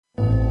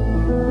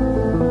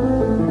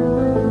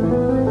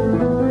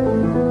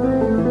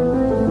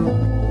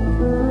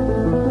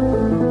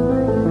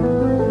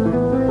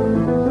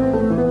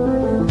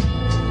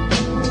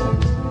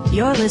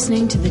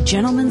listening to The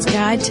Gentleman's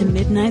Guide to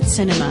Midnight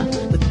Cinema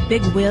with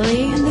Big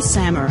Willie and the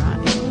Samurai,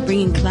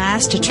 bringing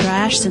class to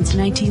trash since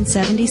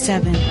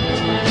 1977.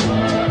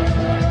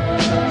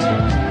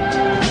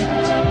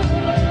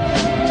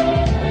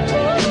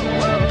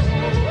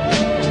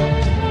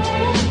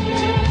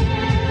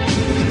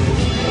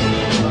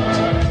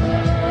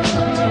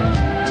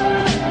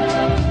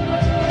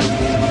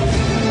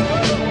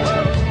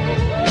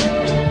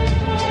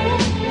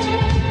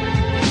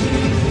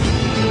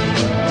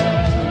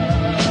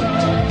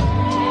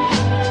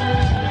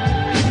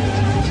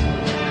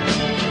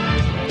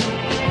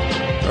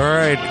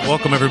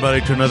 Welcome,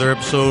 everybody, to another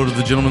episode of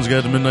The Gentleman's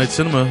Guide to Midnight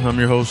Cinema. I'm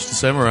your host, the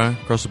Samurai.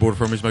 Across the board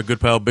from me is my good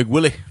pal, Big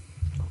Willie.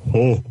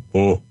 Ho,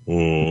 ho,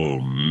 ho.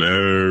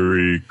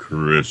 Merry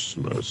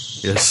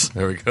Christmas. Yes,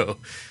 there we go.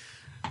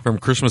 From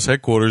Christmas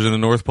headquarters in the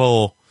North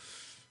Pole.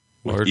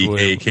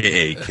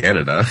 A.K.A.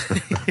 Canada.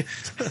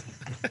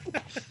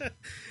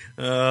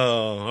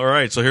 All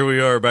right, so here we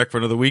are, back for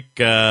another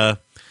week,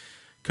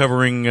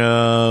 covering...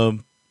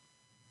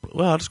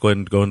 I'll just go ahead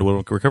and go into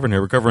what we're covering here.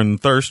 We're covering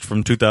Thirst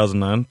from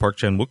 2009, Park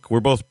Chan-wook. We're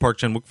both Park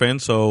Chan-wook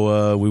fans,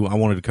 so I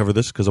wanted to cover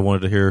this because I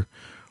wanted to hear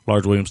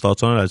Large Williams'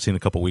 thoughts on it. I'd seen it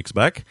a couple weeks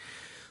back,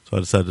 so I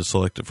decided to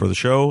select it for the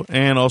show.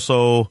 And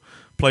also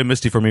play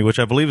Misty for Me, which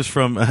I believe is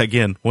from,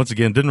 once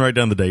again, didn't write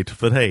down the date.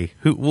 But hey,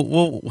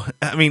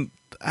 I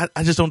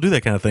just don't do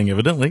that kind of thing,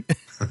 evidently.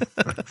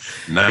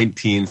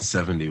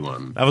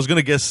 1971. I was going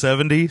to guess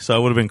 70, so I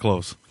would have been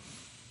close.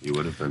 You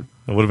would have been.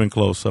 I would have been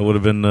close. I would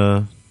have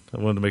been... I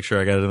wanted to make sure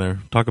I got it in there.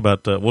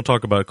 We'll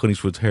talk about Clint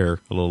Eastwood's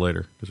hair a little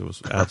later because it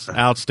was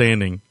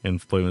outstanding in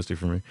Play Misty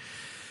for me.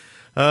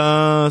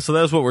 So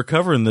that's what we're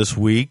covering this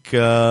week.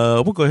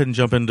 We'll go ahead and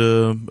jump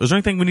into. Is there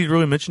anything we need to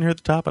really mention here at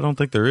the top? I don't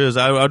think there is.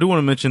 I do want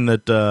to mention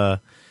that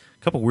a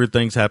couple weird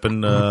things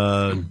happened.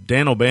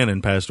 Dan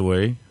O'Bannon passed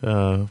away. He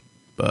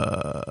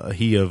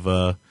of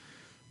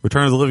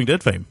Return of the Living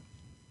Dead fame.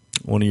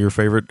 One of your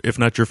favorite, if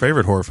not your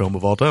favorite, horror film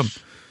of all time.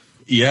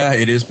 Yeah,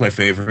 it is my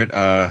favorite.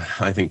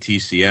 I think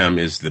TCM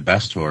is the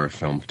best horror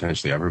film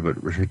potentially ever,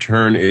 but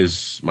Return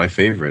is my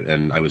favorite,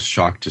 and I was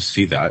shocked to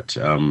see that.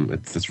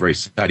 It's very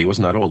sad. He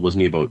wasn't that old,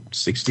 wasn't he? About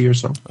 60 or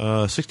so.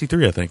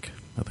 63, I think.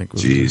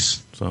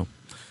 Jeez. So,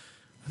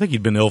 I think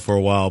he'd been ill for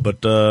a while,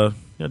 but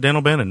Dan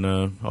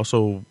O'Bannon.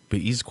 Also,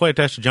 he's quite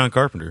attached to John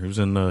Carpenter. He was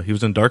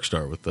in Dark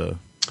Star with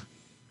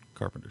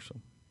Carpenter. So,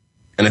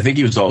 and I think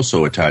he was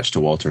also attached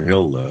to Walter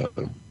Hill.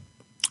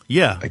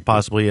 Yeah,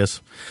 possibly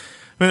yes.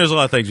 I mean, there's a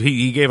lot of things.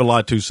 He gave a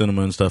lot to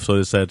cinema and stuff, so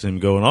it's sad to him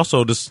go. And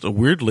also, just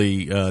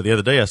weirdly, the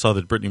other day I saw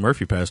that Brittany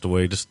Murphy passed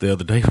away just the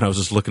other day when I was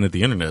just looking at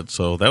the internet.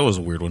 So that was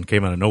a weird one.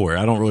 Came out of nowhere.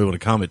 I don't really want to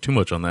comment too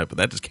much on that, but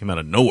that just came out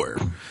of nowhere.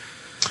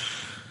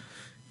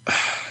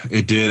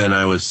 It did, and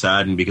I was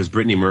saddened because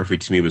Brittany Murphy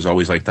to me was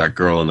always like that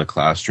girl in the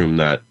classroom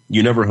that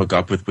you never hook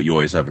up with, but you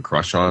always have a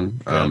crush on.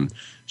 Yeah.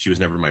 She was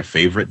never my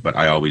favorite, but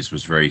I always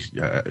was very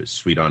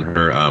sweet on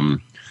her.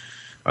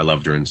 I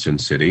loved her in Sin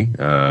City.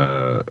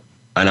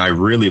 And I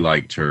really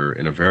liked her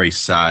in a very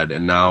sad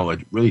and now a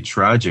really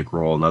tragic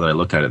role, now that I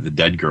look at it, The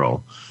Dead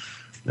Girl,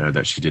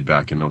 that she did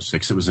back in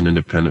 2006. It was an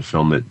independent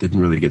film that didn't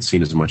really get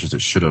seen as much as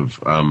it should have.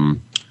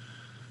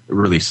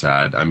 Really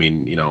sad. I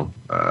mean,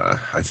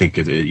 I think,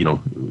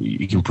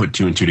 you can put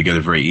two and two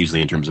together very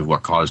easily in terms of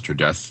what caused her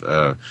death,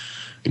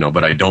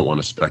 but I don't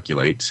want to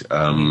speculate.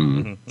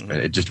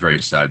 It's just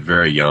very sad,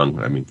 very young.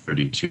 I mean,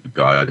 32,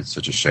 God, it's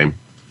such a shame.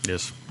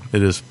 Yes,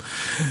 it is.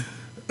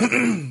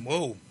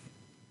 Whoa.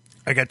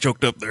 I got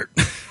choked up there.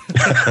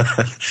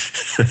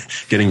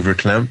 Getting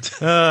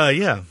verklempt?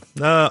 Yeah.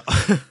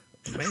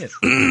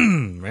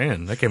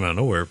 Man, that came out of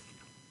nowhere.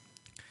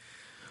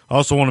 I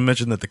also want to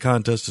mention that the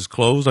contest is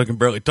closed. I can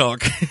barely talk.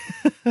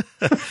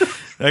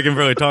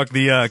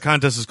 The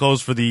contest is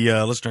closed for the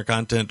listener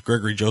content.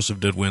 Gregory Joseph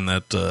did win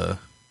that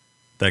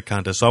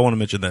contest. So I want to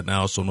mention that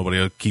now so nobody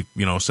will keep,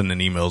 sending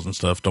emails and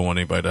stuff. Don't want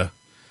anybody to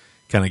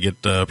kind of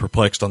get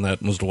perplexed on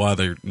that as to why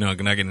they're not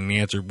getting any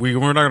answer. We're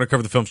not going to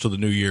cover the films till the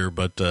new year,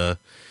 but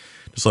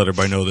just let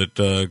everybody know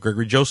that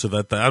Gregory Joseph,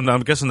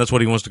 I'm guessing that's what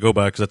he wants to go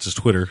by because that's his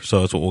Twitter, so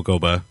that's what we'll go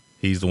by.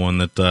 He's the one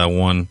that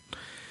won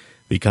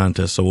the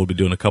contest, so we'll be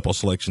doing a couple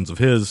selections of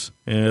his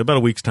in about a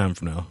week's time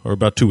from now, or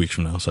about 2 weeks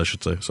from now, so I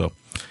should say. So,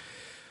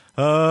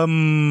 other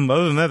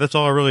than that, that's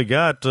all I really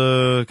got.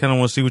 Kind of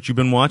want to see what you've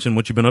been watching,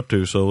 what you've been up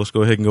to, so let's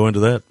go ahead and go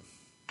into that.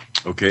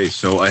 Okay,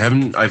 so I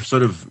haven't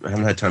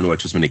had time to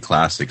watch as many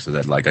classics as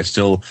I'd like. I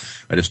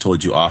just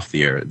told you off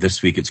the air.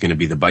 This week it's going to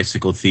be The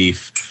Bicycle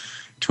Thief,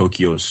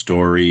 Tokyo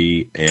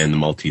Story, and The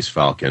Maltese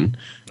Falcon.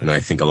 And I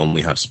think I'll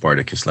only have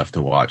Spartacus left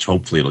to watch.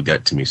 Hopefully it'll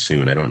get to me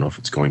soon. I don't know if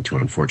it's going to,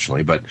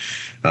 unfortunately. But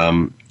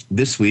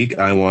this week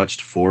I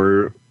watched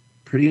 4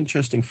 pretty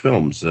interesting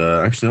films.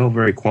 Actually, all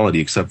very quality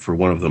except for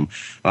one of them.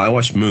 I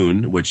watched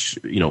Moon, which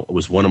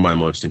was one of my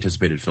most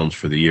anticipated films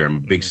for the year. I'm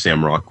a big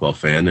Sam Rockwell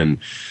fan, and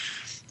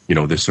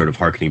this sort of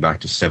harkening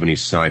back to 70s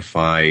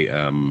sci-fi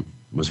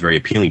was very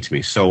appealing to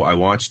me. So I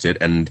watched it,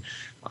 and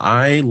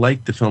I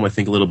liked the film, I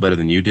think, a little better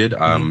than you did.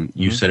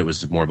 You said it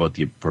was more about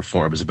it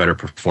was a better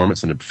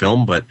performance than a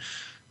film, but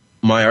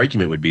my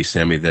argument would be,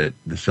 Sammy, that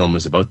the film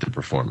is about the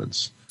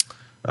performance.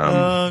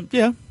 Yeah,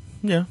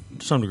 to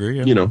some degree.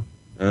 Yeah. You know,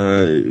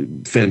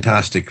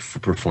 fantastic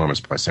performance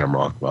by Sam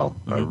Rockwell.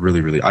 I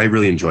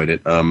really enjoyed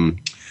it.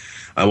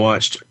 I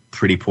watched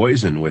Pretty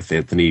Poison with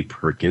Anthony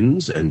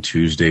Perkins and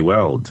Tuesday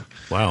Weld.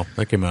 Wow,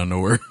 that came out of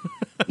nowhere.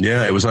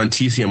 Yeah, it was on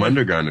TCM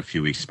Underground a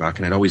few weeks back,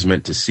 and I'd always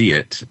meant to see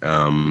it.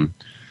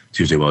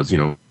 Tuesday Weld's,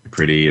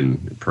 pretty,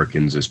 and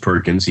Perkins is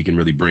Perkins. He can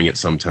really bring it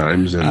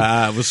sometimes. And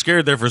I was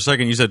scared there for a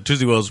second. You said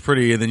Tuesday Weld's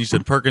pretty, and then you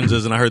said Perkins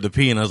is, and I heard the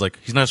P, and I was like,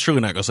 he's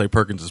surely not going to say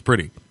Perkins is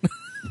pretty.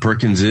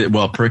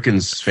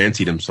 Perkins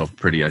fancied himself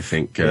pretty, I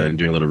think, in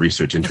doing a little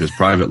research into his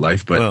private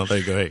life. But well, there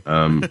you go. Hey.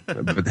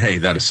 But hey,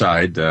 that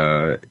aside,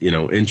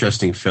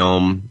 interesting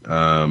film.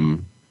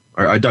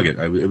 I dug it.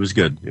 It was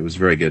good. It was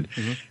very good.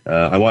 Mm-hmm.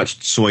 I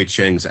watched Soi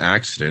Cheng's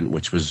Accident,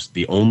 which was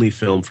the only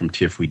film from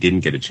TIFF we didn't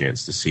get a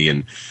chance to see.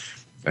 And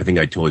I think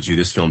I told you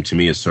this film to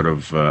me is sort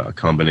of a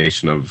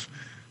combination of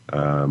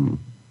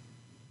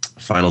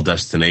Final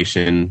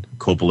Destination,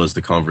 Coppola's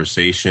The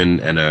Conversation,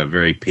 and a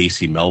very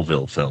pacey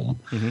Melville film.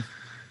 Mm-hmm.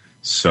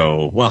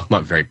 So, well,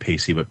 not very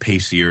pacey, but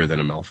pacier than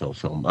a Melville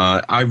film.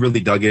 I really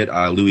dug it.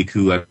 Louis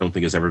Koo, I don't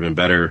think has ever been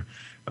better.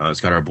 It's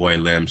got our boy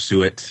Lam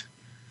Suet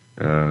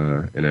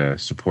in a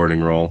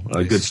supporting role.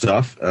 Nice. Good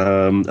stuff.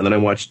 And then I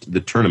watched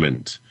The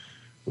Tournament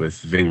with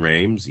Ving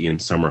Rhames, Ian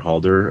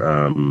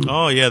Somerhalder.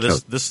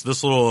 This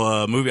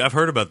little movie. I've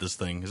heard about this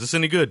thing. Is this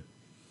any good?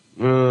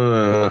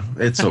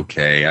 It's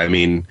okay. I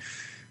mean,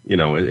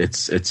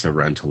 it's a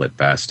rental at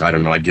best. I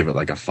don't know. I'd give it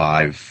like a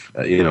 5.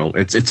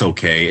 It's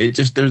okay. It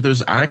just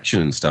there's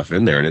action and stuff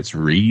in there, and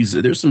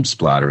there's some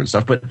splatter and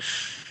stuff, but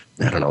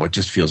I don't know. It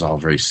just feels all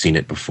very seen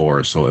it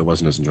before, so it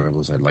wasn't as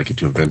enjoyable as I'd like it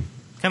to have been.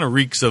 Kind of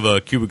reeks of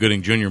a Cuba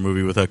Gooding Jr.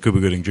 movie without Cuba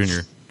Gooding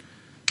Jr.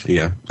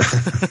 Yeah,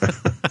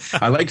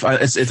 I like.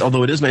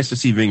 Although it is nice to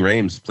see Ving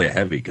Rhames play a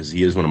heavy because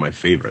he is one of my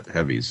favorite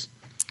heavies.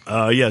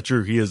 Yeah,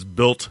 true. He is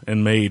built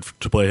and made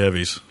to play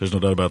heavies. There's no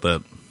doubt about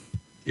that.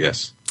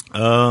 Yes.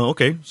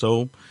 Okay,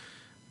 so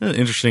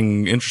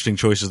interesting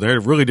choices there.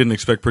 Really didn't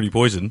expect Pretty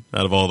Poison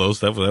out of all those.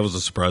 That was a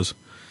surprise.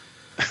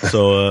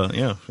 So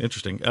yeah,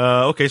 interesting.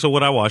 Okay, so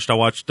what I watched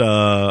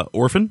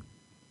Orphan.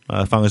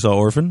 I finally saw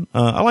Orphan.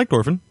 I liked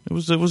Orphan. It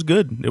was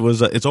good.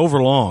 It's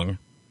overlong.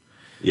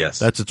 Yes,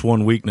 that's its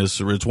one weakness,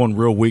 or its one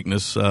real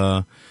weakness.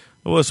 There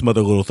was some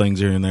other little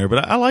things here and there,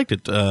 but I liked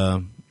it.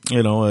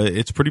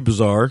 It's pretty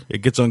bizarre.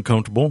 It gets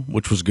uncomfortable,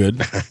 which was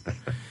good.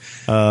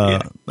 I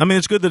mean,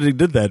 it's good that it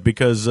did that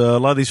because a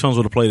lot of these films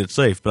would have played it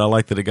safe, but I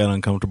like that it got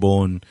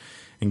uncomfortable and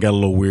got a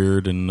little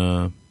weird.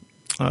 And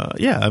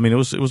yeah, I mean, it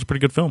was a pretty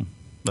good film.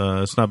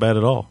 It's not bad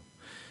at all.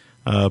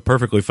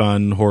 Perfectly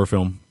fine horror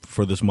film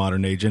for this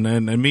modern age.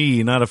 And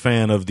me, not a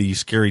fan of the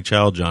scary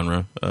child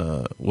genre,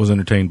 was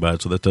entertained by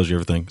it, so that tells you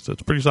everything. So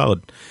it's pretty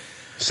solid.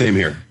 Same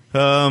here.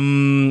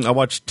 I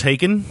watched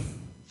Taken.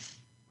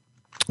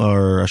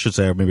 Or I should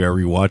say, maybe I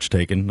rewatched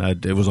Taken.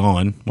 It was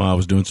on while I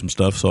was doing some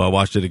stuff, so I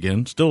watched it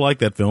again. Still like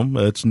that film.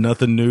 It's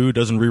nothing new.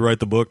 Doesn't rewrite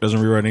the book. Doesn't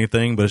rewrite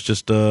anything. But it's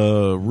just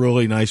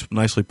really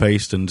nicely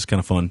paced and just kind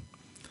of fun.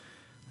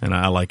 And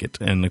I like it.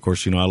 And of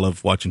course, I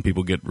love watching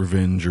people get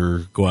revenge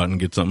or go out and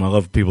get something. I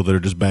love people that are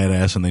just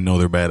badass and they know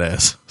they're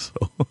badass.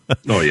 So.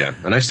 Oh yeah,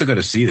 and I still got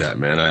to see that,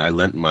 man. I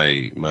lent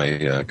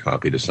my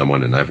copy to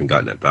someone and I haven't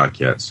gotten it back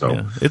yet. So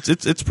yeah.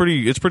 It's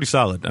pretty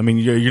solid. I mean,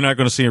 you're not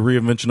going to see a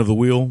reinvention of the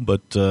wheel,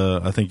 but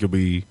I think you'll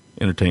be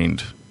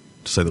entertained,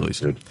 to say the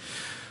least. Good.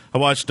 I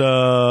watched.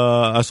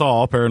 I saw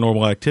All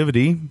Paranormal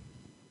Activity.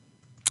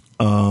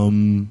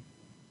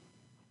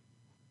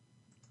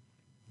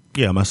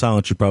 Yeah, my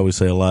silence should probably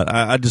say a lot.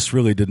 I just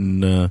really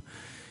didn't. It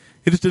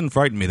just didn't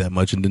frighten me that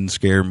much and didn't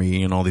scare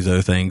me and all these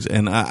other things.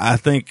 And I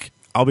think,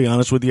 I'll be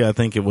honest with you, I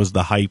think it was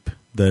the hype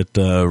that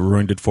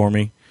ruined it for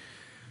me.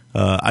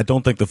 I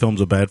don't think the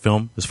film's a bad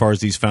film. As far as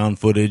these found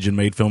footage and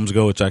made films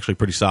go, it's actually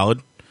pretty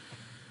solid.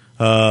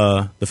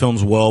 The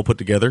film's well put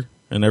together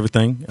and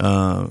everything.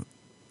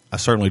 I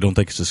certainly don't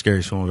think it's the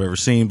scariest film I've ever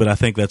seen, but I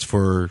think that's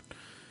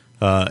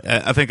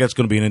I think that's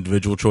going to be an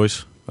individual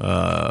choice.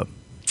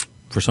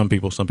 For some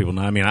people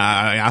not. I mean,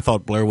 I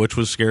thought Blair Witch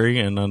was scary,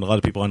 and a lot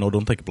of people I know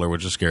don't think Blair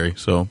Witch is scary.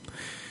 So,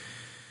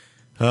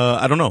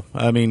 I don't know.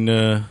 I mean,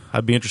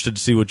 I'd be interested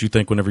to see what you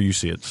think whenever you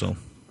see it. So,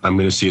 I'm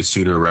going to see it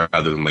sooner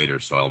rather than later.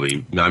 So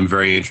I'm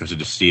very interested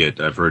to see it.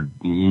 I've heard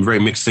very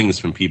mixed things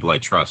from people I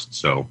trust.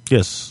 So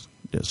yes,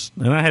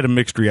 and I had a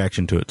mixed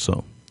reaction to it.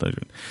 So,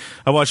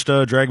 I watched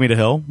Drag Me to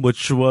Hell,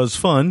 which was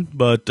fun,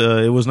 but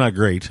it was not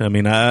great. I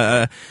mean,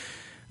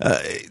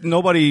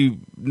 nobody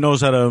knows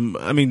how to.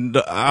 I mean,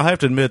 I have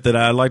to admit that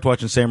I liked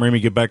watching Sam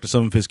Raimi get back to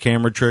some of his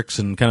camera tricks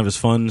and kind of his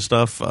fun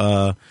stuff.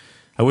 I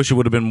wish it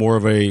would have been more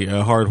of a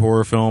hard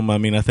horror film. I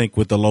mean, I think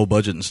with the low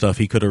budget and stuff,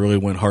 he could have really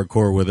went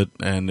hardcore with it,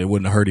 and it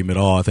wouldn't have hurt him at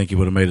all. I think he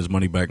would have made his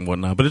money back and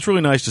whatnot. But it's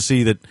really nice to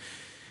see that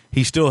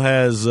he still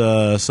has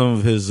some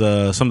of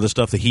the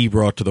stuff that he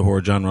brought to the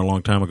horror genre a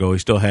long time ago. He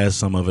still has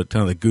some of it,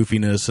 kind of the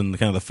goofiness and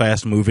kind of the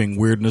fast moving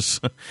weirdness.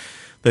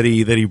 That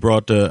he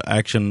brought to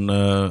action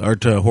or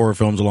to horror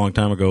films a long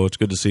time ago. It's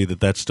good to see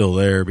that that's still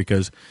there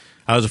because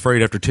I was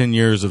afraid after 10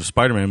 years of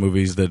Spider-Man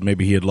movies that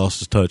maybe he had lost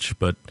his touch,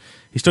 but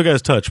He still got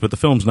his touch, but the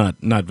film's not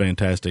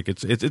fantastic.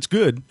 It's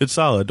good. It's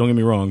solid. Don't get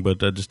me wrong,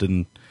 but I just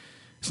didn't.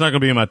 It's not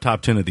going to be in my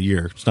top 10 of the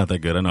year. It's not that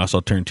good. I know I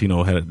saw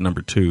Tarantino had it at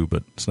number 2,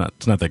 but it's not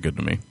that good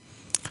to me.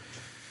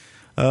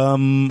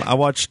 I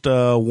watched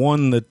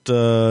one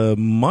that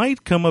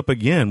might come up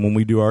again when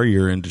we do our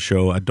year-end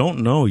show. I don't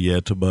know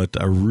yet,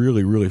 but I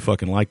really, really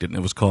fucking liked it, and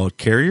it was called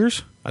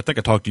Carriers. I think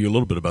I talked to you a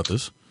little bit about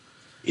this.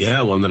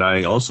 Yeah, one that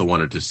I also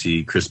wanted to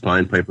see, Chris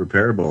Pine, Piper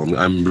Parable.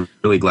 I'm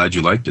really glad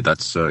you liked it.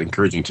 That's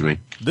encouraging to me.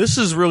 This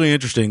is really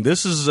interesting.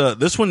 This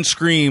one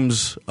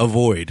screams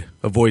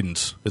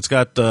avoidance. It's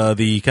got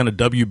the kind of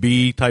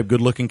WB type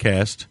good-looking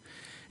cast.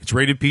 It's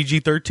rated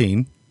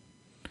PG-13.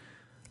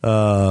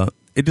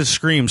 It just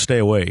screams stay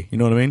away. You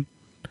know what I mean?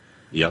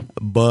 Yeah.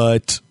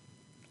 But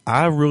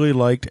I really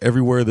liked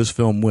everywhere this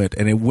film went,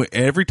 and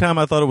every time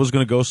I thought it was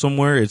going to go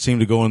somewhere, it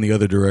seemed to go in the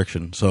other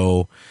direction.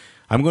 So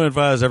I'm going to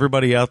advise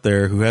everybody out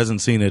there who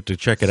hasn't seen it to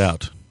check it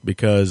out,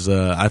 because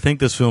I think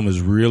this film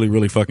is really,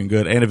 really fucking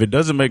good. And if it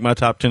doesn't make my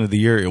top 10 of the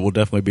year, it will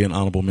definitely be an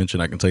honorable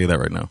mention. I can tell you that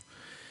right now.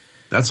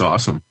 That's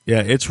awesome.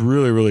 Yeah, it's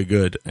really, really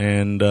good.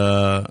 And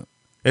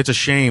it's a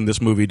shame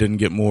this movie didn't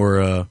get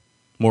more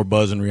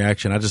buzz and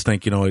reaction. I just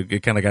think,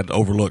 it kind of got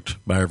overlooked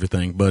by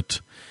everything.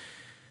 But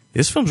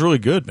this film's really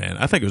good, man.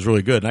 I think it was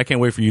really good. And I can't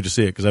wait for you to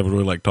see it, because I would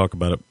really like to talk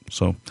about it.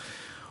 So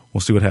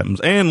we'll see what happens.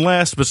 And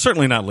last, but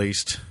certainly not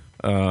least,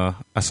 I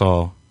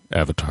saw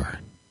Avatar.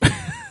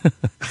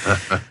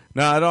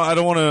 No, I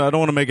don't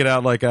want to make it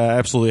out like I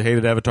absolutely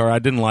hated Avatar. I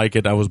didn't like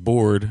it. I was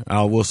bored.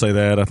 I will say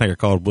that. I think I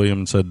called William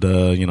and said,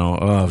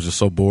 I was just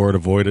so bored,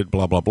 avoid it,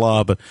 blah blah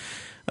blah. But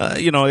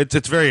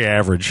it's very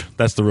average.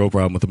 That's the real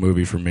problem with the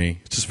movie for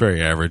me. It's just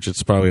very average.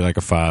 It's probably like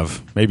a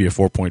 5, maybe a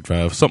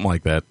 4.5, something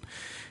like that.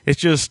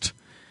 It's just,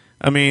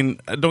 don't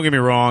get me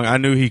wrong. I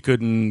knew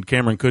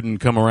Cameron couldn't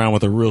come around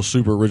with a real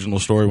super original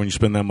story when you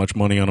spend that much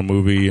money on a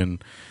movie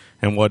and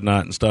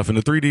whatnot and stuff. And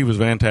the 3D was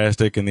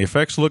fantastic, and the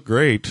effects looked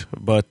great.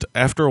 But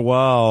after a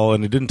while,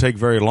 and it didn't take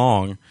very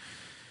long,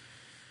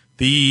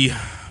 the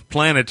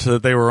planet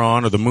that they were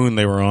on, or the moon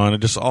they were on, it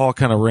just all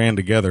kind of ran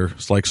together.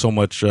 It's like so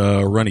much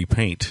runny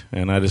paint.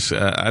 And I just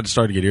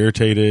started to get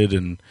irritated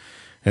and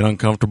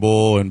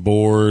uncomfortable and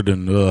bored.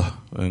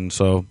 And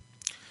so,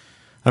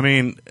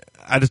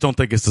 I just don't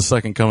think it's the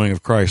second coming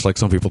of Christ like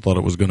some people thought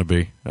it was going to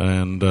be.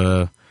 And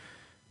I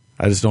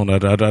just don't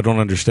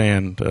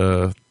understand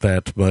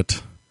that,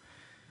 but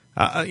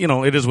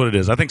it is what it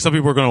is. I think some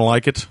people are going to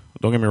like it.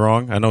 Don't get me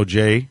wrong. I know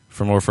Jay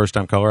from our First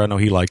Time Caller. I know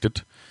he liked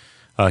it.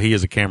 He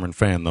is a Cameron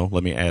fan, though.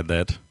 Let me add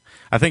that.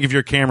 I think if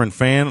you're a Cameron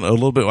fan, a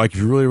little bit, like if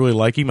you really, really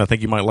like him, I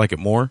think you might like it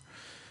more.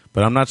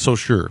 But I'm not so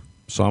sure.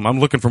 So I'm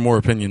looking for more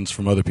opinions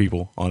from other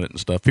people on it and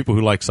stuff. People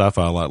who like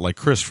sci-fi a lot, like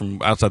Chris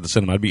from Outside the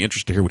Cinema. I'd be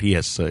interested to hear what he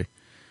has to say.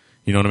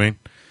 You know what I mean?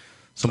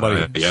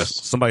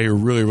 Somebody who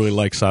really, really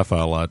likes sci-fi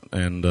a lot.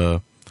 And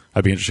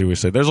I'd be interested to hear what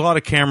he say. There's a lot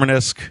of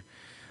Cameron-esque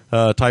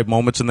type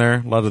moments in there.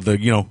 A lot of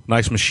the,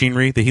 nice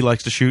machinery that he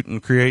likes to shoot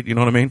and create. You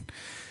know what I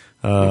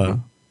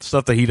mean?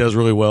 Stuff that he does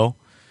really well.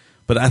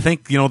 But I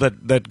think,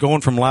 that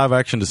going from live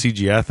action to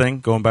CGI thing,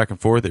 going back and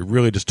forth, it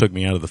really just took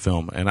me out of the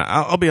film. And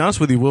I'll be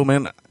honest with you, Will,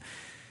 man,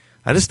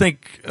 I just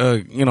think,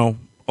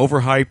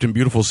 overhyped and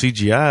beautiful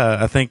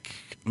CGI, I think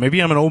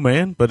maybe I'm an old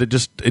man, but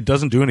it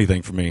doesn't do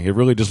anything for me. It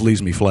really just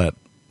leaves me flat.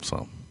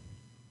 So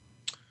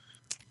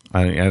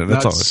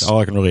that's all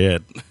I can really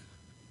add.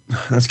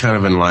 That's kind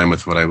of in line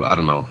with what I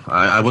don't know.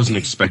 I wasn't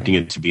expecting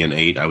it to be an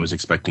 8. I was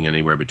expecting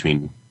anywhere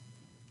between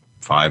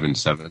 5 and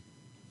 7,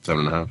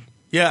 7.5.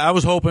 Yeah, I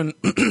was hoping.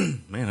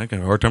 Man, I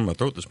got a hard time in my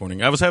throat this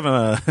morning. I was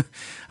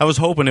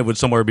hoping it would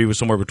be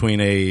somewhere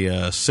between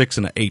a 6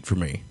 and an 8 for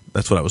me.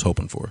 That's what I was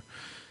hoping for.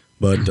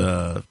 But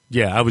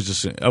I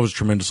was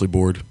tremendously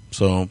bored.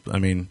 So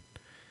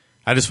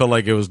I just felt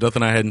like it was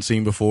nothing I hadn't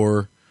seen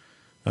before.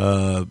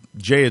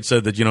 Jay had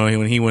said that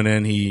when he went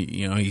in,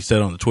 he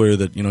said on the Twitter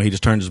that he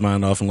just turned his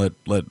mind off and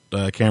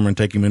let Cameron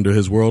take him into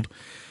his world.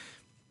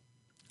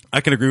 I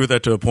can agree with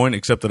that to a point,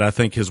 except that I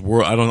think his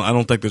world. I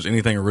don't think there's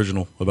anything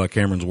original about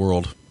Cameron's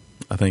world.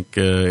 I think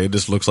it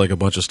just looks like a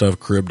bunch of stuff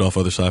cribbed off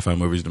other sci-fi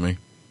movies to me.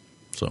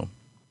 So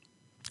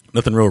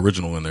nothing real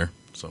original in there.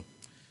 So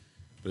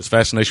but his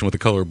fascination with the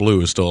color blue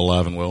is still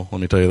alive and well.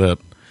 Let me tell you that.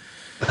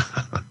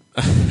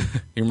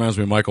 He reminds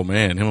me of Michael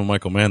Mann. Him and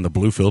Michael Mann, the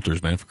blue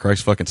filters, man, for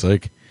Christ's fucking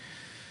sake.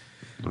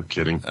 No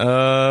kidding.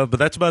 But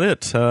that's about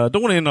it.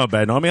 Don't want to end on a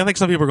bad note. I think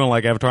some people are going to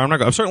like Avatar.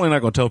 I'm certainly not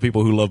going to tell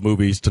people who love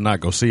movies to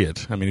not go see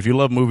it. If you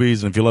love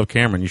movies and if you love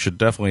Cameron, you should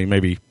definitely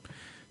maybe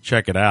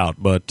check it out.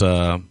 But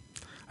I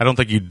don't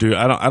think you do.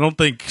 I don't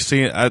think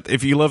seeing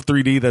if you love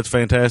 3D, that's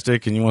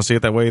fantastic, and you want to see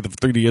it that way. The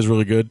 3D is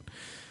really good.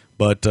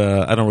 But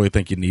I don't really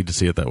think you need to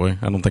see it that way.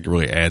 I don't think it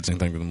really adds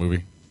anything to the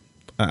movie.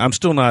 I'm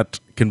still not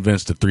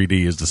convinced that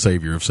 3D is the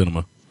savior of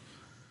cinema.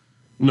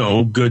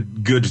 No,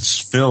 good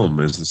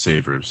film is the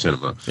savior of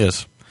cinema.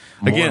 Yes.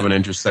 More of an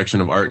intersection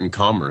of art and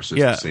commerce is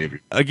the savior.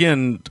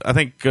 Again, I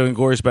think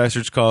Inglourious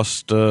Bastards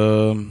cost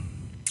about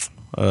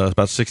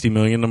 $60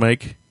 million to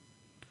make,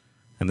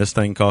 and this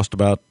thing cost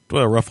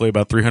roughly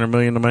about $300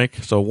 million to make.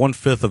 So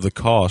 1/5 of the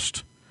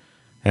cost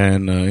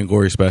And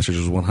Inglourious Basterds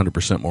was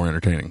 100% more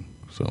entertaining.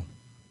 So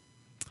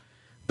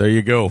there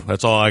you go.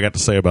 That's all I got to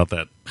say about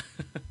that.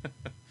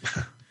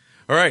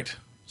 All right.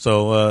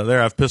 So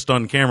there, I've pissed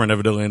on Cameron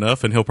evidently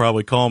enough, and he'll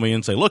probably call me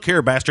and say, "Look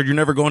here, bastard, you're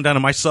never going down to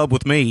my sub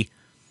with me."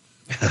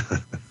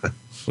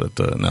 But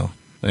no.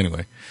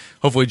 Anyway,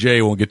 hopefully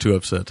Jay won't get too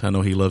upset. I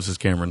know he loves his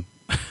Cameron.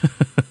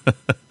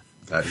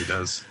 That he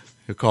does.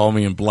 He'll call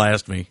me and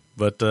blast me.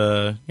 But,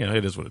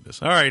 it is what it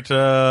is. All right,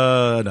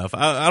 enough.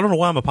 I don't know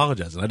why I'm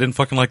apologizing. I didn't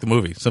fucking like the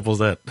movie. Simple as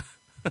that.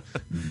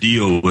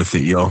 Deal with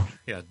it, yo.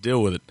 Yeah,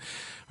 deal with it.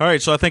 All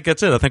right, so I think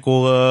that's it. I think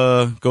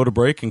we'll go to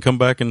break and come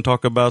back and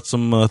talk about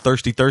some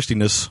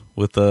thirstiness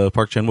with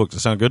Park Chan-wook. Does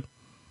that sound good?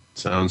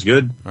 Sounds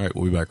good. All right,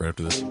 we'll be back right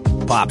after this.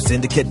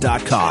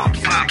 PopSyndicate.com.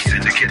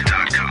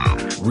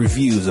 PopSyndicate.com.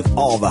 Reviews of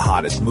all the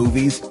hottest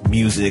movies,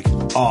 music,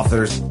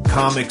 authors,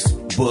 comics,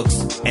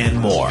 books, and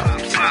more.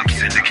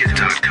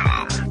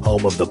 PopSyndicate.com.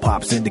 Home of the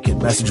Pop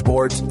Syndicate message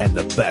boards and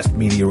the best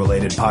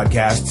media-related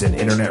podcasts and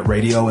internet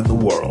radio in the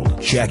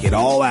world. Check it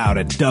all out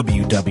at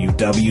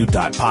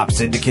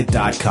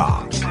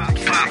www.popsyndicate.com.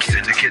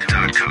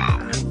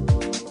 PopSyndicate.com.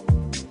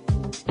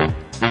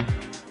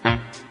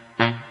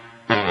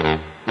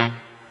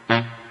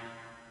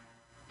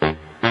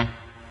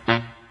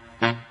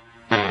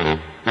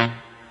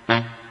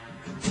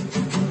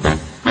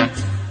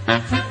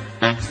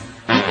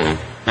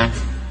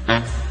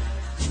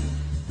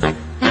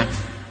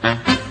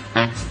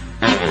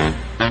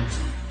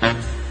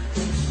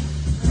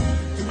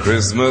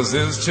 Christmas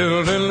is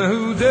children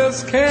who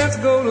just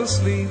can't go to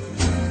sleep.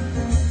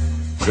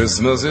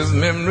 Christmas is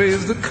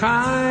memories, the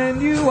kind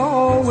you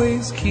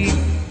always keep.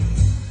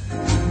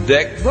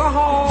 Deck the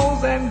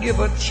halls and give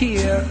a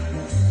cheer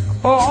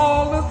for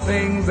all the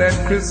things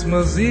that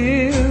Christmas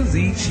is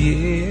each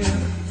year.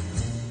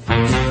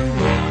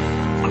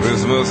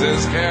 Christmas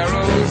is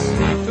carols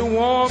to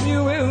warm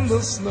you in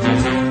the snow.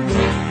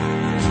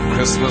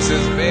 Christmas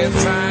is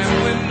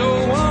bedtime when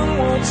no one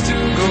wants to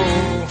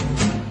go.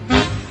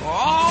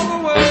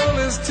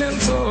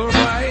 Tinsel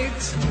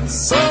bright,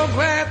 so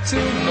glad to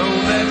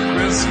know that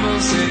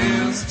Christmas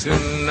is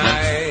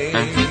tonight.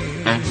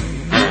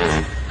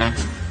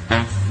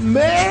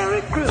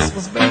 Merry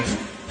Christmas, baby.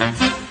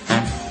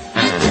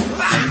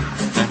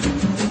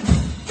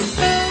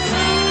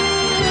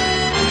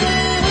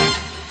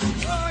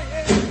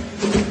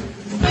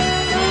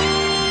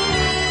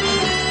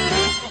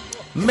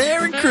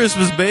 Merry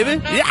Christmas,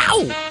 baby.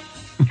 Yow!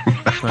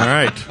 All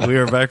right, we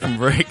are back from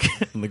break.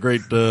 And the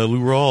great Lou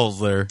Rawls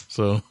there.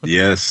 So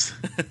yes,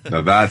 now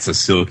that's a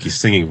silky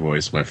singing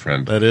voice, my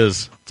friend. That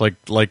is. It's like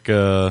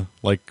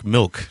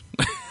milk.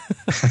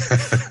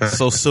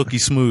 So silky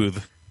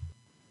smooth.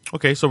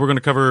 Okay, so we're going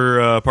to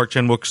cover Park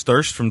Chan-wook's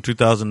Thirst from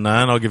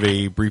 2009. I'll give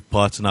a brief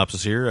plot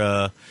synopsis here.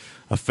 A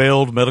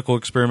failed medical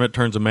experiment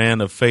turns a man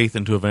of faith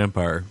into a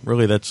vampire.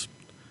 Really, that's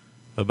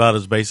about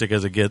as basic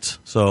as it gets.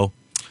 So,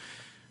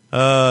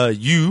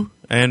 you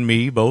and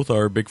me both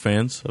are big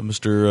fans of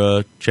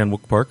Mr.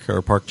 Chan-wook Park,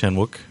 or Park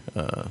Chan-wook.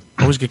 I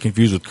always get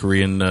confused with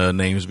Korean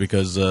names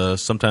because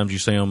sometimes you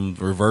say them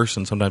reverse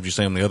and sometimes you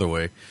say them the other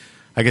way.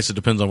 I guess it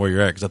depends on where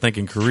you're at, because I think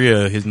in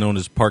Korea he's known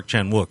as Park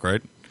Chan-wook,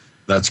 right?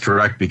 That's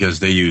correct, because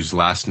they use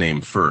last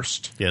name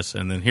first. Yes,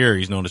 and then here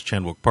he's known as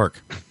Chan-wook Park.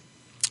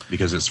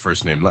 Because it's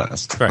first name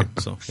last. Right,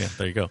 so yeah,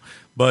 there you go.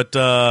 But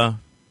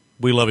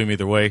we love him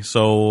either way,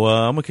 so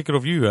I'm going to kick it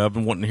over to you. I've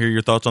been wanting to hear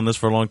your thoughts on this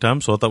for a long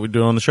time, so I thought we'd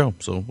do it on the show.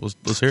 So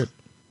let's hear it.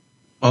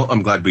 Well,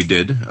 I'm glad we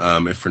did.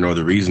 If for no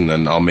other reason,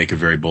 then I'll make a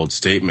very bold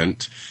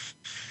statement.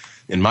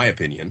 In my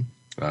opinion,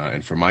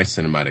 and for my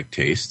cinematic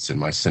tastes and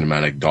my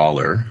cinematic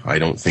dollar, I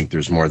don't think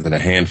there's more than a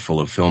handful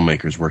of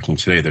filmmakers working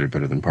today that are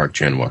better than Park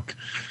Chan-wook.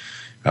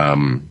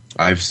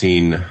 I've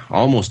seen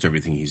almost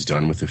everything he's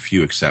done, with a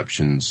few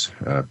exceptions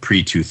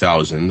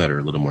pre-2000 that are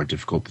a little more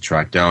difficult to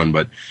track down.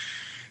 But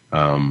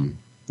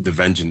the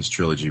Vengeance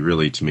trilogy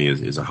really, to me,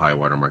 is a high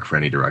watermark for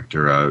any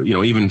director.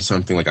 Even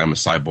something like I'm a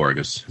Cyborg,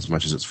 as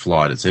much as it's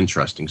flawed, it's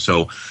interesting.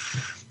 So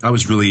I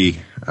was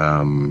really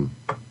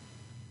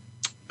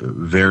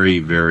very,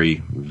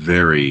 very,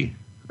 very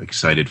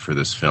excited for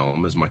this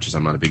film, as much as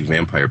I'm not a big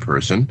vampire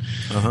person.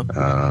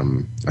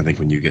 I think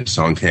when you get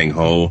Song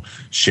Kang-ho,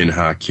 Shin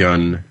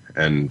Ha-kyun,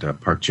 and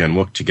Park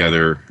Chan-wook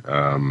together,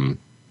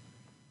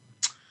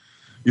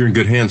 you're in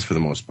good hands for the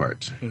most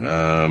part.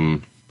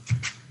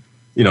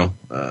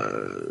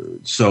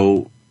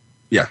 So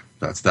yeah,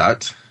 that's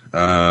that.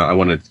 I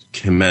want to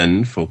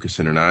commend Focus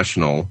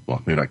International.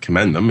 Well, maybe not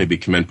commend them, maybe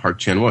commend Park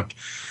Chan-wook,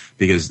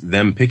 because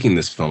them picking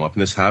this film up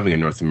and this having a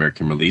North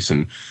American release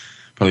and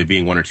probably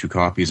being one or two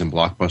copies in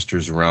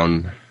blockbusters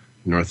around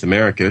North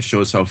America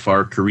shows how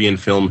far Korean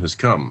film has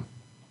come.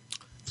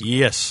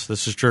 Yes,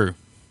 this is true.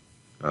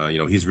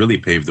 He's really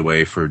paved the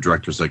way for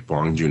directors like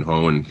Bong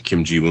Joon-ho and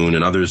Kim Ji-woon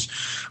and others.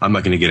 I'm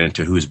not going to get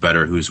into who's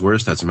better, who's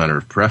worse. That's a matter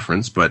of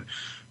preference, but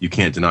you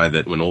can't deny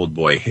that when Old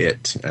Boy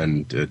hit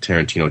and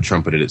Tarantino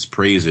trumpeted its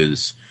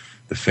praises,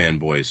 the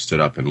fanboys stood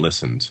up and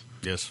listened.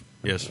 Yes.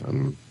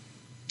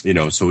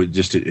 So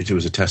it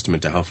was a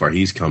testament to how far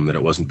he's come that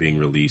it wasn't being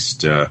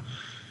released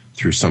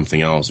through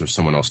something else or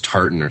someone else,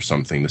 Tartan or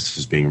something. This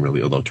is being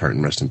really, although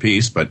Tartan, rest in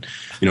peace, but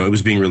it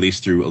was being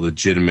released through a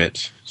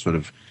legitimate sort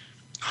of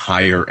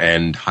higher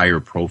end, higher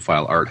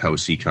profile art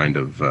housey kind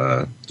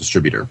of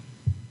distributor.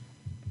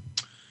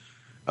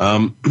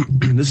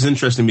 This is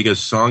interesting because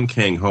Song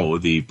Kang-ho,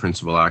 the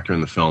principal actor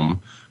in the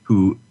film,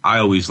 who I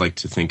always like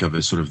to think of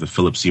as sort of the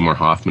Philip Seymour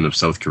Hoffman of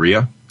South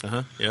Korea,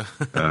 yeah,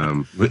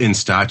 in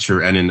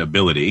stature and in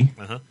ability.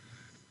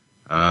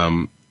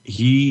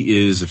 He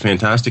is a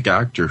fantastic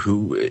actor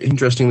who,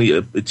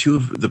 interestingly, two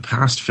of the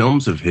past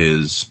films of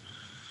his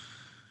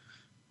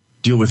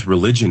deal with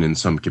religion in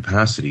some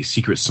capacity.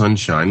 Secret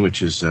Sunshine,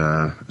 which is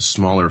a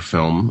smaller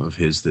film of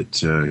his that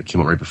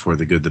came out right before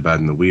The Good, the Bad,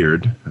 and the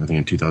Weird, I think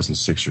in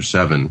 2006 or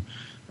 7,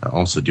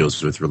 also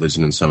deals with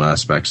religion in some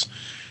aspects.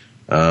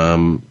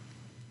 And,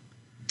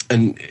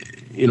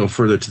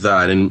 further to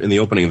that, in the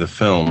opening of the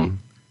film,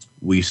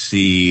 we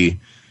see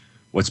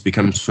what's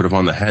become sort of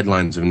on the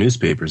headlines of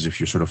newspapers, if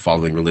you're sort of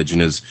following religion,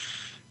 is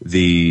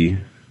the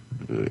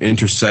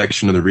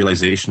intersection of the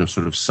realization of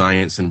sort of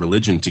science and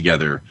religion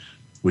together,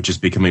 which is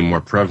becoming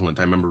more prevalent.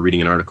 I remember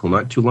reading an article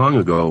not too long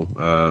ago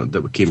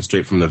that came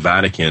straight from the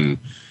Vatican.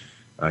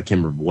 I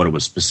can't remember what it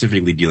was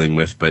specifically dealing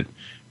with, but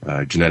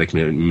genetic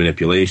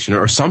manipulation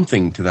or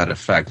something to that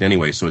effect.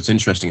 Anyway, so it's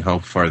interesting how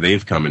far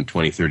they've come in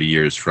 20, 30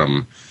 years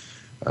from,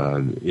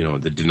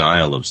 the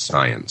denial of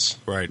science.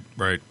 Right.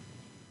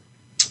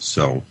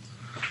 So,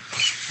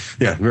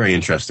 yeah, very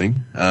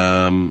interesting.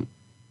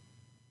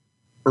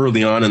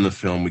 Early on in the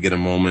film, we get a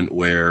moment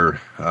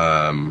where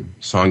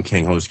Song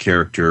Kang-ho's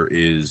character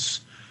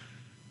is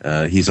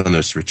he's on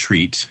this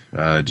retreat.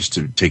 Just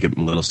to take it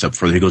a little step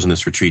further, he goes on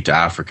this retreat to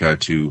Africa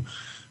to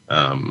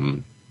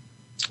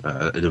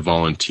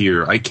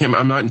volunteer.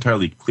 I'm not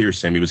entirely clear,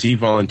 Sammy. Was he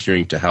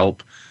volunteering to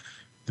help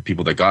the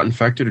people that got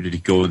infected, or did he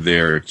go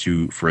there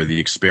for the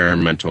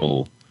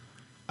experimental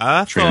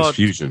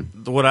transfusion?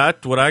 What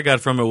I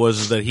got from it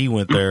was that he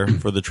went there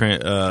for the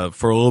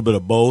for a little bit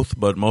of both,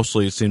 but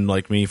mostly it seemed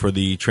like me for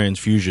the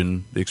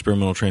transfusion, the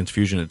experimental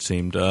transfusion. It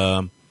seemed.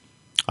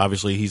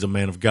 Obviously, he's a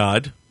man of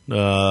God,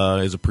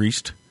 is a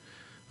priest.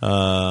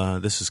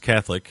 This is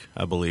Catholic,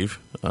 I believe.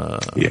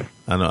 Yeah,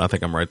 I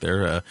think I'm right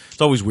there.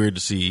 It's always weird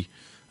to see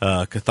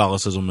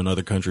Catholicism in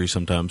other countries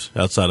sometimes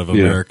outside of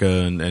America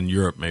and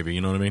Europe, maybe.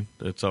 You know what I mean?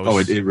 It's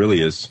always it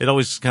really is. It's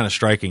always kind of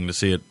striking to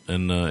see it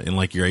in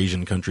like your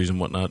Asian countries and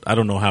whatnot. I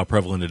don't know how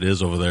prevalent it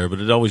is over there, but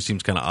it always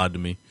seems kind of odd to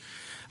me.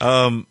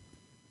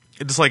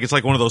 It's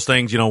like one of those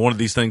things. One of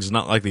these things is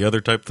not like the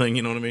other type thing.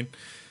 You know what I mean?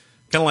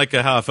 Kind of like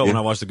how I felt when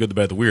I watched The Good, the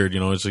Bad, the Weird.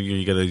 So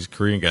you got these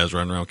Korean guys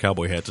running around with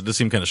cowboy hats. It does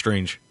seem kind of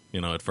strange,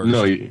 at first.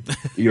 No,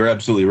 you're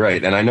absolutely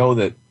right, and I know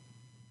that.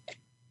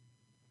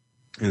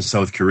 In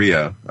South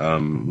Korea,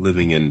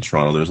 living in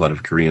Toronto, there's a lot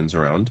of Koreans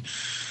around.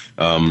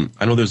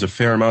 I know there's a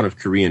fair amount of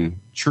Korean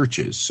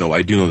churches, so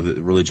I do know that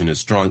religion is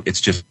strong.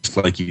 It's just,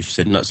 like you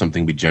said, not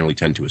something we generally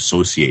tend to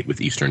associate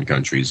with Eastern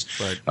countries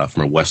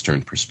from a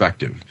Western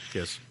perspective.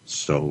 Yes.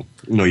 So,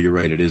 you're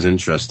right. It is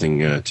interesting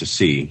to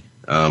see.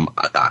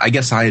 I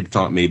guess I had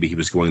thought maybe he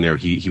was going there.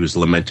 He was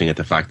lamenting at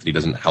the fact that he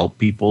doesn't help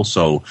people.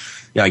 So,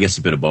 yeah, I guess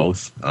a bit of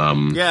both.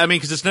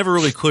 Because it's never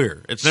really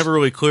clear. It's never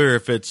really clear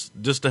if it's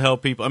just to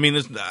help people. I mean,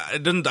 I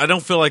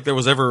don't feel like there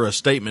was ever a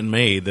statement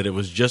made that it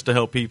was just to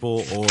help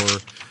people or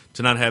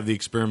to not have the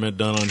experiment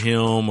done on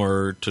him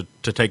or to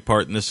take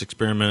part in this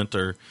experiment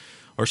or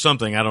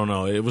something. I don't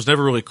know. It was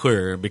never really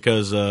clear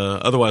because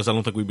otherwise I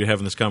don't think we'd be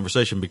having this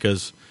conversation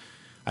because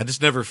I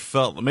just never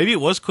felt – maybe it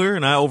was clear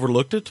and I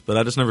overlooked it, but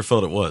I just never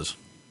felt it was.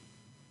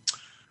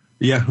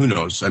 Yeah, who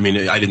knows? I mean,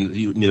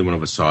 neither one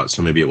of us saw it,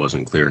 so maybe it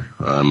wasn't clear.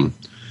 One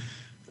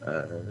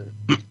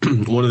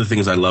of the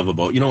things I love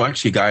about,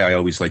 actually a guy I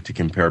always like to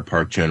compare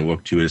Park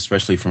Chan-wook to,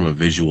 especially from a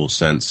visual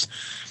sense,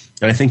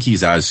 and I think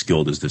he's as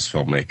skilled as this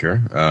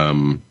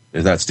filmmaker,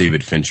 that's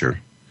David Fincher.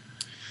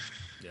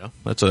 Yeah,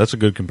 that's a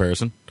good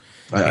comparison.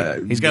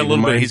 He's got a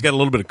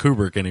little bit of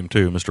Kubrick in him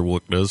too, Mr.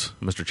 Wook does,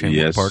 Mr.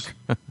 Chan-wook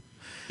Park.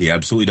 He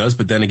absolutely does,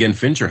 but then again,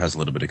 Fincher has a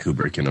little bit of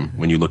Kubrick in him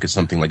when you look at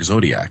something like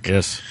Zodiac.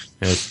 Yes.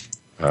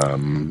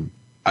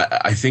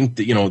 I think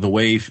that, the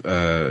way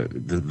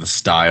the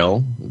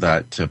style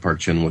that Park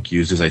Chan-wook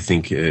uses, I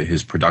think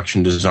his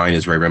production design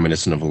is very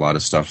reminiscent of a lot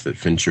of stuff that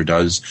Fincher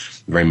does,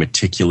 very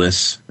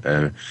meticulous.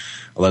 A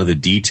lot of the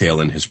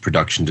detail in his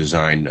production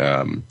design,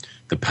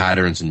 the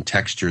patterns and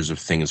textures of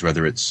things,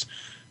 whether it's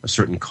a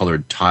certain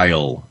colored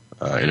tile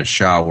in a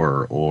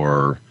shower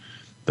or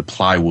the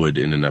plywood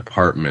in an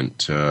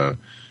apartment,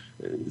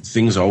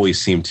 things always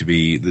seem to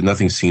be,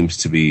 nothing seems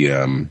to be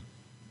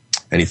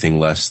anything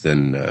less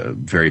than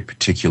very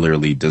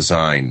particularly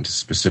designed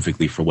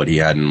specifically for what he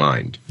had in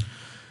mind.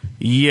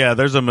 Yeah,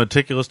 there's a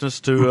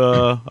meticulousness to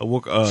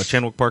a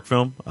Chan-wook Park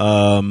film.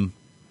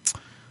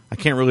 I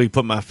can't really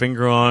put my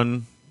finger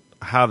on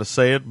how to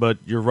say it, but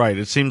you're right.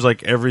 It seems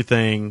like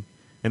everything,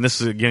 and this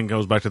again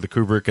goes back to the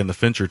Kubrick and the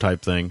Fincher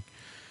type thing.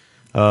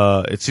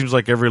 It seems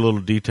like every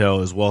little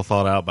detail is well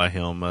thought out by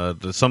him.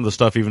 Some of the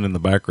stuff even in the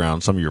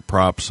background, some of your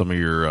props, some of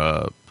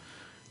your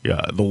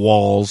the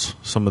walls,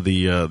 some of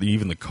the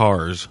even the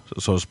cars,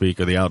 so to speak,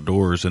 or the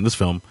outdoors in this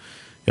film.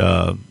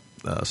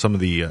 Some of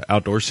the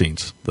outdoor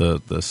scenes,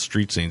 the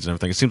street scenes and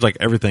everything. It seems like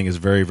everything is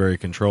very, very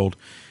controlled.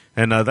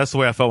 And that's the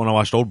way I felt when I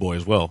watched Oldboy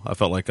as well. I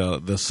felt like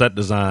the set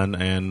design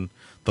and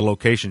the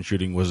location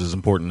shooting was as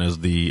important as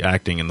the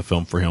acting in the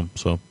film for him.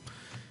 So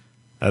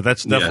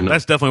that's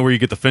definitely where you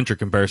get the Fincher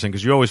comparison,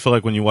 because you always feel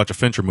like when you watch a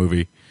Fincher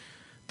movie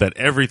that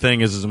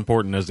everything is as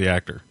important as the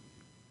actor.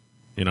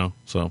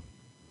 So.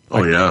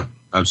 Oh, yeah,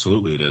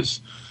 absolutely it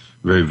is.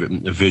 Very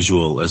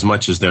visual, as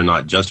much as they're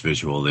not just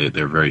visual,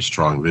 they're very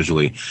strong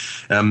visually.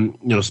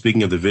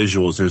 Speaking of the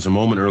visuals, there's a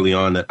moment early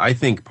on that I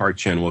think Park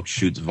Chan-wook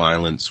shoots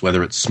violence,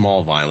 whether it's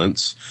small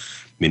violence,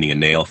 meaning a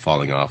nail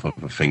falling off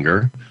of a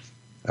finger,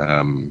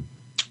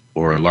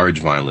 or a large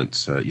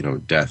violence,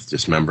 death,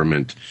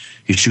 dismemberment.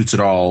 He shoots it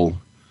all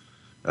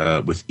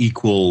with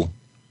equal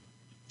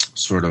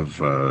sort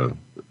of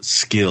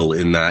skill,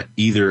 in that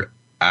either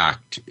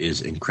act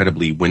is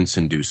incredibly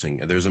wince-inducing.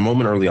 There's a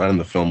moment early on in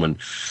the film when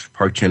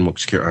Song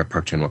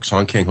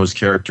Kang-ho's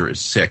character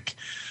is sick,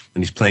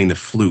 and he's playing the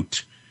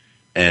flute,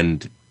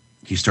 and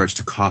he starts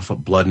to cough up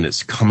blood, and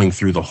it's coming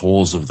through the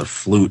holes of the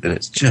flute, and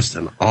it's just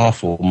an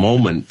awful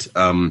moment.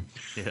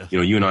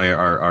 You and I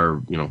are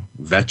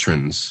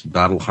veterans,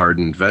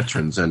 battle-hardened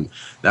veterans, and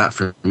that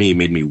for me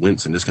made me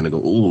wince. I'm just going to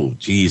go, oh,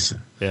 geez.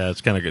 Yeah,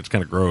 it's kind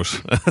of gross.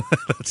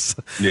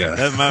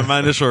 Yeah. My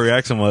initial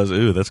reaction was,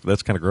 ooh,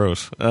 that's kind of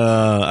gross.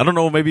 I don't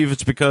know, maybe if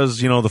it's because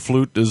the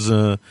flute is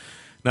not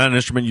an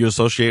instrument you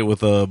associate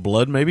with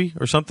blood, maybe,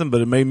 or something.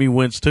 But it made me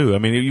wince too. I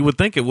mean, you would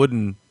think it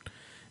wouldn't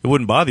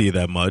bother you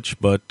that much,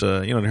 but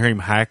to hear him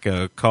hack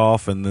a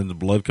cough and then the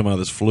blood come out of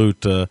this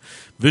flute,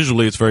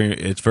 visually it's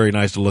very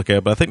nice to look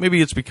at. But I think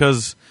maybe it's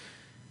because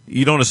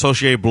you don't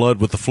associate blood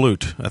with the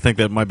flute. I think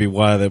that might be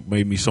why that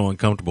made me so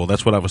uncomfortable.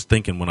 That's what I was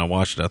thinking when I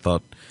watched it. I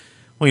thought,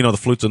 well, the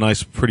flute's a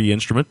nice, pretty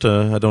instrument.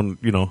 I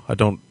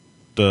don't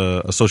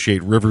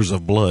associate rivers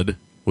of blood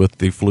with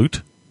the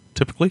flute,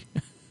 typically.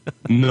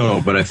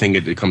 No, but I think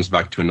it comes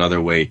back to another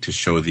way to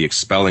show the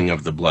expelling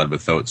of the blood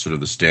without sort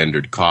of the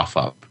standard cough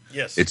up.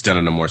 Yes. It's done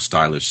in a more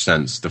stylish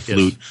sense. The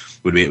flute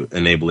would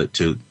enable it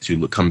to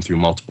come through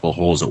multiple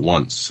holes at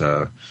once.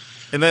 And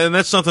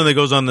that's something that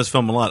goes on in this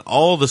film a lot.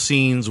 All the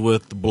scenes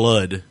with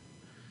blood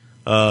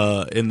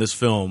in this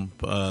film,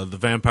 the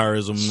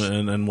vampirism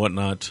and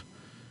whatnot,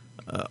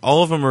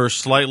 all of them are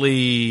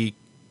slightly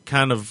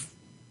kind of,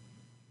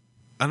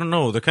 I don't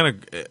know, they're kind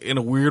of, in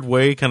a weird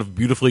way, kind of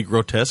beautifully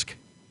grotesque.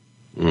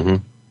 Mm-hmm.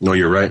 No,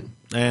 you're right.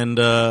 And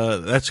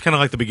that's kind of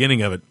like the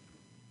beginning of it.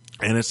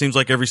 And it seems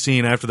like every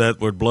scene after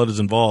that where blood is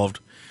involved,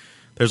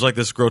 there's like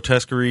this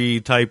grotesquerie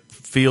type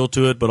feel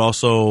to it, but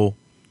also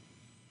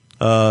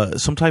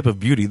some type of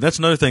beauty. That's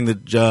another thing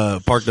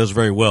that Park does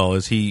very well,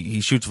 is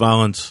he shoots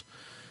violence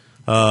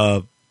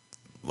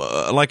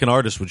like an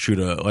artist would shoot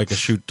like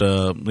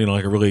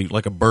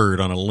a bird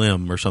on a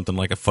limb or something,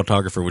 like a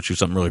photographer would shoot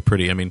something really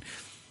pretty. I mean,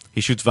 he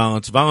shoots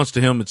violence. Violence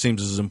to him, it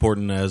seems, is as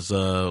important as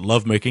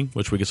lovemaking,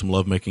 which we get some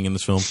lovemaking in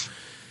this film.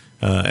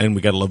 And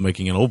we got a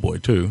lovemaking in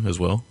Oldboy, too, as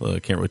well.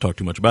 Can't really talk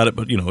too much about it,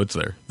 but, it's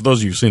there. For those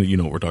of you who've seen it, you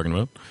know what we're talking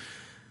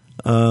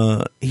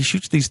about. He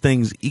shoots these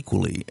things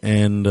equally,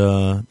 and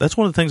that's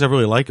one of the things I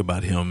really like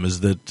about him,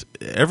 is that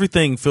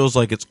everything feels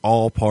like it's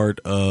all part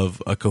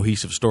of a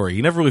cohesive story.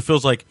 He never really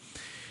feels like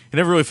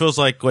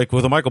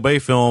with a Michael Bay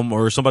film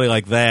or somebody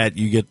like that,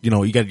 you get,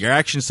 you got your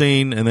action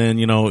scene, and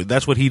then,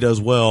 that's what he does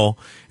well,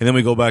 and then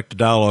we go back to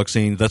dialogue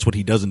scenes, that's what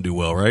he doesn't do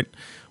well, right?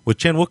 With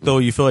Chan-wook, though,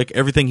 you feel like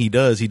everything he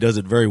does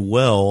it very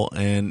well,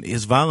 and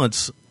his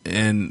violence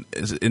in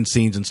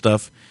scenes and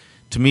stuff,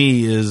 to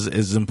me, is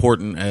as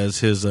important as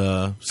his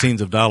scenes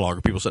of dialogue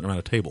or people sitting around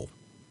a table.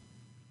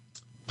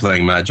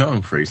 Playing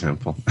Mahjong, for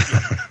example.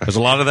 There's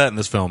a lot of that in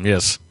this film,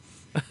 yes.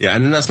 Yeah,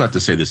 and that's not to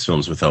say this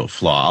film's without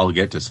flaw. I'll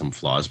get to some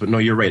flaws, but no,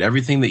 you're right.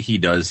 Everything that he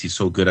does, he's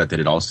so good at that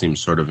it all seems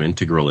sort of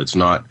integral. It's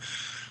not,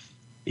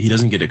 he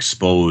doesn't get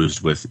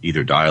exposed with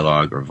either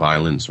dialogue or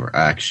violence or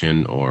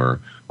action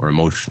or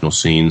emotional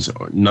scenes.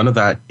 None of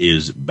that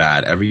is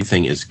bad.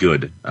 Everything is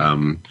good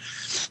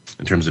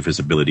in terms of his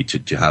ability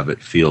to have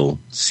it feel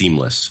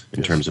seamless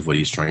in terms of what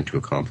he's trying to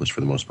accomplish for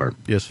the most part.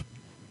 Yes.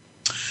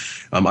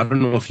 I don't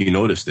know if you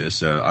noticed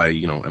this.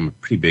 I'm a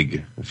pretty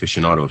big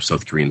aficionado of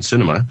South Korean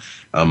cinema.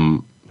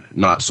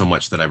 Not so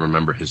much that I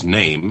remember his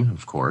name,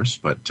 of course,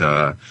 but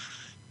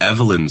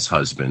Evelyn's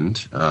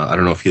husband. I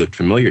don't know if he looked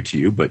familiar to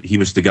you, but he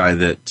was the guy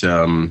that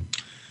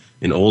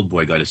in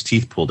Oldboy got his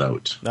teeth pulled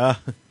out.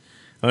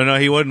 Oh, no,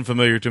 he wasn't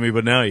familiar to me,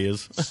 but now he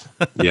is.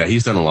 Yeah,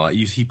 he's done a lot.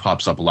 He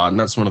pops up a lot, and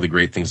that's one of the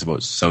great things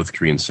about South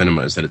Korean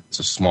cinema, is that it's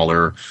a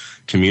smaller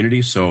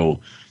community, so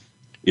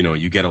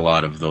you get a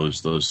lot of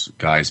those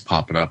guys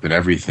popping up in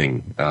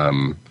everything,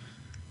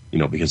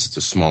 because it's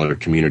a smaller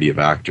community of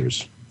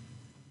actors.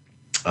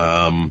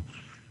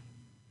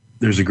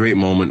 There's a great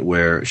moment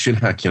where Shin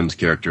Ha-kyun's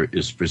character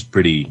is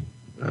pretty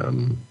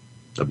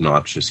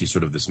obnoxious. He's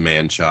sort of this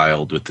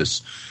man-child with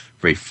this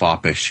very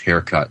foppish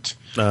haircut.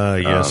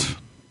 Yes.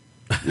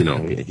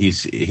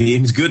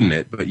 He's good in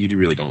it, but you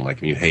really don't like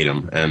him. You hate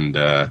him. And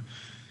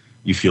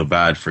you feel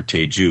bad for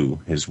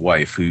Taeju, his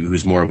wife,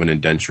 who's more of an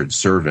indentured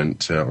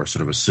servant or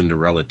sort of a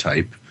Cinderella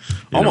type.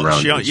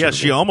 Almost,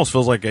 she almost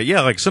feels like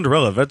like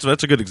Cinderella.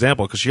 That's a good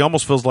example because she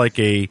almost feels like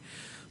a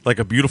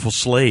beautiful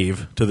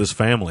slave to this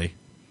family.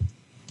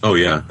 Oh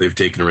yeah, they've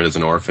taken her in as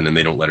an orphan and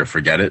they don't let her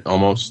forget it.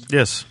 Almost.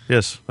 Yes.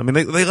 I mean,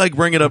 they like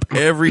bring it up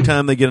every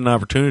time they get an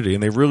opportunity,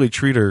 and they really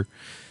treat her.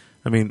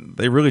 I mean,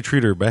 they really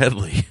treat her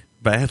badly,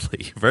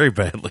 very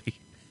badly.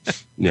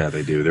 Yeah,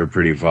 they do. They're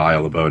pretty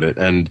vile about it,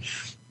 and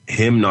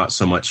him not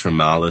so much from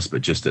malice,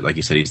 but just that, like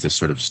you said, he's this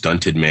sort of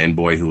stunted man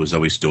boy who was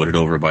always doted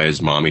over by his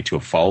mommy to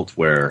a fault.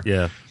 Where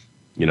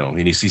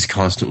and he's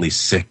constantly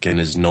sick, and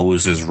his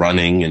nose is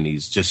running, and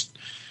he's just.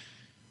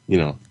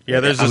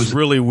 There's this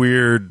really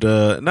weird,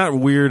 not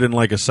weird in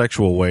like a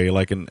sexual way,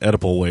 like an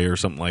Oedipal way or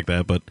something like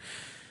that, but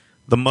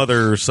the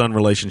mother-son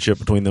relationship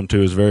between them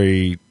two is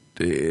very,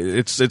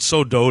 it's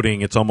so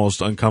doting, it's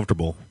almost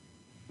uncomfortable.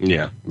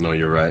 Yeah, no,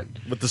 you're right.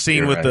 With the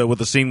scene with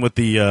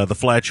the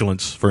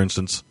flatulence, for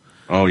instance.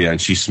 Oh yeah, and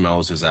she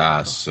smells his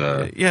ass.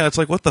 It's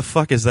like, what the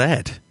fuck is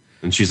that?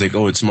 And she's like,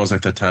 oh, it smells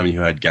like that time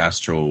you had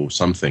gastro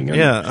something. And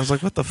I was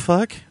like, what the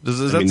fuck?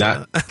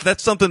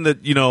 That's something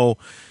that,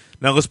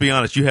 now, let's be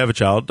honest. You have a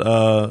child.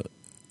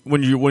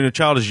 When a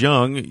child is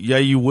young,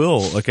 you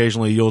will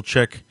occasionally. You'll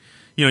check.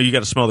 You got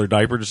to smell their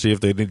diaper to see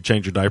if they need to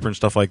change your diaper and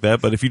stuff like that.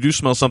 But if you do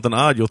smell something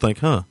odd, you'll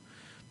think,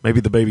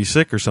 maybe the baby's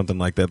sick or something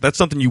like that. That's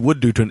something you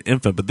would do to an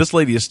infant. But this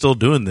lady is still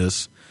doing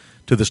this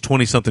to this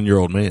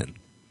 20-something-year-old man.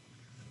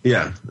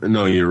 Yeah,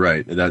 no, you're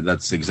right.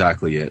 That's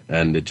exactly it.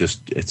 And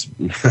it's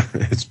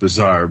it's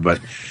bizarre,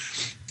 but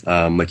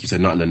like you said,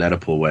 not in an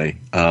Oedipal way.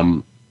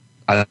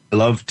 I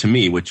love, to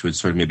me, which was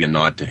sort of maybe a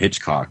nod to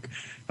Hitchcock,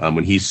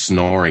 when he's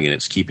snoring and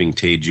it's keeping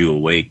Taeju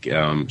awake.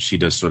 She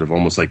does sort of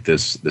almost like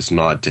this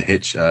nod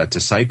to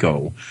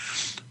Psycho,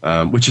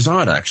 which is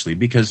odd actually,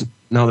 because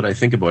now that I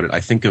think about it, I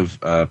think of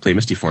Play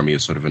Misty for Me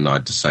as sort of a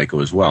nod to Psycho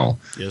as well.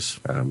 Yes,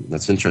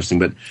 that's interesting.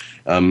 But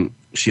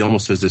she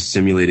almost does this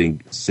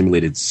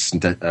simulated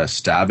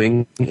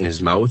stabbing in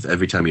his mouth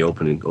every time he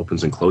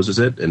opens and closes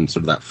it, and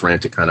sort of that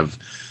frantic kind of.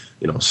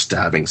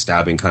 Stabbing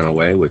kind of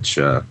way, which...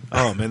 oh,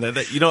 man,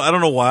 I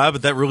don't know why,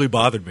 but that really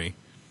bothered me.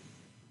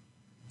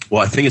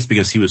 Well, I think it's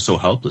because he was so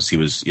helpless. He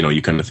was,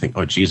 you kind of think,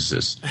 oh,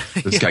 Jesus,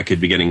 this guy could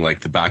be getting,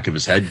 like, the back of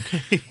his head,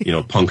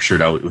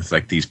 punctured out with,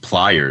 like, these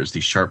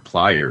sharp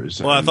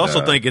pliers. Well, I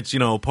also think it's,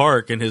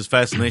 Park and his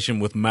fascination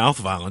with mouth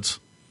violence.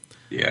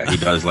 Yeah, he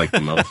does like the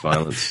mouth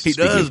violence. He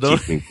does,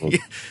 don't he?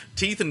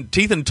 Teeth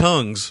and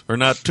tongues are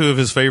not two of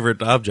his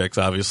favorite objects,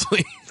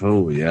 obviously.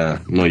 Oh, yeah.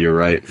 No, you're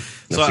right.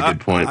 That's a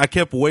good point. I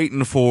kept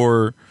waiting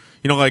for,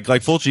 like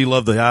Fulci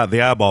loved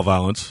the eyeball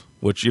violence,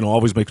 which,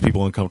 always makes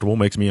people uncomfortable,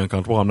 makes me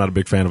uncomfortable. I'm not a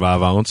big fan of eye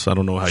violence. I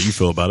don't know how you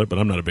feel about it, but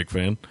I'm not a big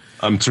fan.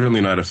 I'm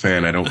certainly not a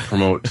fan. I don't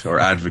promote or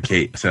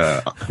advocate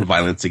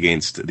violence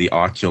against the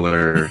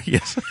ocular.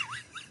 Yes.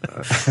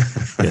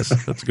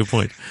 Yes, that's a good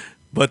point.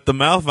 But the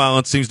mouth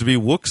violence seems to be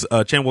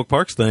Chan-wook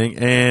Park's thing,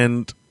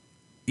 and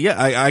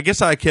I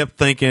guess I kept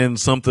thinking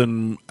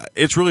something.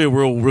 It's really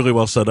really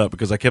well set up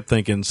because I kept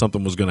thinking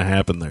something was going to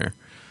happen there,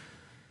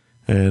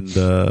 and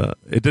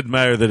it didn't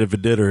matter that if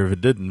it did or if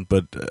it didn't,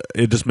 but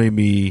it just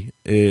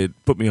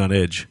it put me on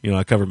edge.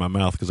 I covered my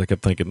mouth because I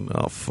kept thinking,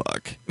 oh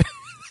fuck.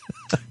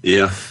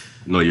 Yeah,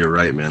 no, you're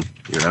right, man.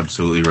 You're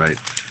absolutely right.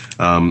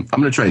 I'm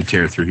going to try and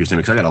tear through here soon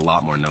because I got a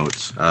lot more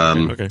notes.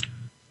 Okay.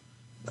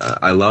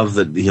 I love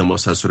that he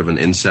almost has sort of an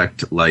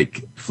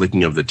insect-like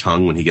flicking of the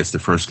tongue when he gets the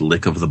first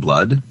lick of the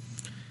blood.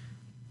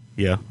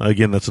 Yeah,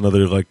 again, that's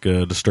another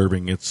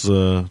disturbing. It's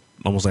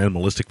almost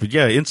animalistic, but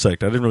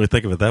insect. I didn't really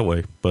think of it that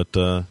way, but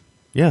that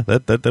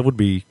would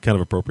be kind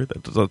of appropriate.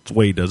 That's the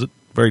way he does it.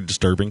 Very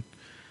disturbing.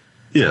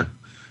 Yeah,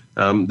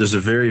 there's a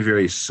very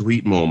very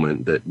sweet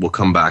moment that will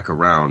come back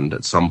around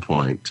at some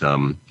point,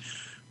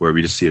 where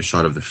we just see a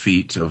shot of the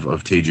feet of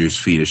Taeju's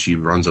feet as she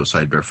runs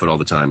outside barefoot all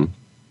the time.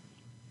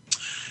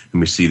 And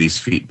we see these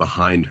feet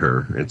behind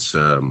her. It's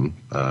Song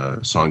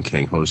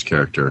Kang-ho's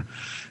character.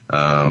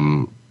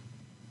 And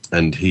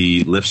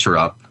he lifts her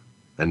up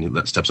and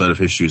he steps out of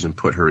his shoes and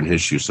put her in his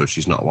shoes so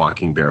she's not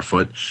walking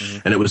barefoot. Mm-hmm.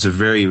 And it was a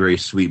very, very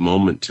sweet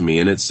moment to me.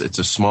 And it's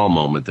a small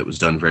moment that was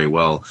done very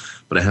well.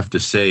 But I have to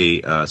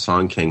say,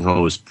 Song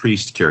Kang-ho's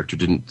priest character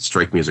didn't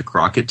strike me as a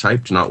Crockett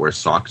type to not wear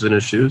socks in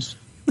his shoes.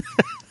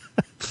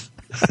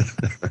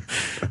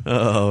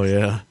 Oh,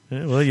 yeah.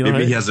 Well,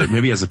 maybe he has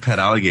a pet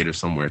alligator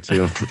somewhere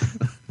too.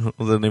 What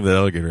was the name of that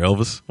alligator?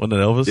 Elvis? Wasn't it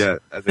Elvis? Yeah,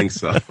 I think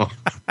so.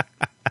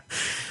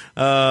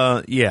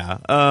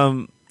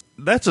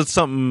 That's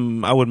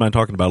something I wouldn't mind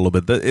talking about a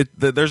little bit.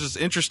 There's this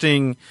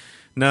interesting.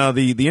 Now,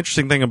 the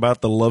interesting thing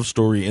about the love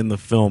story in the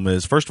film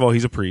is, first of all,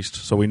 he's a priest,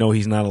 so we know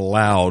he's not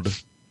allowed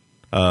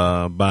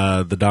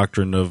by the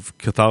doctrine of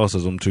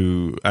Catholicism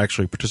to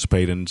actually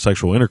participate in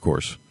sexual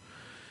intercourse.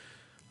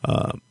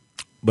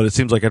 But it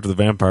seems like after the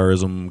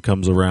vampirism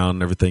comes around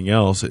and everything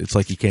else, it's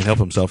like he can't help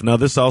himself. Now,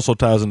 this also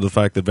ties into the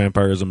fact that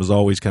vampirism is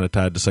always kind of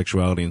tied to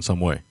sexuality in some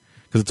way.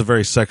 Because it's a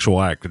very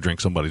sexual act to drink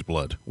somebody's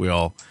blood.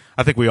 I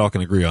think we all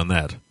can agree on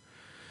that.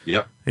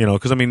 Yep. You know,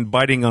 because I mean,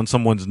 biting on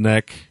someone's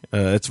neck,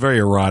 it's very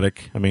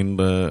erotic. I mean,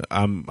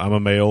 I'm a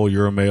male,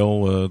 you're a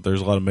male.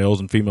 There's a lot of males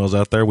and females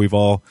out there. We've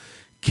all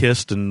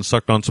kissed and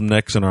sucked on some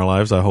necks in our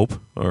lives, I hope,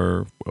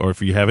 or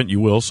if you haven't,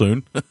 you will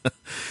soon.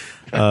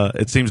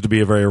 It seems to be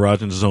a very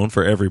erogenous zone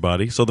for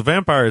everybody. So the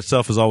vampire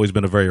itself has always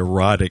been a very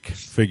erotic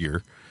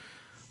figure.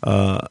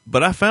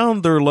 But I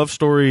found their love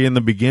story in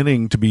the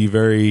beginning to be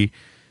very,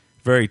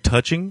 very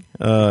touching.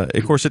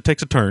 Of course, it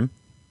takes a turn.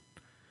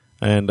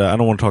 And I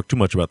don't want to talk too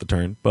much about the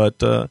turn,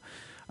 but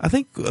I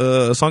think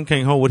Song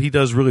Kang-ho, what he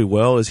does really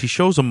well is he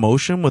shows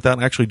emotion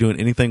without actually doing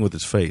anything with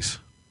his face.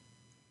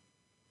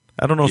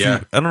 I don't know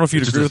if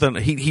you'd agree with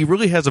that. He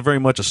really has a very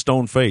much a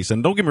stone face,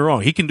 and don't get me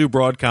wrong, he can do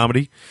broad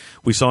comedy.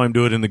 We saw him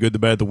do it in The Good, the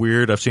Bad, the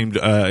Weird. I've seen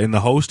in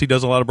The Host, he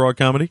does a lot of broad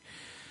comedy.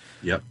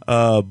 Yep.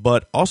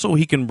 But also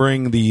he can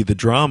bring the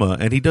drama,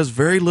 and he does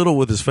very little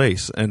with his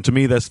face. And to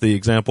me, that's the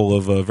example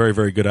of a very,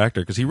 very good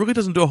actor, because he really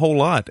doesn't do a whole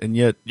lot, and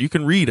yet you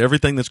can read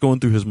everything that's going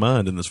through his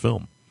mind in this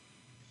film.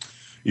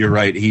 You're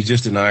right. He's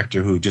just an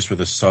actor who, just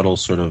with a subtle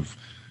sort of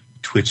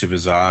twitch of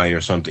his eye or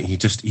something,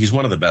 he's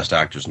one of the best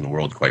actors in the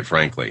world, quite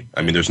frankly.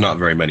 I mean, there's not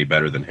very many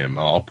better than him.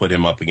 I'll put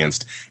him up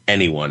against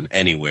anyone,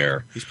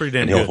 anywhere. He's pretty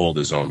damn and good. He'll hold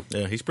his own.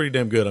 Yeah, he's pretty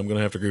damn good. I'm going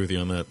to have to agree with you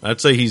on that.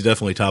 I'd say he's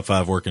definitely top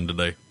 5 working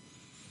today.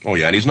 Oh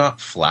yeah, and he's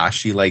not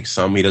flashy like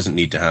some. He doesn't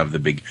need to have the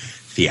big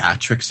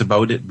theatrics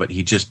about it, but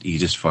he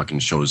just fucking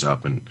shows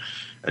up and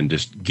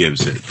just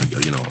gives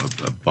it, you know,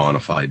 a bona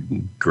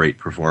fide great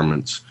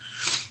performance.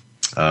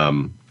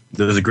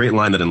 There's a great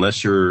line that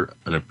unless you're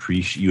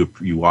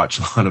you watch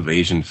a lot of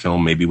Asian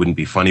film, maybe it wouldn't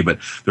be funny, but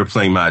they're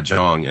playing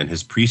Mahjong and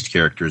his priest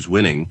character is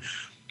winning,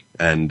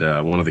 and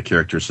one of the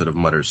characters sort of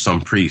mutters,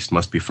 "Some priest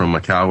must be from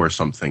Macau or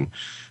something,"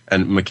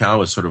 and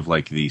Macau is sort of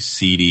like the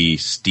seedy,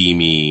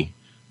 steamy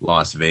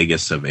Las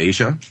Vegas of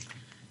Asia.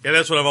 Yeah,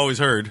 that's what I've always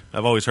heard.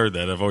 I've always heard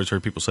that. I've always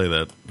heard people say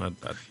that.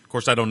 Of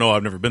course, I don't know.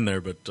 I've never been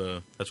there, but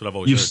that's what I've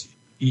always heard.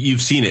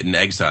 You've seen it in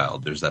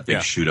Exiled. There's that big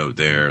shootout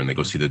there, and they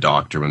go see the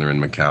doctor when they're in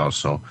Macau.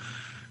 So,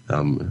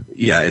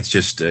 it's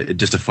just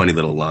a funny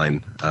little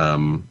line.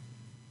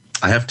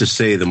 I have to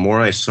say, the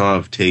more I saw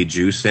of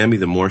Tae-Ju, Sammy,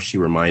 the more she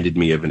reminded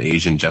me of an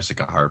Asian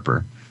Jessica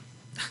Harper.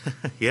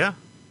 Yeah.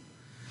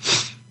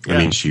 I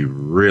mean, she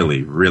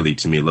really, really,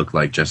 to me, looked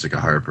like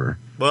Jessica Harper.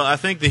 Well, I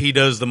think that he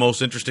does the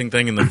most interesting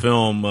thing in the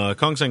film.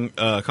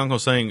 Kang-ho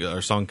Sang,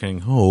 or Song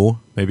Kang-ho,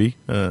 maybe.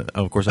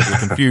 Of course, I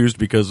get confused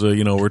because,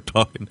 we're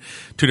talking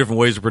two different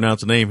ways to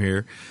pronounce a name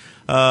here.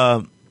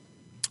 I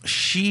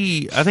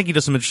think he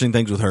does some interesting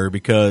things with her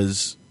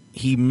because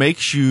he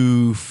makes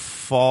you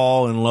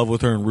fall in love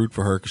with her and root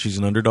for her because she's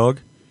an underdog.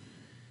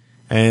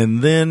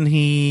 And then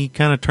he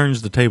kind of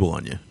turns the table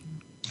on you.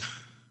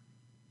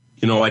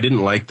 You know, I didn't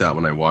like that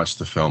when I watched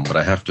the film, but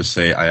I have to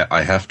say,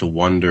 I have to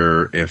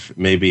wonder if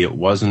maybe it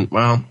wasn't,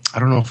 well, I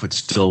don't know if it's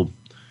still,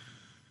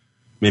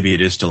 maybe it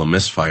is still a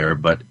misfire,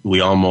 but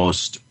we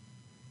almost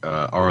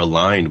are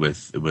aligned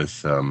with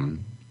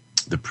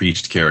the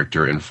priest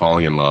character in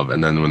falling in love,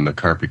 and then when the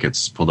carpet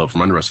gets pulled out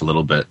from under us a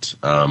little bit,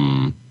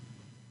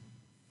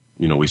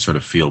 we sort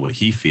of feel what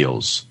he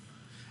feels.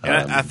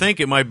 And I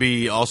think it might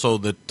be also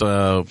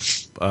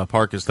that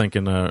Park is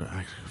thinking,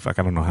 I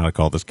don't know how to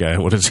call this guy.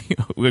 What is he?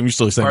 I'm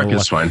usually saying Park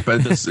is fine,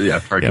 but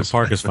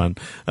Park is fun.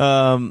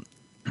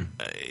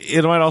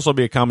 It might also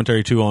be a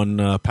commentary too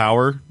on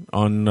power,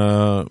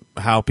 on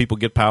how people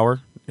get power.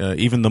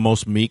 Even the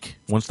most meek,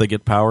 once they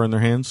get power in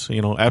their hands,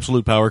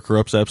 absolute power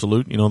corrupts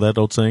absolute. You know that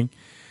old saying.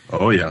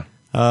 Oh yeah.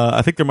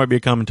 I think there might be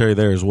a commentary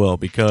there as well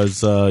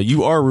because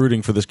you are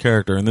rooting for this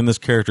character, and then this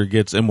character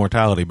gets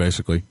immortality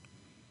basically.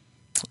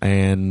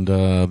 And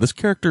this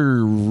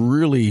character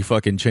really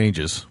fucking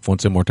changes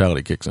once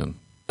immortality kicks in.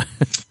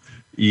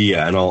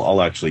 Yeah, and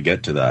I'll actually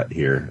get to that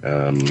here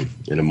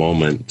in a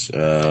moment.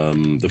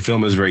 The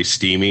film is very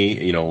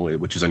steamy,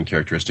 which is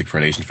uncharacteristic for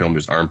an Asian film.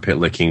 There's armpit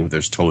licking,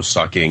 there's toe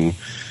sucking.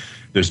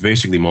 There's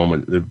basically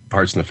the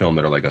parts in the film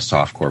that are like a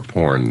softcore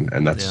porn,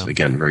 and that's,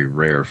 again, very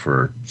rare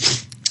for...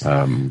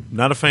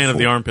 Not a fan of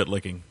the armpit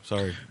licking,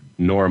 sorry.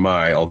 Nor am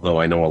I, although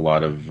I know a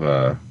lot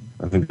of...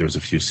 I think there's a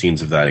few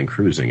scenes of that in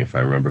Cruising, if I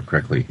remember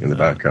correctly, in the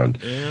background.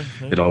 Yeah.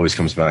 It always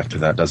comes back to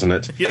that, doesn't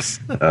it? Yes.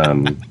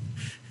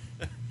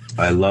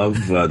 I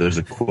love, there's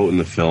a quote in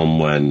the film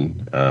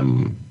when,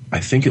 I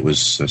think it was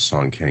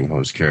Song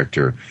Kang-ho's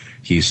character,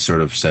 he sort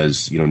of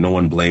says, no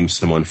one blames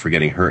someone for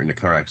getting hurt in a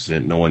car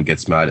accident. No one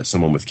gets mad at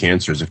someone with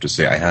cancer as if to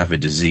say, I have a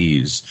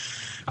disease.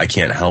 I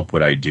can't help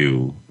what I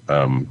do.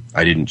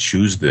 I didn't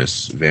choose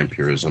this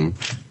vampirism.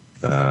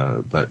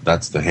 But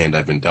that's the hand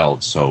I've been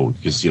dealt. So,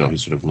 because,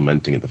 he's sort of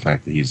lamenting at the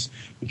fact that he's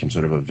become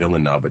sort of a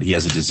villain now, but he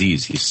has a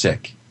disease. He's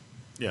sick.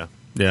 Yeah.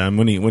 Yeah, and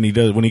when he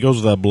goes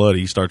without blood,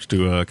 he starts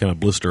to kind of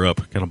blister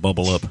up, kind of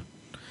bubble up.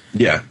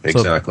 Yeah,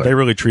 exactly. So they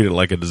really treat it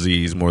like a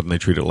disease more than they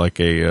treat it like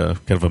a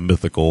kind of a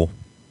mythical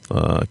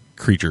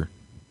creature.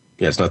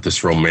 Yeah, it's not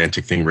this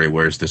romantic thing where he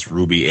wears this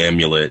ruby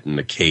amulet and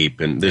a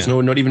cape, and there's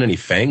not even any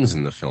fangs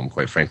in the film,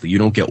 quite frankly. You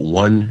don't get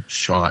one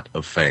shot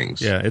of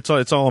fangs. Yeah, it's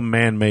all a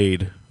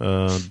man-made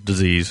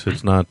disease.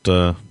 It's not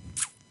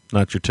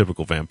not your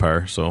typical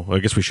vampire. So I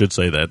guess we should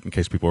say that in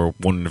case people are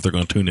wondering if they're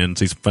going to tune in and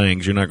see some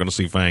fangs. You're not going to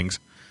see fangs.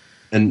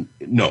 And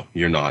no,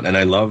 you're not. And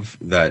I love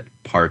that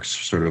Parks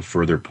sort of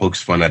further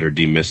pokes fun at or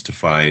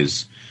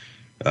demystifies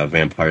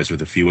vampires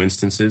with a few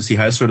instances. He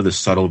has sort of the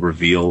subtle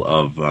reveal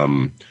of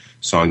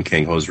Song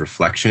Kang-ho's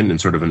reflection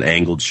and sort of an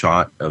angled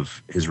shot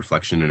of his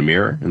reflection in a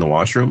mirror in the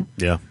washroom.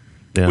 Yeah.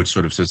 Yeah. Which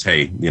sort of says,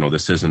 hey,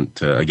 this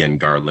isn't, again,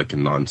 garlic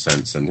and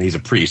nonsense. And he's a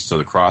priest, so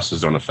the crosses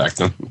don't affect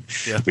him.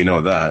 Yeah. We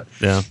know that.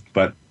 Yeah.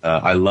 But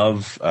I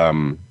love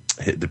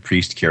the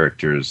priest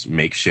character's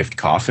makeshift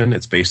coffin.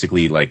 It's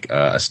basically like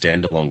a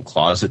standalone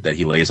closet that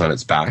he lays on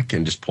its back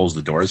and just pulls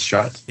the doors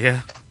shut.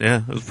 Yeah.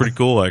 Yeah. It was pretty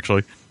cool,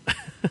 actually.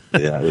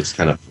 Yeah, it was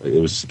kind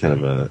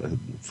of a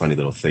funny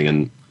little thing.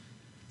 And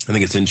I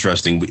think it's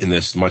interesting in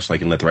this, much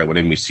like in Let the Right One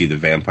In, we see the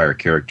vampire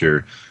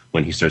character,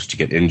 when he starts to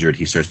get injured,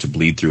 he starts to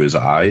bleed through his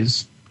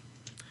eyes.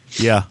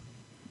 Yeah.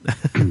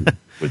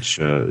 Which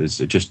is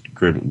just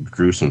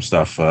gruesome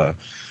stuff.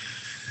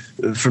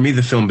 For me,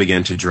 the film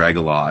began to drag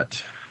a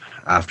lot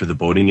after the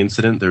boating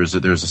incident. There's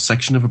a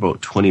section of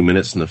about 20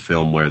 minutes in the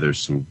film where there's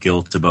some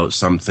guilt about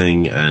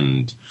something,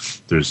 and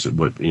there's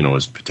what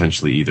is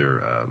potentially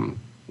either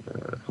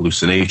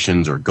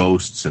hallucinations or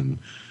ghosts, and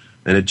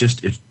it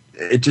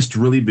just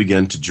really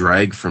began to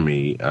drag for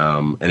me,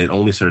 and it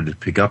only started to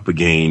pick up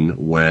again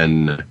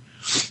when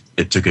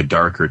it took a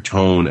darker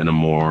tone and a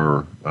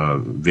more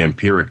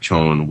vampiric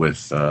tone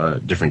with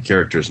different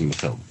characters in the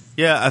film.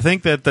 Yeah, I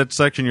think that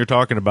section you're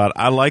talking about,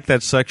 I like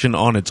that section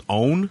on its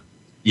own.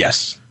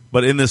 Yes.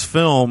 But in this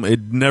film, it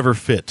never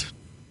fit.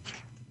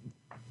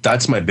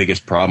 That's my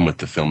biggest problem with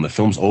the film. The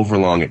film's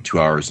overlong at 2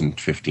 hours and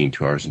 15,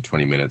 2 hours and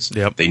 20 minutes.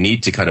 Yep. They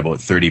need to cut about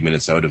 30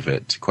 minutes out of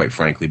it, quite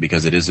frankly,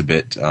 because it is a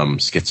bit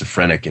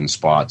schizophrenic in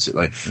spots.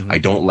 I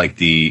don't like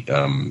the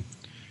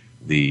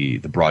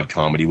broad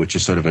comedy, which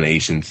is sort of an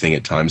Asian thing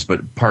at times,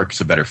 but Park's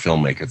a better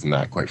filmmaker than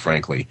that, quite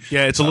frankly.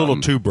 Yeah, it's a little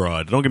too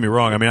broad. Don't get me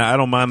wrong. I mean, I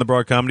don't mind the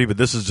broad comedy, but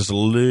this is just a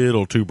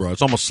little too broad.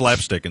 It's almost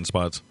slapstick in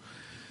spots.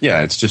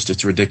 Yeah,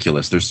 it's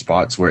ridiculous. There's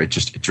spots where it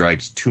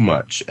drags too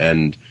much,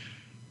 and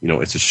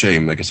it's a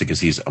shame, like I said, because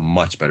he's a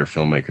much better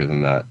filmmaker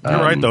than that. You're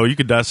right, though. You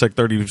could dissect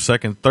 30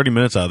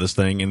 minutes out of this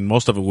thing, and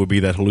most of it would be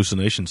that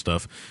hallucination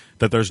stuff.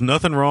 That there's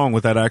nothing wrong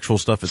with that actual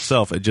stuff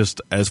itself. It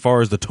just, as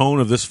far as the tone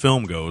of this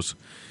film goes,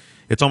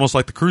 it's almost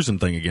like the cruising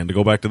thing again, to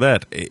go back to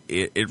that.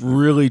 It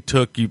really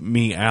took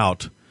me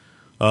out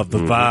of the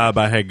vibe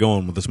I had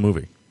going with this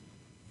movie.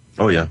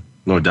 Oh, yeah.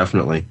 No,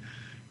 definitely.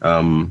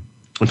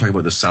 I'm talking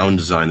about the sound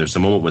design. There's a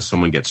moment when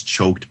someone gets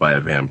choked by a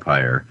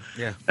vampire.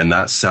 Yeah. And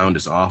that sound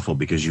is awful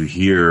because you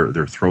hear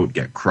their throat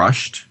get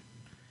crushed.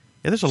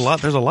 Yeah, there's a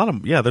lot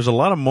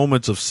of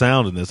moments of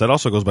sound in this. That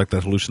also goes back to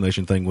that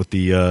hallucination thing with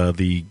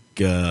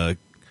the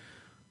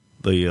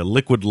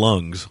liquid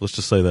lungs. Let's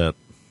just say that.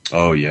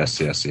 Oh, yes.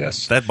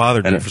 That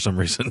bothered me for some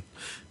reason.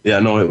 Yeah,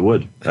 no, it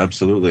would.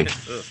 Absolutely.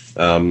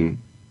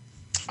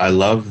 I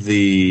love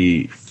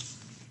the...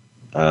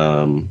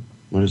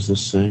 what does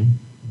this say?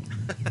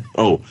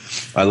 Oh,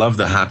 I love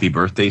the happy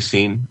birthday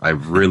scene. I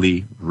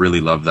really,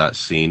 really love that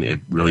scene. It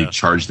really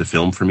charged the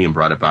film for me and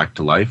brought it back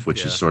to life,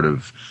 which is sort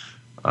of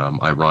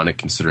ironic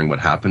considering what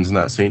happens in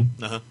that scene.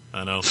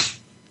 I know.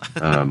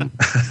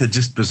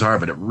 Just bizarre,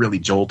 but it really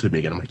jolted me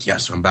again. I'm like,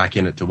 yes, I'm back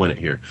in it to win it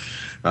here.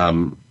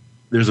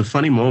 There's a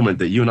funny moment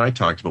that you and I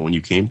talked about when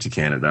you came to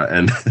Canada,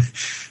 and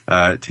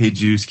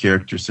Teju's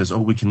character says,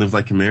 we can live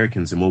like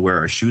Americans and we'll wear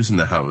our shoes in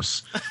the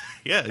house.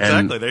 Yeah,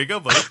 exactly. And there you go,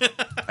 buddy.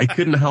 I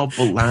couldn't help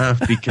but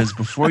laugh because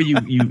before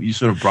you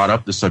sort of brought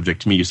up the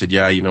subject to me, you said,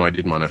 I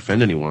didn't want to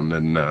offend anyone,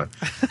 and a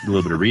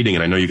little bit of reading,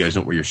 and I know you guys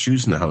don't wear your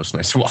shoes in the house. And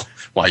I said, well,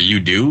 why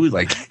you do?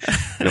 Like,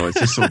 it's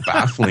just so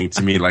baffling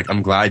to me. Like,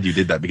 I'm glad you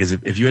did that, because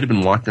if you had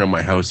been walking around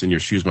my house in your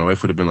shoes, my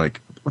wife would have been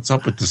like, what's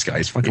up with this guy?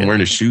 He's fucking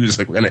wearing his shoes.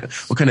 Like,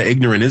 what kind of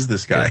ignorant is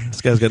this guy? Yeah,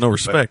 this guy's got no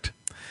respect.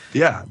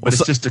 But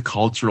it's just a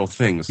cultural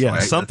thing. So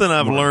something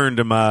I've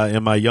learned in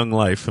my young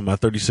life, in my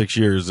 36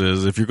 years,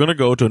 is if you're going to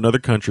go to another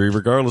country,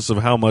 regardless of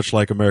how much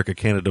like America,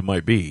 Canada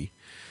might be,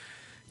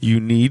 you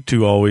need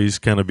to always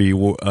kind of be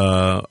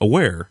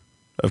aware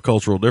of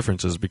cultural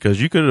differences,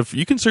 because you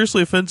can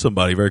seriously offend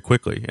somebody very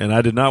quickly. And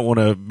I did not want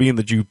to, being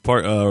that you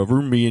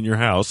room me in your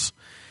house,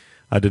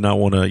 I did not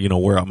want to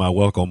wear out my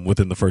welcome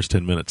within the first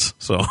 10 minutes.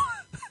 So.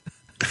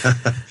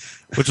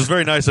 Which was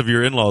very nice of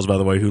your in-laws, by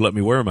the way, who let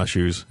me wear my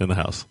shoes in the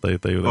house. They were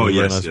very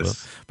nice about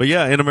it. But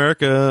yeah, in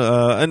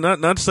America, and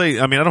not to say,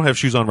 I mean, I don't have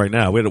shoes on right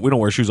now. We don't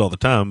wear shoes all the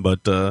time,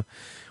 but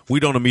we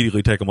don't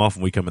immediately take them off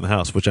when we come in the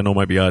house, which I know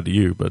might be odd to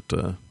you, but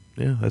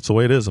yeah, that's the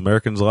way it is. A lot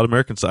of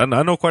Americans, I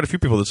know quite a few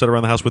people that sit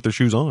around the house with their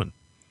shoes on.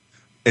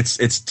 It's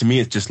to me,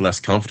 it's just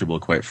less comfortable,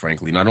 quite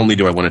frankly. Not only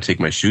do I want to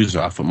take my shoes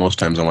off, but most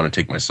times I want to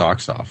take my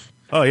socks off.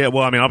 Oh yeah,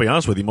 well, I mean, I'll be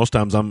honest with you. Most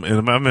times I'm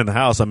in the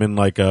house, I'm in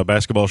like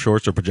basketball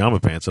shorts or pajama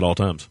pants at all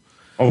times.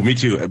 Oh, me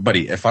too,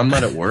 buddy. If I'm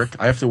not at work,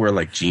 I have to wear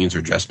like jeans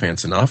or dress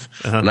pants enough.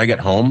 When I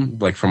get home,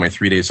 like for my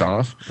 3 days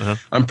off,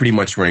 I'm pretty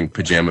much wearing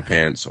pajama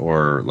pants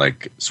or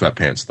like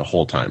sweatpants the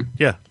whole time.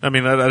 Yeah, I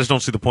mean, I just don't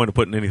see the point of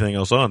putting anything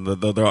else on.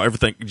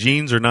 Everything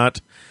jeans are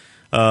not.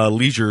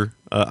 leisure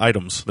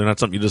items. They're not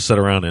something you just sit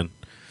around in.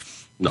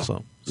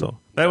 No. So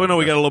I know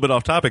we got a little bit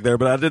off topic there,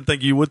 but I did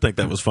think you would think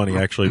that was funny,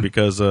 actually,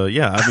 because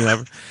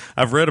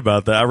I've read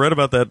about that. I read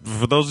about that.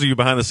 For those of you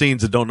behind the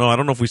scenes that don't know, I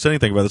don't know if we said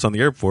anything about this on the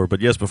air before, but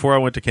yes, before I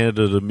went to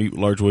Canada to meet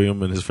Large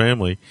William and his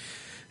family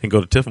and go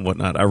to TIFF and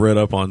whatnot, I read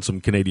up on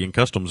some Canadian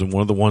customs, and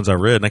one of the ones I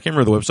read, and I can't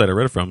remember the website I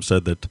read it from,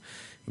 said that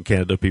in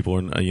Canada people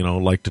are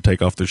like to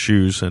take off their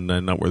shoes and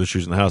not wear their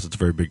shoes in the house. It's a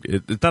very big.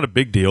 It's not a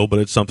big deal, but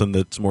it's something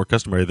that's more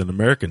customary than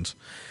Americans.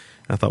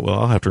 I thought, well,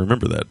 I'll have to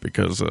remember that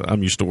because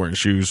I'm used to wearing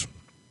shoes.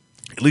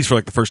 At least for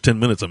like the first 10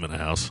 minutes I'm in the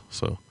house.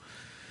 So,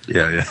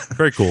 yeah.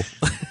 Very cool.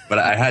 But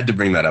I had to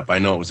bring that up. I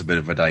know it was a bit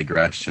of a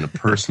digression, a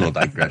personal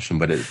digression,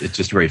 but it's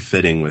just very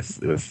fitting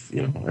with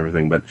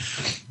everything. But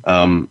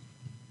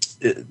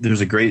there's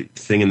a great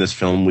thing in this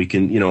film. We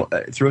can,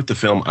 throughout the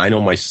film, I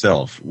know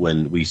myself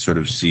when we sort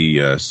of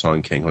see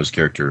Song Kang-ho's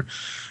character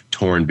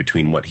torn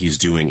between what he's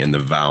doing and the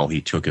vow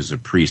he took as a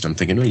priest. I'm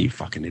thinking, oh, you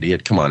fucking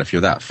idiot. Come on. If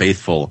you're that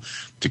faithful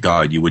to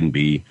God, you wouldn't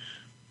be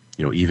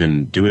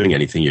even doing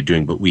anything you're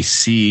doing. But we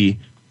see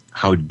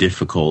how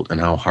difficult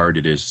and how hard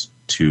it is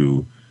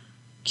to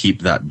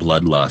keep that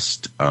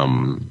bloodlust,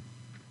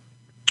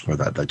 or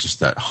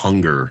that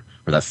hunger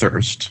or that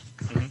thirst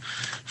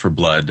for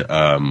blood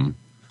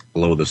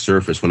below the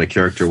surface. When a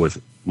character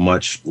with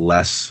much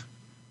less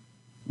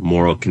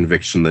moral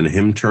conviction than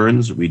him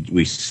turns,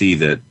 we see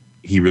that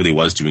he really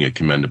was doing a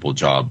commendable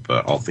job,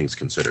 all things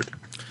considered.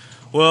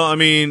 Well, I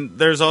mean,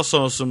 there's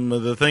also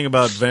the thing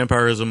about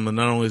vampirism, and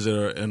not only is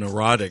it an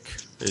erotic,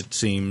 it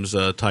seems,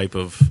 type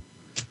of,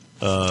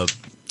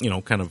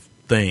 kind of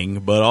thing,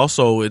 but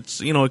also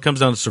it's, it comes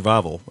down to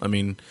survival. I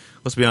mean,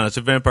 let's be honest,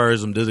 if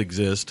vampirism did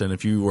exist, and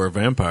if you were a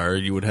vampire,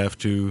 you would have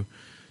to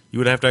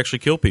actually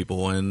kill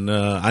people, and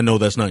I know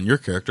that's not in your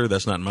character,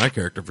 that's not in my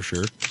character for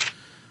sure,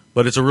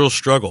 but it's a real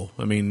struggle.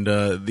 I mean,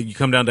 you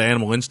come down to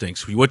animal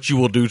instincts, what you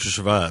will do to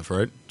survive,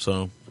 right?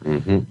 So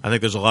I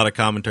think there's a lot of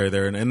commentary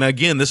there. And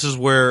again, this is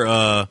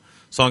where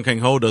Song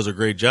Kang-ho does a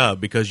great job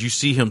because you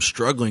see him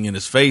struggling in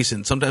his face,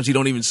 and sometimes he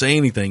don't even say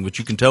anything, but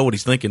you can tell what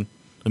he's thinking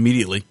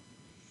immediately.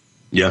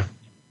 Yeah.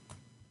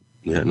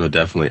 Yeah, no,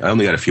 definitely. I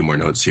only got a few more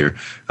notes here.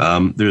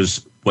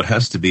 There's what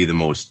has to be the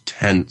most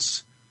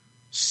tense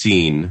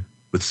scene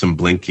with some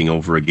blinking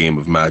over a game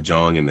of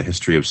Mahjong in the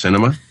history of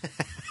cinema.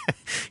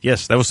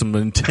 Yes, that was some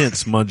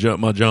intense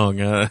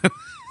mahjong.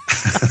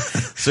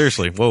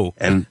 Seriously, whoa.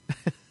 And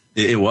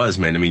it was,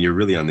 man. I mean, you're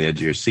really on the edge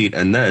of your seat.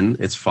 And then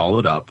it's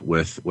followed up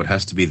with what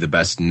has to be the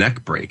best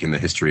neck break in the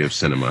history of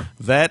cinema.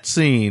 That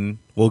scene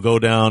will go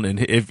down, and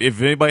if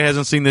anybody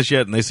hasn't seen this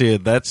yet and they see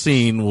it, that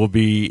scene will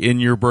be in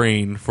your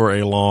brain for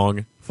a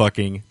long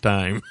fucking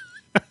time.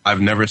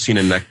 I've never seen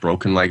a neck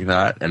broken like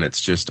that, and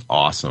it's just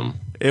awesome.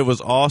 It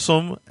was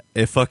awesome.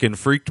 It fucking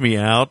freaked me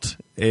out.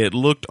 It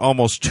looked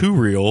almost too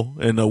real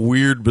in a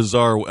weird,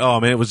 bizarre way. Oh,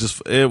 man, it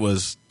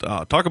was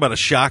talk about a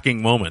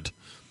shocking moment.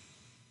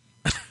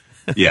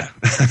 Yeah.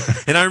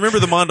 And I remember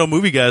the Mondo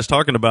movie guys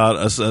talking about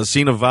a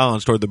scene of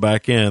violence toward the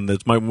back end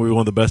that might be one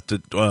of the best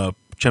that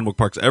Chan-wook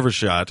Park's ever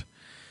shot.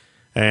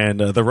 And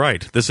they're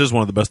right. This is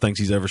one of the best things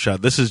he's ever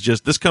shot.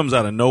 This comes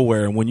out of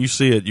nowhere, and when you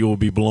see it, you will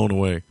be blown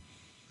away.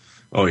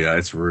 Oh, yeah,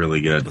 it's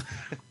really good.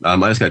 I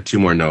just got two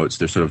more notes.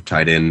 They're sort of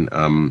tied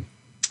in.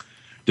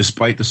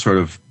 Despite the sort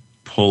of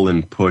pull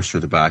and push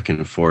or the back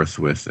and forth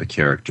with a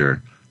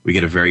character, we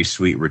get a very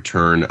sweet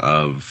return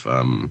of...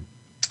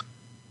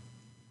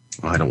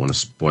 I don't want to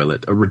spoil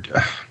it.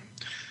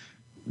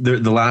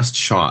 The last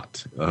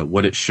shot,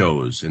 what it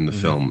shows in the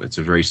film, it's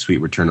a very sweet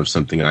return of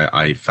something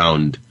I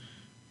found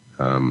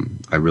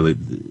I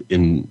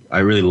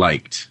really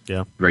liked.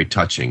 Yeah. Very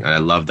touching. And I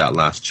love that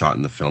last shot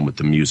in the film with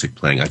the music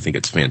playing. I think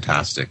it's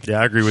fantastic. Yeah,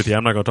 I agree with you.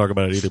 I'm not going to talk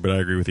about it either, but I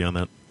agree with you on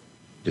that.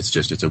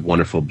 It's a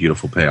wonderful,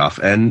 beautiful payoff.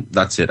 And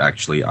that's it,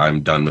 actually.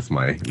 I'm done with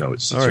my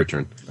notes. It's your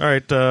turn. All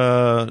right.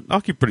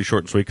 I'll keep it pretty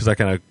short and sweet because I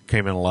kind of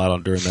came in a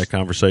lot during that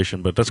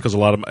conversation. But that's because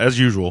as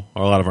usual,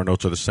 a lot of our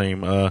notes are the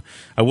same. I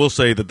will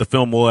say that the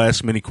film will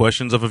ask many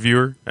questions of a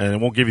viewer, and it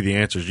won't give you the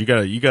answers. You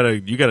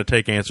gotta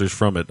take answers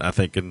from it, I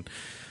think. And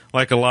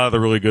like a lot of the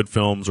really good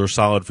films or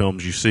solid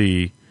films you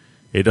see,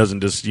 it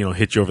doesn't just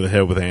hit you over the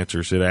head with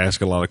answers. It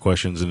asks a lot of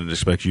questions, and it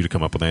expects you to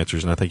come up with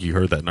answers. And I think you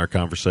heard that in our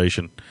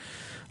conversation.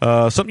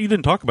 Something you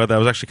didn't talk about that I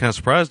was actually kind of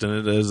surprised in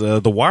it is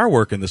the wire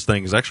work in this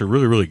thing is actually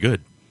really, really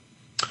good.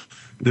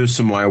 There's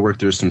some wire work.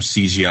 There's some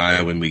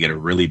CGI when we get a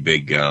really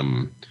big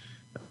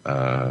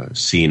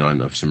scene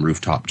of some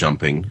rooftop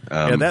jumping.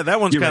 That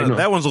one's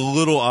that one's a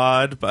little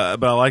odd,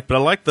 but I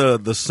like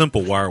the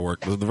simple wire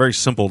work. The very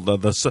simple.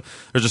 There's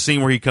a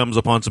scene where he comes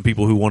upon some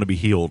people who want to be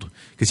healed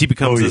because he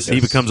becomes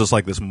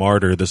this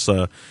martyr, this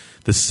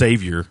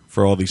savior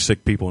for all these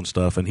sick people and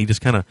stuff, and he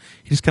just kind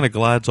of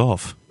glides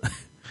off.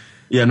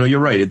 Yeah, no, you're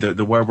right.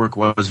 The wire work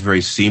was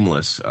very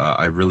seamless.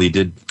 I really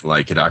did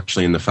like it,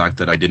 actually, and the fact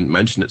that I didn't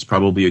mention it's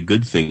probably a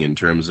good thing in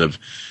terms of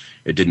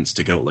it didn't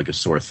stick out like a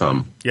sore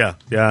thumb. Yeah,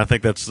 I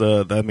think that's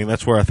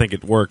where I think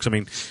it works. I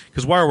mean,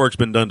 because wire work's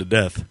been done to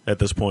death at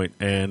this point,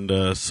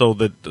 and so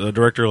that a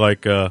director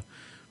like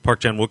Park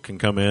Chan-wook can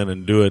come in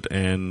and do it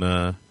and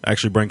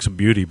actually bring some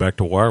beauty back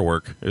to wire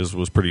work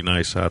was pretty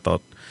nice, I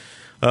thought.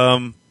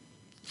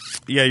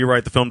 Yeah, you're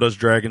right. The film does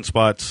drag in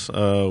spots.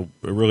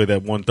 Really,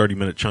 that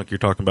 30-minute chunk you're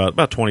talking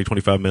about 20,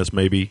 25 minutes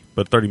maybe,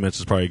 but 30 minutes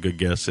is probably a good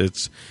guess.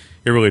 It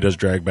really does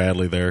drag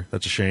badly there.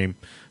 That's a shame.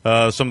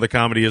 Some of the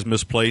comedy is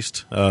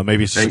misplaced.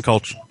 Maybe it's just a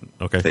culture.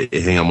 Okay.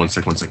 Hey, hang on one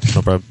second.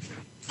 No problem.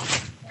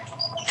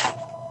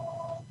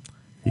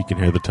 You can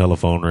hear the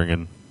telephone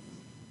ringing.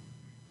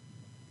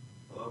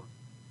 Hello?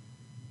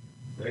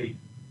 Hey.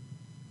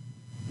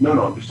 No,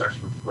 I'm just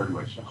actually recording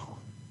myself.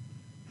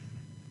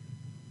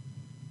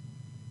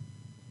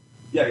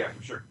 Yeah,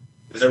 for sure.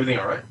 Is everything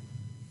all right?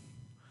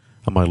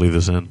 I might leave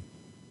this in.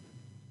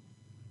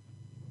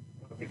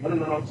 Okay.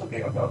 No, it's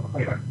okay. I'll call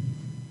you back.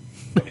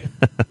 Okay.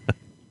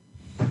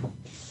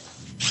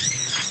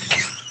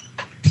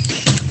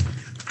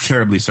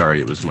 Terribly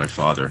sorry, it was my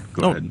father.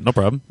 Go ahead. No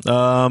problem.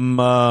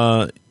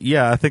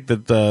 Yeah, I think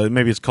that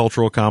maybe it's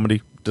cultural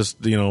comedy.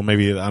 Just,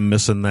 maybe I'm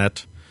missing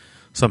that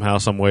somehow,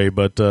 some way.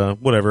 But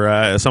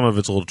whatever. Some of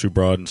it's a little too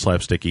broad and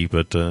slapsticky.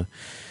 But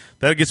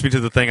that gets me to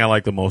the thing I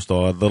like the most,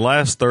 though. The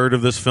last third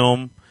of this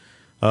film,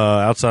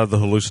 outside of the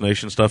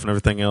hallucination stuff and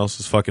everything else,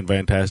 is fucking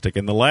fantastic.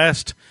 And the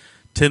last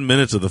 10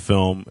 minutes of the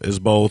film is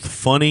both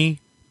funny,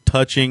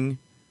 touching,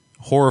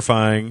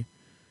 horrifying,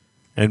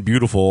 and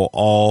beautiful,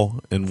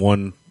 all in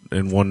one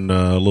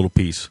little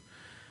piece.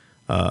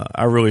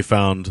 I really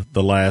found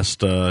the last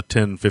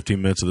 10, 15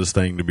 minutes of this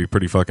thing to be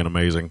pretty fucking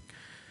amazing.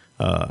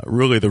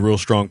 Really, the real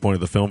strong point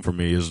of the film for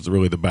me is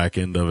really the back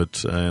end of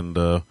it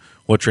and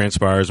what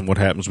transpires and what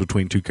happens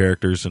between two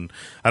characters. And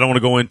I don't want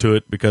to go into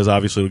it because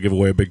obviously it'll give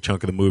away a big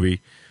chunk of the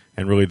movie,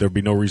 and really there'd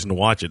be no reason to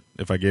watch it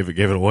if I gave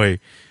it away.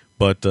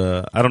 But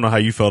I don't know how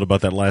you felt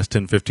about that last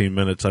 10, 15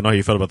 minutes. I know how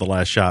you felt about the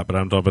last shot, but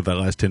I'm talking about that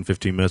last 10,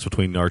 15 minutes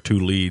between our two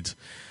leads.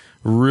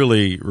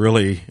 Really,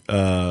 really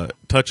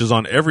touches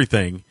on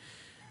everything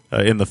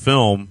in the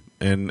film,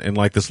 and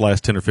like this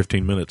last 10 or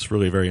 15 minutes,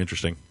 really very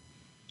interesting.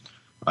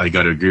 I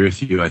got to agree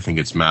with you. I think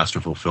it's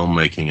masterful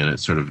filmmaking, and it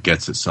sort of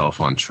gets itself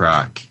on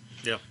track.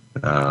 Yeah,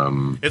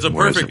 it's a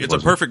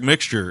perfect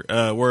mixture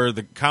where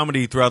the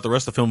comedy throughout the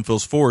rest of the film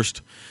feels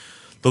forced.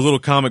 The little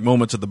comic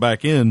moments at the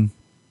back end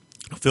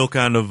feel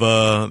kind of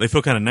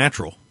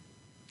natural,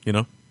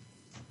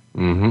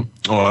 Mm-hmm.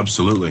 Oh,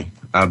 absolutely.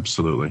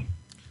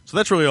 So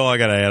that's really all I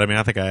got to add. I mean,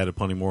 I think I added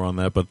plenty more on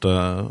that, but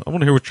I want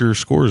to hear what your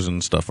scores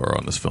and stuff are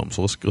on this film.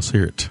 So let's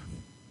hear it.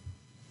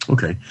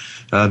 Okay.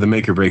 The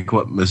make or break,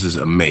 this is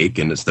a make,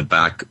 and it's the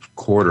back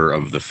quarter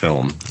of the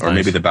film, or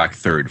maybe the back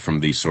third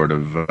from the sort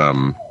of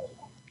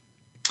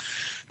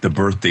the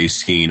birthday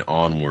scene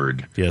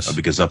onward. Yes.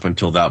 Because up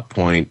until that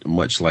point,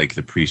 much like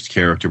the priest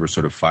character, we're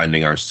sort of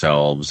finding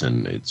ourselves,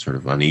 and it's sort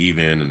of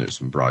uneven, and there's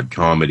some broad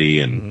comedy,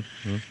 and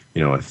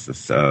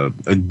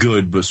a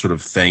good but sort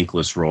of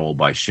thankless role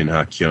by Shin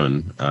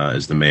Ha-kyun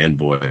as the man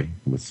boy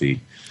with the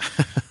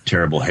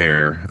terrible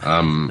hair.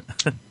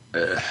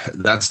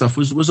 That stuff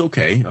was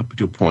okay up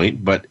to a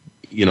point, but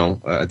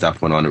at that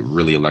point on, it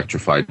really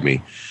electrified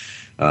me.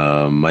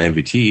 My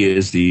MVT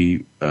is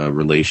the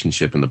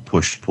relationship and the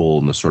push-pull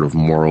and the sort of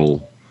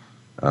moral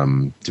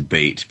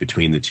debate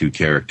between the two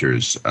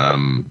characters.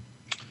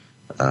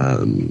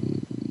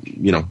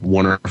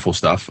 Wonderful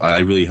stuff.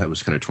 I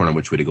was kind of torn on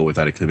which way to go with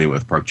that. I could have made it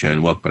with Park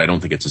Chan-wook, but I don't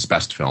think it's his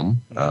best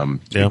film, to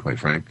be quite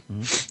frank.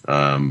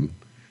 Mm-hmm.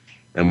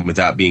 And with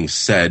that being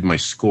said, my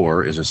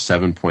score is a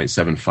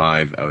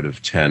 7.75 out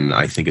of 10.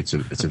 I think it's a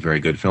very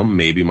good film.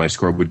 Maybe my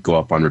score would go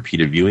up on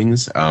repeated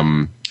viewings.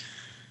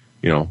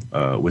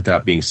 With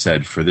that being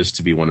said, for this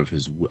to be one of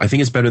his, I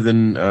think it's better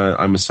than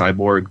I'm a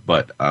Cyborg,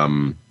 but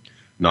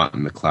not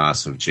in the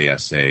class of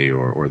JSA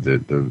or the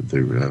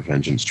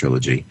Vengeance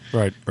trilogy.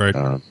 Right.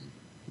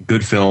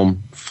 Good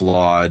film,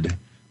 flawed,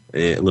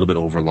 a little bit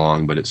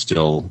overlong, but it's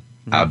still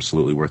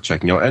absolutely worth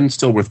checking out, and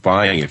still worth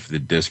buying if the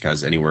disc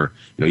has anywhere,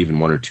 even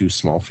one or two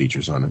small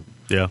features on it.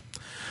 Yeah.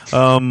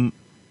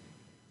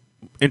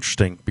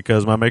 Interesting,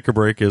 because my make or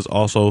break is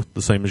also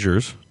the same as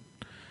yours.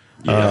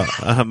 Yeah.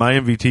 My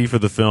MVT for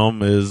the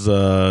film is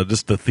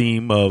just the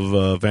theme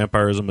of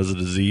vampirism as a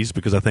disease,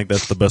 because I think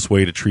that's the best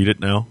way to treat it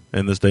now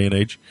in this day and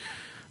age.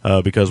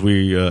 Because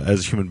we,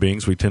 as human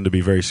beings, we tend to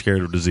be very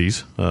scared of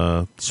disease.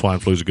 Swine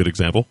flu is a good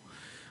example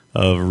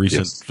of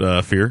recent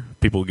fear.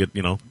 People get,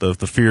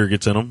 the fear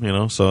gets in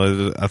them,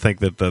 So I think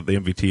that the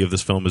MVT of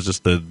this film is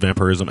just the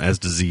vampirism as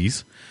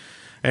disease.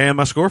 And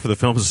my score for the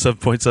film is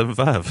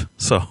 7.75.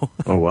 So.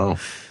 Oh, wow.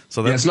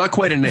 So it's not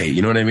quite an 8,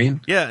 you know what I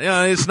mean?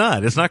 Yeah, it's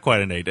not. It's not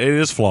quite an 8. It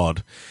is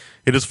flawed.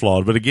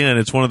 But again,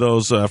 it's one of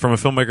those from a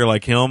filmmaker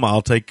like him.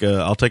 I'll take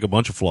a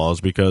bunch of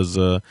flaws because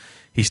the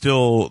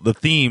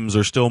themes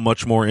are still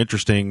much more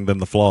interesting than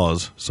the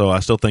flaws. So I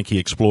still think he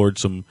explored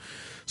some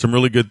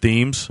really good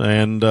themes,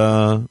 and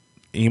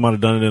he might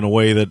have done it in a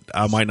way that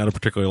I might not have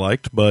particularly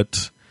liked,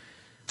 but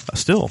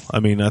still, I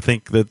mean, I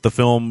think that the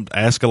film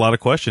asks a lot of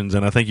questions,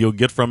 and I think you'll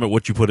get from it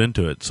what you put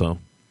into it. So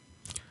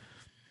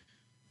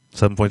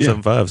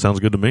 7.75 sounds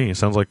good to me. It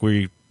sounds like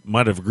we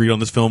might have agreed on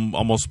this film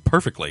almost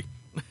perfectly.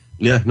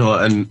 Yeah, no,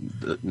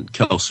 and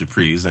quelle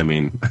surprise. I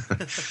mean,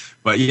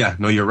 but yeah,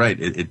 no, you're right.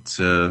 It's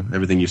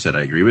everything you said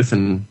I agree with,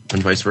 and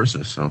vice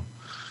versa. So,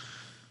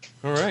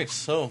 all right,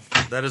 so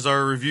that is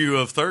our review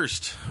of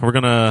Thirst. We're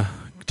gonna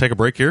take a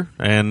break here,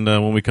 and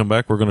when we come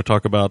back, we're gonna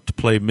talk about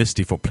Play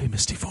Misty for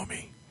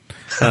Me.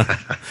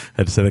 I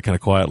had to say that kind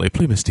of quietly.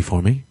 Play Misty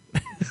for me.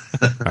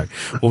 All right,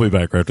 we'll be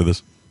back right after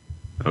this.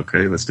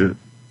 Okay, let's do it.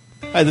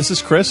 Hi, this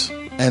is Chris.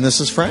 And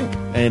this is Frank.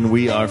 And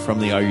we are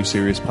from the Are You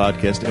Serious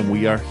podcast, and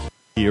we are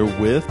here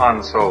with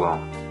Han Solo.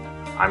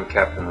 I'm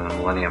Captain of the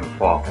Millennium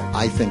Falcon.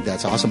 I think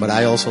that's awesome, but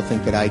I also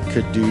think that I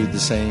could do the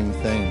same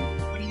thing.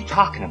 What are you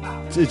talking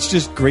about? It's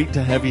just great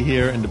to have you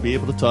here and to be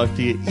able to talk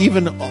to you,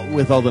 even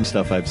with all the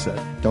stuff I've said.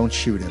 Don't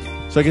shoot him.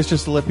 So I guess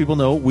just to let people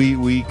know,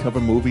 we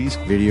cover movies,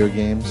 Video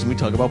games, and we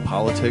talk about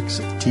politics,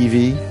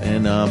 TV,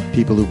 and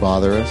people who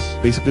bother us.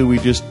 Basically, we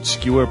just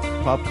skewer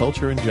pop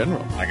culture in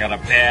general. I got a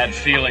bad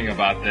feeling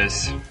about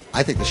this.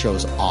 I think the show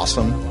is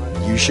awesome.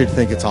 You should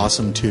think it's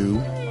awesome,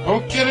 too.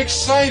 Don't get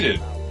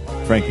excited.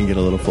 Frank can get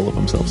a little full of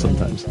himself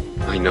sometimes.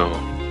 I know.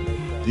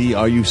 The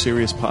Are You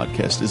Serious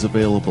podcast is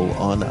available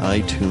on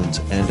iTunes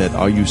and at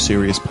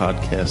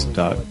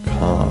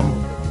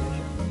areyouseriouspodcast.com.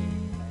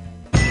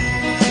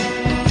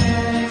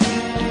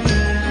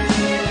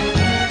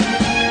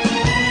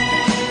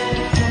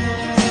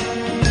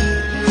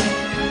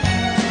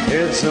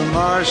 It's a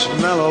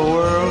marshmallow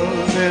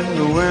world in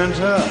the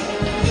winter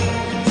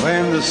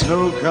when the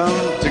snow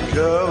comes to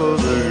cover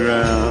the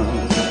ground.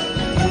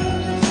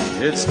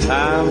 It's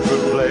time for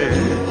play.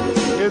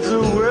 It's a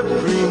whipped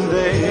cream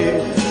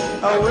day.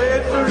 I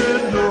wait for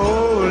it the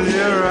whole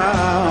year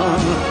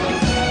round.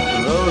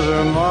 Those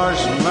are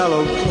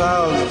marshmallow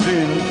clouds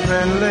being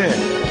friendly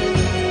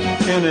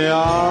in the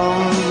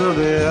arms of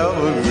the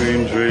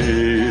evergreen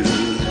trees.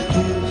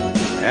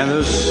 And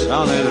the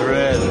sun is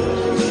red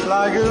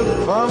like a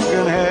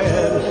pumpkin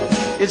head.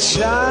 It's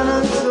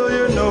shining so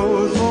your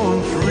nose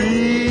won't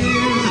freeze.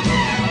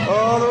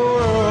 Oh, the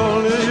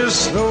world is your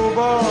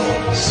snowball.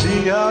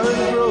 See how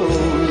it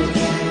grows.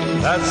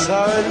 That's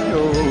how it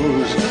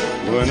goes.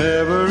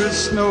 Whenever it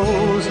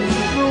snows,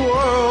 the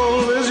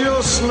world is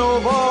your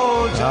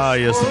snowball. Ah,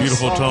 yes, the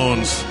beautiful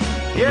tones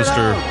of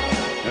Mr.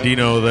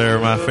 Dino there.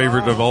 My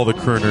favorite of all the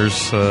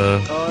crooners.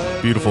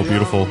 Beautiful,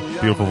 beautiful,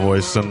 beautiful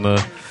voice. And I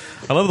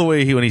love the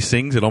way when he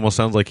sings, it almost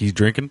sounds like he's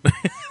drinking.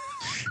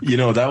 You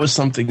know, that was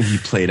something he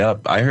played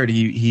up. I heard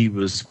he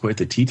was quite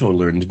the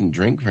teetotaler and didn't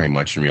drink very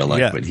much in real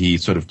life, but he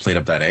sort of played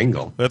up that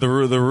angle. But the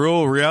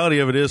real reality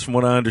of it is, from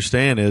what I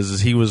understand, is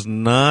he was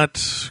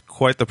not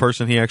quite the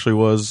person he actually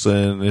was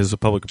and is a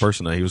public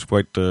persona. He was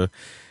quite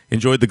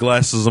enjoyed the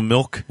glasses of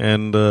milk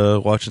and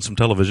watching some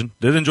television.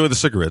 Did enjoy the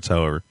cigarettes,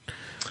 however.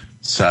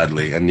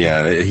 Sadly, and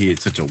yeah, he had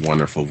such a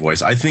wonderful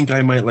voice. I think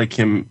I might like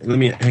him. Let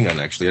me hang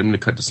on. Actually, I'm going to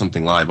cut to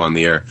something live on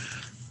the air.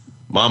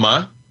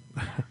 Mama,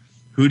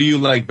 who do you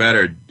like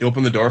better?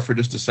 Open the door for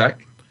just a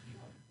sec.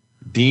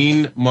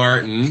 Dean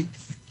Martin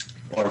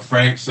or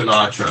Frank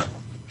Sinatra?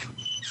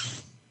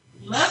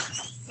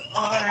 Looks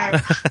or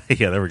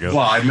yeah, there we go.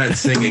 Well, I meant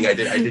singing. I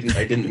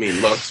didn't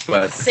mean looks,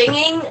 but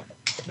singing.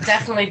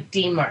 Definitely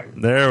Dean Martin.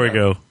 There we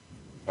go.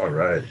 All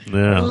right.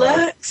 Yeah.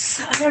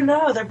 Looks, I don't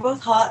know. They're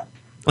both hot.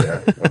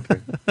 Yeah.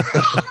 Okay.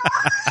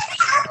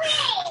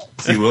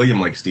 See, William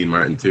likes Dean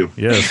Martin too.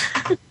 Yes.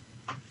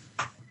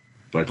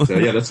 But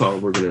yeah, that's all.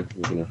 We're gonna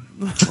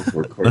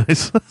record.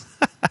 Nice.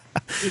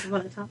 You don't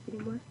want to talk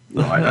anymore?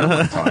 No, I don't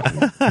want to talk.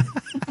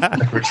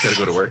 We're just gonna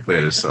go to work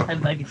later, so. I'm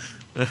bugging.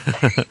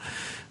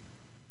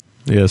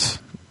 Yes.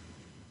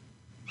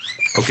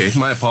 Okay,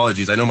 my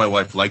apologies. I know my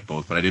wife liked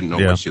both, but I didn't know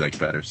what she liked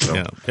better.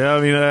 So yeah.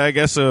 I mean, I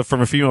guess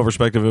from a female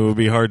perspective, it would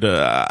be hard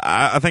to.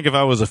 I think if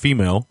I was a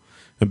female,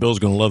 and Bill's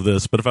going to love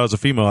this, but if I was a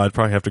female, I'd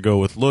probably have to go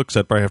with looks.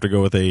 I'd probably have to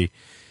go with a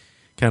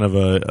kind of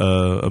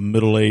a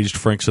middle-aged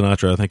Frank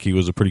Sinatra. I think he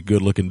was a pretty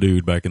good-looking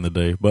dude back in the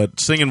day. But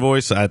singing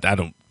voice, I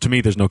don't. To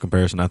me, there's no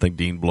comparison. I think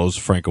Dean blows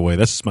Frank away.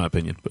 That's just my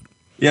opinion. But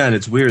yeah, and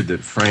it's weird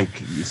that Frank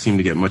seemed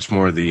to get much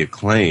more of the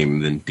acclaim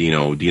than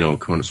Dino. Dino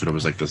sort of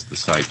was like the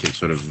sidekick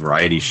sort of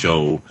variety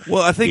show.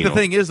 Well, I think the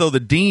thing is though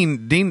that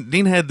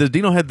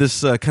Dino had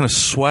this kind of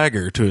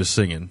swagger to his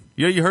singing.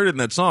 Yeah, you heard it in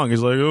that song. He's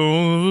like,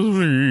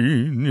 oh,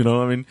 you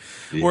know, I mean,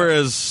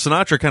 whereas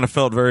Sinatra kind of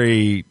felt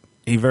he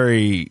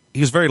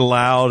was very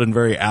loud and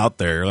very out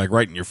there, like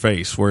right in your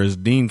face. Whereas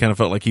Dean kind of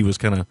felt like he was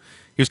kind of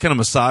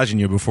massaging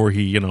you before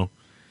he,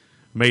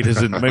 made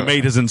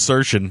his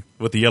insertion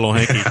with the yellow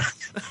hanky.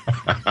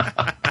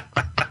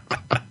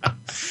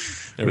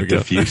 There we go.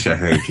 The fuchsia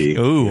hanky.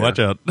 Ooh, watch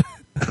out.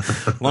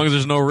 As long as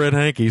there's no red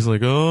hanky, he's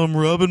like, oh, I'm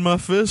rubbing my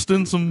fist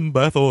in some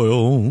bath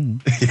oil.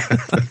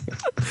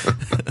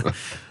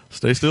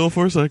 Stay still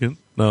for a second.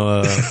 No,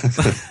 all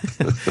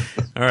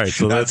right.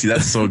 So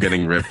that's so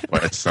getting ripped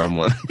by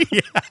someone. Yeah,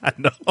 I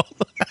know.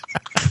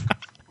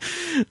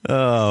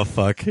 Oh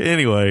fuck.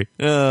 Anyway,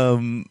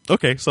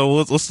 okay. So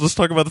let's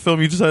talk about the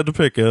film you decided to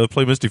pick.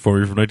 Play Misty for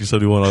me from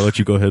 1971. I'll let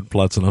you go ahead and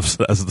plot synopsis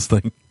as this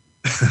thing.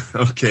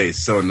 Okay,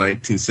 so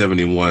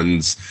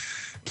 1971's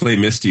Play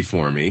Misty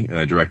for Me,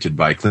 directed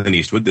by Clint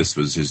Eastwood. This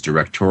was his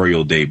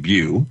directorial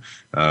debut.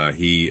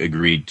 He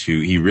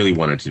really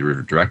wanted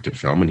to direct a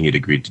film, and he had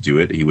agreed to do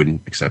it. He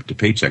wouldn't accept a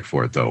paycheck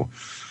for it, though.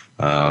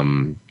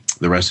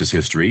 The rest is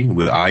history.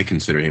 I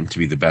consider him to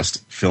be the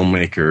best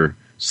filmmaker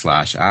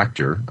 /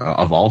 actor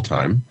of all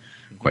time,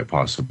 quite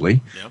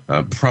possibly.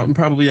 Yep.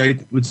 Probably, I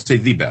would say,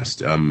 the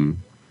best. And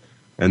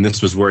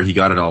this was where he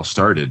got it all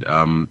started.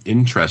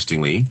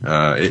 Interestingly,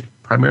 it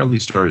primarily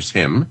stars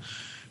him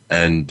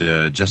and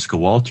Jessica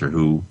Walter,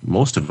 who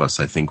most of us,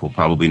 I think, will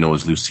probably know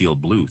as Lucille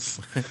Bluth.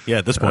 Yeah,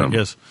 at this point,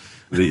 yes.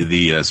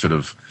 The sort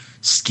of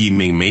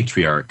scheming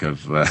matriarch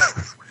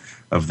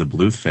of the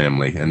Bluth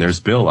family. And there's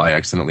Bill. I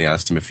accidentally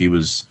asked him if he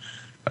was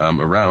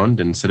around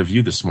instead of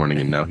you this morning,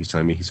 and now he's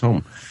telling me he's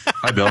home.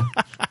 Hi, Bill.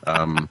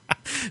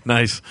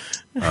 Nice.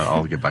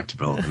 I'll get back to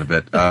Bill in a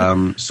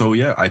bit. So,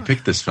 yeah, I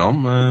picked this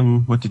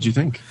film. What did you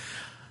think?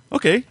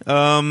 Okay.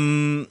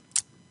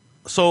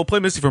 So, Play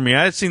Misty for Me.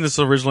 I had seen this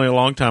originally a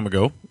long time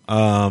ago.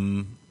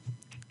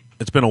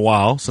 It's been a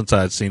while since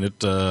I had seen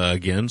it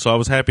again, so I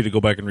was happy to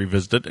go back and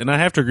revisit it. And I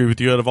have to agree with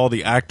you, out of all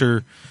the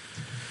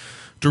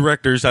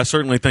directors, I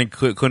certainly think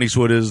Clint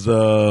Eastwood is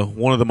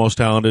one of the most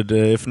talented,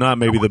 if not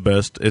maybe the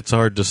best. It's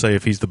hard to say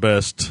if he's the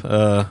best.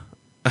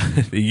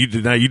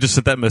 You just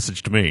sent that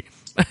message to me.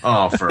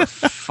 Oh, for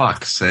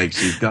fuck's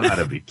sakes, you've got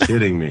to be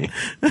kidding me.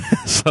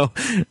 So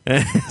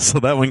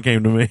that one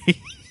came to me.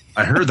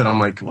 I heard that. I'm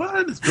like,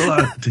 what? Is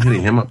Bill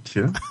hitting him up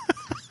too?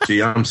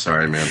 Gee, I'm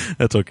sorry, man.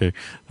 That's okay.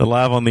 The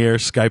live on the air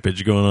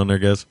Skypeage going on there,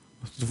 guys,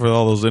 for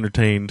all those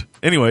entertained.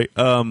 Anyway,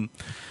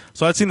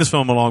 so I'd seen this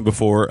film long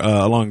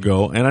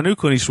ago, and I knew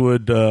Clint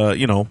Eastwood.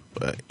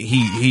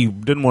 He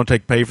didn't want to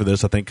take pay for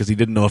this, I think, because he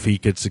didn't know if he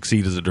could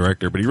succeed as a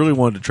director, but he really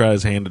wanted to try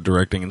his hand at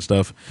directing and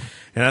stuff.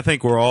 And I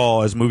think we're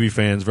all, as movie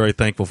fans, very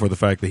thankful for the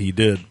fact that he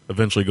did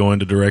eventually go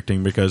into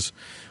directing, because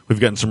we've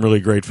gotten some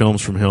really great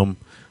films from him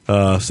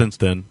since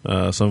then.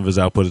 Some of his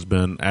output has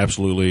been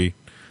absolutely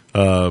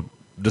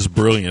just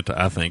brilliant,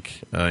 I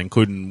think,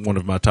 including one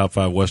of my top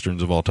 5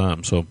 westerns of all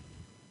time. So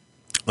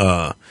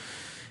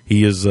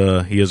he is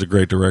a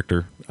great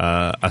director.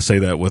 I say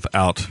that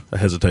without a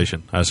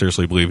hesitation. I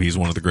seriously believe he's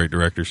one of the great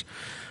directors.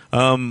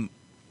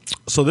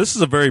 So this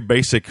is a very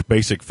basic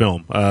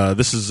film.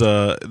 This is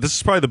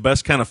probably the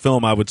best kind of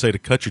film I would say to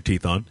cut your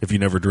teeth on if you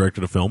never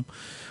directed a film.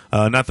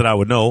 Not that I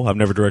would know. I've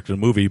never directed a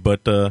movie,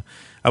 but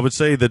I would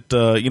say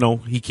that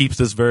he keeps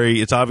this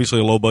very. It's obviously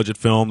a low budget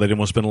film. They didn't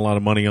want to spend a lot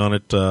of money on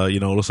it.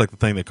 It looks like the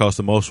thing that cost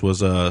the most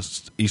was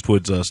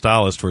Eastwood's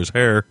stylist for his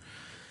hair,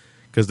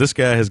 because this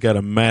guy has got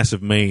a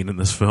massive mane in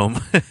this film.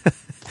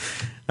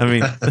 I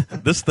mean,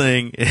 this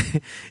thing,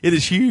 it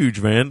is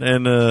huge, man,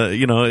 and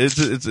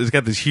it's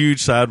got this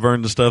huge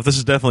sideburns and stuff. This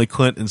is definitely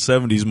Clint in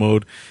 70s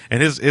mode,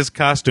 and his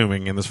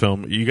costuming in this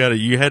film,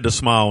 you had to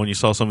smile when you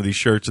saw some of these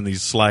shirts and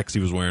these slacks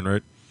he was wearing,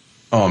 right?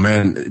 Oh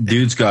man,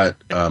 dude's got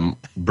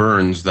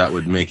burns that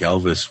would make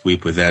Elvis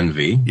weep with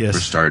envy. Yes.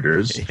 For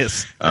starters.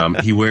 Yes.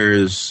 He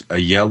wears a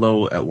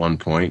yellow at one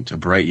point, a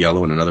bright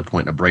yellow, and another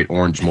point a bright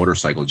orange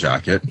motorcycle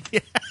jacket.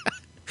 Yeah.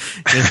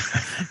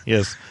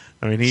 Yes.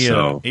 I mean, he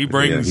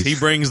brings the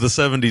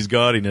 70s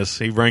gaudiness.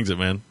 He brings it,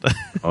 man.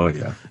 Oh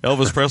yeah.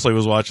 Elvis Presley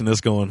was watching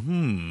this,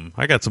 going,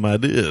 I got some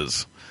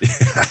ideas.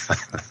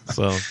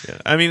 So, yeah.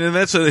 I mean, and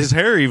that's his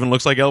hair even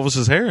looks like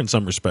Elvis's hair in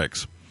some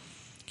respects.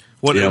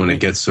 When it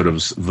gets sort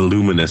of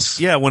voluminous.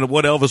 Yeah,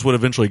 what Elvis would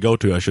eventually go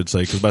to, I should say,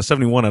 because by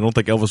 71, I don't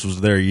think Elvis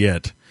was there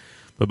yet.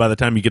 But by the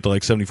time you get to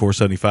like 74,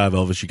 75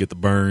 Elvis, you get the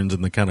burns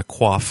and the kind of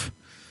coif,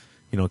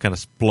 kind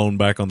of blown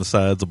back on the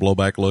sides, the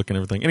blowback look and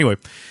everything. Anyway,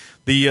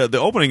 the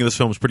opening of this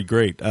film is pretty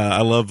great.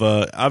 I love,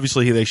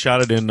 obviously, they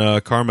shot it in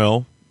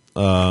Carmel,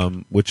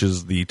 which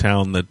is the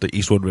town that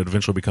Eastwood would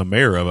eventually become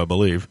mayor of, I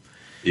believe.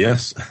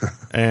 Yes.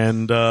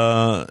 And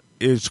of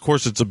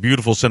course, it's a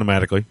beautiful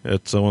cinematically.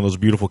 It's one of those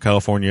beautiful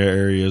California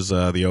areas,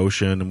 the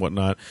ocean and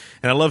whatnot.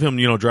 And I love him,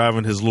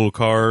 driving his little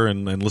car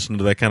and listening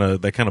to that kind of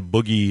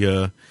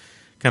boogie,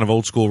 kind of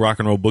old school rock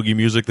and roll boogie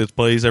music that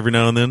plays every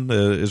now and then.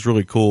 It's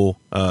really cool.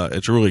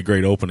 It's a really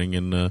great opening,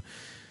 and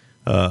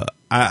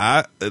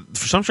I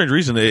for some strange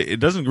reason it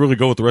doesn't really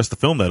go with the rest of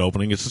the film. That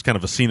opening, it's just kind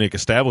of a scenic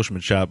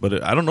establishment shot.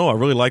 But I don't know. I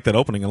really like that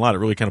opening a lot. It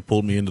really kind of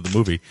pulled me into the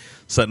movie,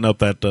 setting up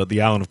that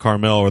the island of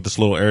Carmel, or this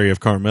little area of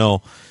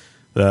Carmel.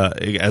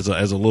 As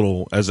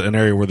an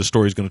area where the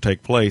story is going to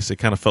take place. It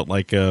kind of felt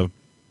like I don't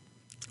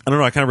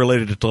know. I kind of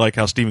related it to like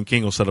how Stephen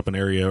King will set up an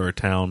area or a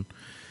town,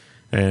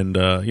 and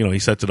he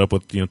sets it up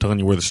with telling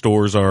you where the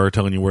stores are,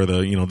 telling you where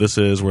the this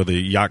is, where the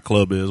yacht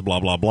club is, blah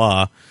blah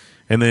blah,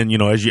 and then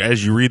as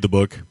you read the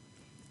book,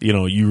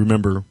 you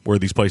remember where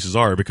these places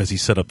are because he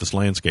set up this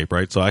landscape,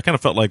 right? So I kind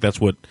of felt like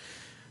that's what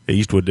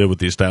Eastwood did with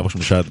the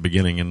establishment shot at the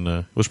beginning, and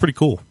it was pretty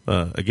cool.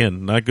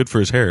 Again, not good for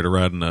his hair to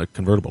ride in a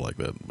convertible like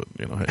that, but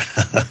hey.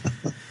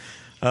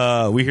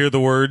 We hear the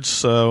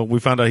words. We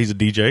found out he's a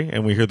DJ,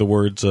 and we hear the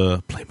words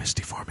 "Play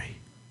Misty for Me."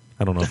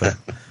 I don't know if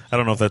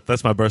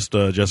that's my best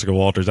Jessica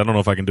Walters. I don't know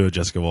if I can do a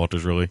Jessica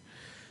Walters really.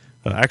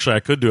 Actually,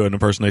 I could do an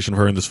impersonation of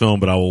her in this film,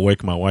 but I will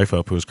wake my wife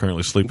up, who is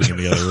currently sleeping in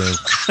the other room.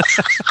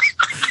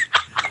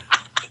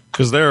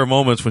 Because there are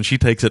moments when she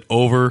takes it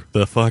over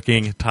the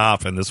fucking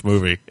top in this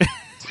movie.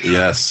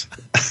 Yes.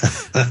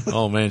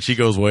 Oh man, she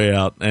goes way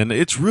out, and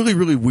it's really,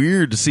 really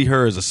weird to see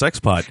her as a sex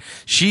pot.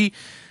 She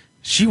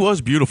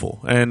was beautiful,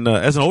 and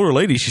as an older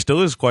lady, she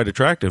still is quite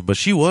attractive. But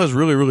she was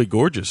really, really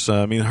gorgeous.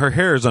 I mean, her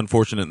hair is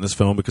unfortunate in this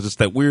film because it's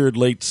that weird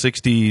late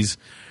 '60s,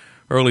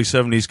 early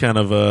 '70s kind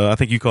of. I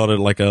think you called it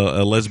like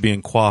a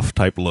lesbian coif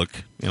type look.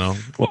 You know.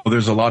 Well,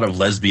 there's a lot of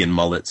lesbian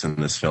mullets in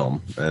this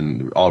film,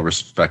 and all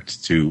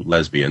respect to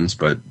lesbians,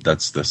 but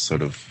that's the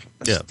sort of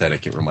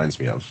aesthetic it reminds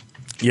me of.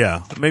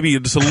 Yeah, maybe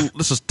it does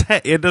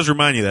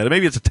remind you that.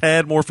 Maybe it's a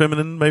tad more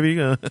feminine. Maybe,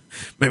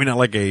 maybe not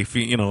like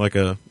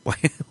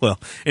well.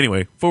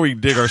 Anyway, before we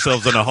dig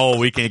ourselves in a hole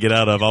we can't get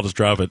out of, I'll just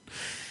drop it.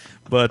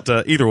 But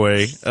either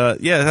way,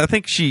 I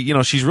think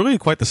she's really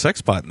quite the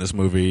sex pot in this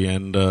movie,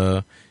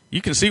 and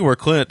you can see where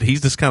Clint,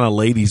 he's this kind of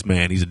ladies'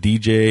 man. He's a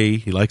DJ.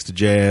 He likes to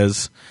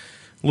jazz.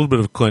 A little bit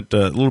of Clint,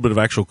 a little bit of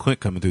actual Clint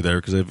coming through there,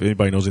 because if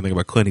anybody knows anything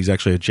about Clint, he's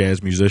actually a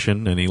jazz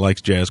musician, and he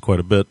likes jazz quite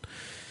a bit.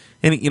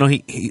 And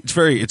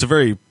it's a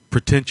very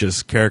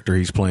pretentious character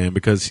he's playing,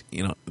 because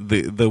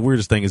the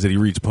weirdest thing is that he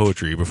reads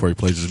poetry before he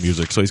plays his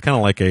music. So he's kind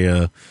of like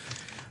I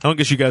don't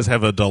guess you guys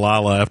have a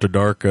Delilah After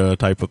Dark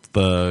type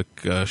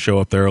of show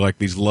up there, like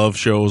these love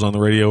shows on the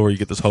radio where you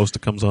get this host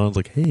that comes on. It's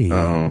like,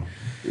 hey,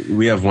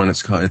 we have one.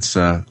 It's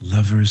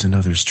Lovers and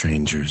Other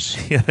Strangers.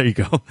 Yeah, there you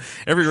go.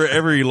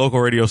 Every local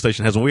radio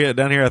station has one. We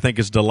down here, I think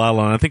it's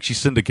Delilah, and I think she's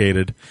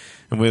syndicated.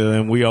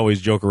 And we always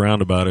joke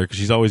around about her because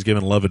she's always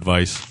giving love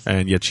advice,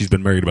 and yet she's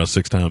been married about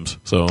 6 times.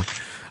 So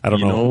I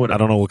don't know. I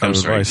don't know what kind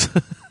of advice.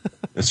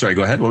 Sorry,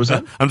 go ahead. What was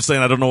that? I'm just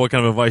saying I don't know what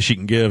kind of advice she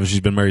can give if she's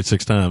been married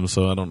 6 times.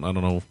 So I don't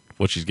know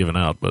what she's giving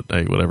out. But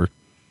hey, whatever.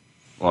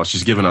 Well,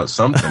 she's giving out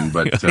something,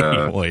 but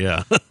well,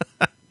 yeah.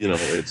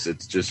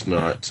 It's just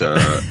not.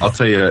 I'll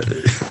tell you.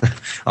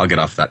 I'll get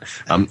off that.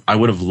 I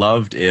would have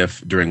loved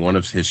if during one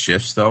of his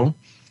shifts, though,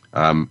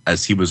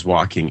 as he was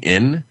walking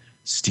in,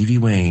 Stevie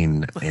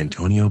Wayne,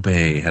 Antonio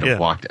Bay had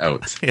walked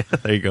out. Yeah,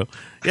 there you go.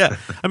 Yeah,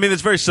 I mean,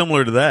 it's very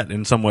similar to that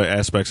in some way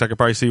aspects. I could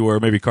probably see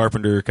where maybe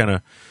Carpenter kind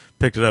of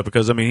picked it up,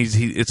 because I mean,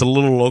 it's a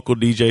little local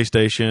DJ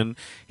station.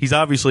 He's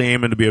obviously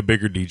aiming to be a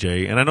bigger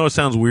DJ, and I know it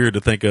sounds weird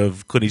to think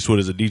of Clint Eastwood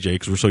as a DJ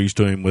because we're so used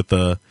to him with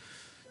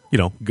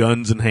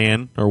guns in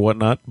hand or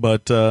whatnot,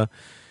 but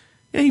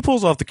he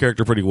pulls off the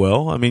character pretty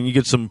well. I mean, you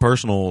get some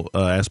personal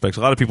aspects.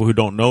 A lot of people who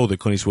don't know that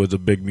Clint Eastwood's a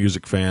big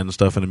music fan and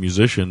stuff and a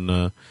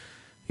musician.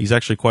 He's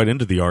actually quite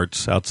into the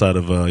arts outside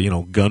of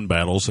gun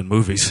battles and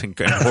movies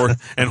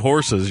and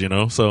horses,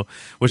 so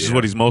which is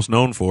what he's most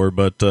known for.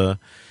 But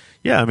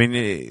I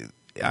mean,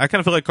 I kind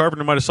of feel like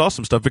Carpenter might have saw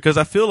some stuff, because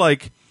I feel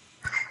like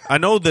I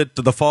know that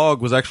The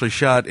Fog was actually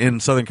shot in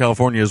Southern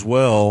California as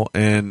well,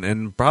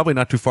 and probably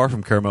not too far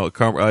from Carmel.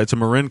 It's in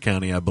Marin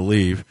County, I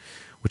believe,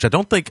 which I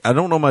don't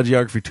know my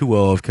geography too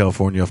well of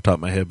California off the top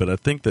of my head, but I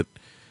think that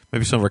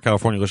maybe some of our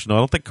California listeners know. I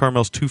don't think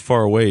Carmel's too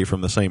far away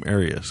from the same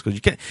areas, because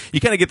you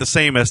kind of get the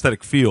same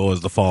aesthetic feel as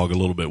The Fog a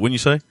little bit, wouldn't you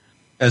say?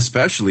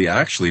 Especially,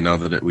 actually, now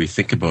that we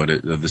think about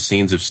it, the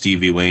scenes of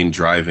Stevie Wayne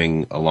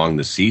driving along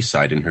the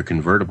seaside in her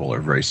convertible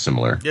are very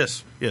similar.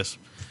 Yes.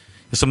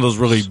 Some of those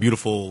really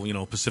beautiful,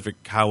 Pacific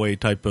Highway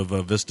type of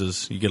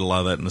vistas. You get a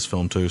lot of that in this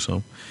film too.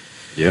 So,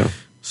 yeah.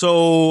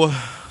 So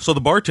the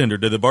bartender.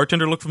 Did the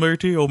bartender look familiar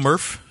to you, old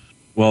Murph?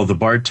 Well, the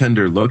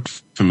bartender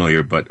looked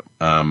familiar, but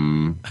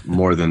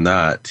more than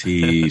that,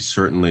 he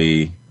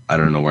certainly. I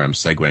don't know where I'm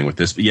segueing with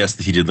this, but yes,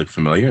 he did look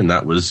familiar, and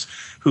that was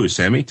who?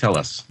 Sammy, tell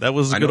us. That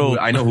was I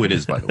know who it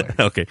is, by the way.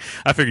 Okay,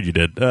 I figured you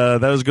did.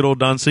 That was good old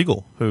Don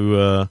Siegel,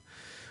 who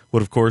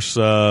would, of course,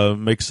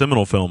 make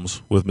seminal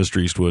films with Mr.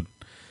 Eastwood,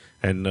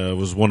 and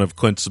was one of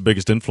Clint's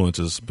biggest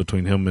influences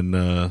between him and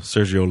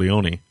Sergio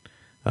Leone.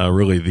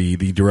 Really,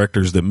 the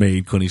directors that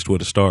made Clint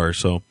Eastwood a star.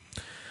 So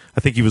I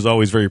think he was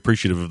always very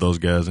appreciative of those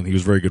guys, and he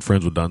was very good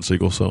friends with Don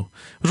Siegel. So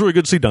it was really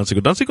good to see Don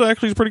Siegel. Don Siegel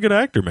actually is a pretty good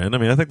actor, man. I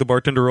mean, I think the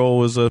bartender role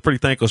was a pretty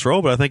thankless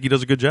role, but I think he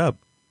does a good job.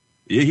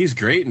 Yeah, he's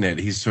great in it.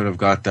 He's sort of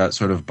got that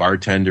sort of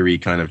bartendery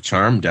kind of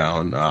charm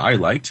down. I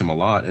liked him a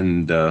lot,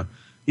 and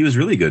he was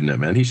really good in it,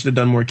 man. He should have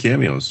done more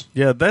cameos.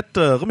 Yeah, that.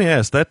 Let me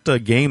ask,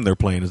 that game they're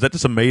playing, is that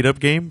just a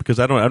made-up game? Because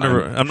I'm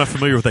not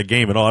familiar with that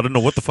game at all. I didn't know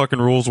what the fucking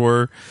rules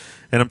were,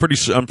 and I'm pretty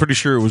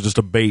sure it was just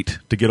a bait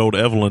to get old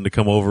Evelyn to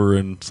come over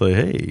and say,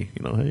 hey,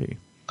 hey.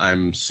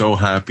 I'm so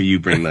happy you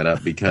bring that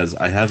up, because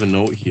I have a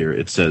note here.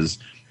 It says,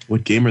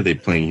 what game are they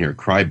playing here?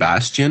 Cry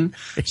Bastion?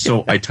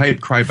 So I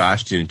typed Cry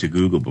Bastion into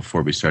Google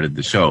before we started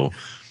the show,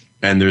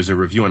 and there's a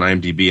review on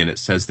IMDb, and it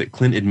says that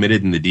Clint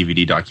admitted in the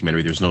DVD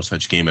documentary there's no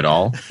such game at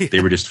all. They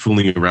were just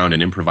fooling around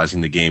and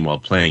improvising the game while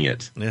playing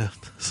it. Yeah.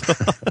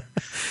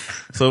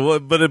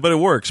 But it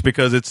works,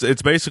 because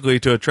it's basically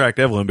to attract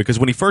Evelyn, because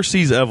when he first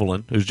sees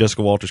Evelyn, who's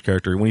Jessica Walter's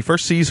character, when he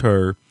first sees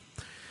her,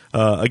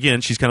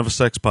 again, she's kind of a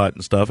sex pot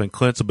and stuff, and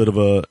Clint's a bit of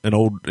an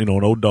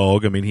old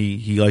dog. I mean,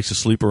 he likes to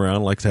sleep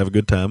around, likes to have a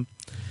good time.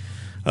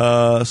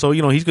 So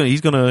he's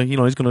gonna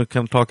kind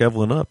of talk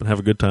Evelyn up and have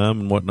a good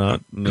time and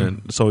whatnot. And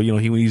then, so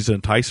he's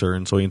an enticer,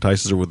 and so he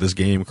entices her with this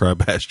game, Cry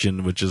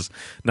Bastion, which is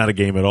not a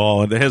game at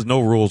all, and it has no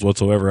rules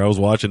whatsoever. I was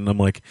watching, and I'm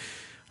like,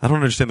 I don't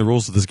understand the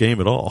rules of this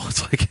game at all.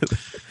 It's like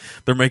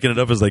they're making it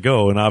up as they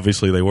go, and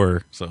obviously they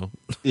were. So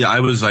yeah,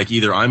 I was like,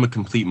 either I'm a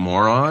complete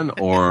moron,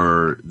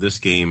 or this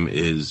game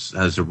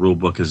has a rule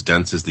book as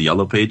dense as the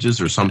Yellow Pages,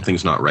 or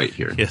something's not right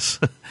here. Yes.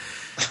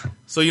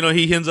 So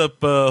he ends up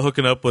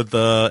hooking up with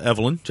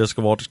Evelyn, Jessica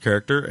Walter's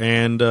character,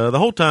 and the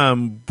whole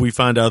time we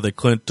find out that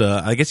Clint,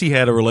 I guess he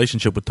had a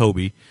relationship with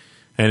Toby,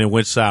 and it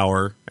went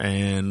sour,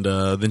 and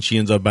then she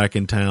ends up back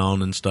in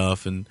town and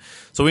stuff, and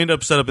so we end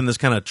up set up in this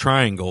kind of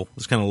triangle,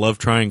 this kind of love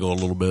triangle a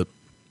little bit.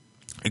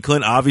 And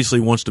Clint obviously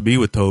wants to be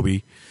with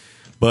Toby,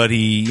 but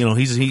he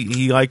likes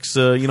he likes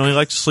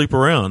to sleep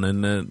around,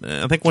 and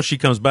I think once she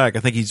comes back, I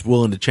think he's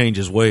willing to change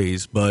his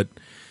ways. But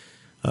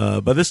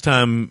by this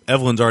time,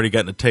 Evelyn's already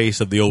gotten a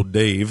taste of the old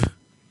Dave,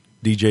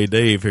 DJ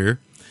Dave here,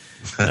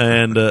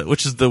 and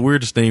which is the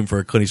weirdest name for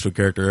a Clint Eastwood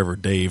character ever,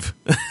 Dave.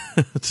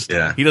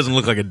 Yeah, he doesn't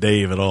look like a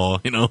Dave at all,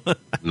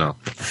 No.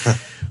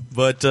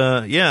 But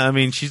yeah, I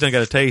mean, she's done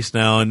got a taste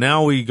now, and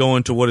now we go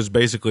into what is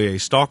basically a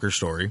stalker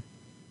story.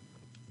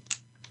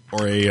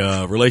 Or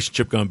a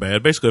relationship gone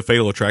bad, basically a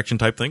Fatal Attraction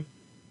type thing.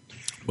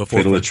 Before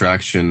Fatal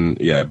Attraction,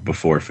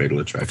 before Fatal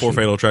Attraction. Before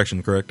Fatal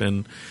Attraction, correct.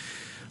 And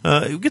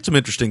it gets some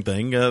interesting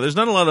thing. There's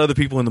not a lot of other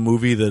people in the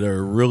movie that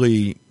are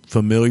really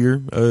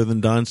familiar other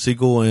than Don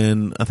Siegel,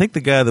 and I think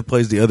the guy that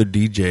plays the other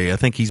DJ, I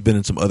think he's been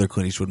in some other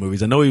Clint Eastwood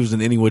movies. I know he was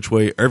in Every Which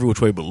Way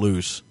But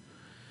Loose,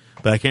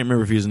 but I can't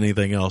remember if he was in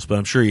anything else, but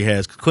I'm sure he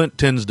has. Clint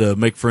tends to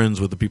make friends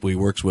with the people he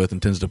works with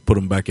and tends to put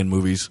them back in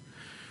movies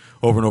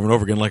over and over and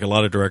over again, like a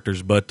lot of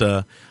directors. But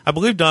I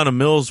believe Donna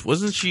Mills,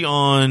 wasn't she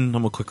on, I'm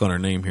going to click on her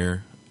name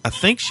here. I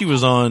think she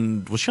was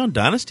she on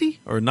Dynasty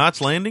or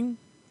Knots Landing?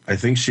 I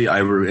think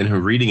I were in her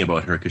reading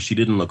about her, because she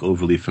didn't look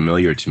overly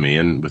familiar to me,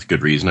 and with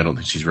good reason. I don't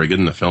think she's very good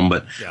in the film,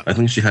 but yeah. I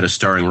think she had a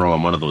starring role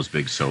on one of those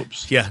big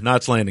soaps. Yeah,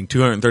 Knots Landing,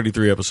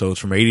 233 episodes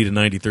from 80 to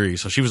 93.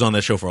 So she was on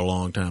that show for a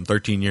long time,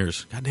 13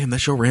 years. God damn, that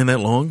show ran that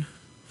long?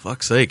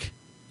 Fuck's sake.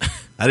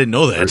 I didn't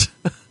know that.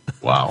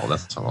 Wow,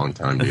 that's a long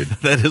time, dude.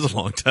 That is a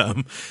long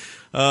time.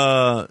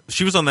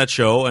 She was on that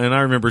show, and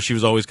I remember she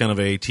was always kind of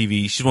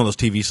she's one of those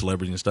TV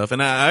celebrities and stuff,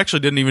 and I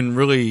actually didn't even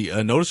really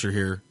notice her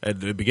here at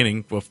the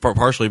beginning,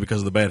 partially because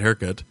of the bad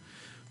haircut,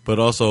 but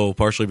also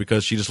partially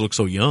because she just looks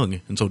so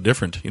young and so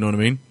different, you know what I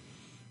mean?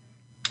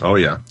 Oh,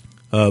 yeah.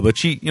 But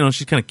she's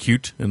kind of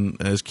cute, and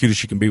as cute as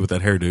she can be with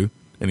that hairdo,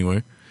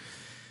 anyway.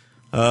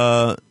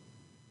 Yeah,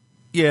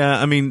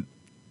 I mean,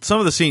 some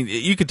of the scenes,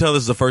 you can tell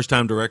this is a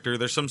first-time director.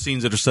 There's some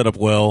scenes that are set up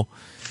well.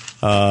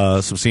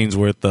 Some scenes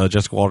with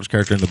Jessica Walter's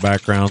character in the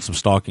background, some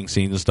stalking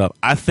scenes and stuff.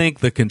 I think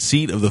the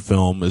conceit of the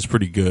film is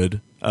pretty good.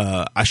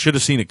 I should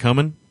have seen it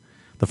coming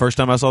the first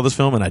time I saw this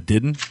film, and I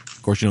didn't.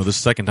 Of course, this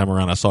second time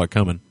around I saw it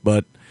coming.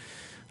 But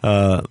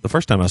the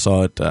first time I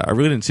saw it, I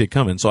really didn't see it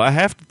coming. So I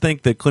have to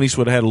think that Clint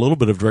Eastwood had a little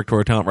bit of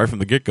directorial talent right from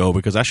the get-go,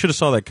 because I should have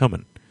saw that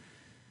coming.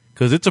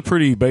 Because it's a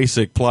pretty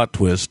basic plot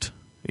twist,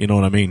 you know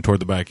what I mean, toward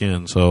the back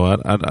end. So I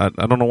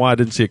don't know why I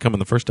didn't see it coming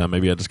the first time.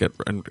 Maybe I just got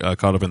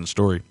caught up in the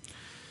story.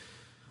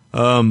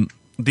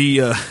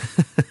 The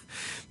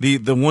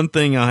one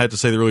thing I had to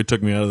say that really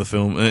took me out of the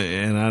film,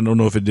 and I don't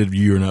know if it did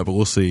you or not, but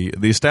we'll see.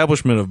 The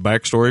establishment of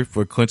backstory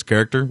for Clint's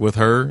character with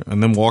her,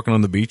 and them walking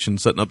on the beach and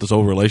setting up this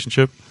whole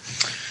relationship.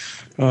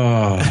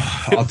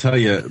 I'll tell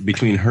you,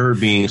 between her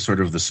being sort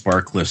of the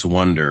sparkless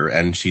wonder,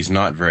 and she's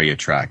not very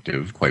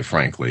attractive, quite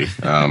frankly.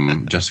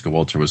 Jessica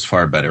Walter was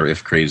far better,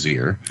 if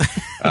crazier.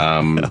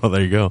 Oh,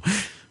 there you go.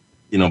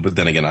 But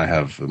then again, I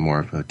have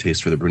more of a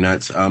taste for the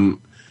brunettes.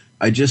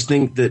 I just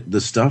think that the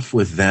stuff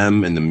with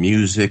them and the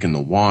music and the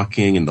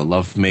walking and the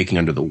lovemaking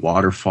under the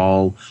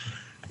waterfall,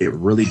 it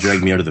really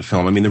dragged me out of the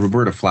film. I mean, the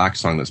Roberta Flack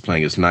song that's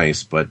playing is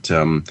nice, but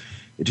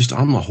it just,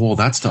 on the whole,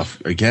 that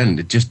stuff, again,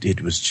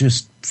 it was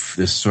just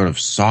this sort of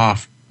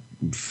soft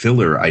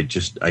filler I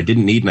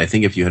didn't need. And I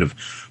think if you had have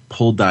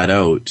pulled that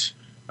out,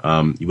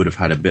 you would have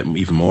had a bit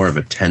even more of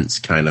a tense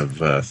kind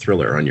of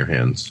thriller on your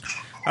hands.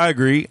 I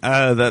agree.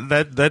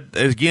 That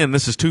again,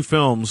 this is two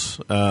films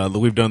that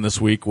we've done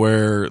this week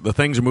where the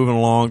things are moving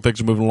along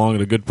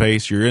at a good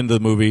pace. You're into the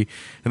movie,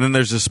 and then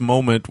there's this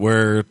moment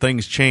where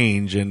things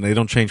change, and they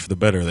don't change for the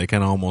better. They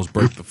kind of almost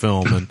break the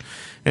film,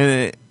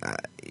 and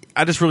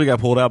I just really got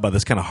pulled out by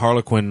this kind of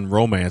Harlequin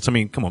romance. I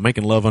mean, come on,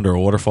 making love under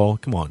a waterfall.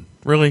 Come on,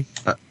 really?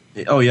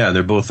 Oh yeah,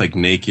 they're both like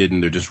naked,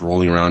 and they're just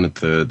rolling around at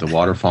the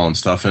waterfall and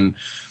stuff, and.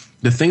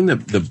 The thing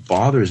that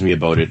bothers me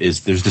about it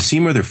is there's the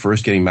scene where they're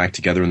first getting back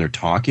together and they're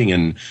talking,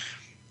 and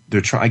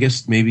they're I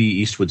guess maybe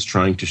Eastwood's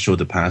trying to show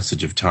the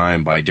passage of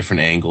time by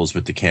different angles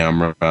with the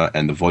camera,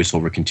 and the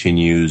voiceover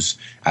continues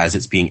as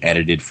it's being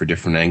edited for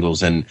different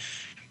angles. And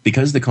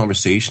because the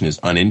conversation is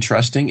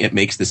uninteresting, it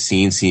makes the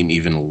scene seem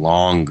even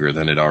longer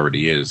than it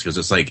already is, because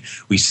it's like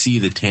we see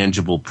the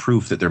tangible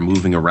proof that they're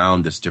moving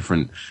around this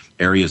different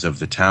areas of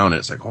the town, and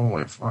it's like,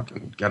 oh,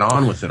 fucking get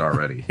on with it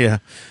already.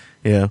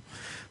 Yeah.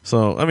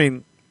 So, I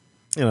mean,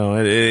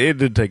 it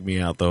did take me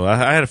out, though. I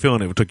had a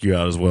feeling it took you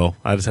out as well.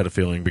 I just had a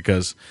feeling,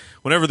 because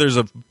whenever there's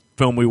a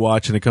film we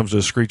watch and it comes to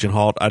a screeching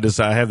halt, I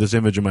have this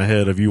image in my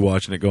head of you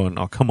watching it going,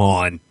 oh, come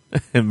on.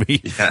 and me,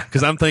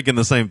 because I'm thinking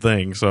the same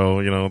thing. So,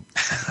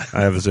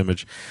 I have this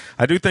image.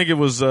 I do think it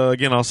was,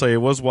 again, I'll say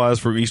it was wise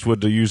for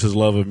Eastwood to use his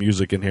love of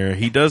music in here.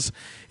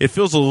 It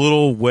feels a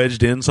little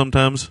wedged in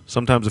sometimes.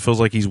 Sometimes it feels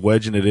like he's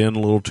wedging it in a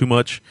little too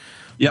much.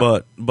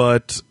 Yep.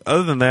 But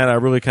other than that, I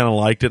really kind of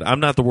liked it. I'm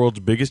not the world's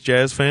biggest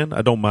jazz fan.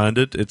 I don't mind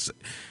it. It's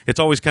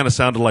always kind of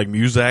sounded like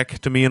Muzak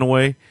to me in a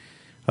way.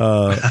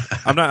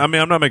 I'm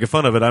not making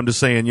fun of it. I'm just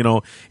saying,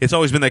 it's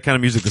always been that kind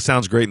of music that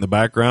sounds great in the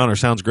background or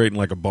sounds great in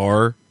like a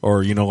bar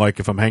or, like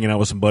if I'm hanging out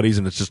with some buddies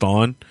and it's just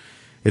on.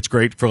 It's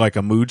great for like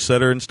a mood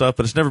setter and stuff,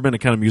 but it's never been the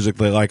kind of music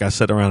that like I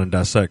sit around and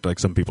dissect like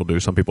some people do.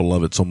 Some people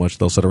love it so much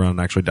they'll sit around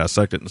and actually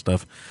dissect it and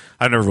stuff.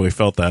 I've never really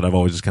felt that. I've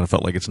always just kind of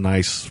felt like it's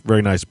nice,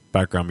 very nice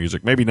background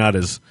music. Maybe not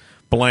as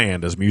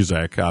bland as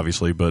Muzak,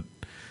 obviously, but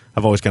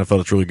I've always kind of felt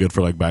it's really good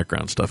for like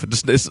background stuff.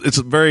 It's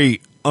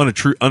very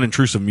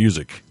unintrusive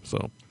music.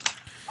 So,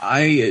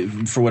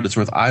 for what it's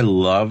worth, I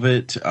love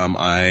it.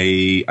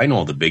 I know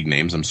all the big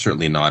names. I'm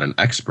certainly not an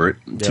expert.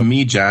 Yep. To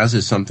me, jazz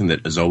is something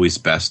that is always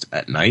best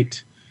at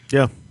night.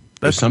 Yeah.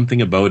 There's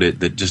something about it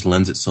that just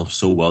lends itself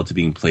so well to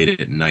being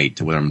played at night,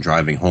 to when I'm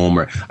driving home.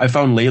 Or I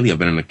found lately I've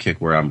been on a kick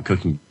where I'm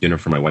cooking dinner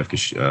for my wife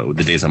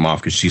the days I'm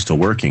off because she's still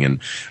working, and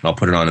I'll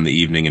put it on in the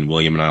evening, and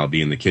William and I will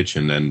be in the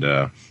kitchen,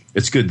 and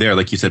it's good there,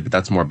 like you said. But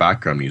that's more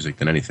background music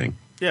than anything.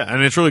 Yeah,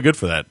 and it's really good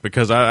for that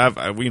because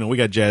we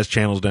got jazz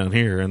channels down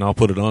here, and I'll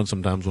put it on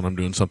sometimes when I'm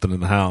doing something in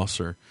the house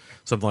or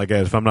something like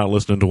that. If I'm not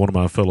listening to one of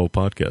my fellow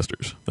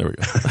podcasters, there we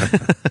go.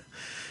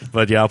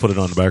 But yeah, I'll put it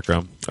on in the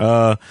background.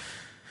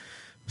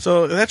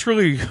 So that's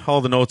really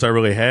all the notes I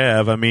really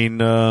have. I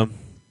mean, I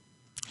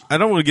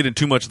don't want to get into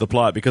too much of the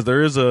plot because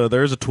there is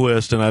a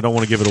twist, and I don't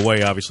want to give it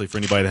away, obviously, for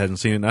anybody that hasn't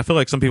seen it. And I feel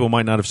like some people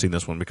might not have seen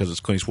this one because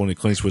it's one of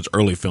Clint Eastwood's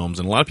early films,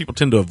 and a lot of people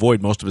tend to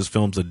avoid most of his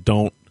films that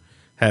don't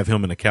have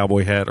him in a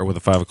cowboy hat or with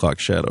a 5 o'clock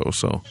shadow.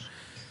 So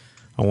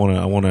I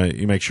want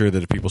to make sure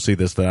that if people see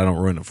this, that I don't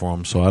ruin it for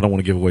them. So I don't want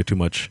to give away too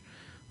much.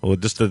 Well,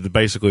 just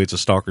basically, it's a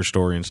stalker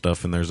story and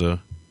stuff, and there's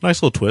a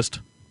nice little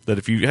twist that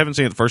if you haven't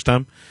seen it the first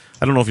time,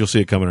 I don't know if you'll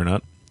see it coming or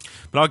not.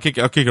 But I'll kick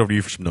it over to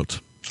you for some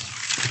notes.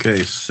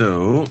 Okay,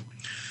 so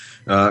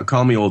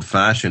call me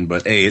old-fashioned,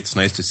 but A, it's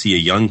nice to see a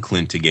young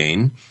Clint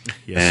again,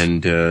 yes.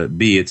 And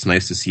B, it's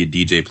nice to see a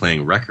DJ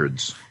playing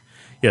records.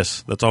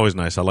 Yes, that's always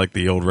nice. I like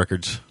the old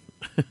records.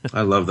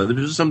 I love that.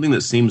 There's something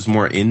that seems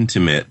more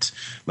intimate,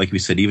 like we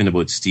said, even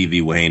about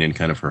Stevie Wayne and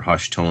kind of her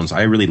hushed tones.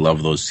 I really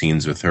love those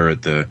scenes with her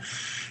at the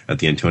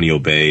Antonio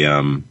Bay.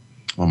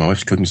 Well, my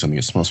wife's cooking something.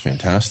 It smells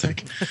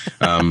fantastic.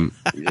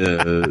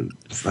 That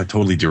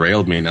totally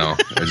derailed me now.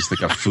 I just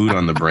got food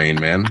on the brain,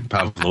 man.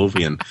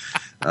 Pavlovian.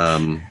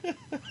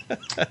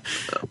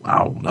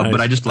 Wow. Nice. But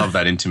I just love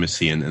that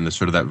intimacy and the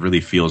sort of that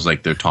really feels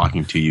like they're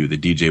talking to you. The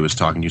DJ was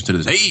talking to you instead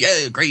of this,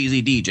 hey,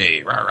 crazy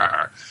DJ. Rah,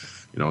 rah.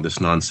 This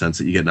nonsense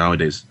that you get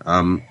nowadays.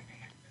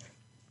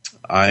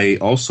 I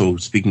also,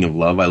 speaking of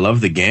love, I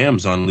love the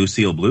gams on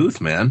Lucille Bluth,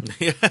 man.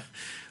 Yeah.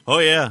 Oh,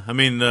 yeah. I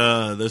mean,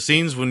 the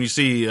scenes when you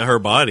see her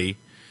body,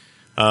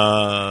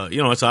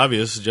 it's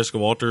obvious Jessica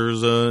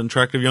Walter's an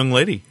attractive young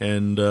lady.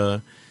 And,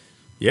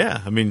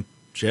 yeah, I mean,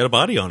 she had a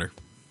body on her.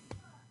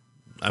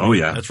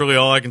 Yeah. That's really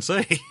all I can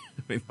say.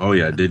 Oh,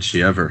 yeah. Did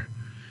she ever?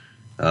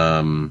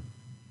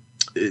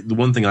 The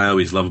one thing I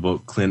always love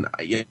about Clint,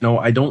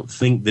 I don't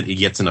think that he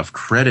gets enough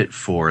credit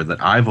for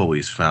that I've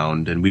always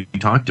found. And we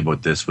talked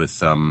about this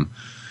with,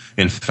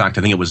 in fact,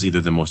 I think it was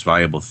either the most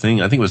valuable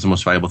thing. I think it was the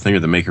most valuable thing or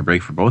the make or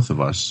break for both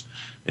of us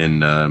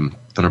in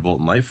Thunderbolt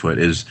and Lightfoot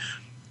is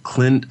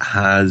Clint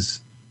has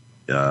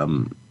a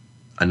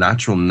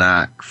natural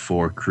knack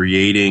for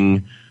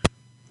creating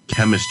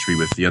chemistry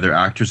with the other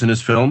actors in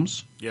his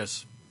films.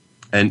 Yes.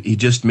 And he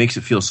just makes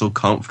it feel so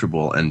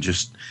comfortable and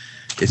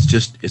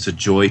it's a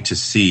joy to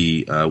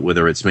see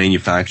whether it's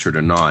manufactured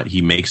or not.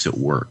 He makes it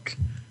work.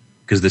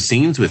 Because the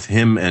scenes with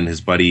him and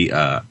his buddy,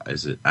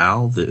 is it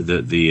Al,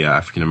 the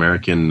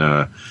African-American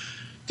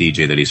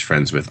DJ that he's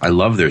friends with? I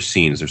love their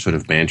scenes. They're sort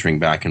of bantering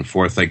back and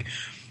forth. Like,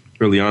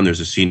 early on, there's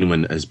a scene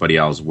when his buddy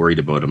Al's worried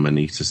about him, and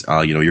he says,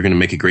 Al, you're going to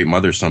make a great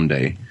mother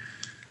someday.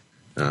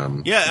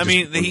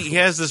 He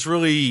has this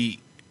really,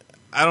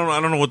 I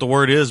don't know what the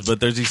word is, but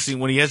there's these scenes,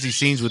 when he has these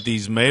scenes with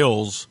these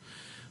males,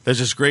 there's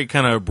this great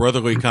kind of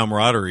brotherly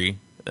camaraderie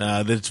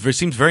that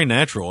seems very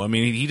natural. I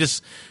mean,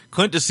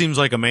 Clint just seems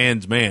like a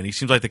man's man. He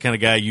seems like the kind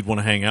of guy you'd want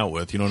to hang out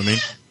with. You know what I mean?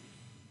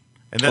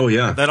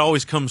 And that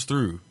always comes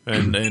through.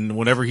 And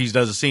whenever he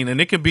does a scene,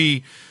 and it could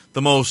be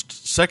the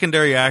most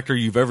secondary actor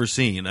you've ever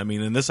seen. I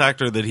mean, and this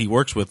actor that he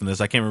works with in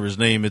this, I can't remember his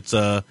name. It's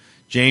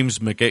James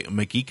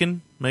McEachen,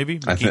 maybe?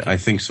 I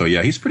think so,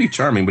 yeah. He's pretty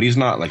charming, but he's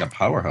not like a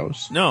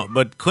powerhouse. No,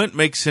 but Clint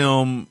makes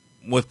him,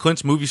 with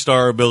Clint's movie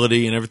star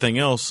ability and everything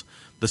else,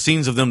 the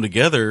scenes of them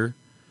together,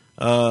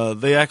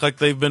 they act like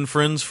they've been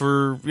friends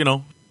for,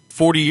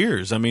 40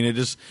 years. I mean,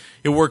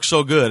 it works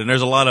so good. And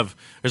there's a lot of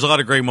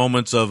great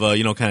moments of,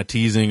 kind of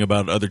teasing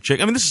about other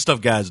chicks. I mean, this is stuff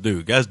guys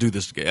do. Guys do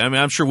this. I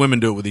mean, I'm sure women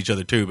do it with each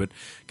other too, but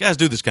guys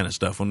do this kind of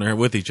stuff when they're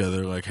with each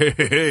other. Like,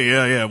 hey,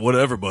 yeah,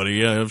 whatever, buddy.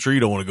 Yeah, I'm sure you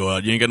don't want to go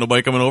out. You ain't got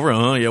nobody coming over?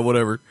 Yeah,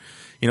 whatever.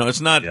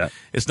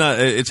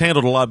 It's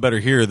handled a lot better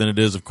here than it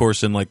is, of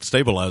course, in like the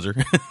Stabilizer,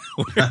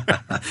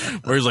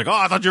 where he's like, "Oh,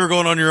 I thought you were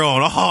going on your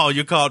own. Oh,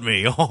 you caught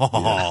me."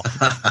 Oh,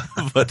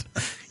 but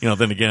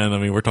then again, I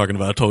mean, we're talking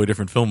about a totally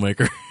different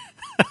filmmaker.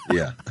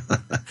 Yeah.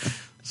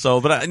 So,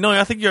 but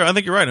I think you're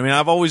right. I mean,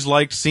 I've always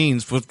liked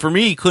scenes. For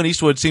me, Clint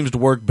Eastwood seems to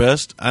work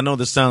best. I know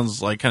this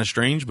sounds like kind of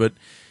strange, but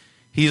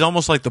he's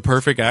almost like the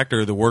perfect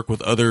actor to work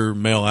with other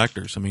male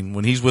actors. I mean,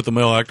 when he's with a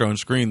male actor on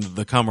screen,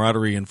 the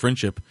camaraderie and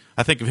friendship,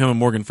 I think of him and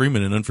Morgan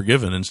Freeman in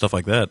Unforgiven and stuff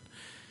like that.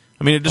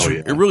 I mean,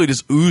 it really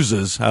just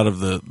oozes out of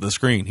the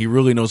screen. He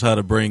really knows how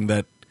to bring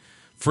that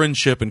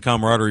friendship and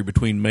camaraderie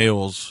between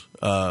males.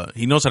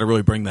 He knows how to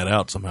really bring that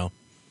out somehow.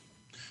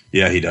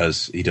 Yeah, he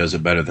does. He does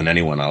it better than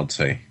anyone, I would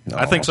say.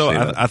 I think so.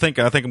 I think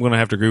I'm going to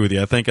have to agree with you.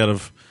 I think out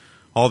of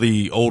all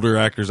the older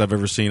actors I've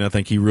ever seen, I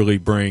think he really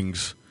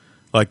brings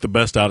like the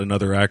best out in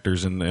other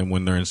actors and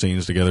when they're in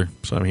scenes together.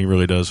 So I mean, he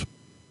really does.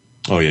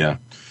 Oh yeah.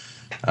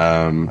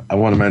 I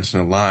want to mention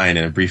a line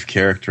and a brief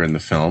character in the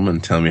film,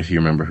 and tell me if you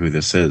remember who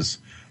this is.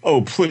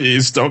 Oh,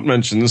 please don't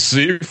mention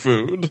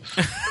seafood.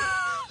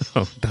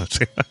 Oh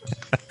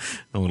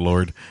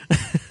Lord.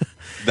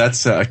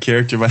 That's a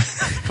character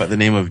by the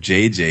name of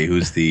JJ,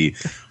 who's the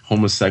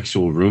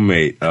homosexual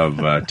roommate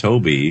of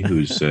Toby,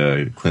 who's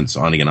Clint's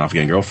on-again,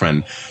 off-again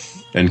girlfriend.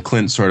 And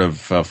Clint sort of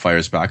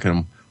fires back at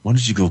him, "Why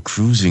don't you go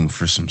cruising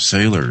for some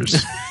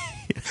sailors?"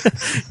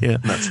 Yeah.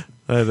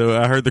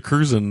 I heard the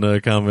cruising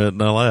comment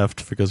and I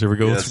laughed because here we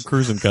go with some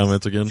cruising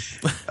comments again.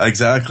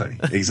 Exactly.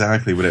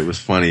 But it was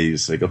funny.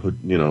 It's like,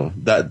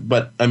 that.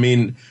 But I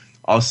mean,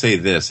 I'll say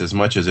this: as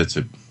much as it's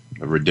a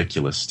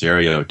ridiculous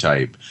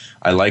stereotype,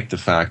 I like the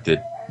fact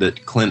that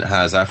Clint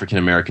has African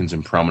Americans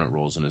in prominent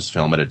roles in his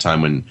film at a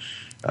time when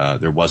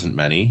there wasn't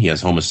many. He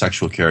has a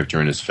homosexual character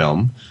in his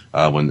film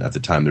when at the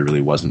time there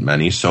really wasn't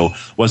many. So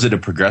was it a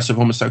progressive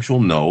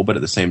homosexual? No, but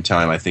at the same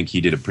time, I think he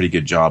did a pretty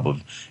good job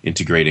of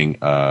integrating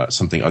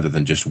something other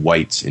than just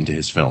whites into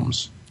his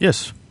films.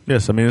 Yes.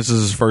 I mean, this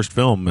is his first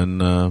film,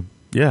 and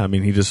I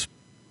mean,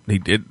 he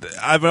did.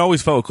 I've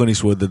always felt with Clint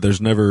Eastwood that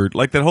there's never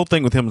like that whole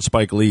thing with him and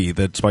Spike Lee.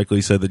 That Spike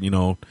Lee said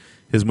that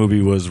his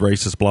movie was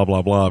racist, blah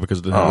blah blah, because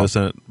it didn't have this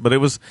in it. But it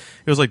was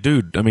like,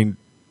 dude, I mean,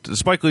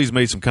 Spike Lee's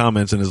made some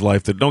comments in his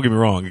life that, don't get me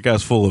wrong, the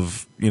guy's full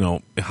of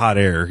hot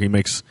air. He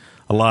makes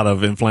a lot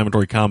of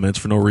inflammatory comments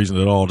for no reason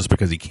at all, just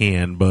because he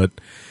can. But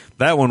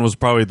that one was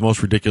probably the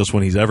most ridiculous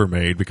one he's ever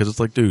made, because it's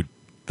like, dude,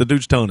 the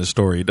dude's telling his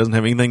story. It doesn't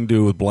have anything to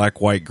do with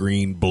black, white,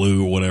 green,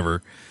 blue,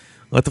 whatever.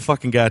 Let the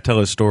fucking guy tell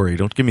his story.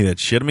 Don't give me that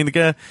shit. I mean, the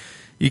guy,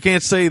 you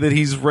can't say that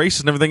he's racist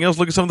and everything else.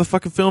 Look at some of the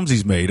fucking films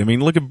he's made. I mean,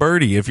 look at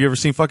Birdie. Have you ever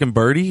seen fucking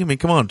Birdie? I mean,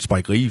 come on,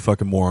 Spike Lee, you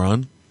fucking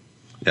moron.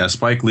 Yeah,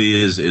 Spike Lee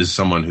is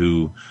someone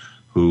who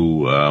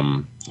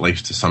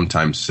likes to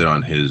sometimes sit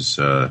on his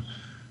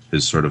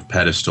sort of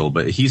pedestal,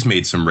 but he's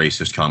made some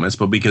racist comments.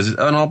 But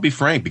and I'll be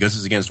frank, because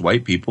it's against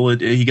white people,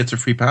 he gets a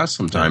free pass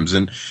sometimes,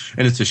 and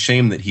it's a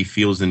shame that he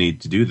feels the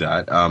need to do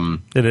that.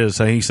 It is.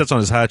 He sits on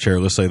his high chair.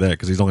 Let's say that,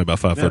 because he's only about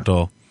 5 foot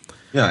tall.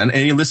 Yeah,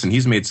 and listen,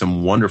 he's made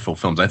some wonderful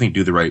films. I think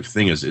Do the Right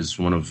Thing is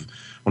one of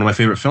my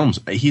favorite films.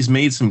 He's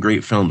made some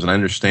great films, and I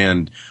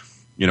understand.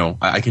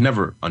 I can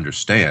never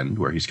understand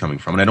where he's coming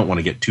from, and I don't want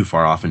to get too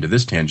far off into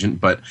this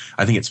tangent, but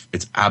I think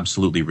it's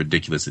absolutely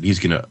ridiculous that he's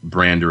going to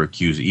brand or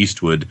accuse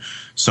Eastwood,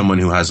 someone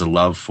who has a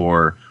love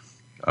for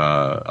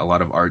a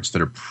lot of arts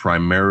that are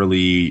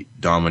primarily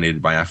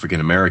dominated by African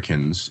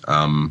Americans.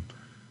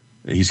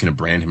 He's going to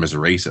brand him as a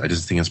racist. I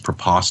just think it's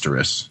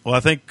preposterous. Well,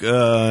 I think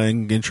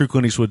in true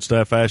Clint Eastwood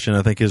style fashion,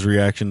 I think his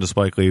reaction to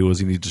Spike Lee was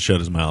he needs to shut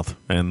his mouth,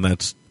 and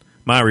that's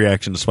my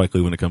reaction to Spike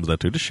Lee when it comes to that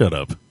too. Just shut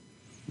up.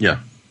 Yeah.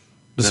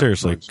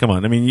 Seriously, come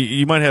on. I mean,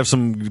 you might have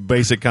some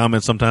basic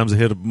comments sometimes that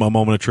hit a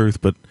moment of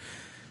truth, but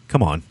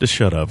come on, just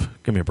shut up.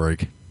 Give me a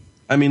break.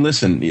 I mean,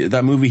 listen,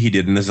 that movie he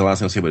did, and this is the last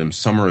thing I'll say about him,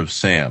 Summer of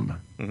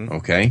Sam,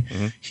 okay?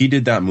 Mm-hmm. He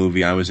did that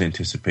movie. I was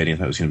anticipating. I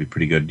thought it was going to be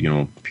pretty good,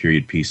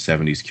 period piece,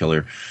 70s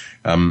killer.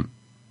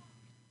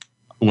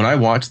 When I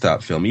watched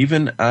that film,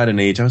 even at an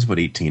age, I was about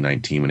 18,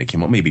 19 when it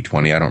came out, maybe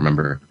 20, I don't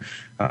remember.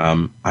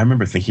 I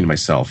remember thinking to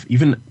myself,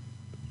 even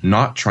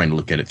not trying to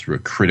look at it through a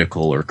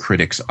critical or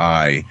critic's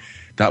eye,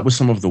 that was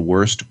some of the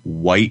worst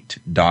white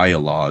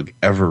dialogue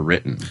ever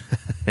written.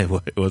 It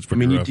was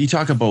pretty rough. You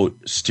talk about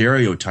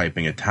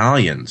stereotyping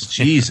Italians.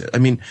 Jesus. I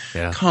mean,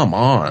 come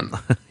on.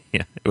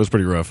 Yeah, it was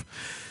pretty rough.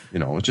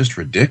 It's just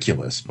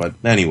ridiculous. But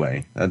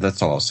anyway,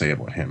 that's all I'll say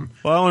about him.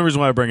 Well, the only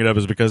reason why I bring it up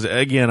is because,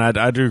 again,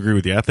 I do agree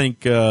with you. I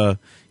think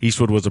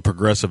Eastwood was a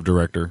progressive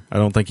director. I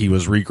don't think he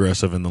was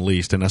regressive in the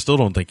least, and I still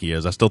don't think he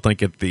is. I still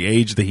think at the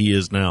age that he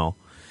is now,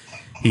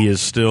 he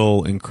is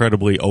still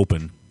incredibly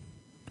open.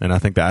 And I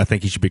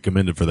think he should be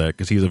commended for that,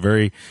 because he's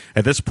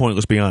at this point,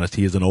 let's be honest,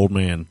 he is an old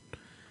man,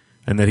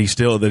 and that he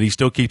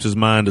still keeps his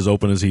mind as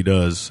open as he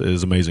does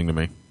is amazing to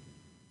me.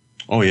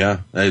 Oh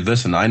yeah, hey,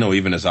 listen, I know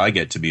even as I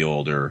get to be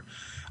older,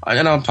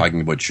 and I'm talking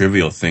about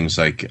trivial things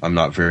like I'm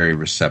not very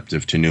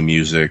receptive to new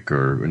music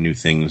or new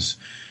things.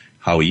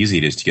 How easy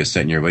it is to get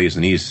set in your ways,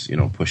 and he's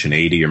pushing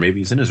 80, or maybe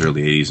he's in his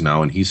early 80s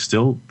now, and he's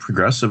still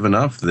progressive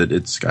enough that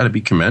it's got to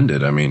be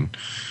commended. I mean.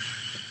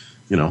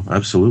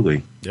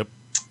 absolutely. Yep.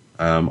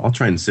 I'll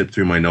try and zip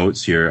through my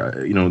notes here.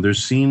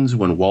 There's scenes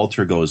when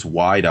Walter goes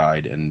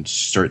wide-eyed and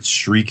starts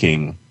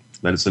shrieking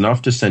that it's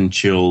enough to send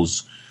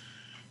chills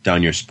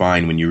down your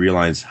spine when you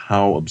realize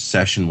how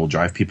obsession will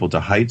drive people to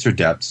heights or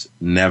depths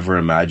never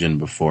imagined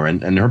before.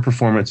 And her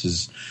performance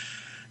is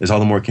all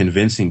the more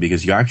convincing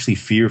because you actually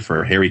fear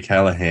for Harry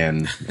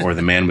Callahan or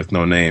the man with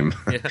no name.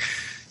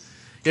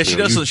 Yeah, she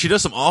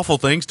does some awful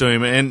things to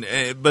him,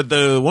 but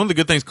one of the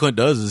good things Clint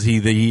does is he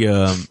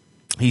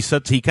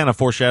kind of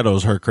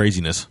foreshadows her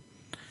craziness.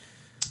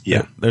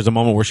 Yeah, there's a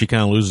moment where she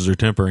kind of loses her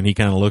temper, and he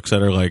kind of looks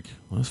at her like,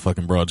 well, "This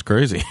fucking broad's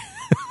crazy."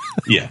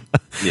 Yeah,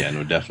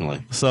 no,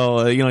 definitely.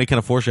 So he kind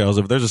of foreshadows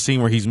it. But there's a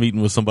scene where he's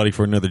meeting with somebody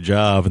for another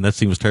job, and that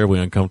scene was terribly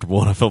uncomfortable,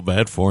 and I felt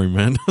bad for him,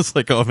 man. It's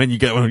like, oh man, you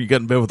got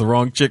in bed with the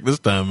wrong chick this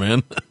time,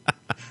 man.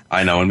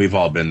 I know, and we've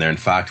all been there. In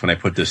fact, when I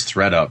put this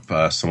thread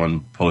up,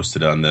 someone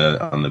posted on the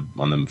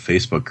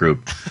Facebook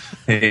group,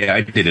 "Hey,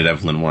 I dated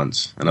Evelyn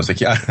once," and I was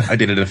like, "Yeah, I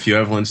dated a few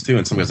Evelyns too."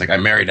 And somebody was like, "I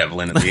married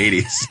Evelyn in the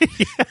 '80s."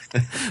 Yeah.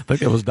 I think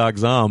that was Doc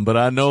Zom, but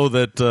I know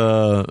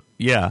that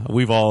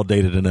we've all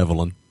dated an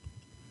Evelyn.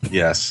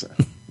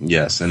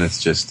 Yes, and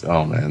it's just,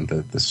 oh man,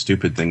 the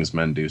stupid things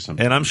men do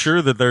sometimes. And I'm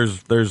sure that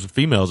there's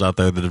females out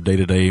there that have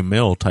dated a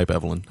male type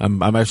Evelyn.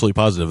 I'm actually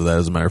positive of that,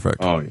 as a matter of fact.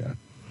 Oh yeah,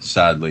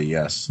 sadly,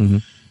 yes.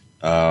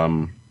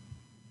 Mm-hmm.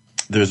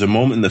 There's a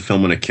moment in the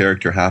film when a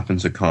character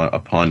happens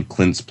upon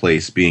Clint's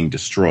place being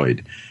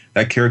destroyed.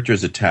 That character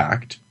is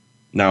attacked.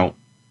 Now,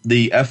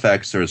 the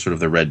FX are sort of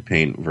the red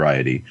paint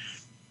variety.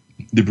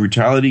 The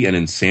brutality and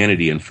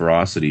insanity and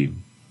ferocity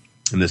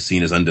in this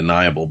scene is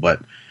undeniable, but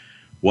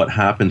what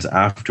happens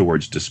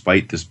afterwards,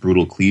 despite this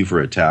brutal cleaver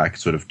attack,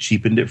 sort of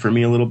cheapened it for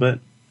me a little bit.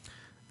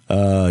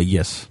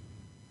 Yes.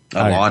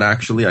 A lot,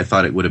 actually. I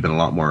thought it would have been a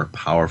lot more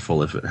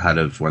powerful if it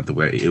had went the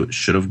way it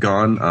should have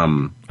gone.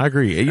 I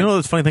agree.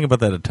 The funny thing about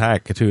that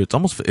attack, too,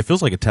 it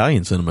feels like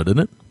Italian cinema, doesn't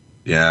it?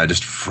 Yeah,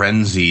 just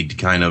frenzied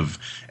kind of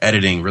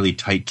editing, really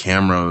tight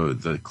camera.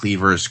 The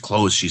cleaver is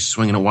close. She's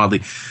swinging it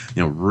wildly.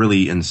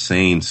 Really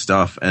insane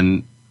stuff.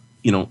 And,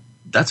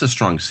 that's a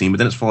strong scene, but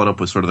then it's followed up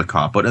with sort of the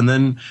cop-out. And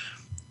then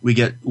we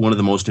get one of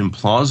the most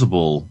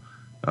implausible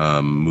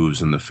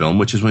moves in the film,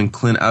 which is when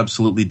Clint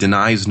absolutely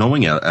denies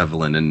knowing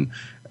Evelyn.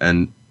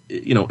 And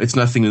it's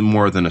nothing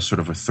more than a sort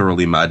of a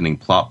thoroughly maddening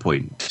plot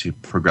point to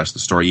progress the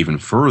story even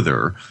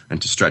further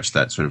and to stretch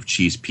that sort of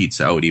cheese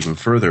pizza out even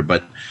further.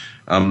 But,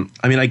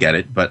 I get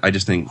it, but I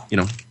just think, it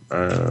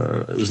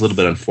was a little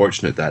bit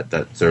unfortunate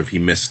that sort of he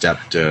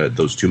misstepped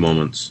those two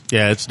moments.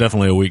 Yeah, it's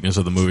definitely a weakness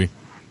of the movie.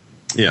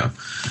 Yeah.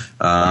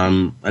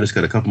 I just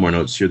got a couple more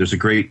notes here. There's a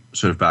great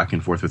sort of back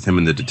and forth with him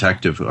and the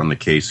detective on the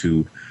case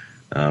who...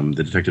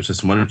 the detective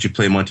says, "Why don't you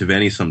play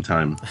Monteveni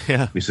sometime?"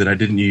 Yeah. He said, "I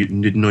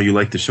didn't know you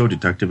liked the show,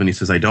 detective." And he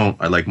says, "I don't.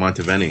 I like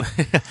Monteveni."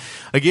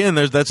 Again,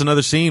 that's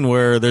another scene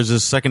where there's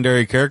this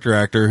secondary character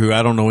actor who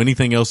I don't know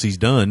anything else he's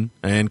done,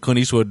 and Clint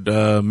Eastwood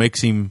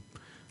makes him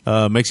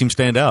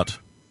stand out.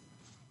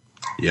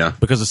 Yeah,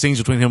 because the scenes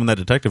between him and that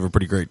detective are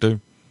pretty great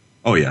too.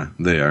 Oh yeah,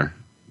 they are.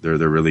 They're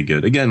really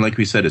good. Again, like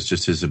we said, it's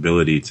just his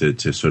ability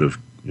to sort of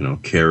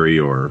carry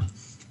or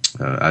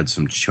add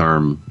some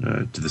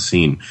charm to the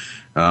scene.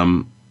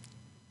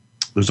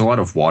 There's a lot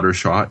of water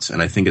shots,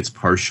 and I think it's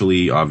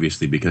partially,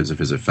 obviously, because of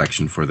his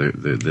affection for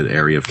the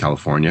area of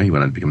California. He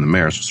went on to become the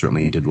mayor, so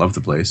certainly he did love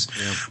the place.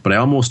 Yeah. But I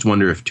almost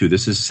wonder if, too,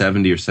 this is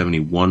 70 or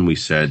 71, we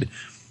said.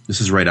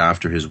 This is right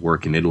after his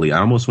work in Italy. I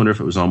almost wonder if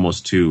it was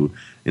almost to,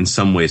 in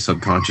some way,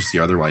 subconsciously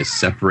or otherwise,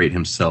 separate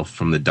himself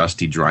from the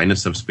dusty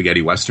dryness of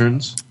spaghetti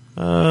westerns.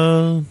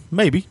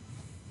 Maybe.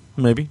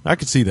 I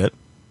could see that.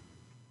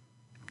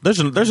 There's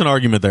an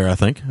argument there, I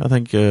think. I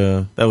think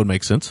that would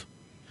make sense.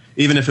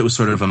 Even if it was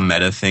sort of a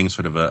meta thing,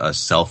 sort of a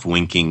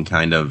self-winking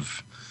kind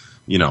of,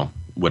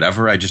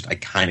 whatever. I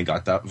kind of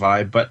got that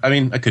vibe. But,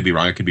 I could be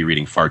wrong. I could be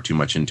reading far too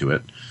much into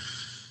it.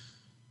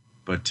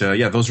 But,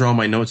 those are all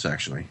my notes,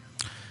 actually.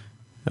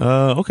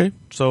 Okay.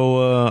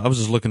 So I was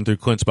just looking through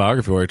Clint's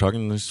biography while you're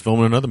talking. He's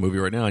filming another movie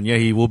right now. And,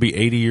 he will be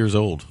 80 years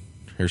old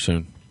here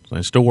soon. So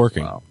he's still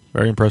working. Wow.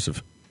 Very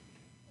impressive.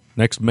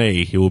 Next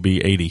May, he will be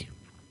 80.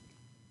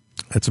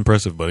 That's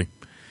impressive, buddy.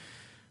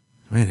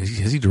 Man,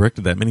 has he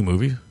directed that many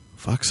movies?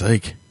 Fuck's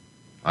sake.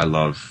 I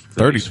love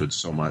Eastwood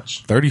so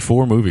much.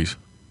 34 movies.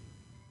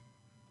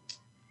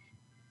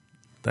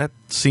 That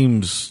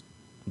seems...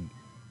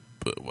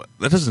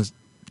 That doesn't...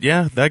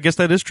 Yeah, I guess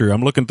that is true.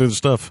 I'm looking through the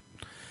stuff.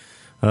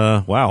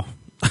 Wow.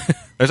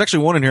 There's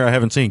actually one in here I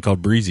haven't seen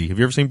called Breezy. Have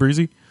you ever seen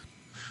Breezy?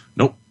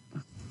 Nope.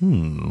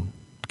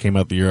 Came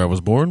out the year I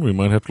was born. We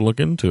might have to look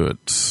into it.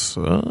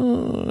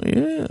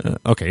 Yeah.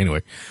 Okay,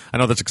 anyway. I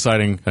know that's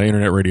exciting.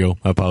 Internet radio.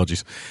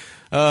 Apologies.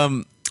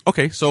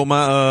 Okay, so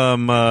my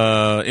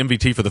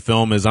MVT for the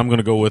film is I'm going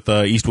to go with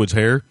Eastwood's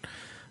hair.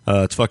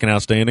 It's fucking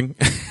outstanding.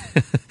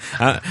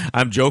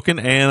 I'm joking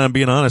and I'm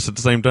being honest at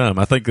the same time.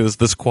 I think this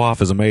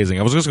coif is amazing.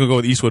 I was just going to go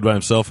with Eastwood by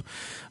himself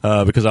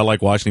because I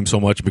like watching him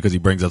so much because he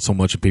brings out so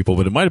much in people.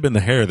 But it might have been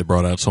the hair that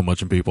brought out so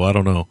much in people. I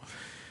don't know.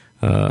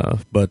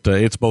 But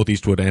it's both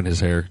Eastwood and his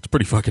hair. It's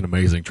pretty fucking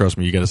amazing. Trust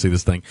me, you got to see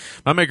this thing.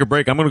 My make or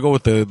break, I'm going to go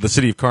with the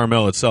city of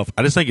Carmel itself.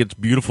 I just think it's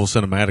beautiful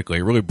cinematically.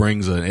 It really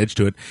brings an edge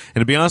to it.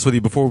 And to be honest with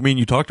you, before me and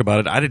you talked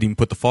about it, I didn't even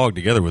put The Fog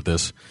together with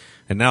this.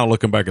 And now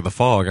looking back at The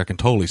Fog, I can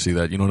totally see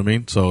that. You know what I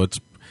mean? So it's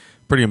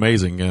pretty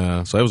amazing.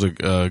 So that was a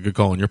good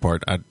call on your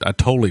part. I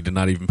totally did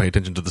not even pay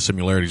attention to the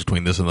similarities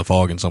between this and The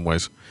Fog in some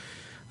ways.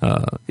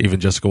 Even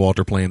Jessica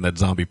Walter playing that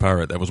zombie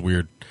pirate, that was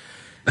weird.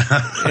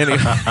 Anyway,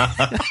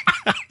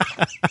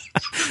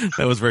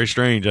 that was very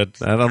strange. I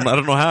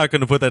don't know how I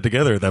couldn't have put that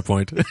together at that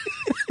point.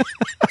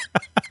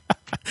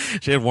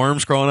 She had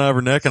worms crawling out of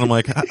her neck, and I'm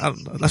like,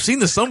 I've seen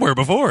this somewhere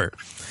before.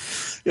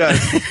 Yeah.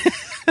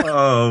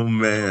 Oh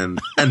man!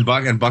 And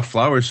Buck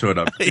Flowers showed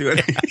up too.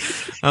 Yeah.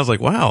 I was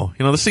like, wow,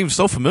 this seems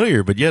so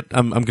familiar, but yet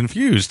I'm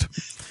confused.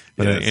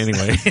 But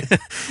anyway,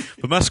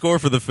 but my score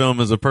for the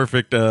film is a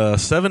perfect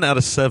 7 out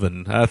of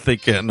 7. I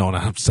think no,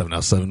 not 7 out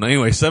of 7.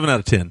 Anyway, 7 out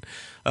of 10.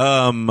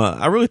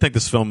 I really think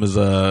this film is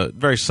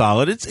very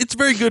solid. It's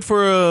very good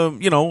for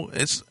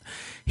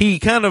he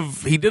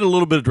did a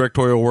little bit of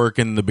directorial work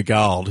in The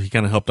Beguiled. He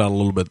kind of helped out a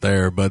little bit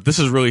there, but this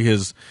is really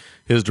his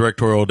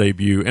directorial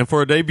debut. And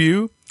for a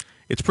debut,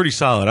 it's pretty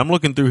solid. I'm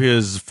looking through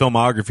his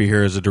filmography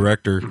here as a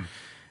director,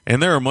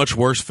 and there are much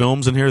worse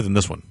films in here than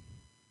this one.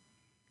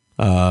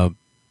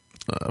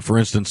 For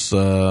instance,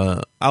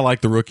 I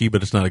like The Rookie,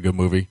 but it's not a good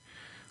movie.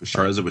 Is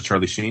it with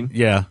Charlie Sheen?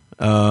 Yeah.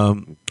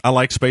 I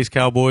like Space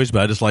Cowboys,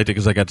 but I just liked it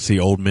because I got to see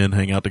old men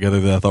hang out together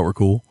that I thought were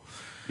cool.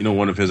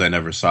 One of his I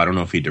never saw. I don't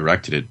know if he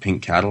directed it.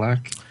 Pink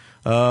Cadillac?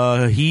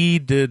 He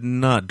did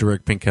not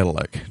direct Pink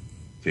Cadillac.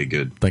 Okay,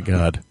 good. Thank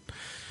God.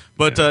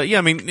 But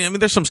I mean,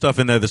 there's some stuff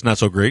in there that's not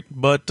so great.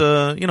 But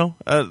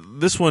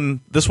this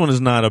one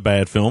is not a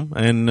bad film,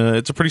 and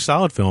it's a pretty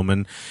solid film.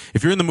 And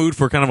if you're in the mood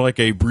for kind of like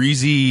a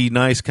breezy,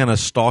 nice, kind of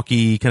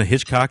stalky, kind of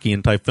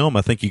Hitchcockian type film,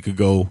 I think you could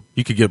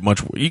do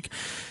much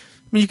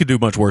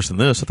worse than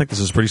this. I think this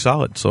is pretty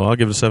solid. So I'll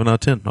give it a 7 out of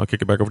 10. I'll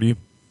kick it back over to you.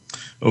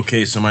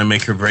 Okay, so my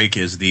make or break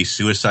is The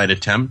Suicide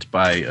Attempt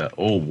by,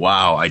 oh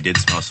wow, I did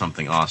smell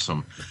something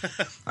awesome.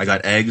 I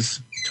got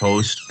eggs,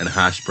 toast, and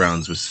hash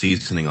browns with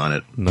seasoning on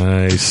it.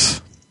 Nice.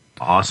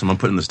 Awesome. I'm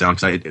putting this down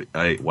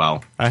because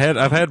wow.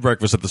 I've had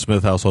breakfast at the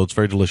Smith household. It's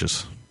very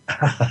delicious.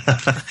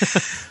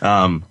 Is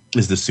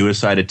The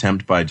Suicide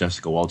Attempt by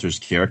Jessica Walter's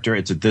character.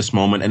 It's at this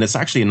moment, and it's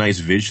actually a nice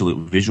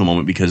visual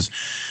moment because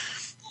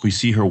we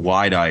see her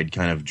wide-eyed,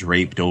 kind of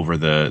draped over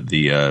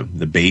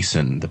the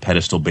basin, the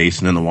pedestal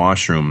basin in the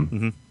washroom.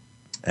 Mm-hmm.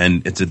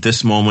 And it's at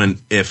this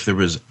moment, if there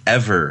was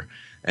ever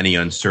any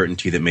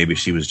uncertainty that maybe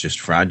she was just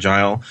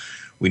fragile,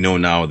 we know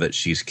now that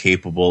she's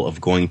capable of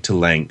going to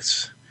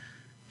lengths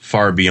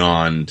far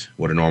beyond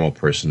what a normal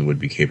person would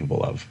be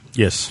capable of.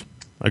 Yes,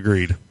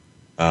 agreed.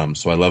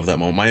 So I love that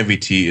moment. My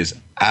MVT is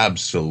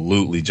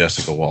absolutely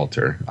Jessica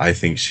Walter. I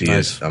think she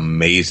is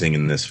amazing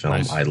in this film.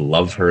 Nice. I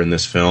love her in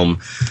this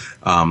film.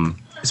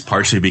 It's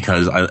partially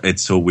because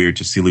it's so weird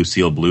to see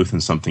Lucille Bluth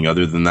in something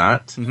other than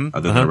that,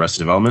 other than Arrested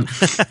Development.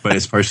 But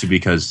it's partially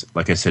because,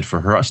 like I said,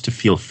 for us to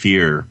feel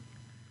fear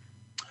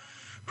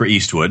for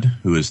Eastwood,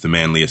 who is the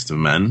manliest of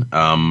men,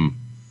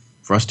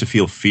 for us to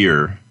feel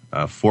fear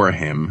for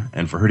him,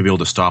 and for her to be able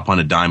to stop on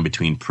a dime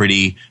between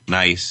pretty,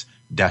 nice,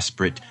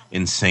 desperate,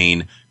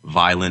 insane,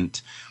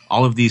 violent,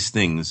 all of these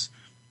things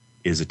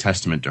is a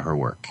testament to her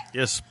work.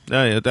 Yes.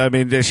 I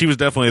mean, she was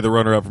definitely the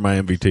runner-up for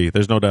my MVT.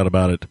 There's no doubt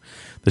about it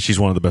that she's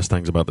one of the best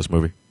things about this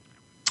movie.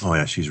 Oh,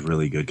 yeah, she's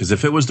really good. Because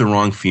if it was the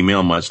wrong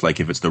female, much like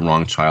if it's the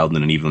wrong child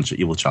in an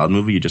evil child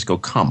movie, you just go,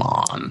 come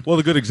on. Well,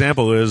 the good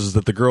example is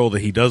that the girl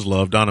that he does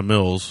love, Donna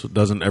Mills,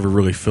 doesn't ever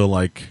really feel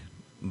like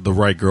the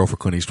right girl for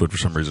Clint Eastwood for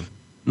some reason.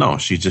 No,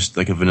 she's just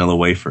like a vanilla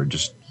wafer,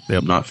 just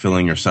not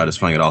filling or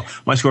satisfying at all.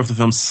 My score for the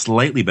film is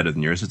slightly better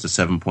than yours. It's a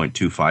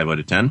 7.25 out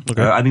of 10.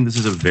 Okay. I think this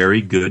is a very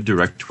good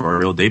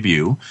directorial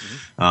debut.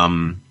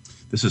 Mm-hmm.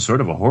 This is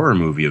sort of a horror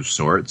movie of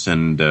sorts,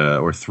 and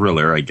or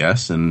thriller, I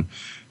guess, and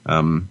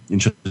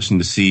interesting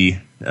to see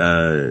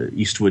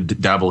Eastwood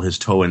dip his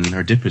toe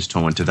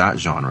into that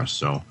genre.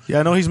 So yeah,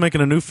 I know he's making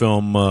a new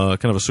film,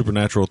 kind of a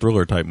supernatural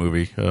thriller type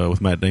movie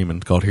with Matt Damon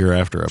called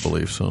Hereafter, I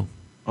believe. So,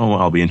 well,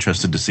 I'll be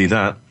interested to see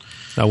that.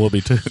 I will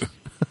be too.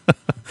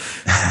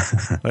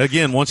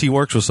 Again, once he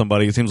works with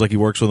somebody, it seems like he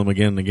works with them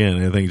again and again.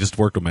 I think he just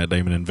worked with Matt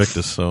Damon in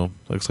Invictus, so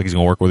looks like he's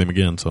going to work with him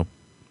again. So,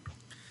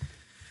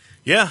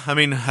 yeah, I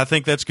mean, I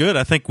think that's good.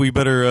 I think we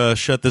better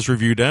shut this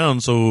review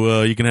down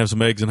so you can have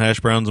some eggs and hash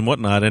browns and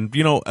whatnot. And,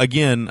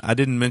 again, I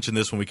didn't mention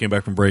this when we came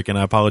back from break, and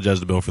I apologize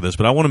to Bill for this,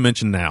 but I want to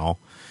mention now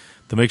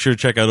to make sure to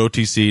check out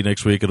OTC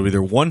next week. It'll be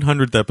their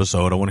 100th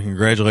episode. I want to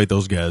congratulate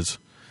those guys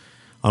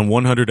on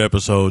 100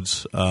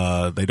 episodes.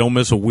 They don't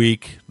miss a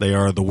week. They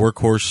are the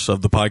workhorse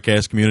of the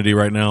podcast community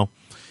right now.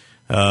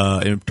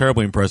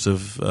 Terribly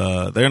impressive.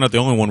 They're not the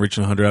only one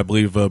reaching 100. I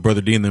believe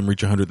Brother D and them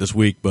reach 100 this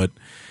week, but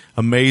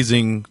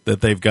amazing that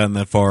they've gotten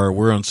that far.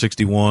 We're on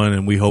 61,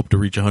 and we hope to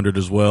reach 100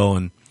 as well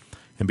and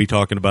be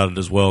talking about it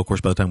as well. Of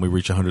course, by the time we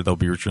reach 100, they'll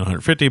be reaching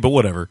 150, but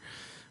whatever.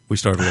 we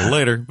started a little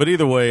later. But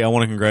either way, I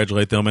want to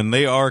congratulate them. And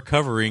they are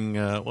covering,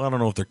 well, I don't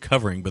know if they're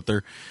covering, but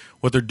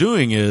what they're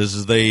doing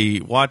is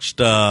they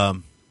watched, it's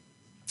going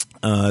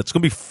to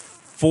be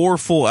 4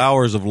 full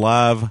hours of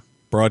live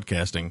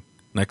broadcasting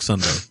next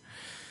Sunday.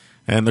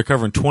 And they're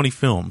covering 20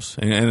 films.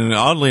 And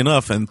oddly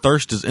enough, and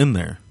Thirst is in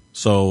there.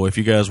 So if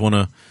you guys want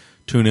to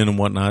tune in and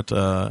whatnot,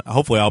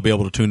 hopefully I'll be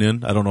able to tune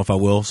in. I don't know if I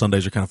will.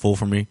 Sundays are kind of full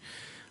for me.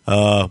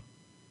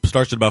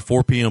 Starts at about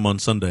 4 p.m. on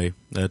Sunday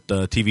at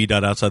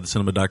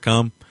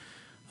tv.outsidethecinema.com.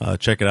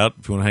 Check it out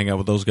if you want to hang out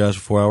with those guys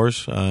for 4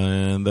 hours,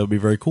 and that would be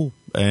very cool.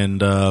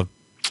 And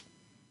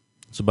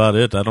that's about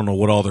it. I don't know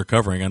what all they're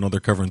covering. I know they're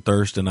covering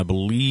Thirst, and I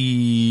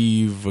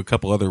believe a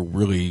couple other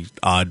really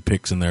odd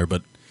picks in there.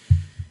 But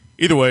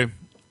either way,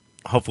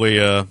 hopefully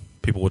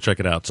people will check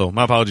it out. So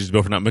my apologies,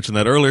 Bill, for not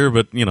mentioning that earlier,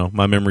 but, you know,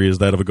 my memory is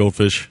that of a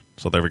goldfish.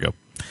 So there we go.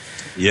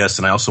 Yes,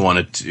 and I also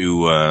wanted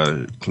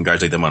to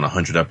congratulate them on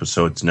 100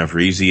 episodes. Never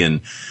easy,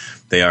 and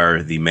they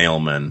are the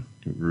mailmen.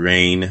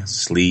 Rain,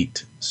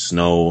 sleet,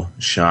 snow,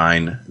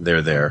 shine,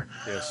 they're there.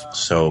 Yes.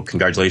 So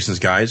congratulations,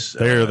 guys.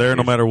 They're there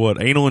no matter what.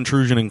 Anal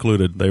intrusion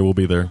included. They will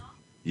be there.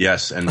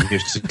 Yes, and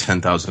here's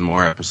 10,000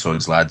 more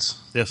episodes,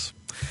 lads. Yes.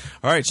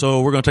 All right,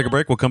 so we're going to take a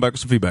break. We'll come back with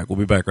some feedback. We'll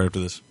be back right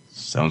after this.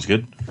 Sounds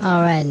good.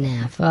 All right,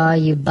 now, for all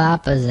you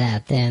boppers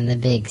out there in the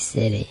big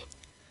city,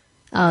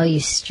 all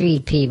you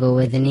street people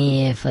with an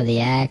ear for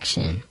the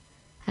action,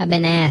 I've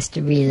been asked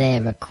to relay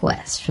a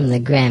request from the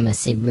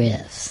Gramercy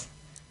Riffs.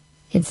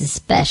 It's a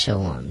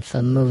special one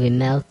for Movie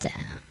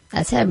Meltdown.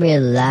 That's how we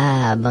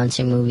lie a bunch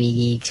of movie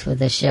geeks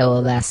with a show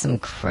about some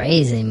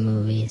crazy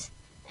movies.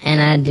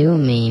 And I do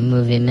mean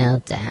Movie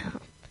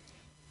Meltdown.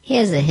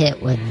 Here's a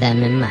hit with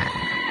them in mind.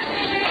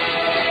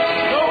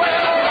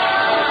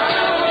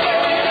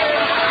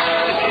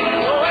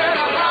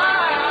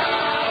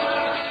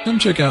 Come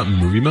check out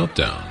Movie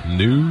Meltdown.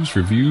 News,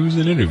 reviews,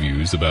 and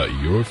interviews about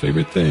your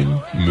favorite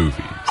thing,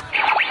 movies.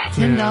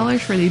 $10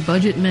 for the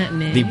budget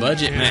matinee. The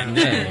budget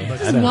matinee.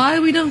 That's why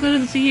we don't go to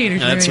the theater.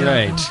 That's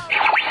right.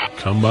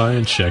 Come by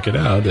and check it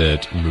out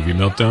at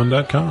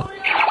MovieMeltdown.com.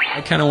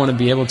 I kind of want to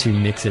be able to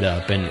mix it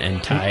up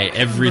and tie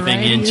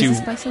everything into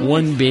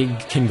one big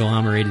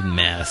conglomerated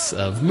mess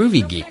of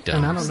movie geekdom.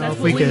 And I don't know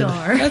if we could.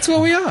 That's what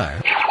we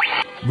are.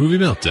 Movie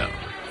Meltdown.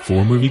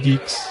 For movie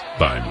geeks,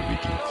 by movie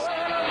geeks.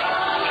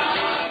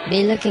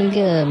 Be looking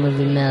good,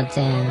 Movie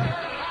Meltdown.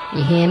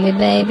 You hear me,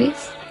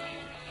 babies?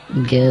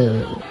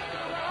 Good.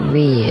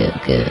 Real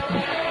good.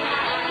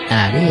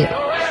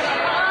 Adios.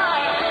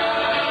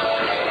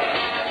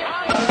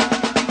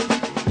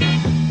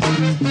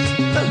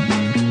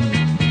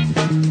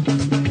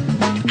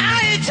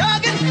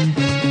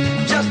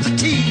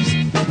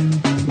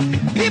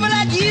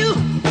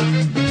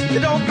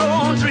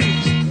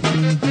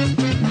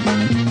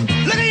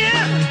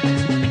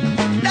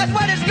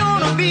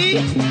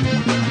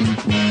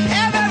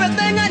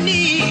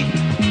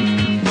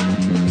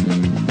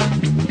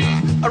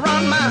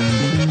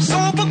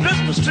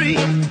 Tree.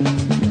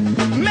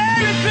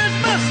 Merry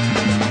Christmas,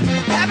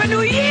 Happy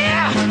New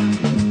Year.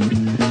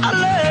 I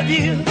love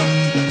you.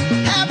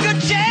 Have a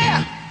good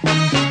chair.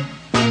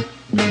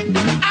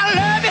 I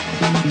love you.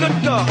 Good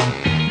dog.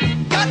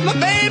 Got my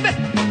baby.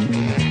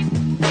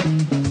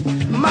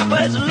 My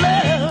bud's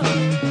love.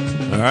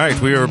 All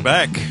right, we are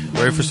back.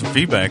 Ready for some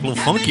feedback. A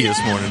little funky this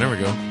morning. There we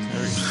go.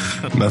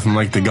 Nothing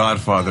like The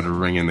Godfather to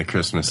ring in the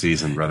Christmas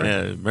season, brother.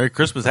 Yeah, Merry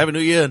Christmas, Happy New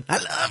Year. I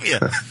love you.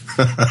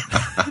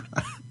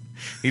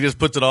 He just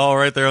puts it all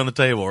right there on the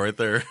table, right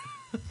there.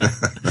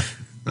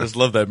 Just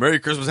love that. Merry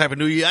Christmas, Happy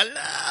New Year. I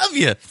love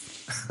you.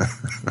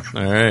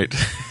 All right.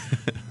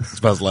 It's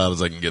about as loud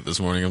as I can get this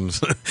morning. I'm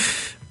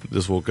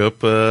just woke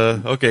up.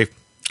 Okay.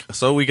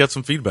 So we got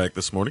some feedback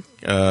this morning.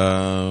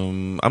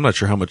 I'm not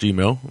sure how much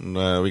email.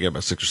 We got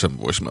about 6 or 7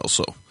 voicemails.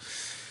 So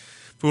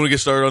if we want to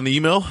get started on the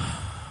email,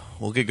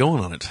 we'll get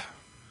going on it.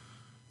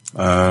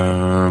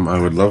 I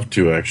would love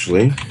to,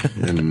 actually.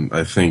 And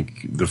I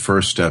think the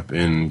first step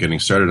in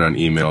getting started on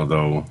email,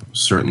 though,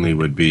 certainly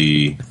would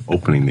be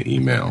opening the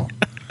email.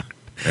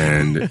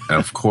 And,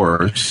 of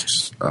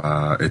course,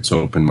 it's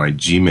opened my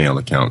Gmail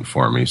account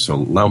for me. So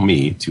allow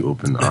me to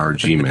open our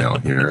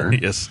Gmail here.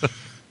 Yes.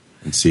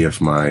 And see if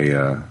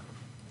my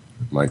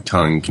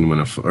tongue can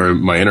win or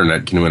my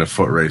internet can win a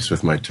foot race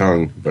with my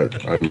tongue.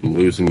 But I'm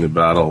losing the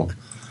battle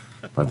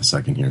by the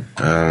second here.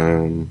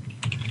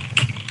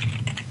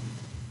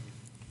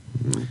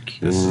 Okay.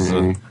 This is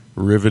a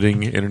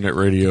riveting internet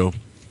radio.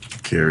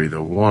 Carry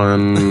the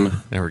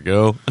one. There we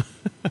go.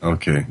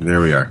 Okay, there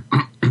we are.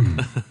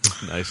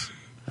 Nice.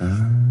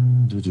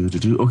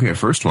 Okay, our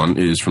first one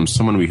is from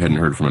someone we hadn't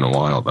heard from in a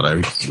while, but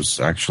I was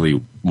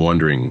actually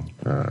wondering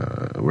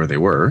where they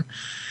were.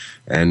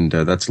 And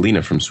that's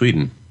Lena from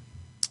Sweden.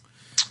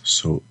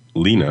 So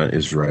Lena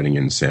is writing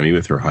in, Sammy,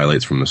 with her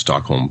highlights from the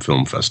Stockholm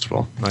Film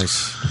Festival.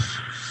 Nice.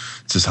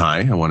 It says, hi,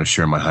 I want to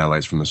share my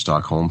highlights from the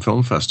Stockholm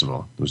Film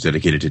Festival. It was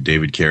dedicated to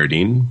David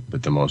Carradine,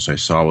 but the most I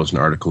saw was an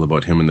article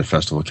about him in the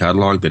festival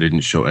catalog that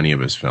didn't show any of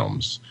his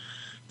films.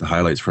 The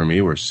highlights for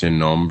me were Sin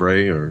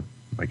Nombre, or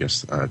I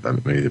guess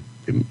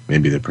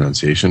maybe the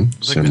pronunciation,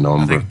 Sin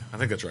Nombre. I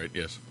think that's right,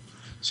 yes.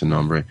 Sin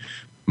Nombre.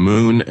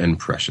 Moon and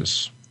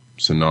Precious.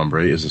 Sin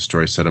Nombre is a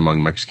story set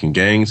among Mexican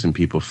gangs and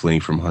people fleeing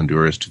from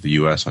Honduras to the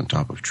U.S. on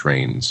top of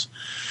trains.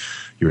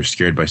 You are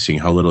scared by seeing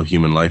how little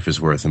human life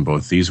is worth in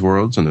both these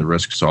worlds and the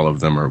risks all of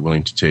them are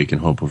willing to take in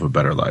hope of a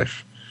better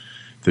life.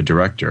 The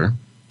director,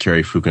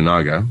 Cary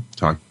Fukunaga,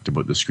 talked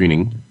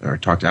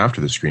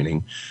after the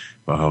screening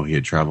about how he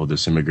had traveled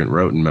this immigrant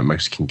route and met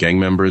Mexican gang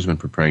members when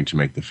preparing to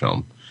make the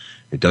film.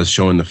 It does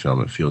show in the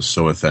film. It feels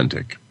so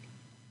authentic.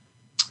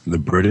 The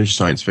British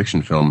science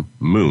fiction film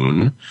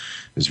Moon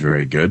is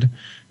very good,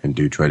 and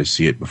do try to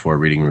see it before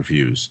reading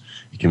reviews.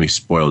 It can be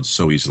spoiled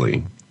so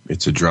easily.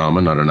 It's a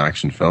drama, not an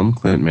action film.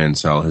 Clint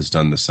Mansell has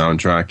done the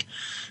soundtrack.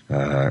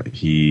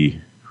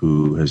 He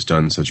who has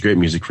done such great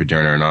music for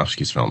Darren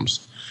Aronofsky's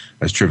films.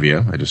 As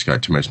trivia, I just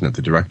got to mention that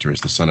the director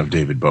is the son of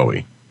David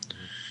Bowie.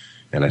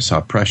 And I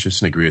saw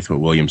Precious and agree with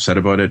what William said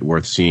about it.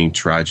 Worth seeing,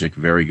 tragic,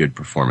 very good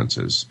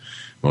performances.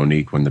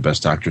 Monique won the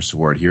Best Actress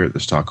Award here at the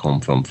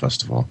Stockholm Film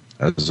Festival.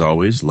 As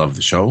always, love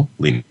the show.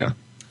 Lena.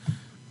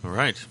 All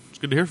right. It's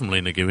good to hear from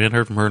Lena. We haven't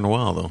heard from her in a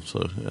while, though.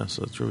 So, yes,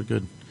 that's really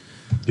good.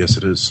 Yes,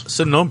 it is.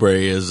 Sin Nombre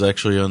is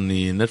actually on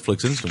the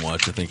Netflix Instant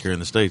Watch, I think, here in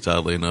the States,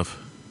 oddly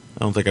enough.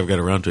 I don't think I've got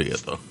around to it yet,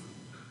 though.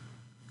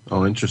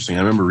 Oh, interesting. I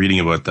remember reading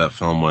about that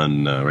film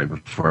when right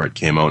before it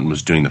came out and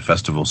was doing the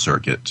festival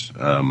circuit.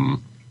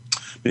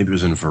 Maybe it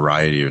was in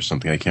Variety or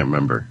something. I can't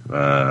remember.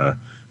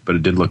 But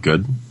it did look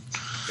good.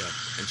 Yeah.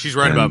 And she's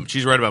right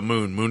about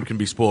Moon. Moon can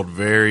be spoiled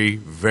very,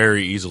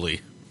 very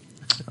easily.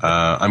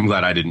 I'm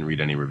glad I didn't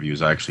read any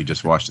reviews. I actually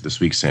just watched it this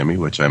week, Sammy,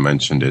 which I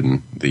mentioned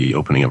in the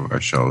opening of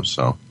our show.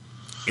 So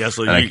yeah,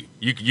 so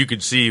you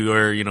could see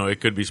where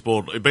it could be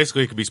spoiled.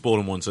 Basically, it could be spoiled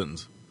in one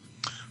sentence.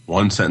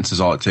 One sentence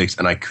is all it takes,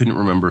 and I couldn't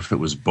remember if it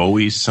was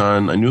Bowie's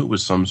son. I knew it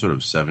was some sort of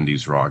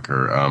 70s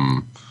rocker.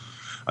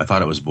 I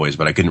thought it was Bowie's,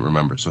 but I couldn't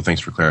remember. So thanks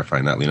for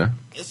clarifying that, Lena.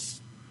 Yes.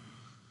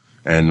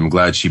 And I'm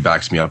glad she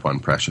backs me up on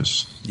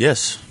Precious.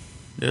 Yes,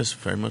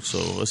 very much so.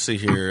 Let's see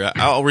here.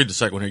 I'll read the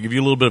second one here. Give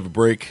you a little bit of a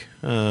break.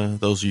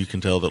 Those of you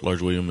can tell that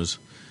Large William has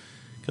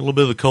got a little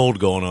bit of the cold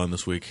going on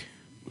this week.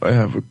 I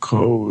have a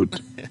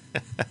cold.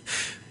 Got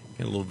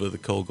a little bit of the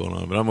cold going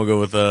on, but I'm gonna go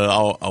with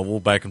I'll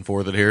back and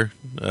forth it here,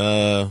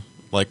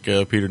 like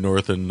Peter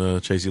North and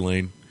Chasey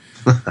Lane.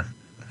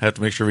 Have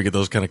to make sure we get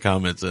those kind of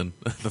comments in.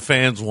 The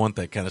fans want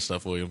that kind of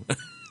stuff, William.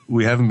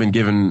 We haven't been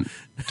giving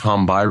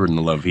Tom Byron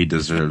the love he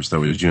deserves,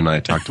 though, as you and I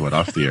talked about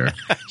off the air.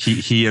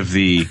 He of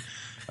the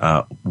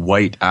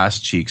white ass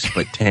cheeks,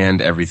 but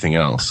tanned everything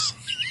else.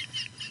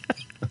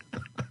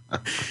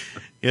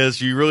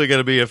 Yes, you really got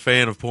to be a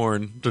fan of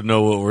porn to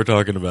know what we're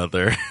talking about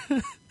there.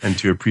 And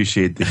to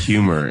appreciate the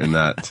humor in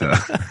that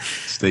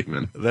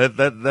statement.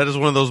 That is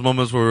one of those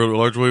moments where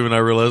Large William and I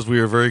realized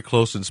we are very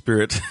close in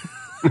spirit.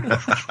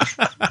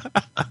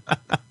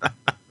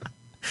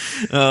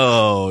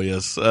 Oh,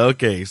 yes.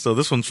 Okay, so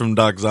this one's from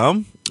Doc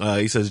Zom.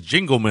 He says,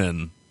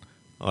 Jingleman.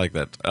 I like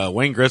that.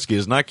 Wayne Gretzky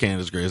is not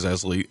Canada's greatest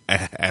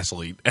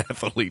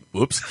athlete.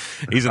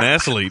 Whoops. He's an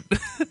athlete.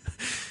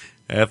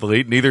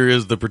 Athlete. Neither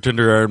is the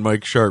pretender Iron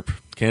Mike Sharp.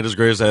 Canada's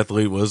greatest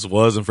athlete was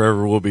and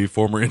forever will be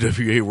former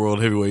NWA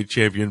World Heavyweight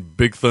Champion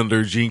Big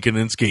Thunder Gene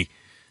Kaninsky.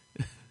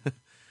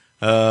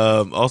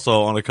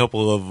 Also, on a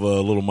couple of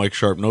little Mike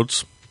Sharp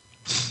notes,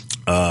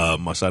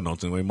 my side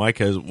notes anyway, Mike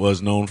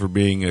was known for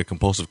being a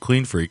compulsive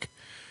clean freak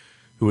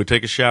who would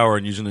take a shower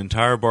and use an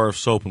entire bar of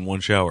soap in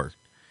one shower.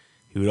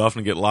 He would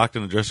often get locked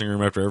in the dressing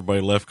room after everybody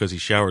left because he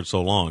showered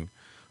so long.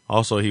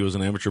 Also, he was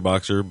an amateur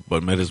boxer,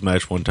 but met his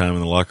match one time in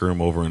the locker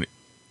room over an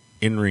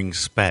in-ring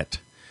spat.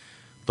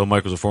 Though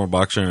Mike was a former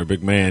boxer and a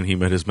big man, he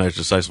met his match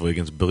decisively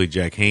against Billy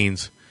Jack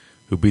Haynes,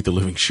 who beat the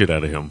living shit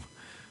out of him.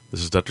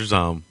 This is Dr.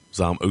 Zom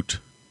Out.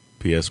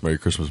 P.S. Merry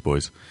Christmas,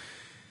 boys.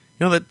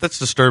 You know, that's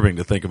disturbing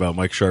to think about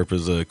Mike Sharp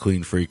as a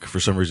clean freak for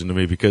some reason to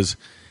me, because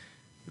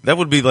that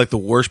would be like the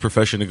worst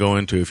profession to go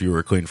into if you were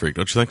a clean freak.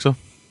 Don't you think so?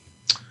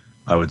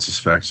 I would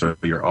suspect so.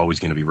 You're always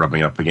going to be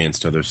rubbing up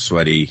against other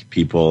sweaty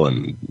people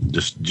and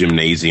just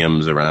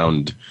gymnasiums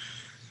around.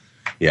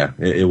 Yeah,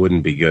 it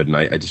wouldn't be good. And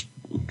I just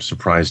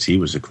surprised he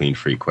was a clean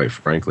freak, quite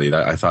frankly.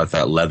 I thought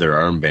that leather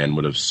armband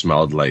would have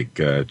smelled like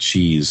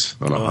cheese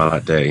on a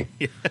hot day.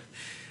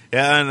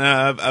 Yeah,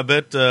 and I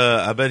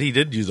bet he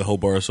did use a whole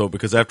bar of soap,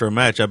 because after a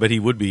match, I bet he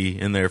would be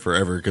in there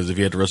forever, because if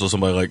he had to wrestle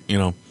somebody like,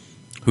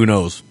 who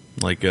knows,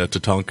 like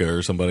Tatanka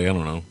or somebody, I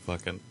don't know, I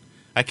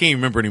can't even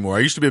remember anymore. I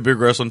used to be a big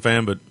wrestling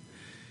fan, but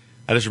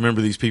I just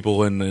remember these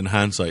people in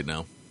hindsight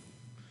now.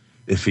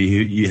 If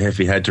he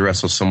had to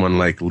wrestle someone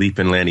like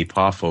Leapin' Lanny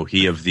Poffo,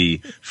 he of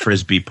the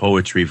Frisbee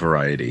poetry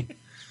variety.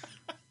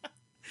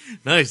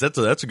 Nice, that's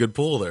a good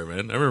pull there,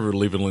 man. I remember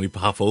Leapin' Lanny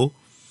Poffo.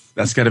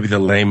 That's got to be the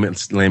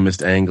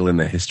lamest angle in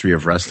the history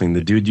of wrestling.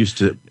 The dude used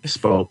to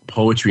spell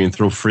poetry and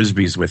throw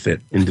frisbees with it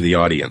into the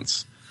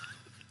audience.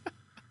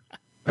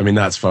 I mean,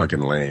 that's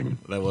fucking lame.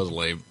 That was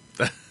lame.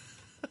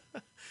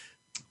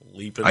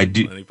 Leaping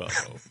Lanny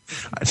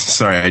Poffo.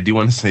 Sorry, I do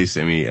want to say,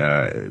 Sammy,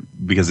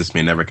 because this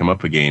may never come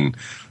up again,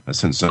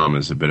 since Sam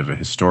is a bit of a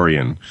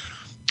historian.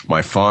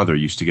 My father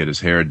used to get his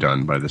hair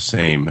done by the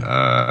same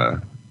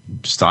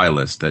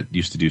stylist that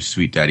used to do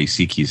Sweet Daddy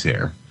Siki's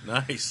hair.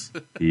 Nice.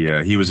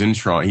 Yeah, he was in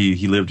Toronto.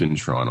 He lived in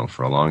Toronto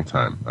for a long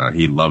time.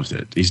 He loves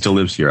it. He still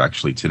lives here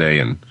actually today,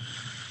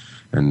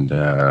 and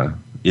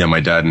yeah,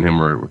 my dad and him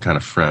were kind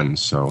of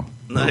friends. So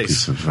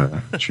nice piece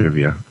of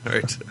trivia. All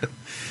right,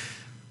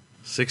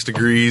 6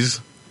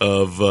 degrees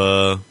of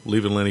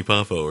leaving Lenny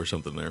Poffo or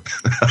something there.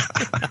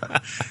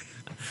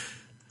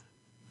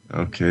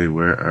 Okay,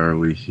 where are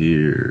we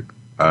here?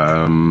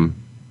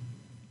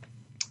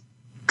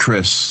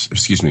 Chris,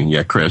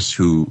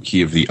 who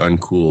he of the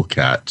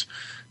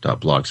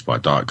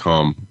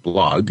uncoolcat.blogspot.com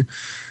blog,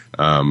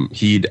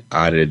 he'd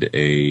added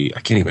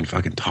I can't even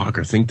fucking talk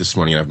or think this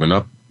morning. I've been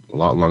up a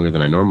lot longer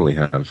than I normally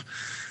have.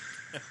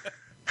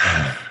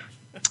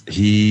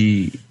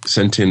 He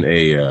sent in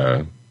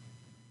an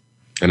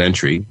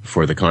entry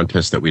for the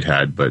contest that we'd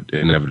had, but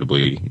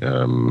inevitably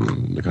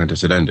the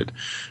contest had ended.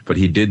 But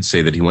he did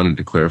say that he wanted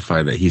to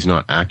clarify that he's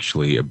not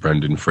actually a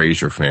Brendan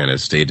Fraser fan,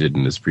 as stated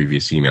in his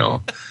previous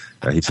email.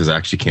 He says, I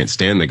actually can't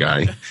stand the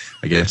guy.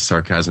 I guess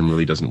sarcasm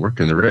really doesn't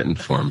work in the written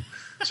form.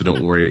 So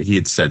don't worry. He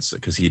had said,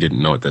 because he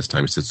didn't know at this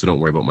time, he said, so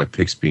don't worry about my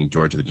picks being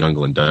George of the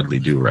Jungle and Dudley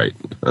Do Right.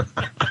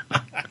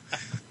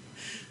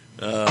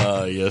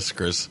 Yes,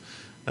 Chris.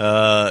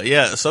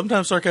 Yeah,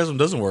 sometimes sarcasm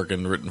doesn't work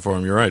in written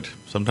form. You're right.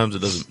 Sometimes it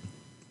doesn't.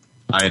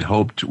 I had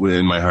hoped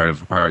in my heart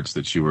of hearts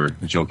that you were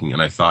joking,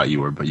 and I thought you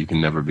were, but you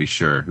can never be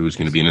sure who's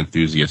going to be an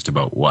enthusiast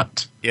about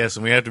what. Yes,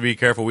 and we have to be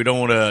careful. We don't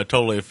want to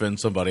totally offend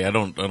somebody. I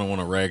don't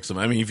want to rag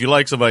somebody. I mean, if you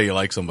like somebody, you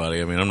like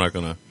somebody. I mean,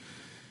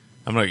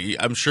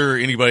 I'm sure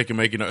anybody can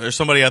make there's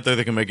somebody out there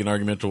that can make an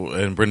argument,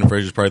 and Brendan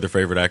Fraser's probably their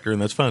favorite actor,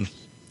 and that's fun.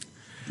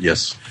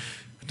 Yes.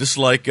 Just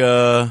like,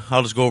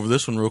 I'll just go over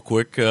this one real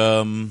quick,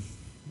 and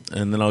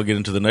then I'll get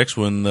into the next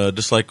one.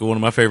 Just like one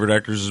of my favorite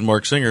actors is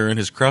Mark Singer and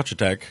his Crouch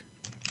Attack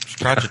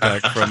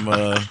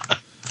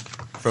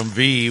from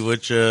V,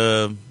 which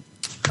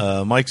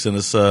Mike sent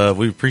us.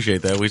 We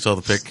appreciate that. We saw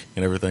the pic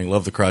and everything.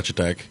 Love the Crotch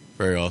Attack.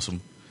 Very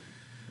awesome.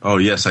 Oh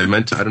yes, I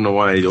don't know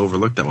why I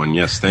overlooked that one.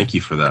 Yes, thank you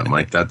for that,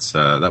 Mike.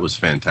 That was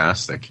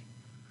fantastic.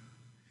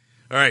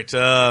 All right,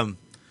 I'll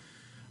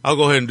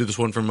go ahead and do this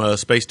one from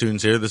Space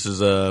Tunes here. This is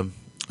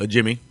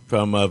Jimmy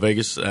from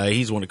Vegas.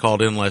 He's the one that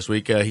called in last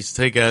week. He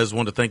said, "Hey guys,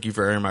 wanted to thank you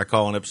for airing my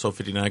call on episode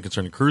 59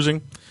 concerning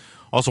cruising.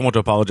 Also want to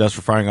apologize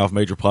for firing off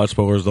major plot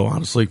spoilers, though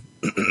honestly,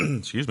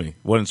 excuse me,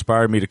 what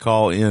inspired me to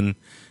call in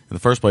the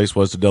first place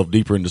was to delve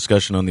deeper in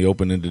discussion on the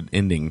open-ended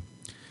ending.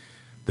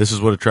 This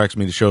is what attracts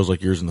me to shows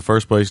like yours in the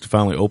first place, to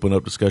finally open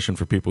up discussion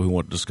for people who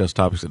want to discuss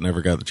topics that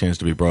never got the chance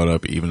to be brought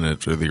up, even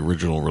after the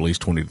original release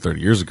 20 to 30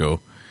 years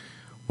ago.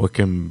 When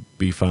can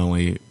we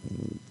finally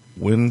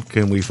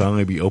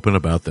be open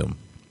about them?"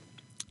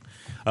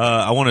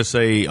 I want to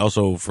say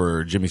also,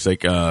 for Jimmy's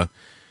sake,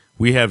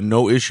 we have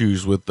no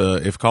issues with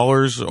if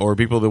callers or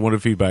people that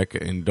wanted feedback,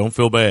 and don't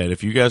feel bad.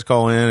 If you guys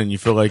call in and you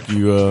feel like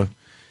you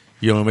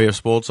may have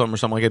spoiled something or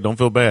something like that, don't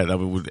feel bad. I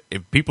mean,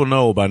 if people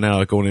know by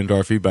now, going into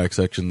our feedback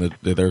section, that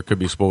there could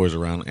be spoilers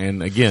around.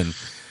 And again,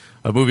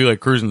 a movie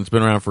like Cruising that's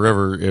been around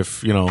forever,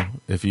 if you want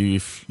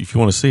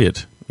to see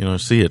it,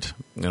 see it.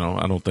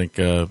 I don't think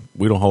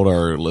we don't hold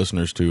our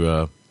listeners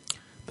to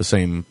the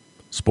same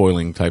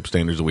spoiling type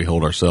standards that we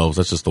hold ourselves.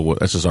 That's just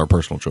our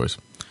personal choice.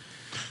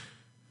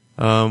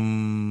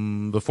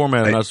 The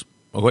format.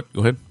 Go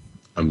ahead.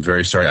 I'm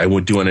very sorry. I do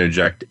want to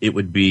interject. It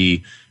would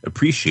be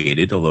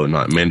appreciated, although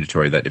not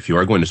mandatory, that if you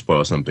are going to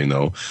spoil something,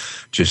 though,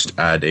 just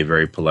add a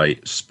very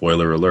polite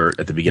spoiler alert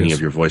at the beginning of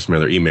your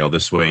voicemail or email.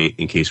 This way,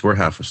 in case we're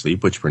half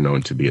asleep, which we're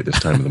known to be at this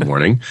time of the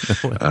morning,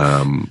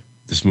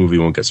 this movie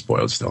won't get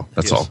spoiled still.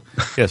 That's all.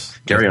 Yes.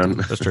 Carry on.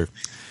 That's true.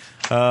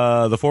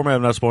 The format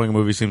of not spoiling a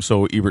movie seems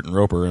so Ebert and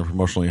Roper and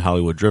promotionally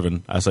Hollywood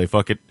driven. I say,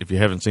 fuck it. If you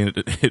haven't seen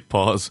it, hit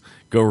pause,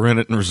 go rent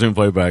it, and resume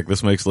playback.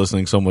 This makes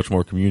listening so much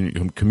more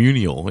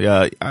communal.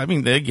 Yeah, I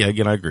mean,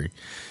 again, I agree.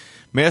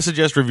 May I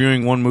suggest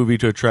reviewing one movie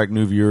to attract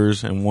new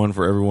viewers and one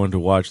for everyone to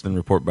watch, then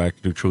report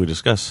back to truly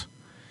discuss?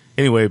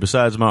 Anyway,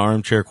 besides my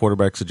armchair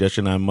quarterback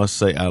suggestion, I must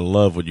say I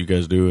love what you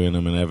guys do, and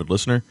I'm an avid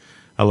listener.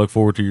 I look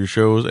forward to your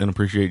shows and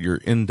appreciate your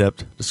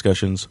in-depth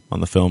discussions on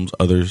the films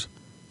others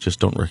just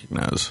don't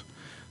recognize.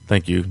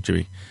 Thank you,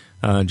 Jimmy.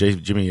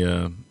 Jimmy,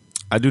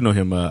 I do know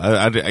him.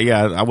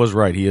 I was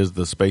right. He is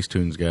the Space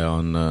Tunes guy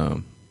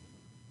on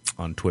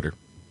Twitter,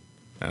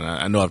 and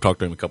I know I've talked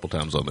to him a couple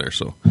times on there.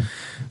 So,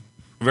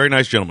 very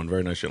nice gentleman.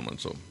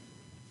 So,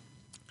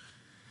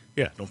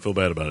 yeah, don't feel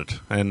bad about it.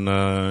 And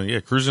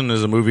Cruising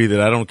is a movie that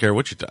I don't care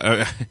what you.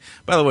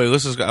 By the way,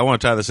 I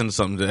want to tie this into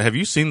something. Have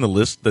you seen the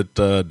list that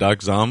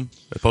Doc Zom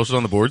posted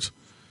on the boards?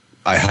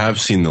 I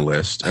have seen the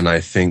list, and I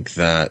think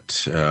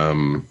that.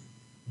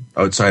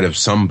 Outside of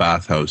some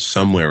bathhouse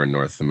somewhere in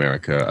North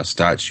America, a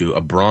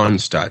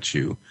bronze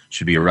statue,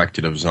 should be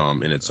erected of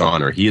Zom in its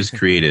honor. He has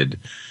created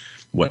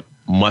what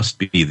must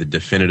be the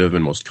definitive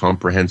and most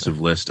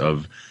comprehensive list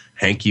of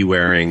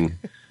hanky-wearing,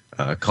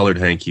 colored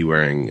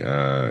hanky-wearing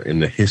in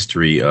the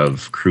history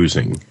of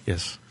cruising.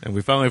 Yes, and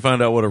we finally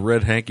found out what a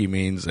red hanky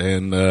means,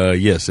 and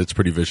yes, it's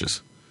pretty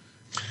vicious.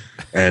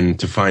 And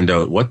to find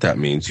out what that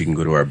means, you can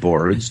go to our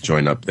boards,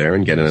 join up there,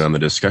 and get in on the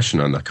discussion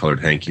on the colored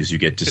hankies. You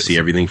get to see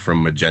everything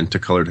from magenta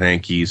colored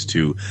hankies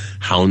to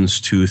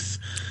houndstooth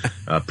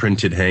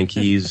printed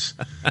hankies.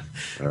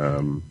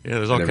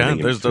 There's all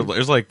kinds.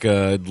 There's like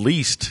at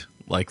least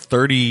like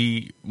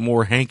 30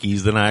 more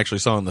hankies than I actually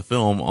saw in the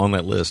film on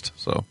that list.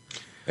 So,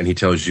 and he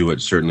tells you what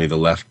certainly the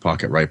left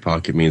pocket, right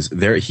pocket means.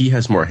 There, he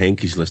has more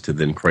hankies listed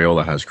than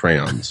Crayola has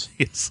crayons.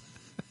 Yes,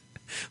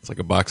 it's like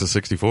a box of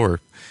 64.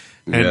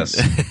 And yes.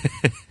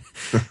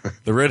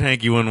 The red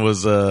hanky one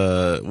was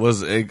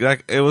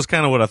exact. It was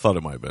kind of what I thought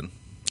it might have been.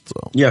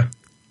 So yeah.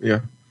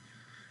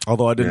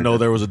 Although I didn't know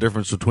there was a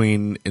difference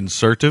between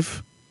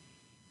insertive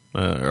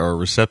or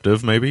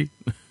receptive, maybe,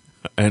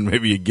 and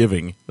maybe a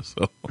giving.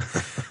 So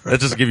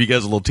that's just to give you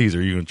guys a little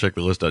teaser. You can check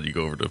the list out. You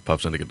go over to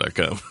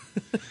popsyndicate.com.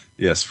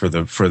 Yes, for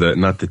the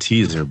not the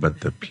teaser but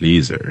the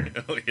pleaser.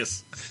 Oh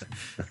yes.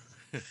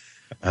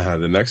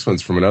 The next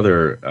one's from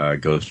another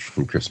ghost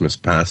from Christmas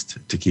past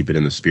to keep it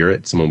in the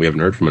spirit, someone we haven't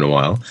heard from in a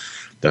while.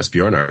 That's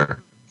Bjornar.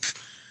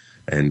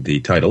 And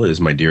the title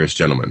is My Dearest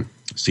Gentleman.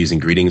 Season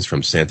greetings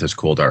from Santa's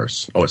cold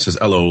arse. Oh, it says,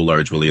 hello,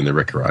 Large Willie and the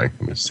Rickerai. I'm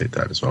going to say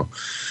that as well.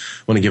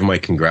 I want to give my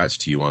congrats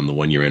to you on the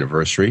 1-year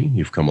anniversary.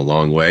 You've come a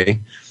long way,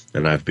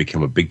 and I've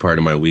become a big part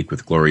of my week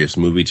with glorious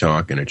movie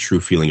talk and a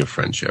true feeling of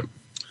friendship.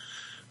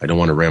 I don't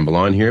want to ramble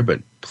on here,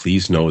 but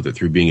please know that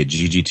through being a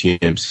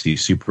GGTMC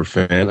super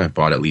fan, I've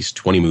bought at least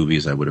 20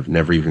 movies I would have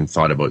never even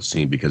thought about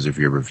seeing because of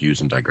your reviews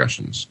and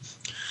digressions.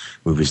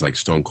 Movies like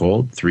Stone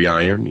Cold, 3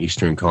 Iron,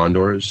 Eastern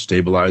Condors,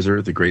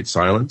 Stabilizer, The Great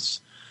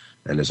Silence,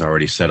 and has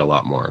already said a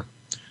lot more.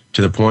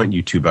 To the point,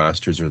 you two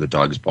bastards are the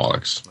dog's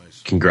bollocks.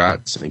 Nice.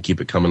 Congrats, and keep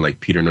it coming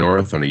like Peter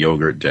North on a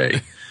yogurt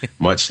day.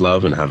 Much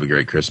love, and have a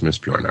great Christmas,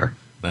 Bjornar.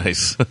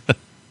 Nice.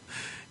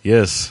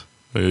 Yes.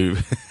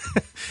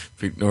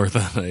 Pete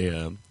North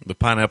on the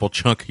pineapple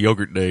chunk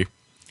yogurt day.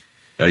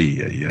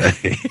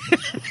 Ay.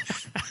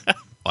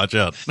 Watch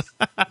out.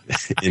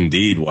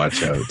 Indeed,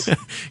 watch out.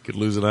 Could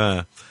lose an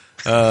eye.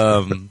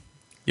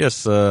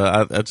 Yes,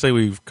 I'd say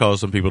we've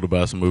caused some people to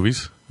buy some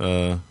movies,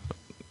 or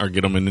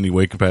get them in any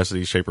way,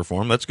 capacity, shape, or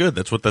form. That's good.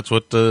 That's what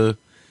the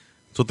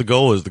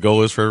goal is. The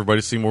goal is for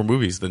everybody to see more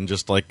movies than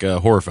just like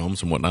horror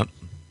films and whatnot.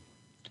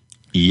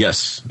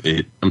 Yes.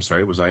 I'm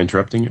sorry, was I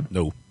interrupting you?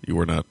 No, you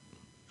were not.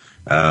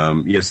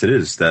 Yes, it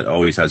is. That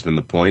always has been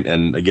the point.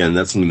 And again,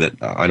 that's something that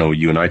I know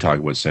you and I talk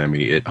about,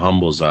 Sammy. It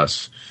humbles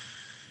us.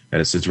 And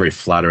it's very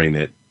flattering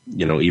that,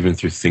 even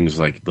through things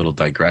like little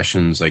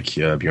digressions, like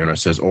Bjornar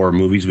says, or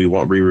movies we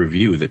won't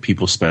re-review, that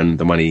people spend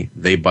the money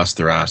they bust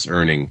their ass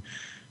earning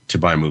to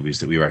buy movies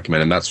that we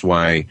recommend. And that's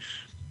why,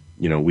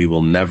 we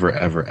will never,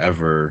 ever,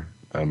 ever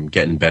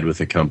get in bed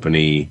with a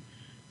company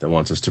that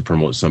wants us to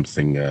promote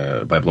something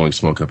by blowing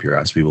smoke up your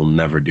ass. We will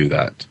never do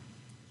that.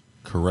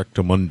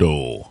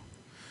 Correctamundo.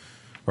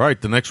 All right,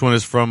 the next one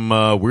is from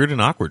Weird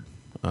and Awkward.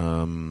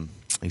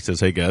 He says,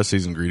 hey guys,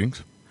 season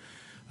greetings.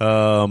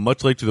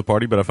 Much late to the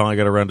party, but I finally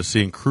got around to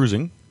seeing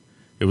Cruising.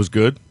 It was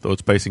good, though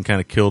its pacing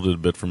kind of killed it a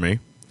bit for me.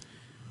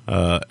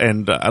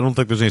 And I don't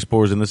think there's any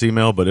spoilers in this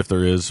email, but if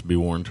there is, be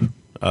warned.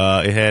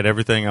 It had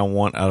everything I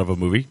want out of a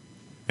movie,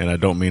 and I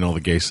don't mean all the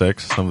gay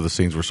sex. Some of the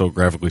scenes were so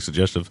graphically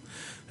suggestive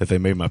that they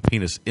made my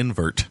penis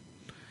invert.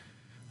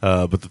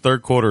 But the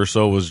third quarter or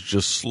so was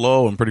just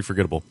slow and pretty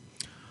forgettable.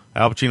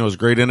 Al Pacino was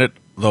great in it,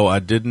 though I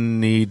didn't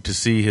need to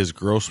see his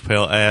gross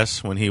pale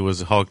ass when he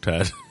was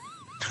hogtied.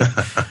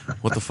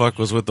 What the fuck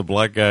was with the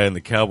black guy in the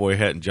cowboy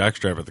hat and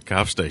jockstrap at the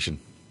cop station?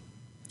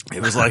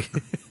 It was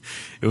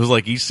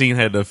like each scene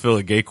had to fill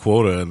a gay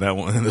quota, and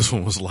this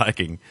one was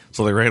lacking,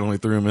 so they randomly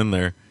threw him in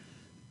there.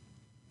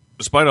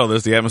 Despite all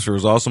this, the atmosphere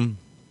was awesome,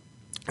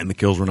 and the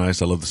kills were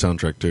nice. I love the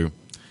soundtrack too.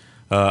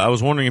 I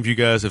was wondering if you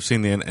guys have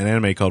seen an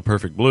anime called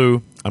Perfect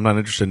Blue. I'm not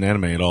interested in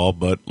anime at all,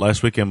 but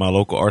last weekend my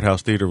local art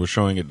house theater was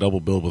showing it double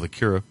billed with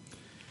Akira,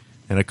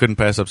 and I couldn't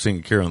pass up seeing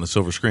Akira on the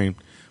silver screen.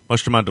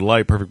 Much to my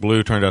delight, Perfect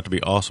Blue turned out to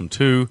be awesome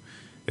too.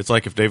 It's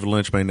like if David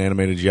Lynch made an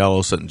animated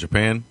giallo set in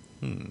Japan.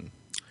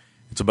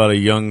 It's about a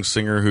young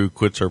singer who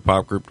quits her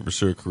pop group to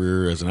pursue a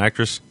career as an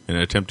actress. In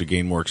an attempt to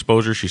gain more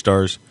exposure, she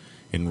stars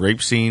in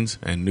rape scenes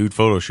and nude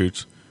photo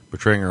shoots,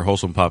 portraying her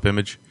wholesome pop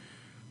image.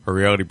 Her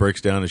reality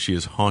breaks down as she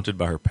is haunted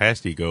by her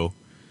past ego,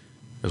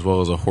 as well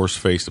as a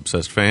horse-faced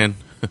obsessed fan,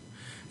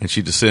 and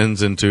she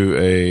descends into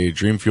a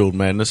dream-fueled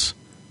madness.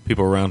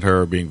 People around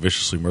her are being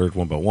viciously murdered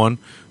one by one.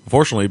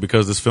 Unfortunately,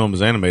 because this film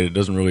is animated, it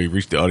doesn't really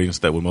reach the audience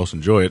that would most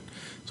enjoy it,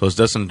 so it's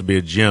destined to be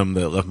a gem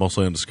that left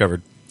mostly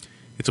undiscovered.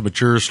 It's a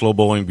mature,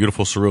 slow-bowling,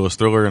 beautiful, surrealist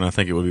thriller, and I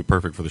think it would be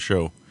perfect for the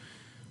show.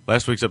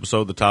 Last week's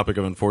episode, the topic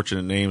of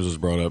unfortunate names was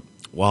brought up.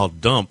 While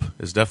Dump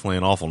is definitely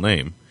an awful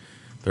name,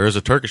 there is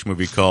a Turkish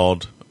movie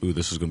called... Ooh,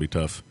 this is going to be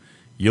tough.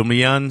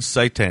 Yılmayan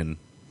Saytan.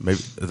 Maybe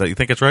you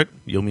think that's right?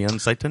 Yılmayan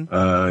Saytan?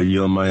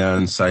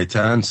 Yılmayan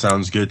Saytan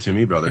sounds good to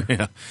me, brother.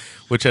 Yeah,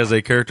 which has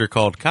a character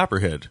called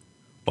Copperhead.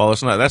 While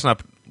that's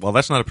not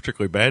a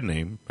particularly bad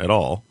name at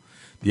all.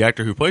 The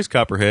actor who plays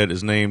Copperhead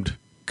is named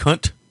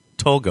Kunt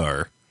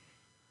Tolgar.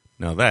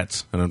 Now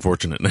that's an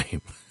unfortunate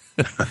name.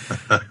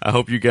 I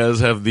hope you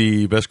guys have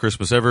the best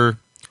Christmas ever.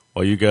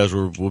 while you guys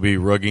will be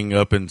rugging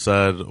up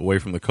inside away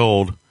from the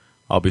cold,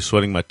 I'll be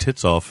sweating my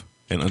tits off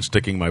and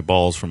unsticking my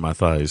balls from my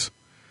thighs.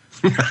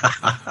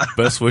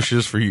 Best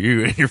wishes for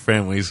you and your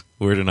families.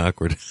 Weird and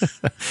awkward.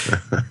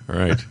 All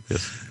right.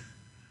 Yes.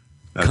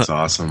 That's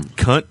awesome.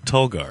 Cunt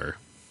Tulgar.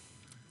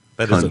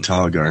 Cunt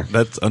Tulgar.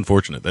 That's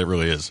unfortunate. That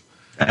really is.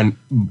 And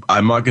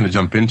I'm not going to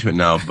jump into it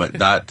now,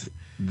 but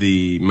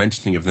the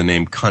mentioning of the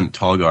name Cunt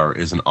Tulgar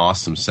is an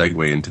awesome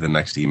segue into the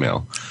next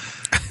email.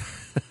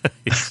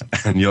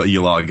 And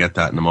you'll all get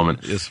that in a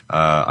moment. Yes.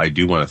 I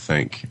do want to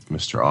thank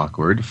Mr.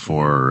 Awkward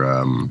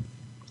for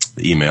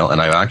the email, and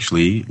I've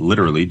actually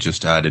literally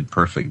just added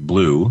Perfect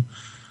Blue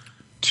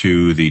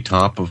to the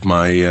top of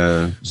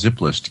my zip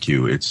list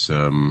queue. It's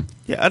I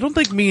don't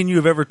think me and you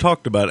have ever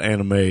talked about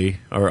anime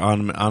or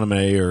anime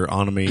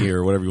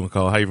or whatever you want to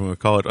call it, how you want to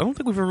call it. I don't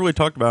think we've ever really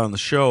talked about it on the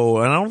show,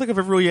 and I don't think I've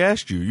ever really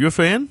asked you. You a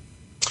fan?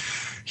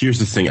 Here's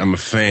the thing: I'm a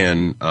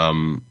fan,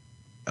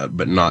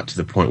 but not to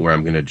the point where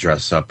I'm going to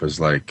dress up as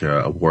like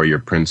a warrior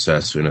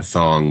princess in a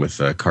thong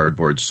with a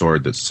cardboard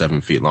sword that's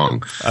 7 feet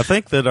long. I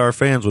think that our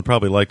fans would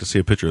probably like to see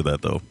a picture of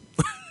that, though.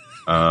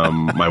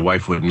 My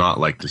wife would not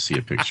like to see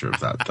a picture of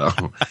that,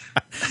 though.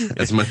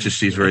 As much as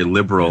she's very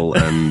liberal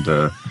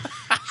and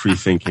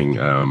free-thinking,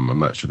 I'm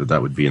not sure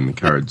that would be in the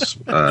cards.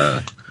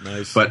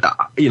 Nice. But,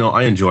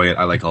 I enjoy it.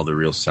 I like all the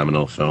real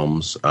seminal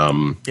films. I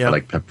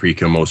like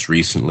Paprika most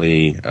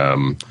recently.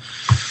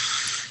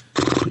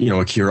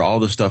 Akira, all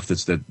the stuff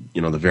that's the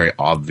very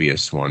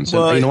obvious ones.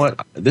 Well, and you know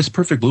what? This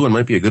Perfect Blue one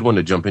might be a good one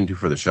to jump into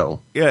for the show.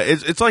 Yeah,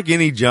 it's like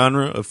any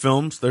genre of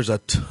films. There's a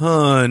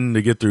ton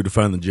to get through to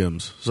find the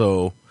gems.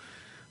 So,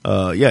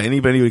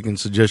 anybody who can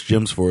suggest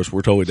gems for us,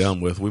 we're totally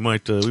down with. We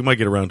might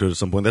get around to it at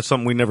some point. That's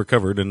something we never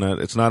covered, and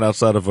it's not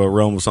outside of a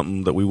realm of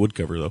something that we would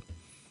cover, though.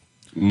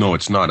 No,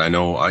 it's not. I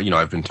know.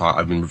 I've been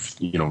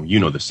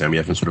this, Sammy.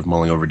 I've been sort of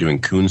mulling over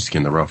doing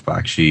Coonskin, the rough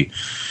Bakshi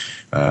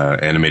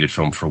animated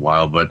film for a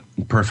while, but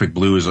Perfect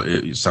Blue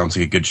it sounds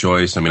like a good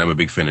choice. I mean, I'm a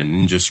big fan of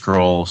Ninja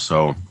Scroll,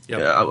 so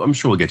I'm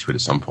sure we'll get to it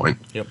at some point.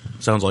 Yep,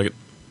 sounds like it.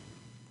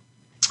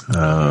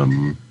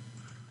 And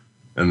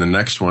the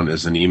next one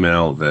is an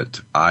email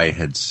that I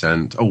had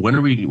sent. Oh, when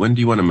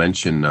do you want to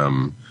mention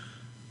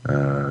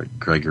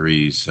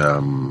Gregory's?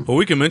 Well,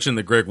 we can mention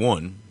that Greg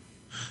won.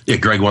 Yeah,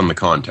 Greg won the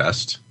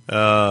contest.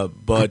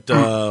 But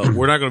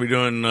we're not going to be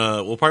doing.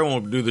 We'll probably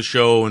won't do the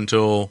show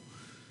until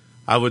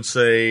I would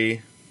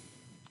say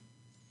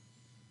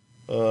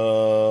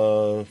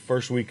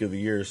first week of the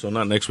year. So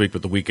not next week,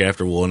 but the week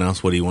after, we'll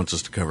announce what he wants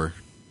us to cover.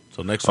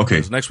 So next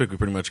week we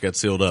pretty much got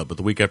sealed up. But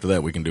the week after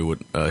that, we can do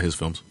his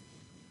films.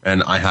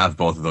 And I have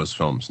both of those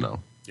films now.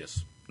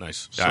 Yes,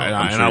 nice. So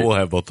I will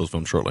have both those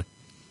films shortly.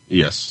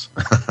 Yes.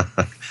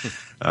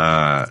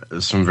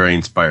 Some very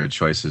inspired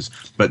choices.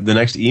 But the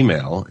next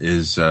email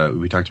is,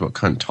 we talked about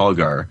Cunt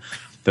Tulgar.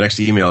 The next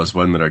email is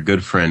one that our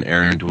good friend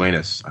Aaron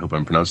Duenas, I hope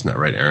I'm pronouncing that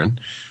right,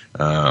 Aaron,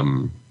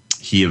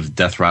 he of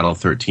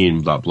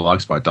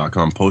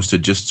deathrattle13.blogspot.com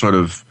posted just sort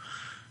of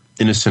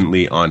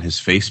innocently on his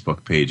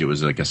Facebook page. It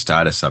was like a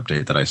status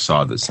update that I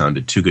saw that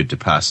sounded too good to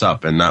pass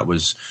up. And that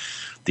was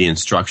the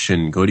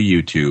instruction, go to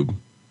YouTube,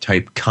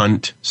 type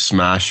Cunt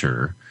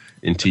Smasher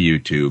into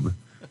YouTube,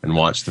 and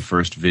watch the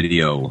first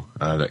video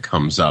that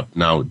comes up.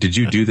 Now, did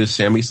you do this,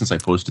 Sammy, since I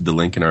posted the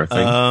link in our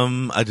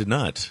thing? I did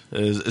not.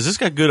 Is this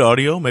got good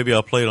audio? Maybe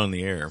I'll play it on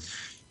the air.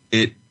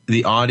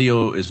 The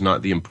audio is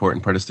not the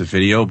important part, it's the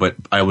video, but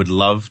I would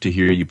love to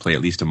hear you play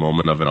at least a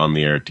moment of it on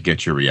the air to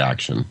get your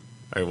reaction.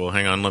 All right, well,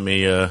 hang on. Let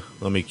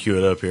me cue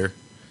it up here.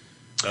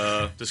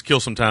 Just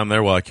kill some time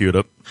there while I cue it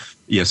up.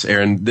 Yes,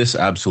 Aaron, this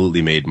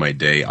absolutely made my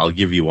day. I'll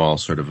give you all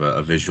sort of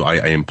a visual.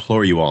 I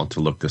implore you all to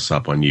look this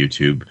up on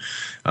YouTube.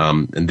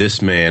 And this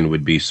man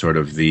would be sort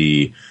of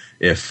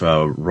if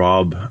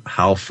Rob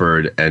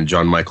Halford and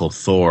John Michael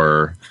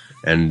Thor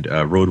and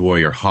Road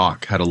Warrior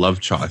Hawk had a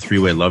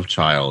three-way love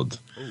child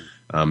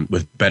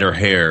with better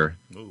hair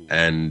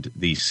and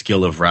the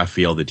skill of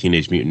Raphael, the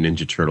Teenage Mutant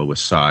Ninja Turtle with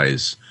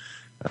size.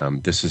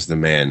 This is the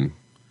man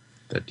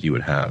that you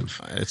would have.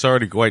 It's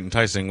already quite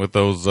enticing with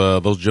those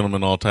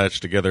gentlemen all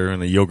attached together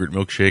in a yogurt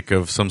milkshake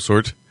of some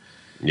sort.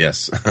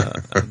 Yes.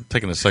 I'm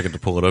taking a second to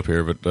pull it up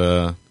here, but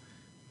hang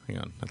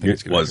on. I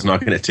think it's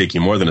not going to take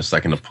you more than a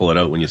second to pull it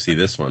out when you see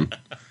this one.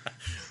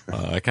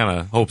 I kind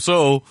of hope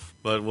so,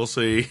 but we'll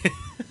see.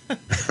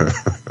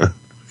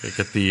 Okay,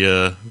 get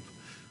the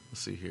let's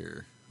see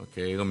here.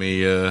 Okay, let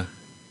me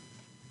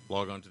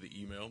log on to the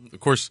email. Of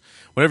course,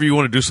 whenever you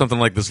want to do something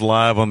like this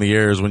live on the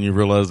air is when you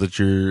realize that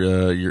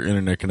your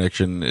internet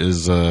connection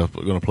is going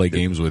to play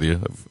games with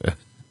you.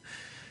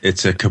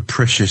 It's a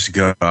capricious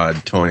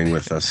God toying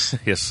with us.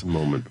 Yes,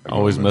 moment.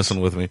 Always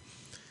messing with me.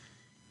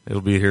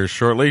 It'll be here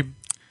shortly.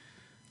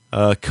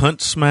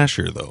 Cunt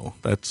Smasher, though.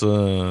 That's I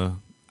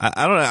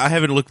don't know. I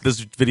haven't looked at this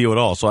video at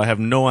all, so I have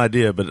no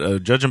idea.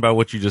 But judging by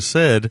what you just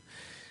said,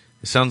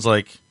 it sounds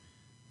like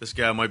this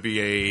guy might be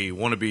a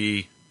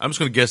wannabe. I'm just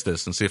going to guess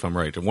this and see if I'm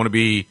right. I want to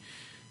be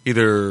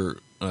either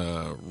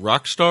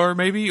rock star,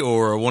 maybe,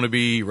 or a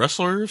wannabe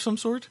wrestler of some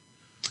sort?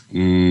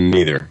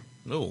 Neither.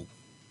 No.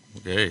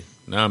 Okay.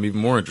 Now I'm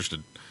even more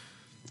interested.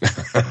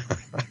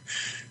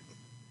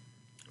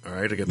 All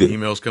right, I got the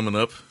emails coming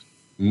up.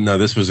 No,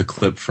 this was a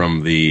clip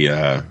from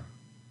the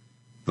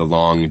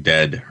long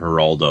dead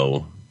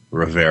Geraldo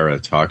Rivera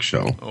talk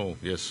show. Oh,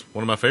 yes.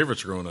 One of my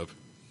favorites growing up.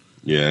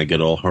 Yeah, good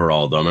old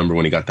Geraldo. I remember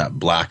when he got that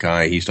black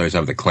eye, he used to always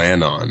have the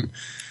Klan on.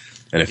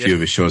 And a few of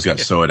his shows got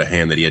so out of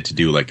hand that he had to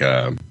do like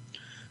a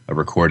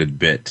recorded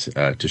bit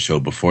to show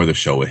before the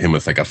show with him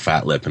with like a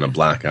fat lip and a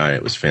black eye.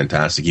 It was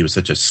fantastic. He was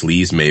such a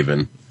sleaze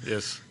maven.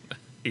 Yes,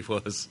 he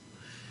was.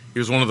 He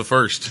was one of the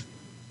first.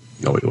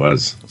 No, he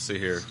was. Let's see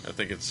here. I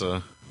think it's,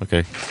 okay.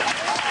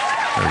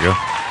 There we go.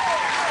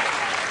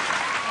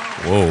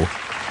 Whoa.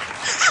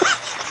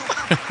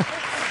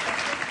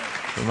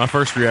 My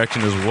first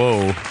reaction is,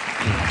 whoa.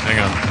 Hang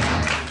on.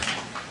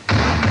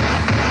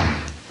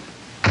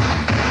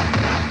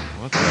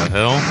 What the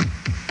hell?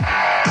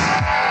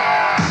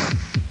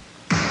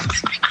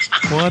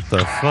 What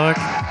the fuck?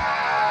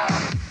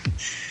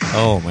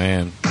 Oh,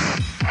 man.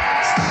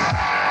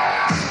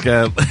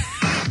 God.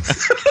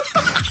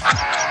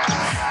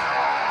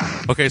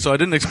 Okay, so I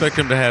didn't expect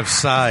him to have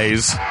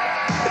size.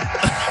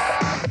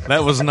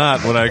 That was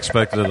not what I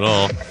expected at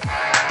all.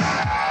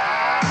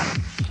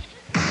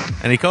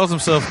 And he calls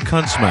himself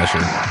Cunt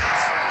Smasher.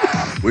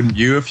 Wouldn't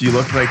you if you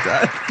looked like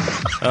that?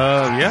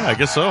 Yeah, I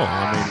guess so.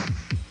 I mean,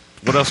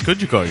 what else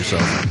could you call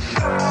yourself?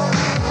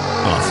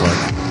 Oh,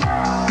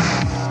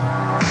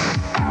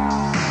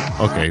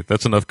 fuck. Okay,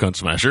 that's enough Cunt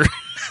Smasher.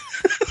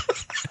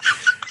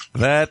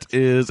 That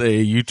is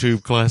a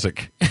YouTube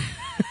classic.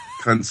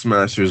 Cunt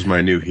Smasher is my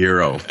new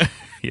hero.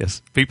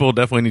 Yes, people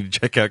definitely need to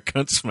check out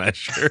Cunt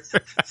Smasher.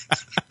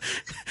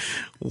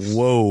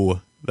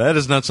 Whoa, that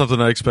is not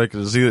something I expected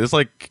to see. It's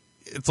like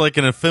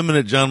an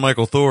effeminate John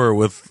Michael Thor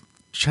with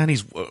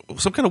Chinese,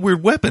 some kind of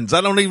weird weapons.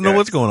 I don't even know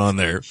what's going on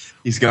there.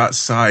 He's got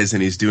size,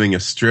 and he's doing a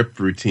strip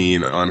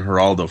routine on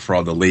Geraldo for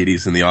all the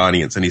ladies in the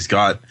audience, and he's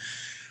got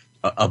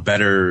a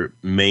better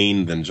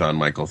mane than John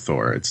Michael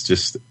Thor. It's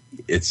just,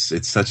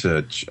 it's such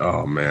a,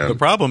 oh man. The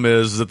problem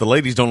is that the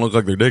ladies don't look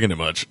like they're digging it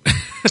much.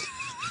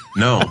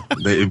 No,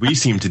 we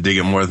seem to dig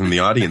it more than the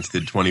audience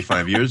did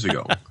 25 years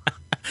ago.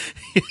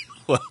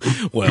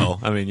 Well,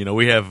 I mean,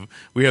 we have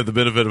the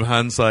benefit of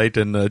hindsight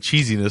and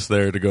cheesiness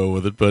there to go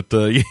with it, but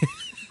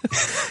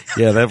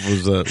yeah, that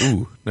was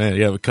ooh, man,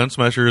 yeah, but Cunt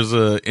Smasher is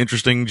an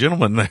interesting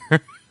gentleman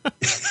there.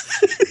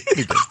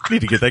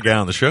 need to get that guy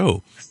on the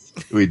show.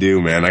 We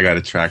do, man. I got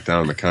to track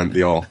down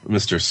the old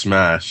Mr.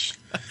 Smash.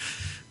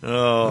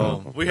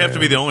 Oh, we have to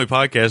be the only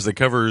podcast that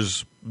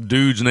covers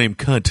dudes named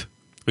Cunt.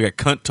 We got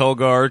Cunt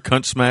Tolgar,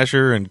 Cunt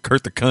Smasher, and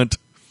Kurt the Cunt.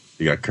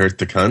 You got Kurt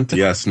the Cunt?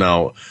 Yes.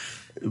 Now,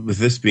 with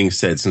this being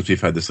said, since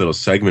we've had this little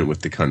segment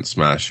with the Cunt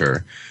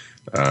Smasher,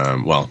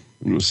 well,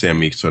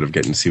 Sammy sort of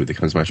getting to see what the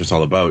Cunt Smasher is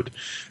all about.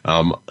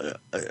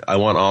 I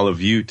want all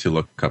of you to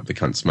look up the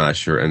Cunt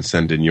Smasher and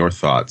send in your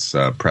thoughts,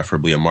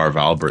 preferably a Marv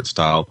Albert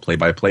style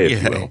play-by-play,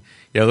 if you will.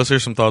 Yeah, let's hear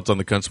some thoughts on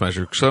the Cunt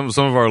Smasher. Some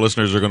of our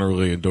listeners are going to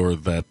really adore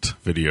that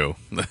video.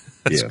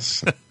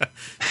 Yes.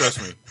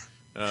 Trust me.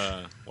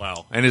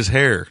 Wow. And his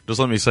hair. Just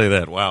let me say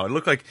that. Wow.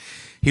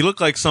 He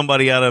looked like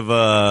somebody out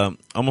of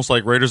almost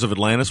like Raiders of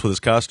Atlantis with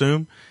his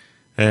costume.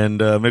 And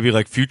maybe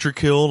like Future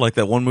Kill, like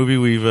that one movie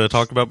we've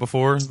talked about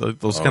before.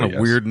 Those kind of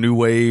weird new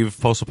wave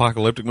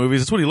post-apocalyptic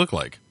movies. That's what he looked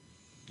like.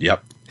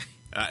 Yep.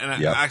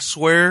 I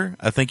swear,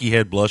 I think he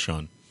had blush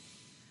on.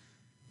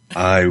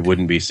 I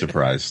wouldn't be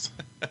surprised.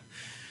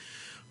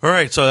 All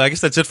right, so I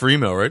guess that's it for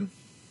email, right?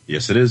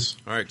 Yes, it is.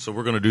 All right, so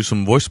we're going to do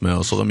some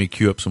voicemails. So let me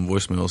queue up some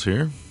voicemails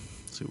here.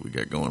 Let's see what we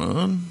got going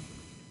on.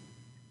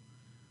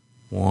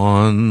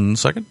 1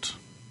 second.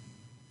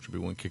 Should be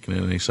one kicking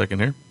in any second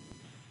here.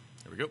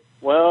 There we go.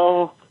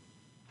 Well,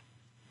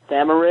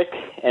 Samarick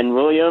and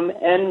William,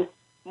 and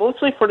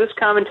mostly for this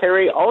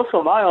commentary,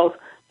 also Miles,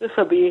 this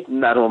will be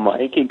Metal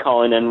Mikey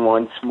calling in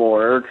once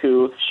more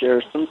to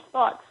share some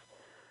thoughts.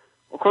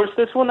 Of course,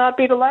 this will not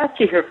be the last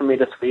you hear from me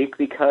this week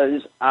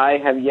because I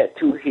have yet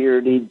to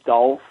hear the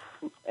Dolph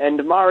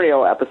and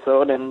Mario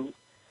episode, and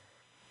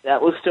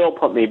that will still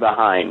put me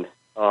behind.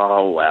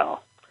 Oh,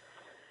 well.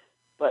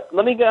 But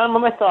let me get on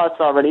with my thoughts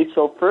already.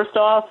 So first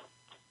off,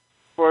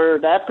 for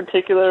that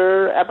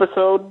particular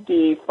episode,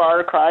 the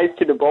Far Cries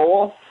to the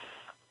Bowl,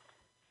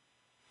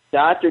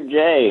 Dr.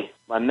 J,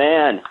 my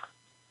man,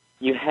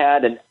 you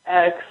had an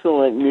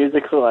excellent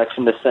music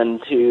selection to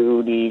send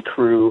to the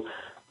crew.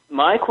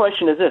 My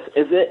question is this: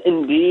 is it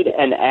indeed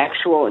an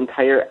actual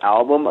entire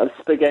album of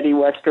spaghetti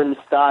western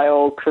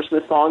style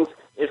Christmas songs?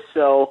 If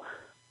so,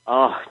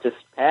 just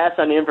pass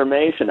on the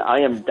information. I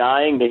am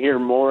dying to hear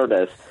more of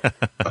this.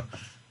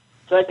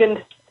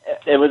 Second,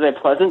 it was a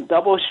pleasant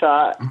double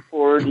shot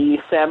for the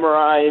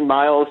Samurai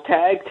Miles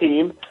tag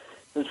team,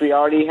 since we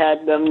already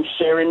had them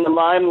sharing the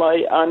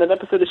limelight on an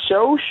episode of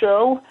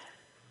Show.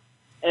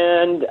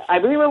 And I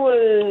believe it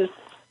was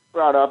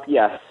brought up,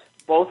 yes,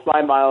 both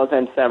by Miles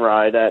and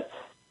Samurai, that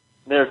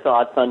their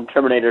thoughts on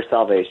Terminator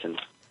Salvation.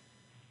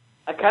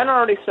 I kind of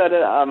already said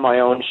it on my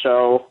own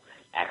show,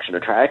 Action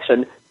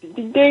Attraction,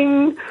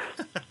 ding!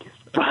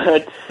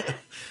 But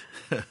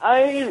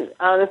I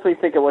honestly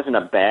think it wasn't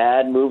a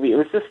bad movie. It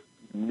was just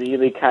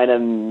really kind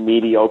of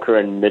mediocre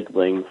and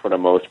middling for the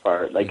most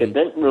part. Like, it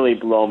didn't really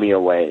blow me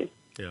away.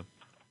 Yeah.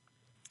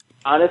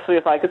 Honestly,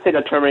 if I could say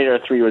that Terminator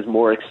 3 was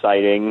more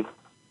exciting,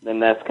 then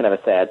that's kind of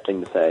a sad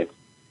thing to say.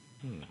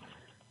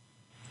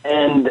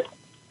 And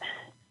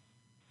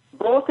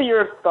both of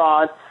your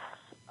thoughts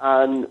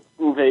on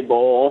Uwe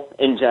Boll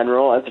in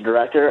general as a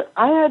director,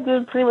 I had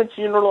to pretty much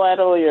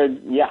unilaterally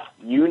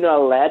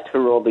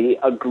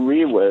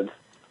agree with.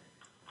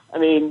 I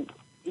mean,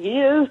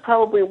 he is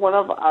probably one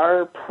of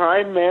our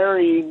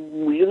primary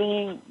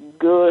really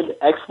good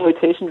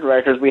exploitation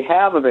directors we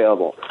have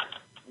available.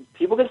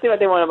 People can say what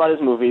they want about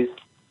his movies.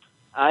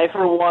 I,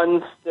 for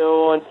one,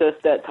 still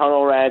insist that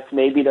Tunnel Rats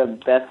may be the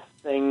best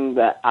thing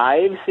that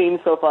I've seen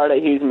so far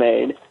that he's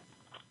made.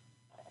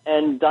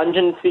 And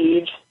Dungeon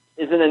Siege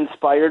is an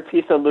inspired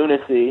piece of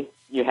lunacy.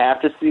 You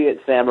have to see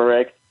it,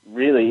 Samarick.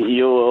 Really,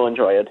 you will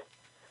enjoy it.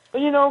 But,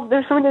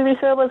 there's something to be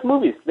said about his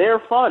movies. They're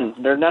fun.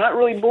 They're not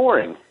really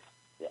boring.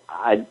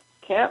 I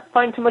can't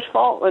find too much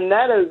fault in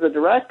that as a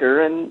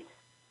director. And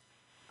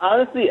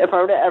honestly, if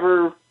I were to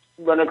ever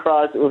run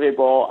across Uwe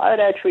Boll, I'd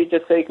actually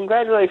just say,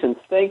 congratulations.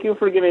 Thank you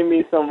for giving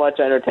me so much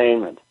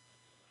entertainment.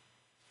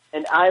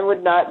 And I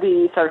would not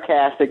be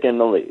sarcastic in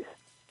the least.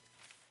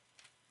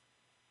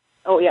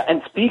 Oh, yeah,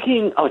 and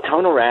speaking of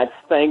Tunnel Rats,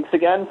 thanks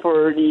again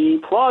for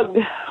the plug,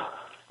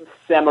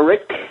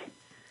 Samarick.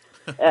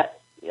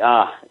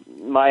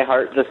 My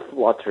heart just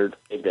fluttered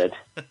a bit.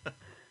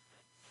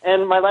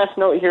 And my last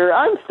note here,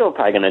 I'm still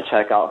probably going to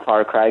check out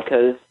Far Cry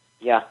because,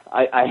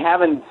 I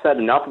haven't said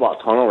enough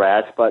about Tunnel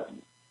Rats, but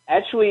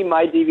actually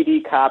my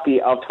DVD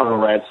copy of Tunnel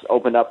Rats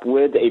opened up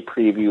with a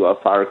preview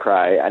of Far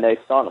Cry, and I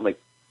saw it, I'm like,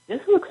 this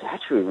looks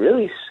actually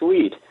really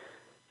sweet.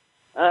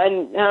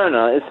 And I don't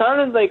know, it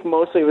sounded like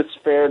mostly it was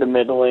fair to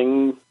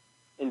middling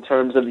in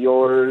terms of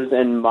yours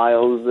and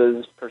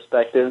Miles's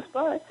perspectives,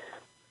 but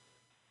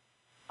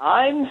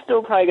I'm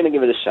still probably going to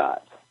give it a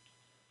shot.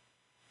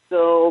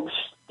 So,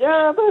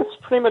 yeah, that's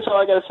pretty much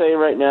all I got to say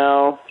right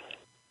now.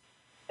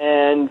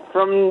 And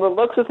from the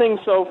looks of things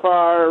so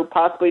far,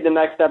 possibly the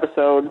next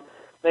episode,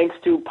 thanks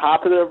to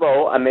popular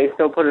vote, I may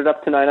still put it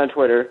up tonight on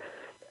Twitter,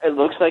 it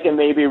looks like it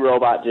may be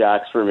Robot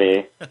Jocks for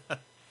me.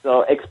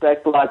 So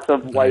expect lots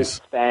of white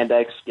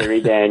spandex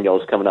Gary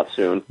Daniels coming up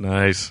soon.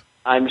 Nice.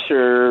 I'm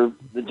sure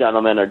the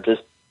gentlemen are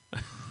just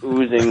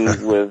oozing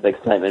with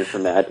excitement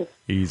from that.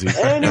 Easy.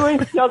 Anyway,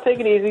 y'all take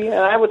it easy, and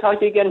I will talk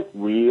to you again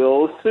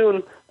real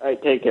soon. All right,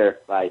 take care.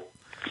 Bye.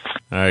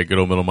 All right, good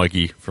old Middle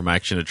Mikey from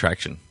Action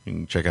Attraction. You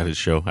can check out his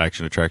show,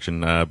 Action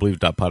Attraction, I believe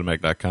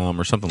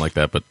 .podomatic.com or something like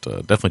that, but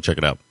definitely check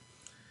it out.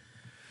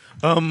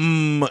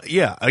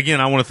 Yeah,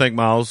 again, I want to thank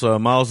Miles.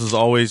 Miles is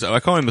always,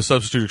 I call him the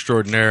substitute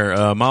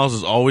extraordinaire. Miles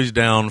is always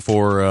down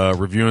for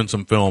reviewing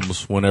some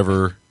films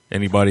whenever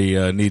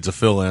anybody needs a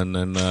fill-in,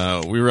 and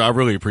I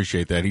really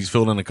appreciate that. He's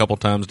filled in a couple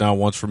times now,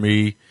 once for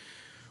me,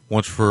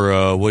 once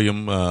for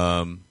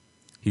William.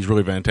 He's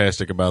really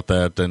fantastic about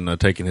that and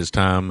taking his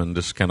time and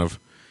just kind of,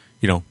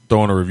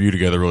 throwing a review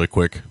together really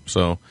quick.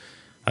 So,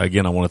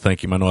 again, I want to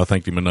thank him. I know I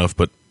thanked him enough,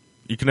 but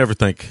you can never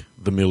thank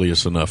the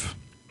Milius enough.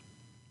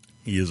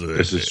 He is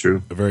this is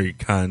true. A very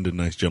kind and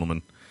nice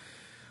gentleman.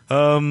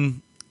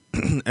 And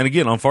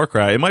again, on Far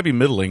Cry, it might be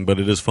middling, but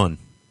it is fun.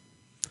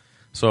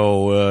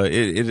 So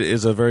it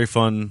is a very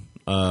fun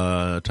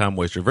time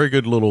waster. Very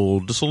good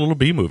just a little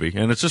B movie.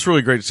 And it's just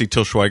really great to see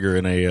Til Schweiger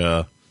in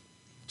a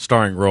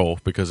starring role,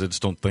 because I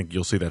just don't think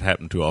you'll see that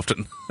happen too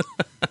often.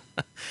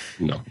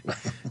 No.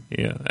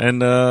 Yeah. And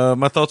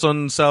my thoughts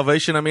on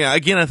Salvation, I mean,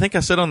 again, I think I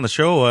said on the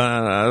show,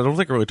 I don't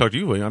think I really talked to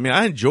you, William. I mean,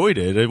 I enjoyed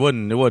it. It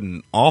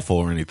wasn't awful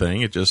or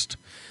anything. It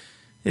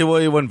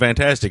wasn't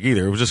fantastic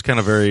either. It was just kind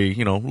of very,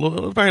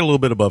 very a little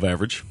bit above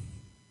average.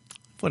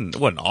 It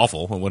wasn't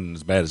awful. It wasn't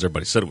as bad as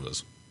everybody said it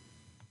was.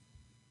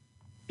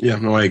 Yeah,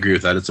 no, I agree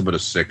with that. It's about a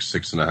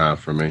 6.5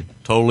 for me.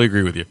 Totally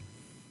agree with you.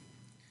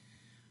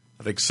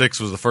 I think 6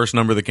 was the first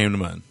number that came to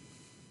mind.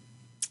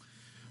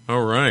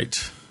 All right.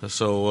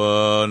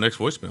 So, next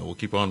voicemail. We'll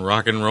keep on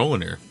rocking and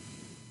rolling here.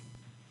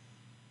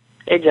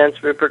 Hey,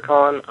 gents. Rupert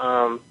calling.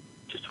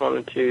 Just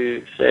wanted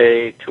to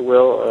say to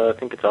Will, I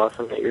think it's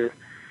awesome that you're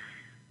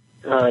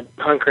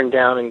hunkering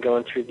down and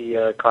going through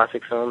the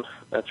classic films.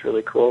 That's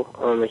really cool.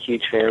 I'm a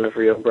huge fan of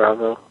Rio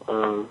Bravo.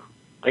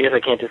 I guess I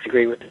can't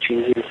disagree with the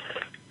cheesy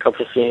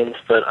couple scenes,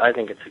 but I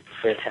think it's a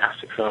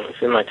fantastic film.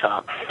 It's in my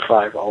top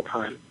 5 all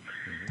time.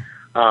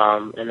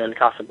 And then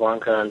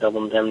Casablanca and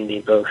Double Indemnity,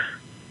 both,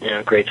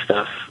 great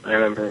stuff. I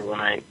remember when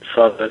I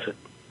saw those,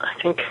 I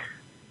think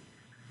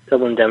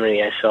Double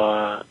Indemnity I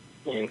saw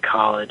in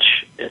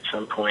college at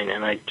some point,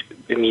 and I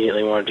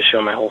immediately wanted to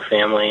show my whole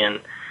family,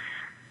 and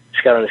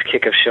just got on this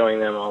kick of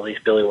showing them all these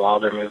Billy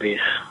Wilder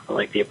movies,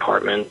 like The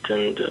Apartment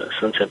and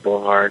Sunset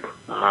Boulevard,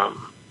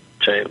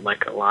 which I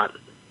like a lot.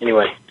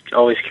 Anyway,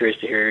 always curious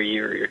to hear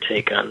your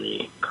take on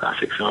the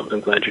classic films. I'm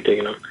glad you're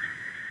digging them.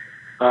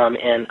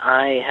 And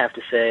I have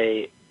to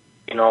say,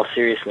 in all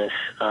seriousness,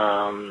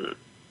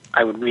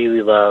 I would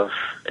really love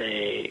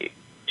a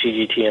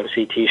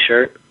GGTMC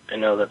t-shirt. I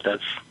know that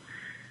that's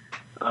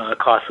a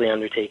costly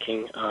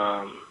undertaking,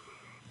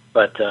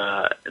 But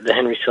the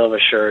Henry Silva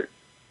shirt,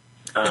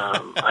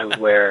 I would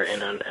wear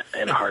in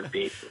a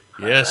heartbeat.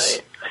 Yes.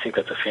 I think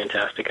that's a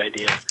fantastic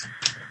idea.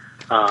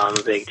 I'm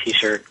a big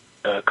T-shirt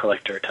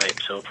collector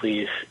type, so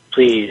please,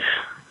 if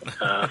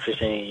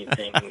there's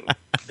anything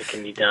that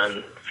can be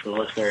done from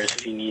listeners,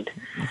 if you need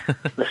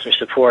listener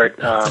support,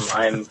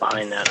 I'm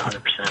behind that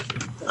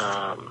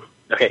 100%.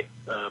 Okay,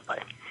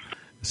 bye.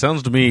 It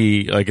sounds to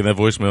me like in that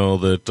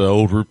voicemail that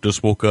old Roop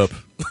just woke up.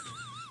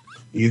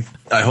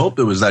 I hope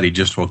it was that he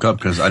just woke up,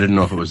 because I didn't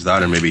know if it was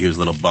that or maybe he was a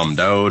little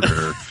bummed out,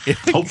 or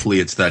hopefully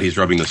it's that he's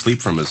rubbing the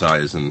sleep from his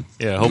eyes and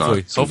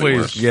hopefully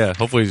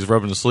he's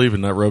rubbing the sleep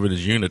and not rubbing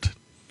his unit.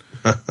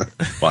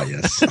 Why,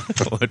 yes.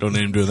 Well, I don't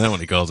need him doing that when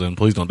he calls in.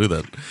 Please don't do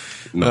that.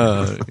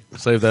 No.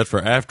 Save that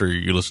for after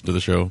you listen to the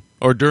show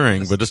or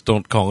during, but just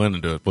don't call in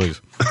and do it, please.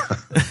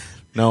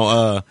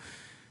 No,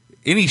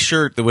 any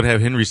shirt that would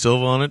have Henry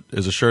Silva on it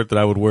is a shirt that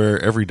I would wear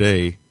every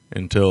day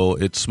until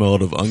it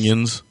smelled of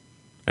onions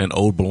and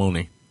old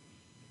bologna.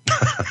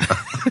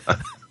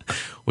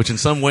 Which in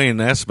some way,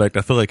 in aspect,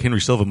 I feel like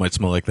Henry Silva might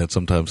smell like that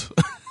sometimes.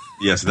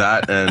 Yes,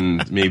 that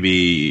and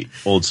maybe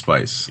Old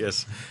Spice.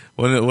 Yes.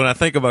 When I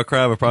think about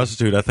Cry of a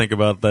Prostitute, I think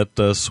about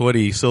that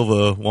sweaty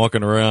Silva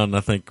walking around, and I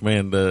think,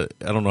 man, I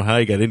don't know how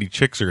he got any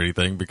chicks or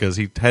anything, because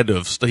he had to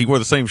have he wore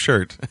the same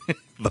shirt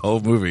the whole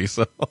movie,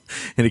 so,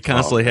 and he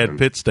constantly had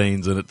pit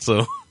stains in it,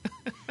 so.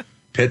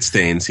 Pit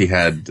stains, he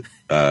had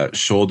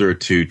shoulder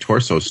to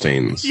torso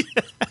stains. Yeah.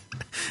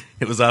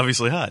 It was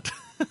obviously hot.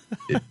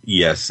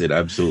 Yes, it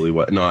absolutely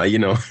was. No,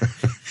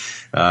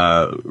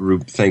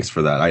 Roop, thanks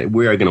for that.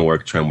 We are going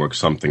to try and work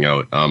something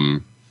out.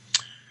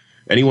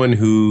 Anyone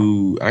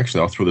who,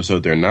 actually, I'll throw this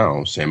out there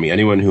now, Sammy.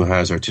 Anyone who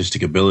has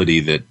artistic ability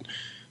that,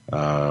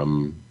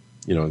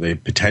 they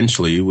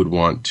potentially would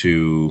want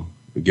to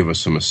give us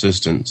some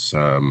assistance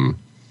in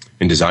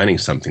designing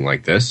something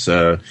like this,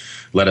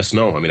 let us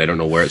know. I mean, I don't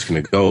know where it's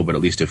going to go, but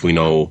at least if we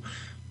know,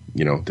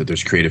 that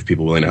there's creative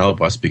people willing to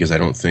help us, because I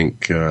don't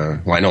think,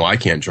 I know I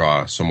can't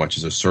draw so much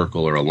as a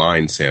circle or a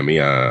line, Sammy.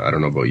 I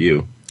don't know about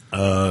you.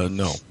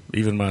 No.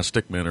 Even my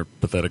stickmen are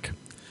pathetic.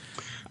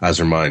 As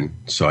are mine.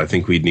 So I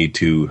think we'd need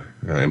to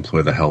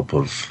employ the help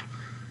of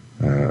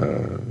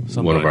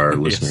one of our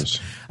listeners.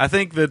 Yes. I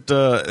think that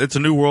it's a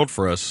new world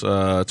for us.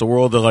 It's a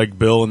world that, like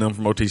Bill and them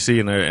from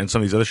OTC and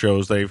some of these other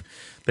shows, they've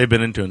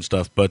been into and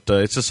stuff. But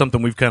it's just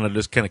something we've kind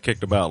of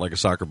kicked about like a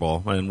soccer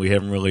ball, and we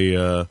haven't really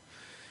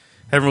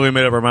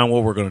made up our mind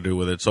what we're going to do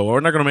with it. So we're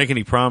not going to make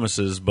any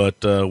promises,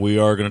 but we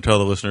are going to tell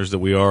the listeners that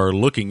we are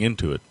looking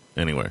into it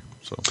anyway.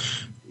 So.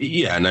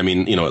 Yeah, and I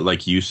mean,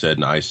 like you said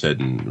and I said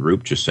and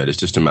Roop just said, it's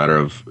just a matter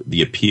of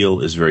the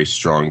appeal is very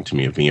strong to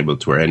me of being able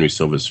to wear Henry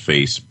Silva's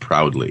face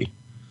proudly.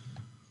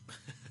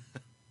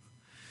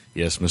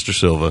 Yes, Mr.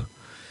 Silva,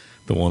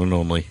 the one and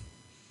only.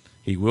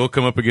 He will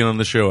come up again on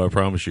the show, I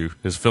promise you.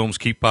 His films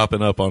keep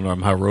popping up on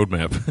my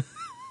roadmap.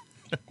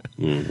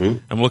 Mm-hmm.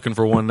 I'm looking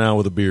for one now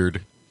with a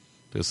beard.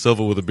 Because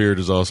Silva with a beard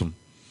is awesome.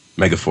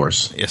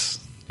 Megaforce.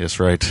 Yes,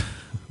 right.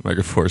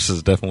 Megaforce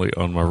is definitely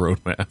on my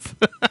roadmap.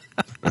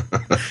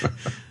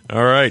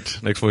 All right,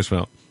 next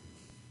voicemail.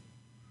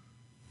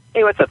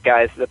 Hey, what's up,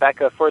 guys?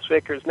 Rebecca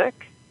Forswaker's Neck.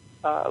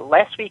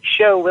 Last week's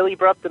show, Willie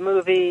brought up the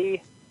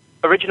movie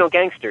Original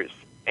Gangsters,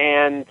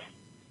 and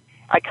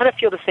I kind of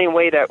feel the same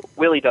way that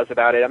Willie does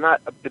about it. I'm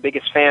not the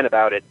biggest fan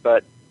about it,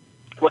 but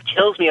what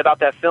kills me about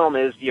that film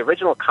is the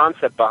original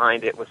concept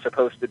behind it was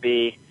supposed to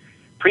be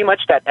pretty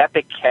much that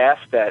epic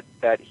cast that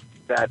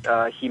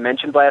he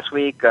mentioned last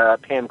week,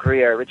 Pam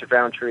Grier, Richard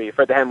Roundtree,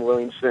 Fred the Ham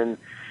Williamson.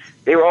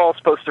 They were all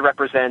supposed to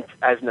represent,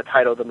 as in the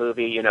title of the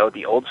movie,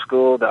 the old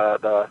school,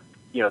 the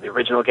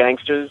original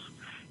gangsters.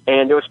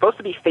 And they were supposed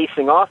to be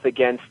facing off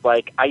against,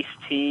 like,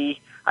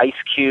 Ice-T, Ice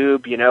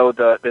Cube,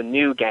 the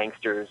new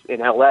gangsters in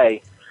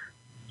L.A.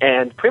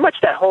 And pretty much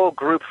that whole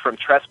group from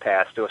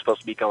Trespass they were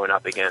supposed to be going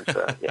up against.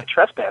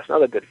 Trespass,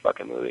 another good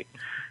fucking movie.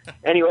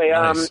 Anyway,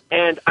 nice.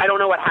 And I don't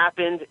know what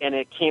happened, and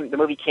the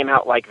movie came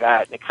out like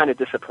that, and it kind of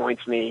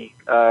disappoints me,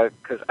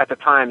 because at the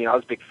time, I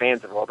was big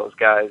fans of all those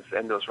guys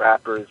and those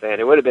rappers, and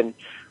it would have been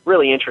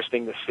really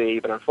interesting to see,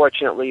 but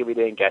unfortunately, we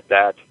didn't get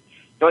that.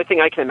 The only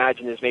thing I can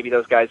imagine is maybe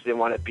those guys didn't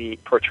want to be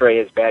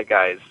portrayed as bad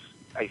guys,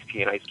 Ice-T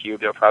and Ice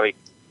Cube. They were probably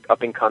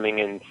up and coming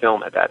in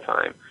film at that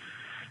time.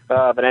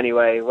 But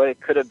anyway, what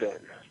it could have been.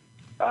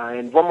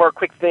 And one more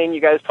quick thing, you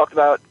guys talked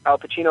about Al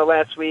Pacino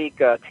last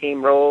week,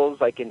 tame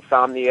roles like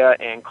Insomnia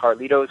and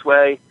Carlito's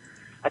Way.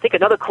 I think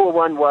another cool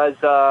one was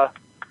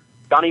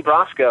Donnie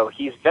Brasco.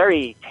 He's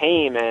very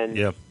tame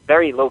and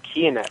very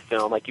low-key in that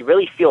film. Like, you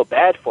really feel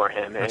bad for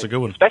him. That's a good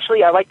one.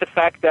 Especially, I like the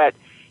fact that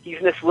he's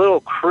in this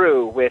little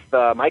crew with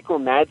Michael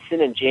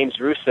Madsen and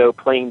James Russo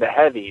playing the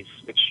heavies,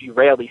 which you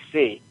rarely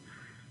see.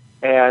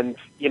 And,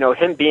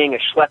 him being a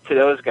schlep to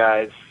those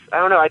guys, I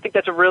don't know. I think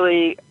that's a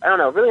really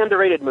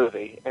underrated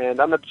movie, and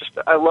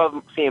I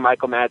love seeing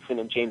Michael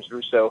Madsen and James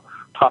Russo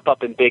pop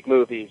up in big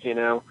movies.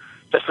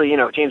 Especially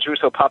James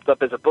Russo popped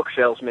up as a book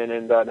salesman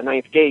in The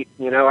Ninth Gate.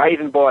 I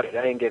even bought it.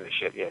 I didn't give a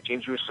shit. Yeah,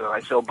 James Russo. I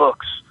sell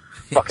books.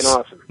 Fucking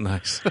awesome.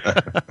 Nice.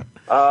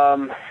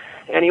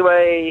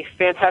 Anyway,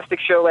 fantastic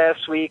show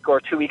last week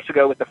or 2 weeks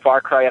ago with the Far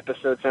Cry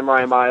episode,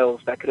 Samurai Miles.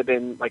 That could have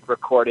been like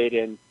recorded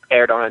and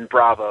aired on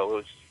Bravo. It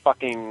was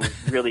fucking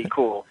really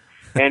cool.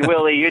 And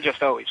Willie, you're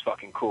just always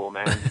fucking cool,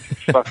 man.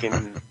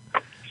 Fucking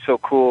so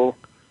cool.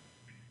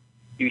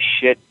 You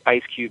shit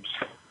ice cubes.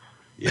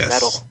 Yes.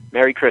 Metal.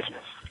 Merry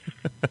Christmas.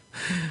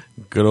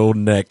 Good old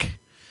Neck.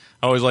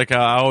 I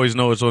always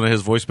know it's one of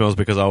his voicemails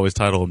because I always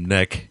title him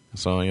Neck.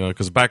 So,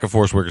 because back and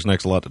forth workers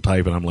Neck's a lot to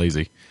type and I'm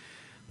lazy.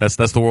 That's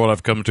the world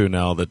I've come to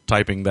now, that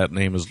typing that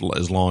name is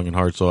long and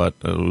hard. So,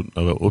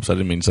 oops, I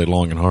didn't mean to say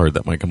long and hard.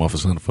 That might come off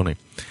as kind of funny.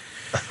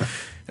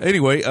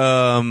 Anyway,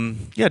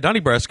 Donnie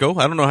Brasco.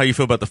 I don't know how you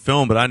feel about the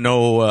film, but I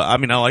know, I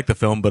like the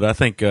film, but I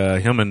think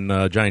him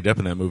and Johnny Depp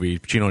in that movie,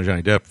 Pacino and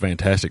Johnny Depp,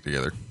 fantastic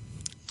together.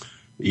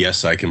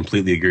 Yes, I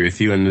completely agree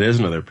with you, and it is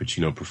another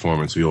Pacino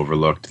performance we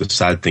overlooked. The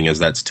sad thing is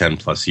that's 10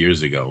 plus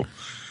years ago.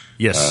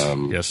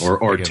 Yes,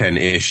 or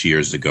 10-ish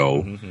years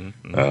ago.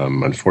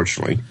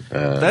 Unfortunately,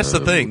 that's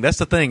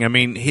the thing. I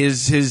mean,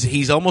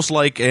 he's almost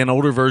like an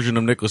older version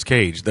of Nicolas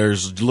Cage.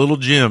 There's little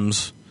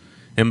gems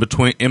in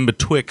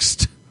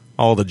betwixt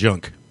all the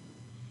junk.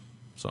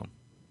 So,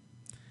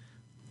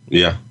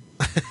 yeah,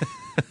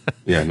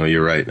 no,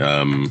 you're right.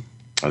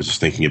 I was just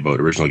thinking about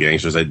Original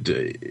Gangsters. I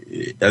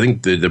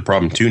think the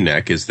problem too,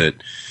 Neck, is that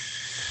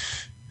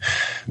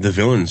the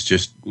villains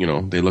just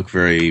they look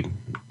very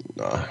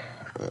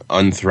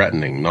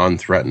unthreatening,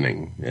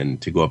 non-threatening,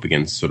 and to go up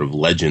against sort of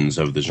legends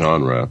of the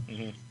genre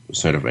was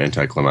sort of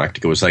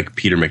anticlimactic. It was like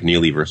Peter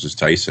McNeely versus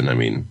Tyson. I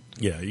mean,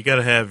 yeah, you got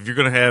to have, if you're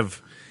going to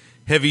have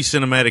heavy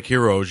cinematic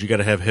heroes, you got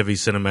to have heavy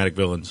cinematic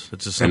villains.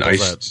 It's as simple as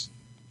that.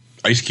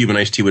 Ice Cube and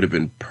Ice-T would have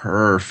been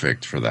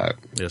perfect for that.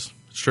 Yes,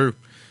 it's true.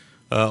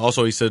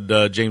 Also, he said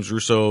James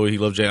Russo. I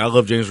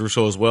love James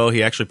Russo as well.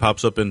 He actually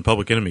pops up in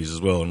Public Enemies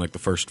as well in like the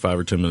first 5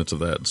 or 10 minutes of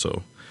that.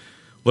 So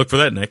look for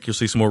that, Nick. You'll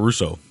see some more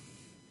Russo.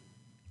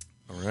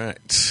 All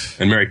right.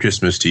 And Merry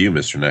Christmas to you,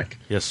 Mr. Neck.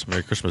 Yes,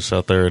 Merry Christmas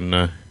out there, and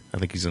I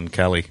think he's in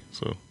Cali,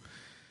 so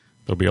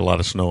there'll be a lot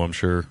of snow, I'm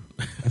sure.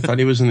 I thought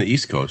he was in the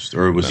East Coast,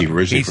 or was he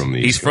originally from the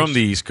East Coast? He's from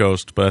the East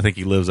Coast, but I think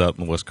he lives out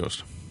in the West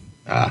Coast.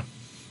 Ah.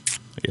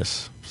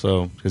 Yes,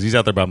 so because he's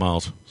out there by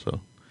miles. So,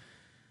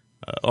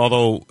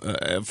 although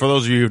for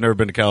those of you who've never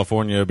been to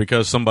California,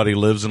 because somebody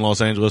lives in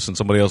Los Angeles and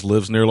somebody else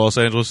lives near Los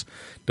Angeles,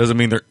 doesn't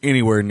mean they're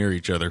anywhere near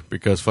each other.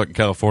 Because fucking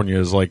California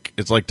is like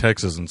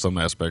Texas in some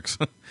aspects.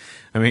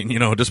 I mean,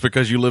 just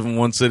because you live in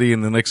one city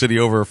and the next city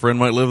over a friend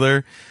might live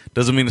there,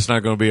 doesn't mean it's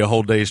not going to be a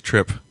whole day's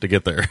trip to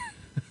get there.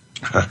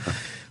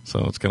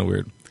 So it's kind of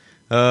weird.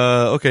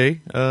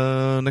 Okay,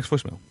 next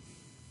voicemail.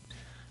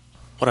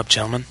 What up,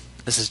 gentlemen?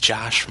 This is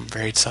Josh from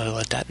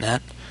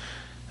VariedCellular.net.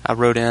 I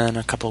wrote in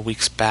a couple of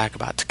weeks back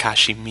about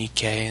Takashi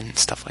Miike and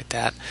stuff like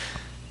that.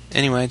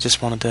 Anyway, I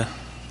just wanted to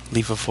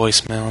leave a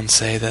voicemail and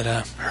say that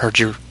I heard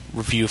your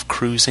review of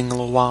Cruising a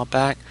little while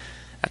back.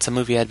 That's a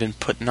movie I'd been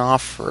putting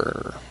off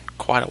for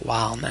quite a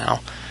while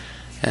now.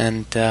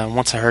 And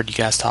once I heard you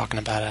guys talking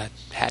about it,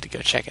 I had to go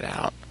check it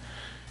out.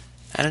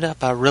 Ended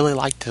up, I really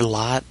liked it a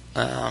lot.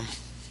 I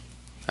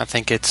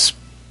think it's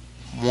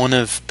one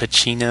of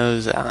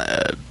Pacino's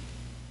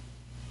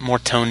more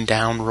toned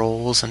down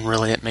roles, and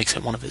really it makes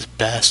it one of his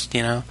best,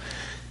 I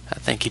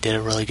think he did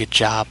a really good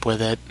job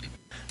with it.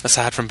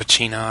 Aside from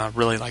Pacino, I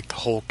really like the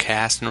whole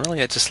cast, and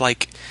really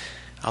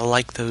I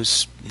like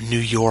those New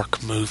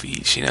York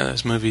movies,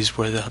 those movies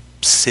where the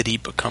city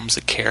becomes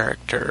a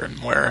character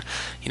and where,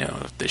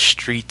 the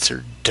streets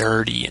are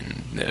dirty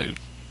and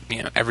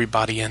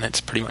everybody in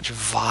it's pretty much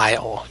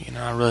vile.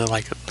 I really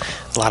like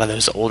a lot of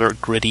those older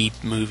gritty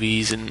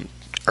movies and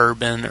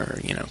urban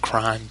or,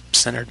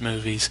 crime-centered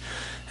movies.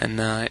 And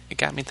it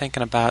got me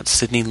thinking about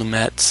Sidney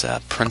Lumet's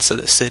Prince of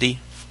the City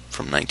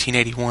from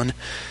 1981.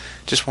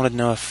 Just wanted to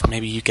know if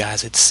maybe you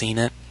guys had seen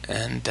it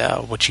and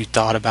what you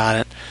thought about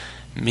it.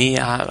 Me,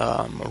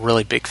 I'm a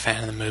really big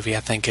fan of the movie.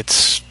 I think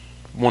it's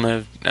one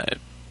of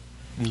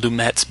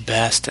Lumet's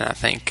best, and I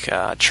think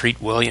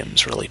Treat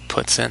Williams really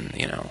puts in,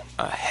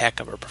 a heck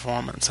of a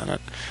performance in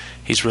it.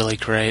 He's really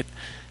great.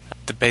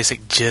 The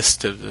basic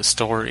gist of the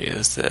story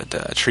is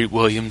that Treat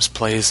Williams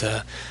plays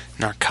a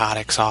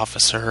narcotics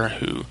officer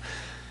who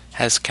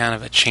has kind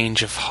of a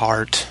change of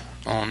heart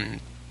on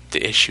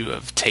the issue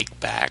of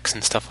take-backs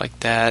and stuff like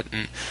that,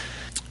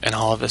 and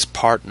all of his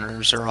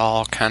partners are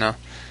all kind of,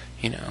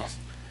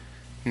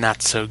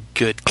 not so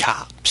good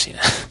cops,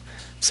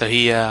 So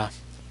he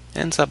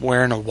ends up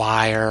wearing a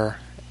wire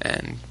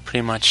and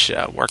pretty much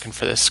working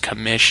for this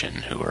commission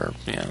who are,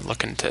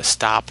 looking to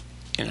stop,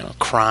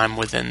 crime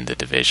within the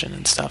division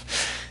and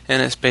stuff.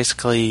 And it's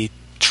basically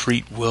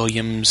Treat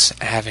Williams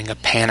having a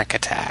panic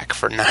attack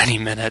for 90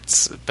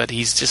 minutes, but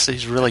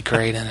he's really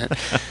great in it.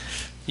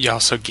 You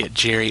also get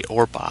Jerry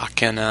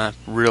Orbach in a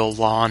real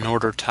Law and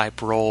Order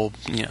type role,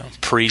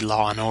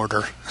 pre-Law and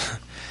Order.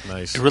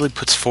 Nice. It really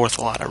puts forth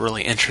a lot of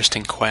really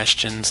interesting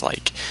questions,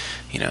 like,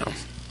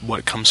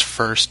 what comes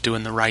first,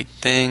 doing the right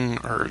thing,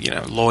 or,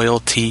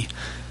 loyalty,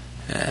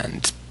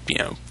 and,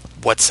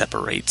 what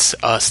separates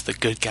us, the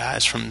good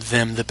guys, from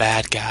them, the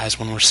bad guys,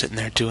 when we're sitting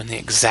there doing the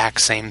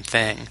exact same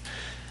thing.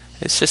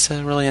 it's just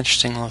a really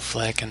interesting little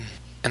flick, and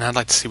I'd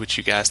like to see what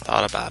you guys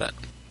thought about it.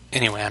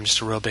 Anyway, I'm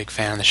just a real big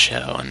fan of the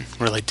show and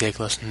really dig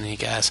listening to you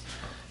guys.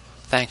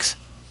 Thanks.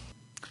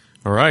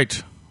 All right.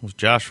 It was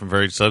Josh from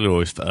Varied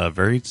Celluloid.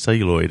 Varied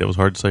Celluloid. That was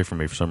hard to say for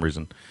me for some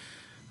reason.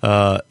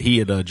 He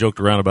had joked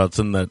around about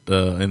sending that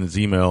in his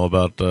email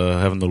about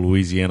having the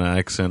Louisiana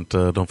accent.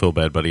 Don't feel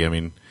bad, buddy. I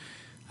mean,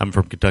 I'm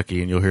from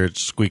Kentucky, and you'll hear it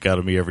squeak out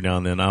of me every now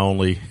and then. I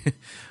only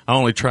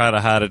try to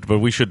hide it, but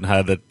we shouldn't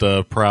hide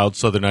that proud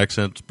Southern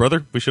accent,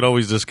 brother. We should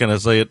always just kind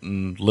of say it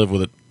and live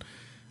with it.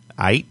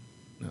 Aight?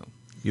 No.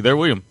 You there,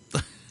 William?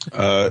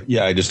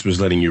 Yeah, I just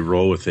was letting you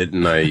roll with it,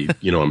 and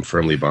I'm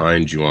firmly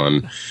behind you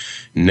on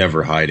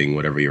never hiding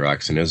whatever your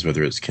accent is,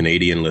 whether it's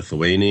Canadian,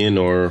 Lithuanian,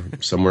 or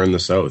somewhere in the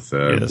South.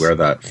 Yes. Wear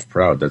that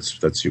proud.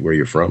 That's where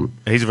you're from.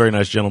 He's a very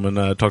nice gentleman.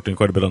 I talked to him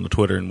quite a bit on the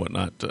Twitter and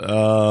whatnot.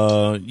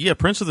 Yeah,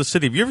 Prince of the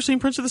City. Have you ever seen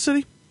Prince of the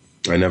City?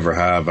 I never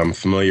have. I'm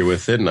familiar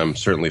with it, and I'm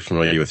certainly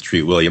familiar with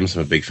Treat Williams.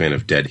 I'm a big fan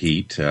of Dead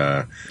Heat,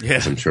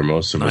 as I'm sure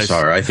most of us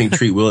are. I think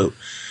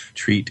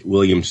Treat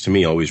Williams, to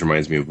me, always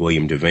reminds me of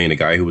William Devane, a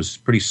guy who was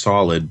pretty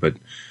solid, but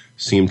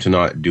seemed to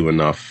not do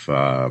enough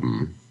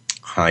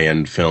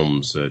high-end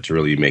films to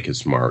really make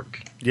his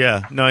mark.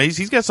 Yeah, no,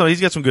 he's got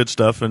some good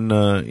stuff, and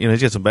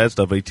he's got some bad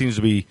stuff. But he seems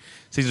to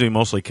be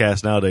mostly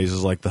cast nowadays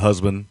as like the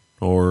husband,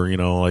 or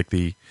like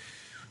the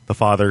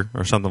father,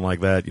 or something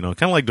like that. Kind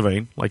of like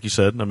Devane, like you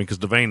said. I mean, because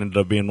Devane ended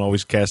up being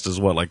always cast as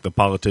like the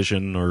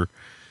politician or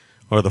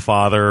the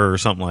father or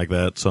something like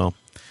that. So.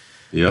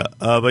 Yeah.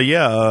 But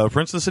yeah,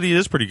 Prince of the City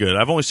is pretty good.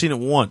 I've only seen it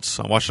once.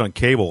 I watched it on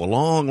cable a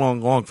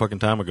long fucking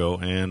time ago,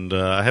 and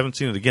I haven't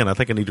seen it again. I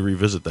think I need to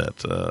revisit that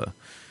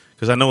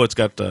because I know it's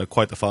got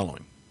quite the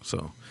following.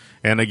 So,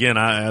 and again,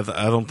 I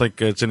don't think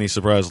it's any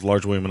surprise.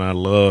 Large William and I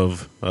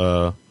love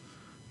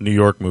New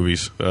York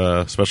movies,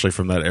 especially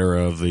from that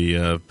era of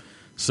the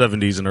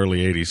 70s and early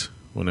 80s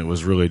when it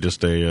was really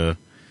just a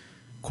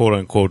quote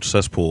unquote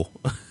cesspool.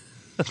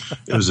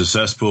 It was a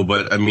cesspool,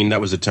 but I mean, that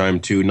was a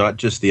time too, not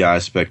just the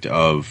aspect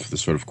of the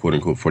sort of quote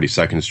unquote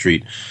 42nd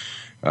Street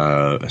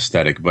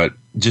aesthetic, but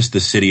just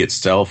the city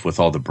itself with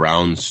all the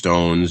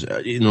brownstones.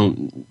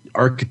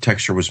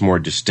 Architecture was more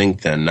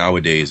distinct then.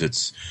 Nowadays,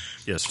 it's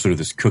sort of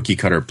this cookie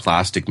cutter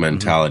plastic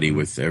mentality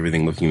with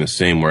everything looking the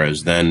same,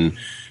 whereas then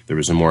there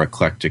was a more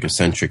eclectic,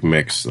 eccentric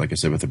mix, like I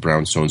said, with the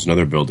brownstones and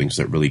other buildings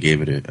that really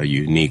gave it a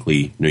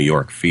uniquely New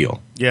York feel.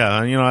 Yeah,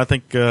 I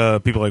think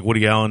people like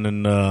Woody Allen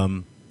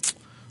and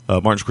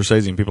Martin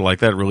Scorsese and people like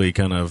that really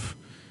kind of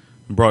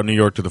brought New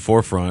York to the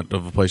forefront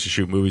of a place to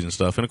shoot movies and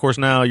stuff. And, of course,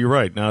 now you're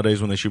right. Nowadays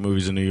when they shoot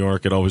movies in New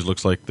York, it always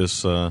looks like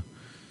this,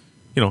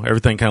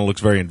 everything kind of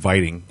looks very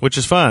inviting, which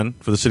is fine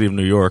for the city of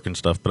New York and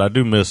stuff. But I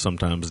do miss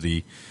sometimes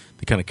the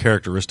kind of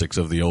characteristics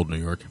of the old New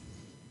York.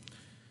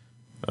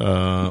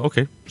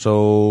 Okay,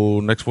 so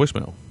next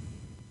voicemail.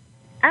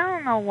 I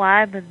don't know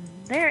why, but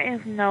there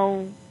is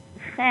no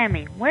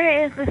Sammy.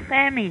 Where is the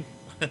Sammy?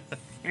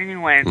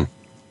 Anyway.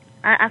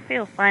 I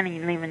feel funny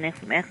leaving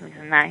this message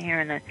and not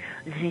hearing the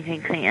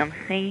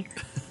GGTMC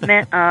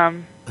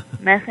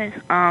message.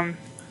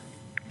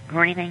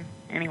 Greeting.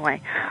 Anyway,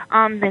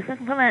 this is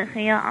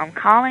Valencia. I'm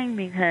calling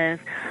because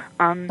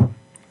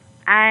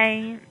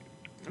by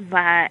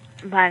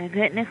the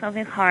goodness of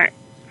his heart,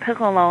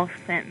 Piccolo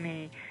sent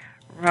me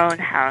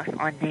Roadhouse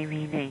on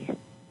DVD.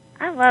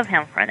 I love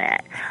him for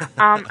that.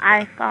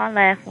 I saw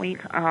last week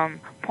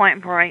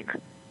Point Break.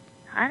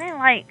 I didn't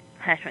like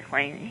Patrick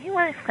Swayze. He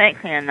wasn't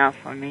sexy enough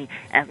for me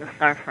as a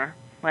surfer,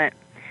 but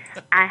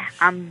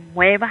I'm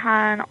way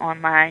behind on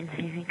my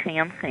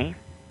GZTMC,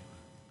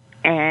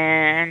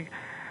 and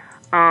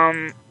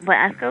but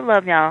I still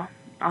love y'all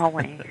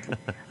always.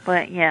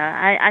 But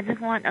yeah, I just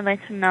want to let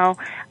you know.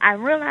 I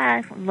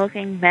realized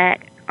looking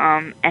back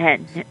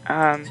at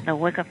the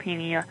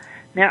Wikipedia,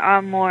 there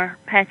are more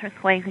Patrick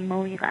Swayze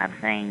movies I've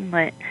seen,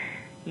 but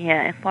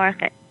yeah, as far as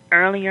the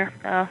earlier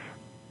stuff,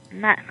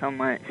 not so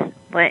much.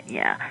 But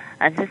yeah,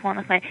 I just want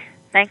to say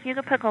thank you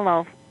to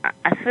Piccolo.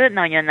 I should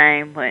know your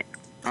name, but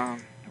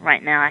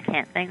right now I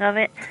can't think of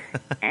it.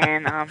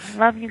 And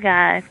love you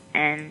guys.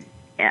 And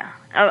yeah.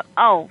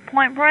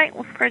 Point Break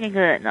was pretty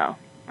good though.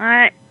 All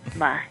right,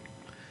 bye.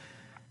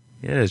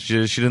 Yeah, she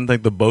didn't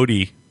think the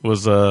Bodie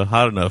was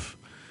hot enough.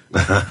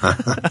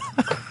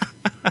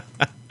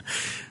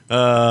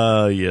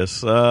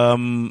 Yes.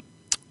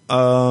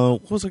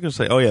 What was I going to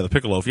say? Oh, yeah, the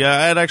Piccolo. Yeah,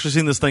 I had actually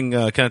seen this thing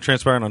kind of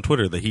transpiring on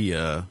Twitter that he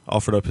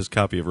offered up his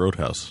copy of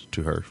Roadhouse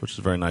to her, which is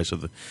very nice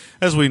of the.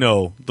 As we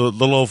know, the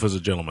loaf is a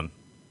gentleman.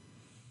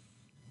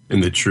 In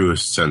the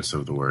truest sense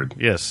of the word.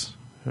 Yes.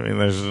 I mean,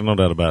 there's no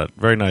doubt about it.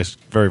 Very nice.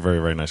 Very, very,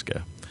 very nice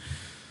guy.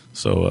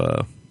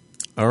 So,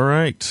 all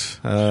right.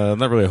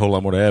 Not really a whole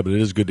lot more to add, but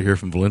it is good to hear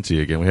from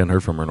Valencia again. We hadn't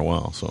heard from her in a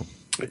while, so.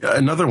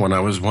 Another one I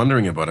was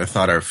wondering about. I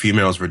thought our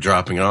females were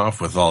dropping off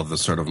with all the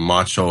sort of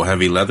macho,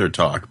 heavy leather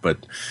talk,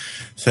 but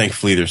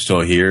thankfully they're still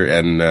here.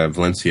 And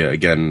Valencia,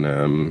 again,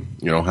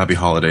 happy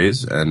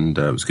holidays, and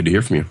it was good to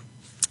hear from you.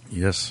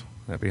 Yes,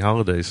 happy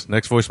holidays.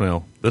 Next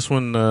voicemail. This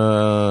one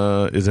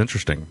is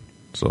interesting,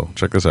 so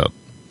check this out.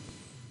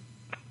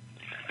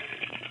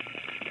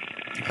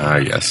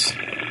 Yes.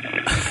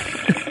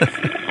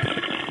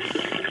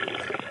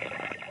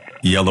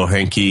 Yellow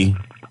hanky,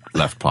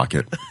 left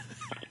pocket.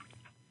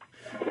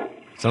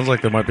 Sounds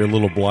like there might be a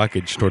little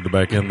blockage toward the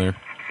back end there.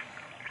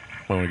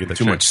 Might want to get that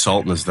Too much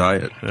salt in his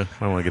diet. Yeah,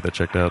 I want to get that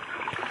checked out.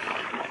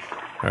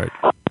 All right.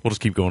 We'll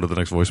just keep going to the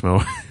next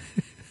voicemail.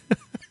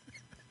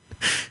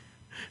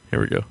 Here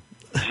we go.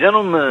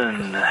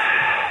 Gentlemen,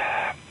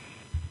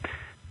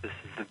 this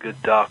is the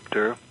good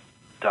doctor,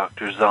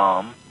 Dr.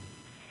 Zom,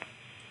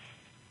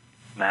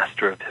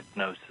 master of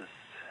hypnosis,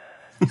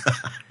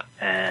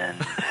 and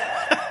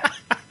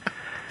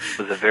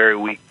with a very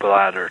weak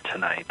bladder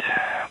tonight.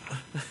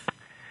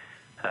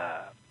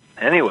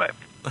 Anyway,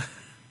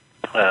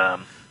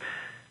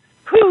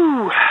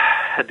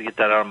 had to get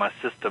that out of my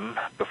system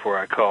before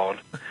I called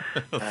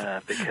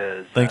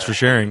because thanks for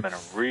sharing.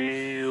 It's been a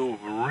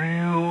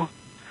real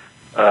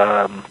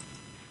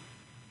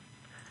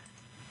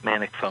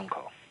manic phone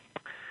call.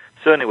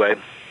 So anyway,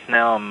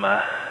 now I'm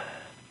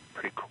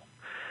pretty cool.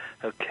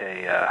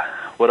 Okay,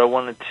 what I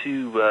wanted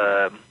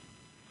to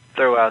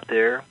throw out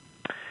there,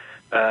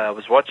 I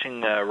was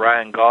watching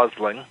Ryan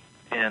Gosling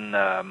in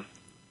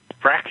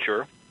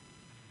Fracture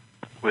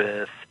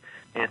with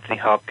Anthony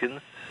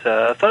Hopkins.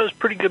 I thought it was a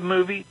pretty good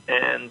movie,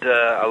 and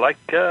I like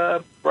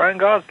Ryan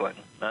Gosling.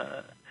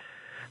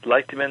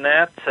 Liked him in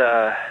that.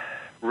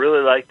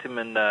 Really liked him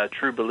in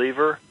True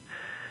Believer.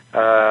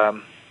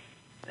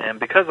 And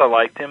because I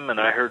liked him, and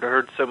I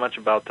heard so much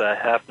about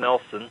Half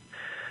Nelson,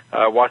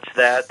 I watched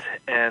that,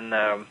 and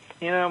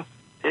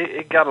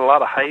it got a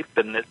lot of hype,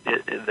 and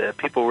the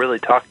people really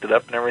talked it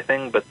up and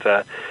everything. But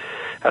I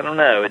don't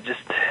know, it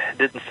just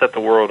didn't set the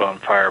world on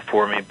fire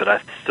for me. But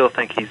I still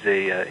think he's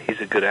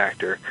a good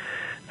actor.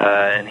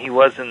 And he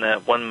was in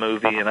that one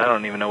movie, and I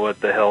don't even know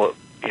what the hell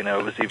it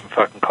was even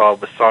fucking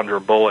called, with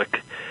Sandra Bullock,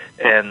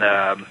 and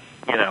I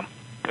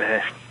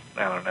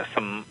don't know,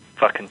 some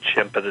fucking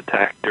chimp had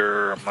attacked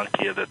her, or a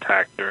monkey had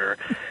attacked her,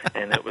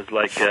 and it was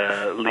like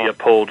a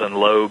Leopold and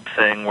Loeb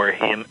thing where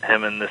him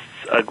and this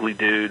ugly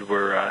dude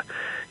were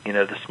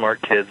the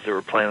smart kids that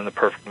were planning the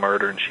perfect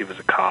murder, and she was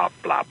a cop,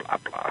 blah, blah,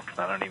 blah.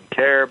 I don't even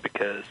care,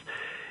 because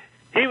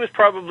he was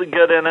probably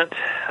good in it,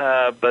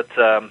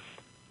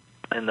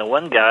 and the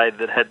one guy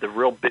that had the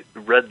real big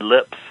red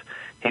lips,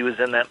 he was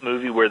in that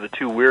movie where the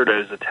two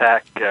weirdos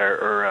attack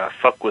or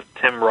fuck with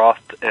Tim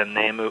Roth and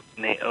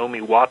Naomi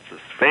Watts'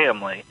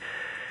 family.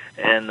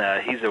 And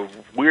he's a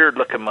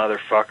weird-looking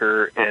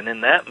motherfucker, and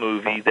in that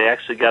movie, they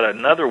actually got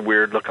another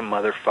weird-looking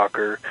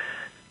motherfucker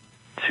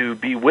to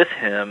be with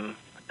him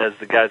as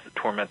the guys that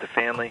torment the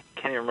family.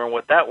 Can't even remember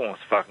what that one was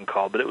fucking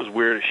called, but it was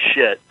weird as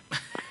shit.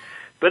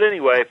 But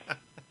anyway,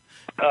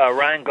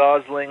 Ryan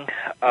Gosling,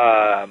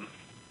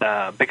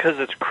 because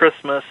it's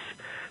Christmas,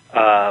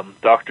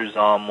 Dr.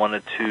 Zom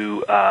wanted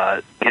to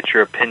get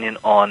your opinion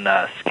on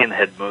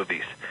skinhead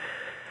movies.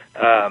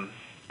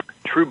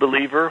 True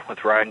Believer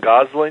with Ryan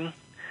Gosling,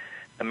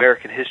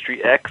 American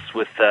History X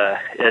with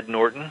Ed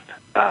Norton,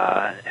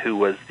 who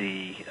was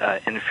the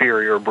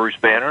inferior Bruce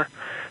Banner,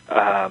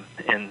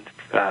 in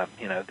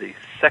the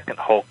second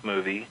Hulk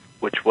movie,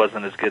 which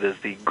wasn't as good as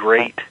the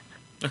great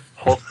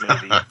Hulk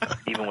movie,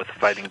 even with the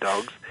fighting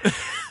dogs,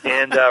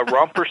 and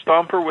Romper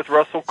Stomper with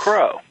Russell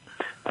Crowe.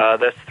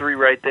 That's three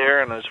right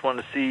there, and I just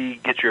wanted to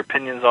get your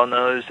opinions on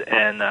those,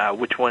 and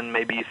which one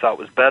maybe you thought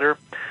was better.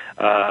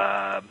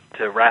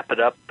 To wrap it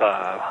up,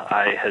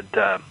 I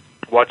had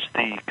watched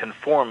The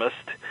Conformist,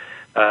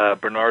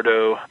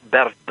 Bernardo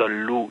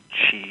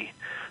Bertolucci.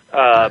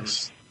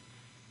 Nice.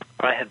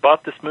 I had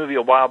bought this movie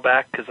a while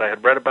back because I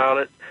had read about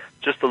it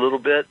just a little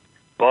bit,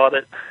 bought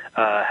it,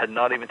 had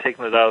not even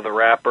taken it out of the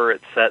wrapper.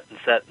 It set and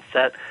set and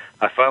set.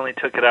 I finally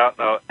took it out,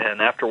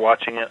 and after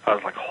watching it, I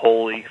was like,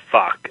 holy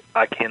fuck,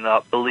 I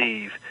cannot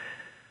believe.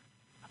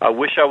 I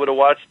wish I would have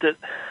watched it.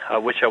 I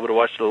wish I would have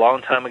watched it a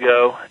long time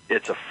ago.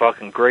 It's a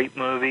fucking great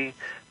movie.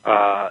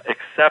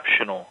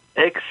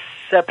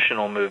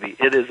 Exceptional movie.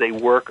 It is a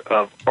work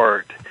of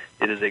art.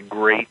 It is a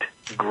great,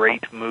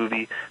 great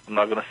movie. I'm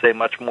not going to say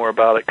much more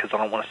about it because I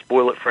don't want to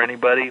spoil it for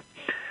anybody.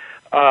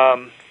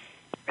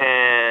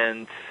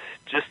 And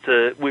just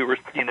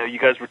you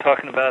guys were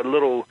talking about a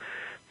little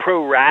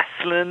pro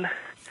wrestling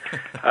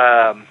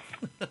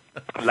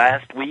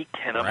last week,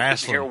 and I'm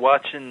sitting here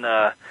watching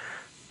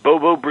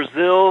Bobo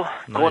Brazil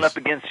going up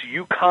against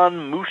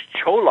Yukon Moose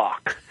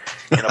Cholok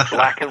in a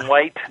black and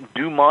white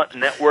Dumont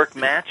Network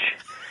match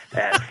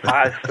at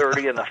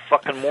 5:30 in the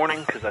fucking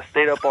morning because I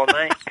stayed up all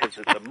night because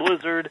it's a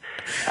blizzard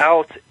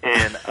out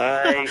and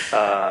I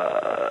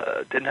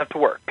didn't have to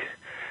work.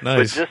 Nice.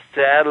 But just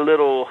to add a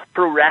little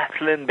pro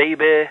wrestling,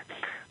 baby,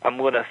 I'm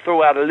going to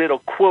throw out a little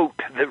quote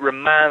that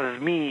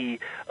reminds me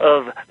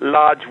of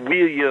Lodge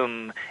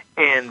William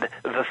and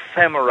the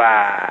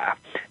Samurai.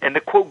 And the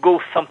quote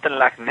goes something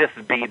like this,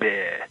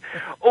 baby.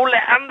 Ole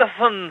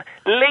Anderson,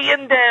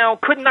 laying down,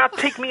 could not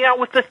take me out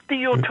with the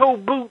steel-toe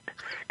boot.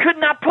 Could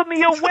not put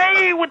me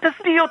away with the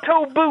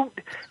steel-toe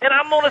boot. And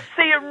I'm going to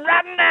say it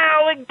right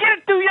now and get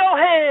it through your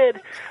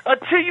head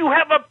until you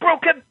have a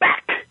broken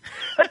back,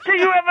 until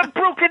you have a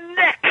broken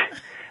neck,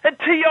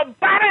 until your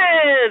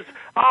bodies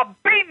are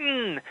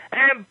beaten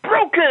and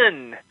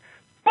broken.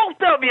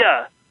 Both of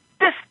you.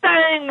 This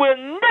thing will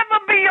never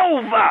be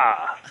over.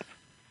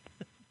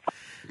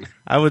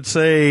 I would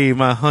say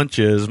my hunch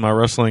is my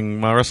wrestling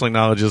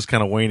knowledge is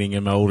kind of waning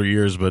in my older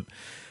years, but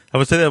I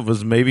would say that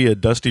was maybe a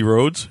Dusty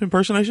Rhodes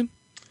impersonation.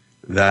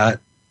 That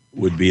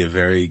would be a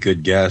very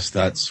good guess.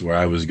 That's where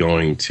I was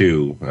going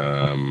to.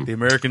 The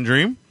American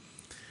Dream?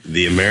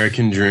 The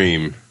American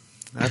Dream.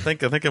 I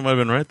think I might have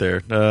been right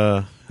there.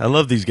 I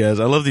love these guys.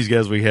 I love these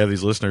guys. We have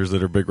these listeners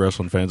that are big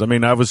wrestling fans. I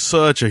mean, I was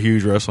such a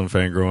huge wrestling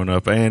fan growing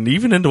up, and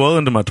even into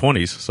my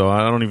 20s. So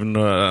I don't even.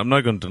 I'm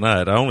not going to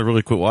deny it. I only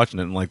really quit watching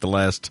it in like the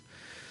last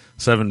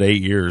 7 to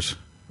 8 years.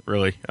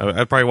 Really,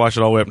 I probably watched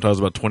it all the way up until I was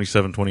about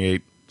 27,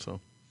 28. So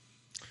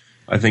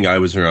I think I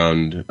was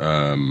around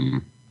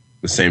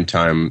the same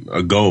time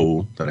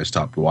ago that I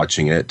stopped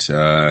watching it.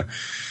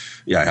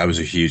 Yeah, I was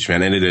a huge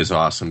fan, and it is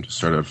awesome to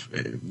sort of,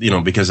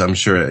 because I'm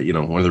sure,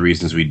 one of the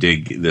reasons we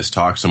dig this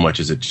talk so much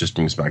is it just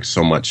brings back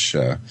so much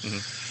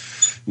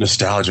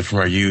nostalgia from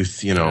our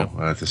youth,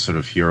 this sort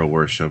of hero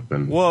worship.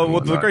 And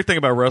the great thing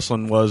about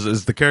wrestling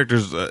is the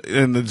characters,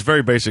 and it's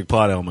very basic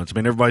plot elements. I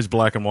mean, everybody's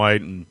black and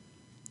white,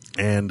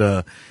 and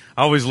I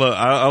always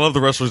love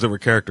the wrestlers that were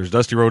characters.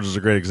 Dusty Rhodes is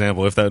a great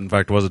example, if that in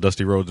fact was a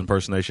Dusty Rhodes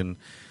impersonation.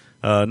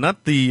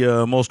 Not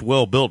the most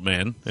well-built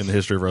man in the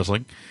history of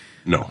wrestling.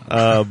 No.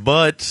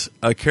 But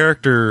a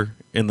character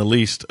in the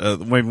least,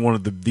 maybe one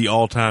of the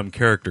all-time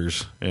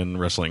characters in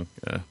wrestling.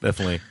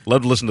 Definitely.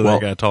 Love to listen to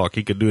that guy talk.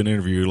 He could do an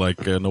interview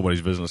like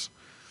nobody's business.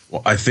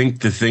 Well, I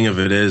think the thing of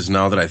it is,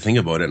 now that I think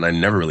about it, and I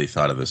never really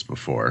thought of this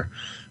before,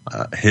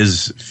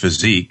 his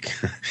physique,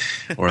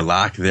 or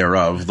lack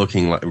thereof,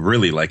 looking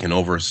really like an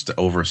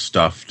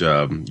overstuffed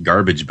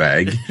garbage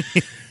bag.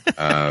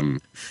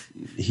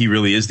 He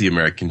really is the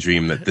American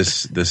dream, that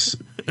this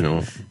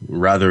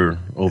rather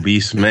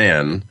obese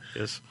man,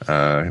 yes,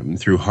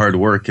 through hard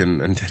work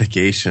and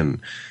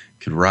dedication,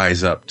 could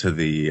rise up to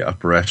the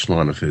upper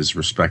echelon of his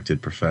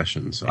respected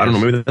profession. So I don't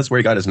know, maybe that's where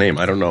he got his name.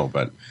 I don't know,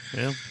 but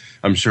yeah.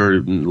 I'm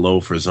sure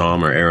Loaf or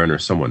Zom or Aaron or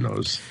someone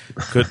knows.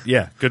 Could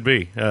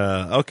be.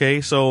 Okay,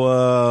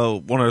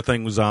 so one other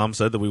thing Zom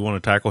said that we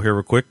want to tackle here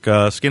real quick,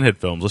 Skinhead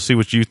films. Let's see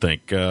what you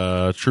think.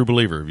 True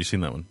Believer, have you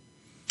seen that one?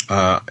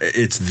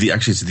 It's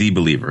The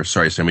Believer.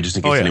 Sorry, Sammy, just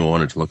in case anyone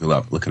wanted to look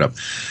it up.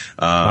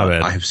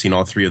 I have seen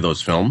all three of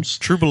those films.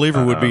 True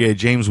Believer would be a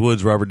James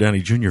Woods, Robert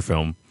Downey Jr.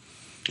 film.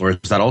 Or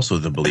is that also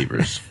The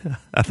Believers?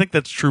 I think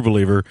that's True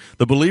Believer.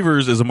 The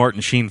Believers is a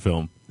Martin Sheen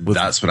film.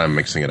 That's what I'm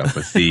mixing it up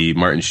with. The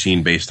Martin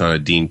Sheen based on a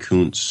Dean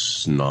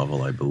Koontz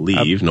novel, I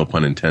believe. No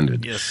pun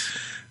intended. Yes.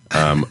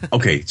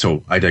 Okay,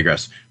 so I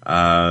digress.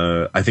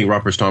 I think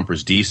Romper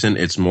Stomper's decent.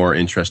 It's more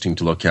interesting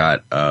to look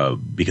at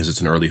because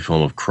it's an early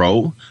film of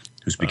Crow,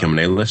 who's become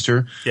an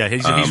A-lister. Yeah,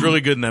 he's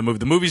really good in that movie.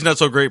 The movie's not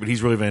so great, but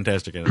he's really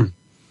fantastic in it.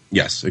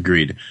 Yes,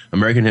 agreed.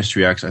 American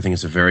History X, I think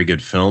it's a very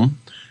good film.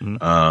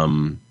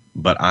 Mm-hmm.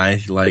 But I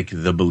like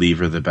The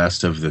Believer the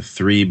best of the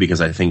three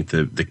because I think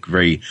the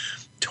very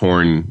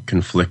torn,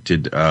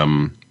 conflicted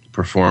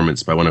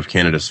performance by one of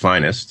Canada's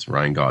finest,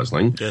 Ryan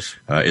Gosling,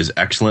 is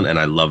excellent, and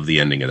I love the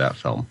ending of that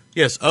film.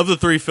 Yes, of the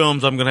three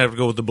films, I'm going to have to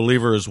go with The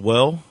Believer as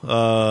well.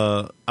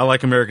 I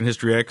like American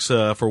History X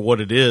for what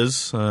it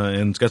is,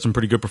 and it's got some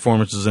pretty good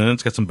performances in it.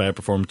 It's got some bad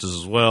performances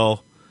as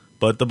well.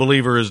 But The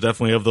Believer is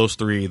definitely, of those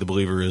three, The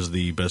Believer is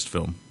the best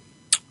film.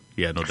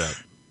 Yeah, no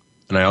doubt.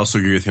 And I also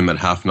agree with him that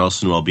Half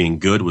Nelson, while being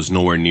good, was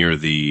nowhere near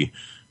the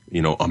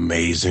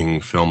amazing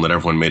film that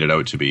everyone made it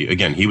out to be.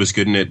 Again, he was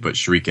good in it, but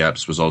Sharik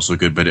Epps was also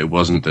good, but it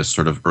wasn't this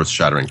sort of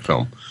earth-shattering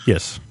film.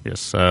 Yes,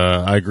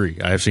 I agree.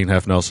 I have seen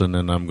Half Nelson,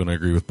 and I'm going to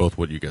agree with both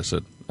what you guys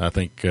said. I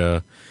think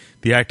the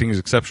acting is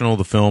exceptional.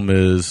 The film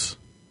is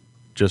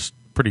just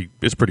pretty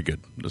good.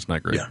 It's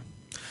not great. Yeah.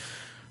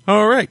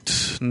 All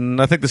right. And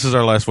I think this is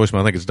our last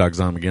voicemail. I think it's Doc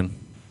Zom again.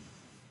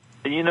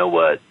 You know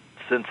what?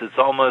 Since it's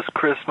almost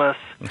Christmas,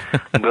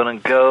 I'm going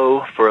to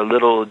go for a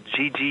little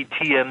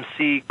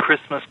GGTMC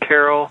Christmas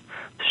Carol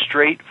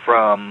straight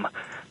from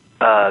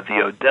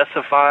the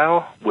Odessa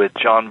File with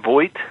John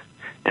Voight,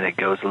 and it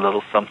goes a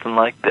little something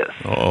like this.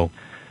 Uh-oh.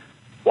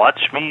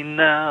 Watch me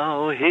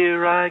now,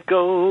 here I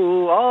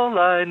go, all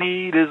I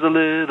need is a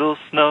little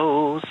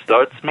snow,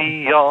 starts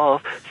me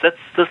off, sets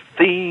the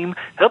theme,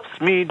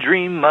 helps me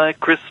dream my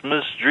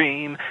Christmas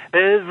dream,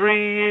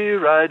 every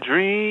year I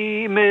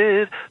dream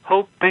it,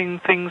 hoping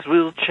things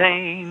will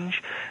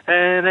change,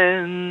 an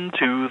end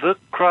to the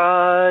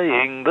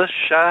crying, the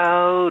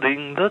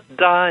shouting, the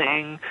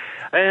dying,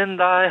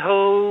 and I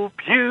hope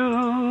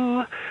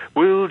you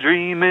will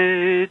dream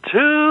it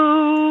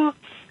too.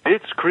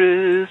 It's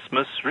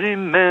Christmas,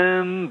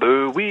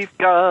 remember, we've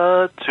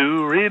got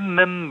to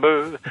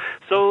remember.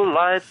 So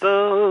light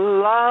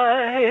the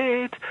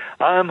light,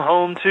 I'm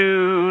home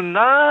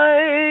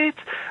tonight.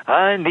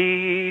 I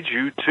need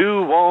you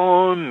to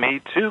warm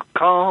me, to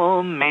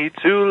calm me,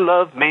 to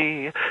love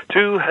me,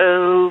 to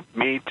help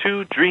me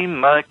to dream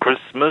my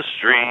Christmas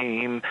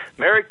dream.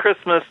 Merry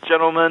Christmas,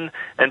 gentlemen,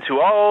 and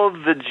to all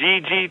the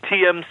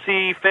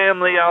GGTMC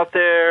family out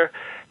there,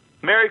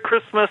 Merry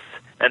Christmas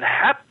and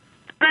Happy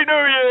Happy New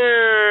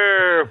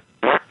Year!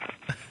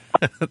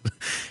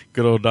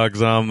 Good old Doc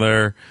Zom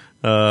there.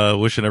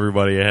 Wishing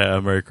everybody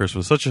a Merry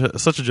Christmas. Such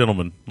a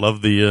gentleman.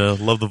 Love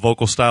the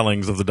vocal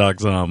stylings of the Doc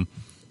Zom.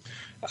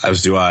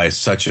 As do I.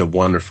 Such a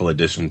wonderful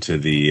addition to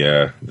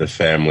the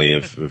family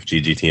of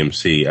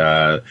GGTMC.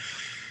 I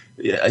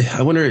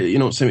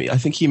wonder, Sammy, I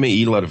think he may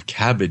eat a lot of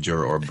cabbage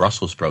or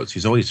Brussels sprouts.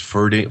 He's always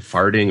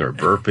farting or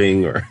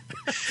burping or.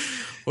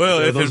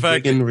 Well, if in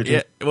fact,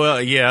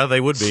 they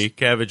would be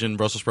cabbage and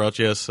Brussels sprouts.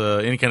 Yes,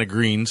 any kind of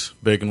greens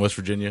big in West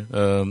Virginia.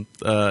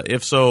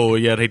 If so,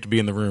 I'd hate to be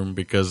in the room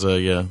because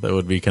that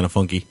would be kind of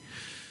funky.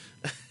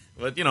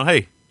 But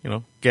hey,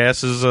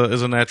 gas is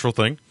a natural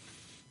thing.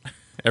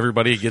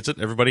 Everybody gets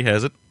it. Everybody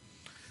has it.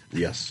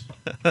 Yes.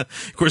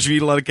 Of course, if you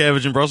eat a lot of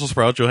cabbage and Brussels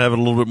sprouts, you'll have it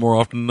a little bit more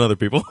often than other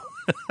people.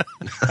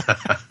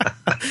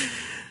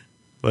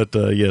 But,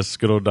 yes,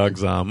 good old Doc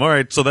Zom. All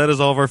right, so that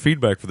is all of our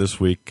feedback for this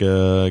week.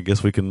 I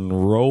guess we can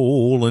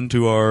roll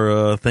into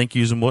our thank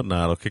yous and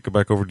whatnot. I'll kick it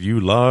back over to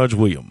you, Lodge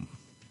William.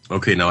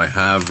 Okay, now I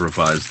have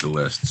revised the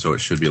list, so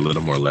it should be a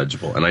little more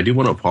legible. And I do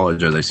want to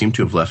apologize. I seem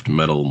to have left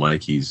Metal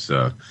Mikey's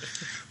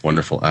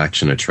wonderful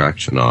action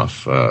attraction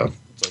off.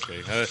 It's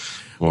okay.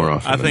 More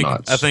often than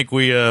not. I think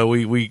we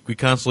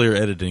constantly are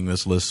editing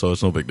this list, so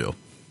it's no big deal.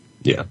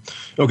 Yeah.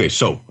 Okay,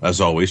 so,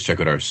 as always, check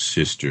out our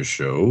sister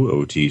show,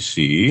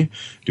 OTC.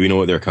 Do we know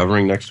what they're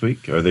covering next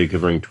week? Are they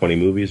covering 20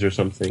 movies or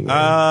something?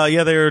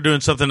 Yeah, they are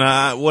doing something.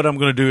 What I'm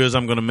going to do is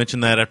I'm going to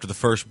mention that after the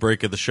first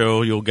break of the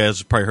show. You guys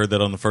have probably heard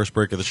that on the first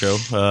break of the show.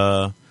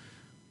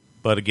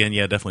 But again,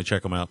 definitely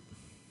check them out.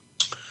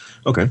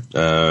 Okay.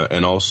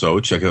 And also,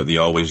 check out the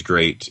always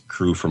great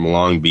crew from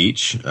Long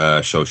Beach,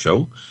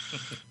 Show.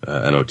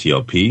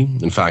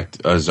 NOTLP. In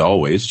fact, as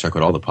always, check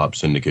out all the Pop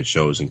Syndicate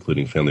shows,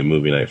 including Family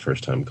Movie Night,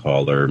 First Time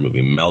Caller,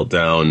 Movie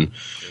Meltdown,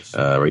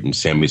 right in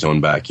Sammy's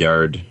own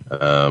backyard.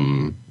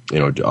 All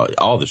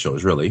the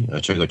shows, really.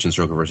 Check out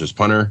Chinstroker vs.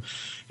 Punter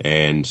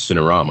and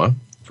Cinerama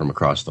from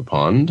across the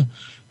pond,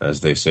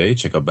 as they say.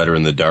 Check out Better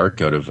in the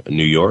Dark out of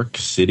New York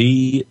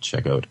City.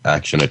 Check out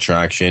Action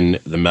Attraction,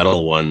 the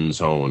Metal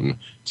One's own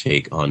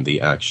take on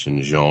the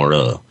action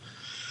genre.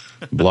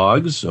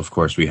 Blogs, of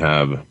course, we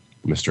have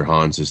Mr.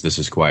 Hans's This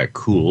Is Quiet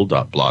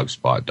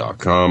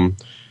Cool.blogspot.com,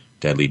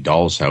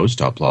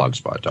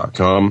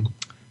 DeadlyDollsHouse.blogspot.com,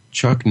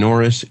 Chuck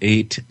Norris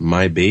 8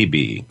 My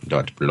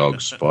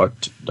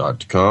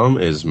Baby.blogspot.com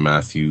is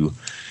Matthew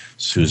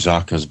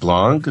Suzaka's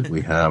blog.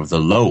 We have The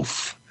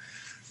Loaf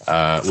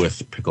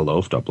with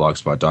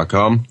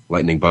PickleLoaf.blogspot.com,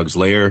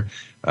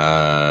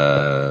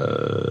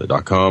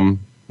 LightningBugsLair.com,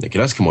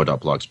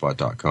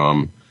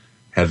 NakedEskimo.blogspot.com,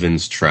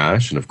 Heaven's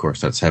Trash, and of course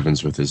that's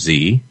Heavens with a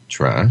Z,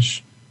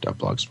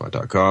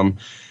 Trash.blogspot.com,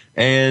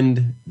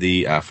 and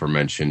the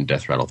aforementioned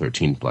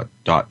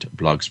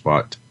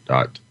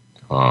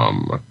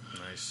DeathRattle13.blogspot.com.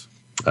 Nice.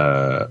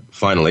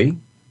 Finally,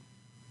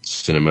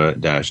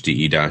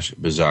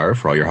 cinema-de-bizarre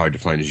for all your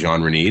hard-to-find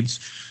genre needs.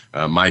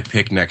 My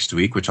pick next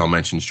week, which I'll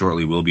mention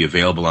shortly, will be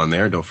available on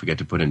there. Don't forget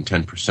to put in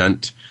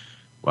 10%.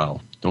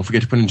 Well, don't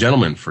forget to put in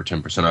gentlemen for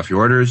 10% off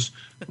your orders.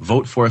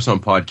 Vote for us on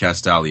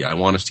Podcast Alley. I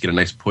want us to get a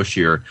nice push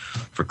here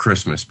for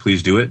Christmas.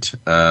 Please do it.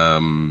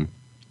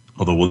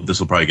 Although this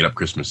will probably get up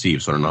Christmas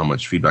Eve, so I don't know how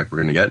much feedback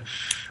we're going to get.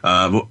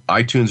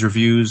 iTunes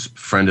reviews,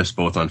 friend us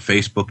both on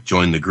Facebook,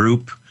 join the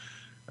group.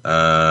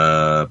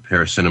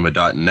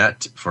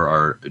 Paracinema.net for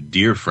our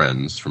dear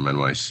friends from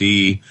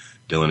NYC,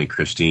 Dylan and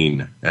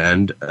Christine.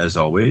 And as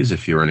always,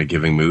 if you're in a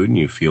giving mood and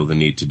you feel the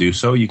need to do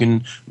so, you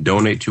can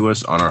donate to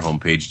us on our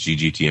homepage,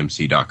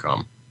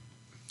 ggtmc.com.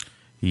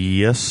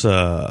 Yes,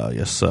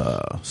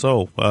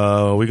 So,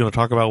 we're going to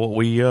talk about what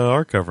we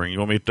are covering. You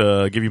want me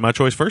to give you my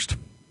choice first?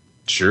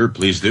 Sure,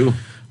 please do.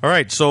 All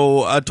right,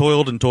 so I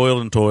toiled, and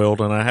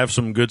I have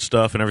some good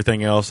stuff and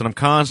everything else, and I'm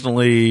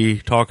constantly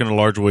talking to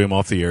Large William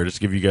off the air just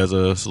to give you guys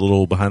a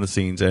little behind the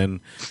scenes, and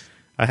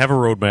I have a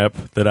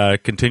roadmap that I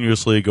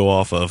continuously go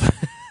off of.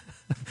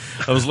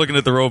 I was looking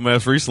at the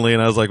roadmaps recently,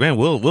 and I was like, man,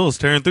 Will is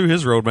tearing through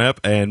his roadmap,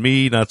 and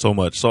me, not so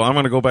much. So I'm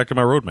going to go back to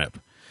my roadmap.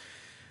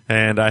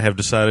 And I have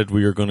decided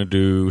we are going to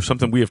do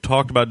something we have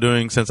talked about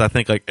doing since I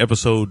think like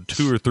episode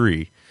 2 or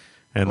 3.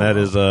 And that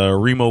is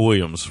Remo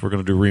Williams. We're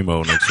going to do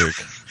Remo next week.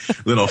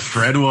 Little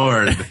Fred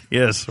Ward.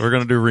 Yes, we're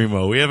going to do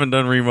Remo. We haven't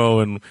done Remo,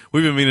 and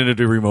we've been meaning to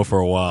do Remo for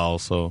a while.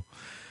 So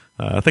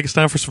I think it's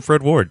time for some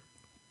Fred Ward.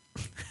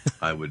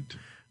 I would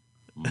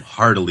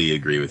heartily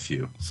agree with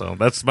you. So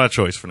that's my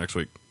choice for next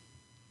week.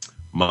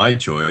 My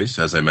choice,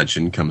 as I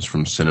mentioned, comes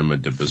from Cinema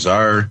de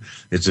Bizarre.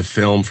 It's a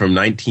film from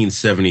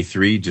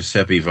 1973,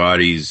 Giuseppe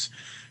Vardi's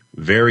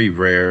very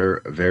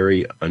rare,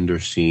 very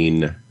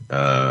underseen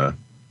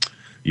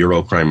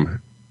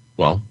Eurocrime.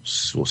 Well,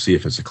 we'll see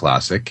if it's a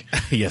classic.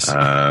 Yes.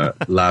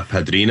 La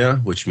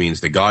Padrina, which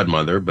means the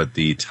godmother, but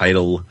the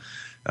title,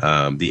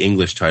 the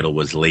English title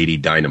was Lady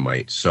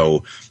Dynamite.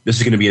 So this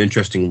is going to be an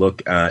interesting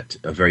look at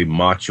a very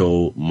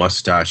macho,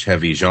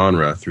 mustache-heavy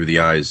genre through the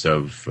eyes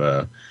of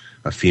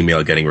a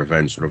female getting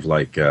revenge, sort of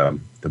like The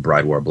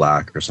Bride Wore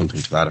Black or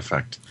something to that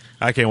effect.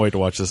 I can't wait to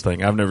watch this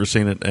thing. I've never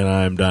seen it, and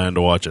I'm dying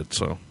to watch it.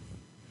 So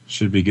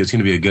Should be good. It's going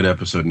to be a good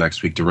episode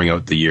next week to ring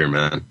out the year,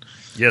 man.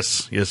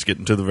 Yes,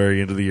 getting to the very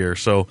end of the year.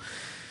 So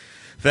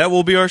that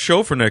will be our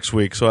show for next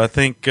week. So I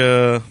think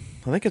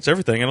it's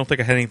everything. I don't think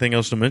I had anything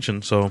else to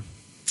mention. So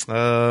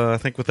I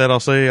think with that,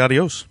 I'll say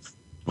adios.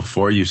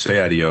 Before you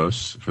say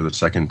adios for the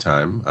second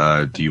time,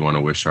 do you want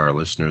to wish our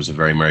listeners a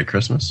very Merry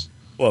Christmas?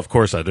 Well, of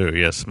course I do.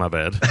 Yes, my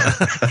bad.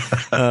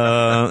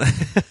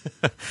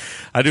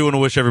 I do want to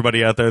wish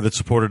everybody out there that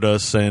supported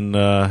us and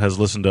has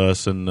listened to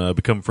us and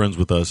become friends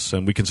with us,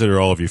 and we consider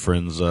all of you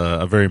friends,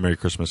 a very Merry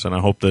Christmas. And I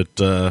hope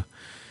that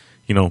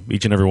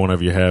each and every one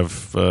of you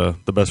have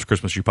the best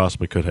Christmas you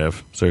possibly could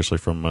have. Seriously,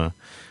 from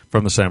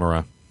the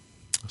Samurai.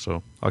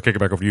 So I'll kick it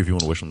back over to you if you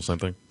want to wish them the same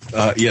thing.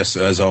 Yes,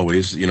 as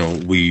always,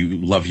 we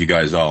love you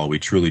guys all. We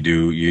truly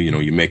do.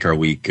 You make our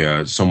week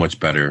so much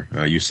better.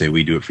 You say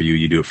we do it for you,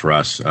 you do it for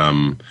us.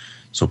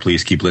 So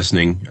please keep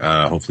listening.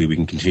 Hopefully we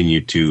can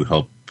continue to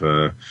help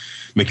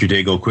make your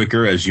day go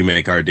quicker as you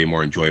make our day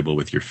more enjoyable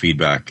with your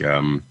feedback.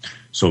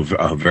 So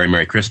a very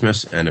Merry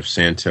Christmas. And if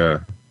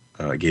Santa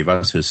gave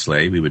us his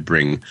sleigh, we would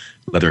bring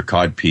leather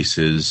cod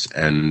pieces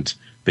and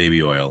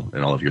baby oil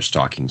in all of your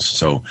stockings.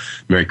 So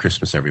Merry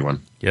Christmas,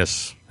 everyone.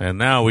 Yes. And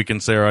now we can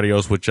say our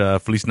adios, which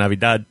Feliz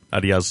Navidad.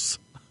 Adios.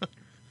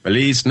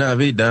 Feliz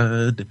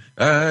Navidad.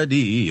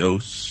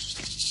 Adios.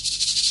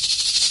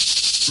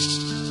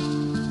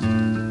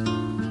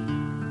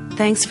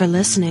 Thanks for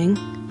listening.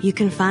 You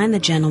can find the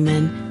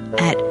gentleman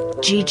at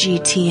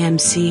ggtmc.com.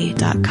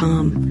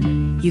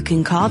 You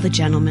can call the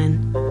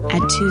gentleman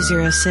at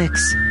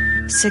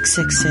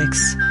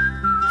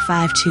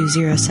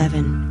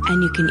 206-666-5207.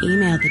 And you can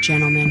email the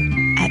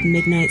gentleman at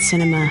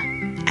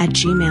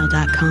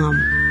midnightcinema@gmail.com.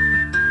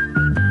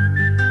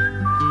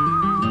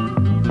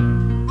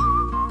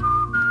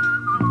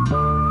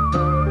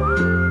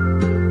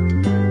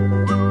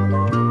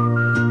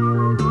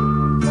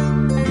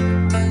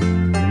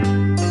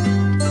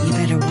 You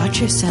better watch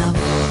yourself.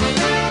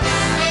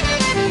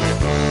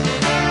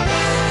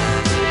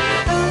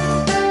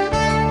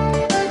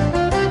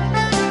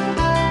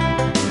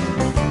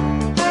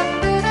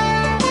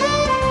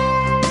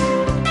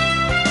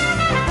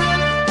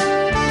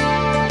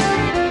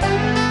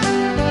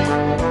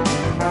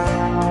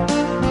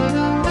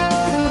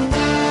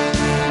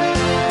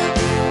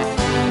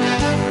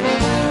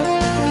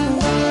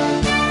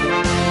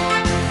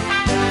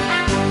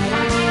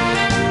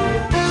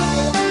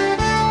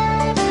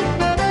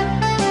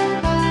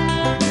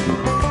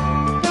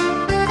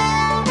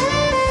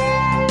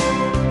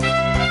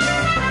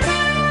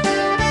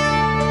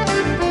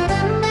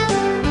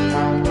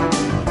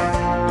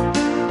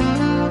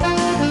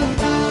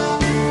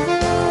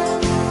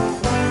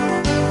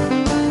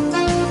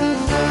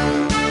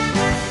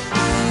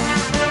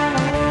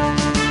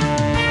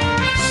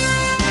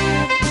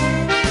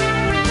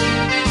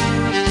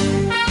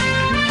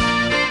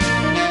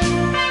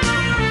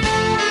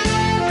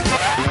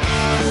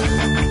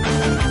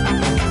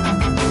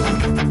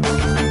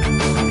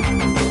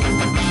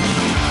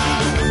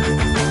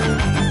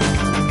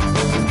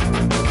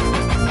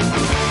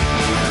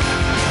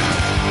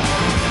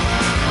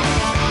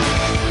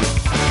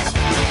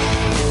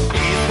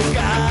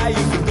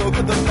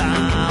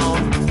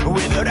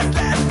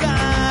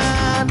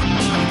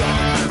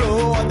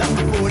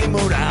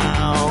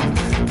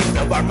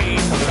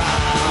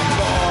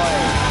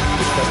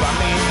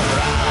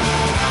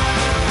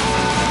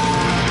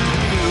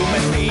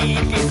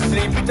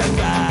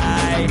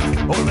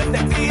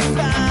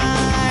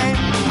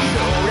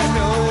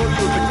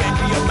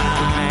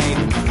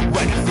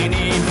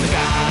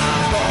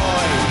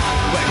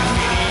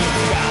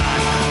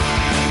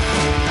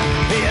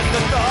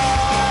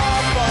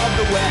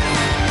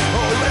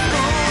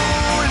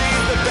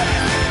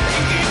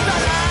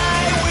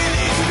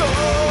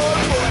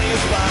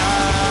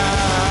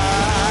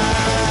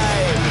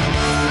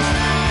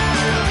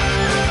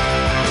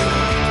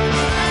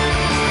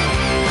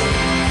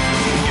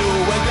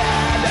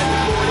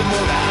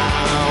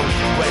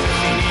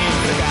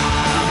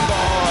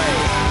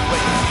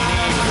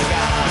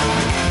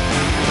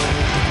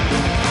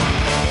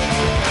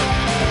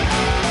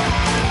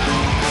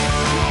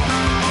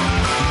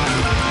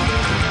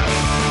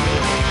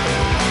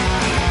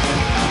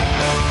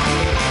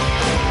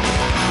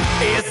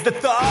 The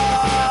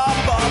thought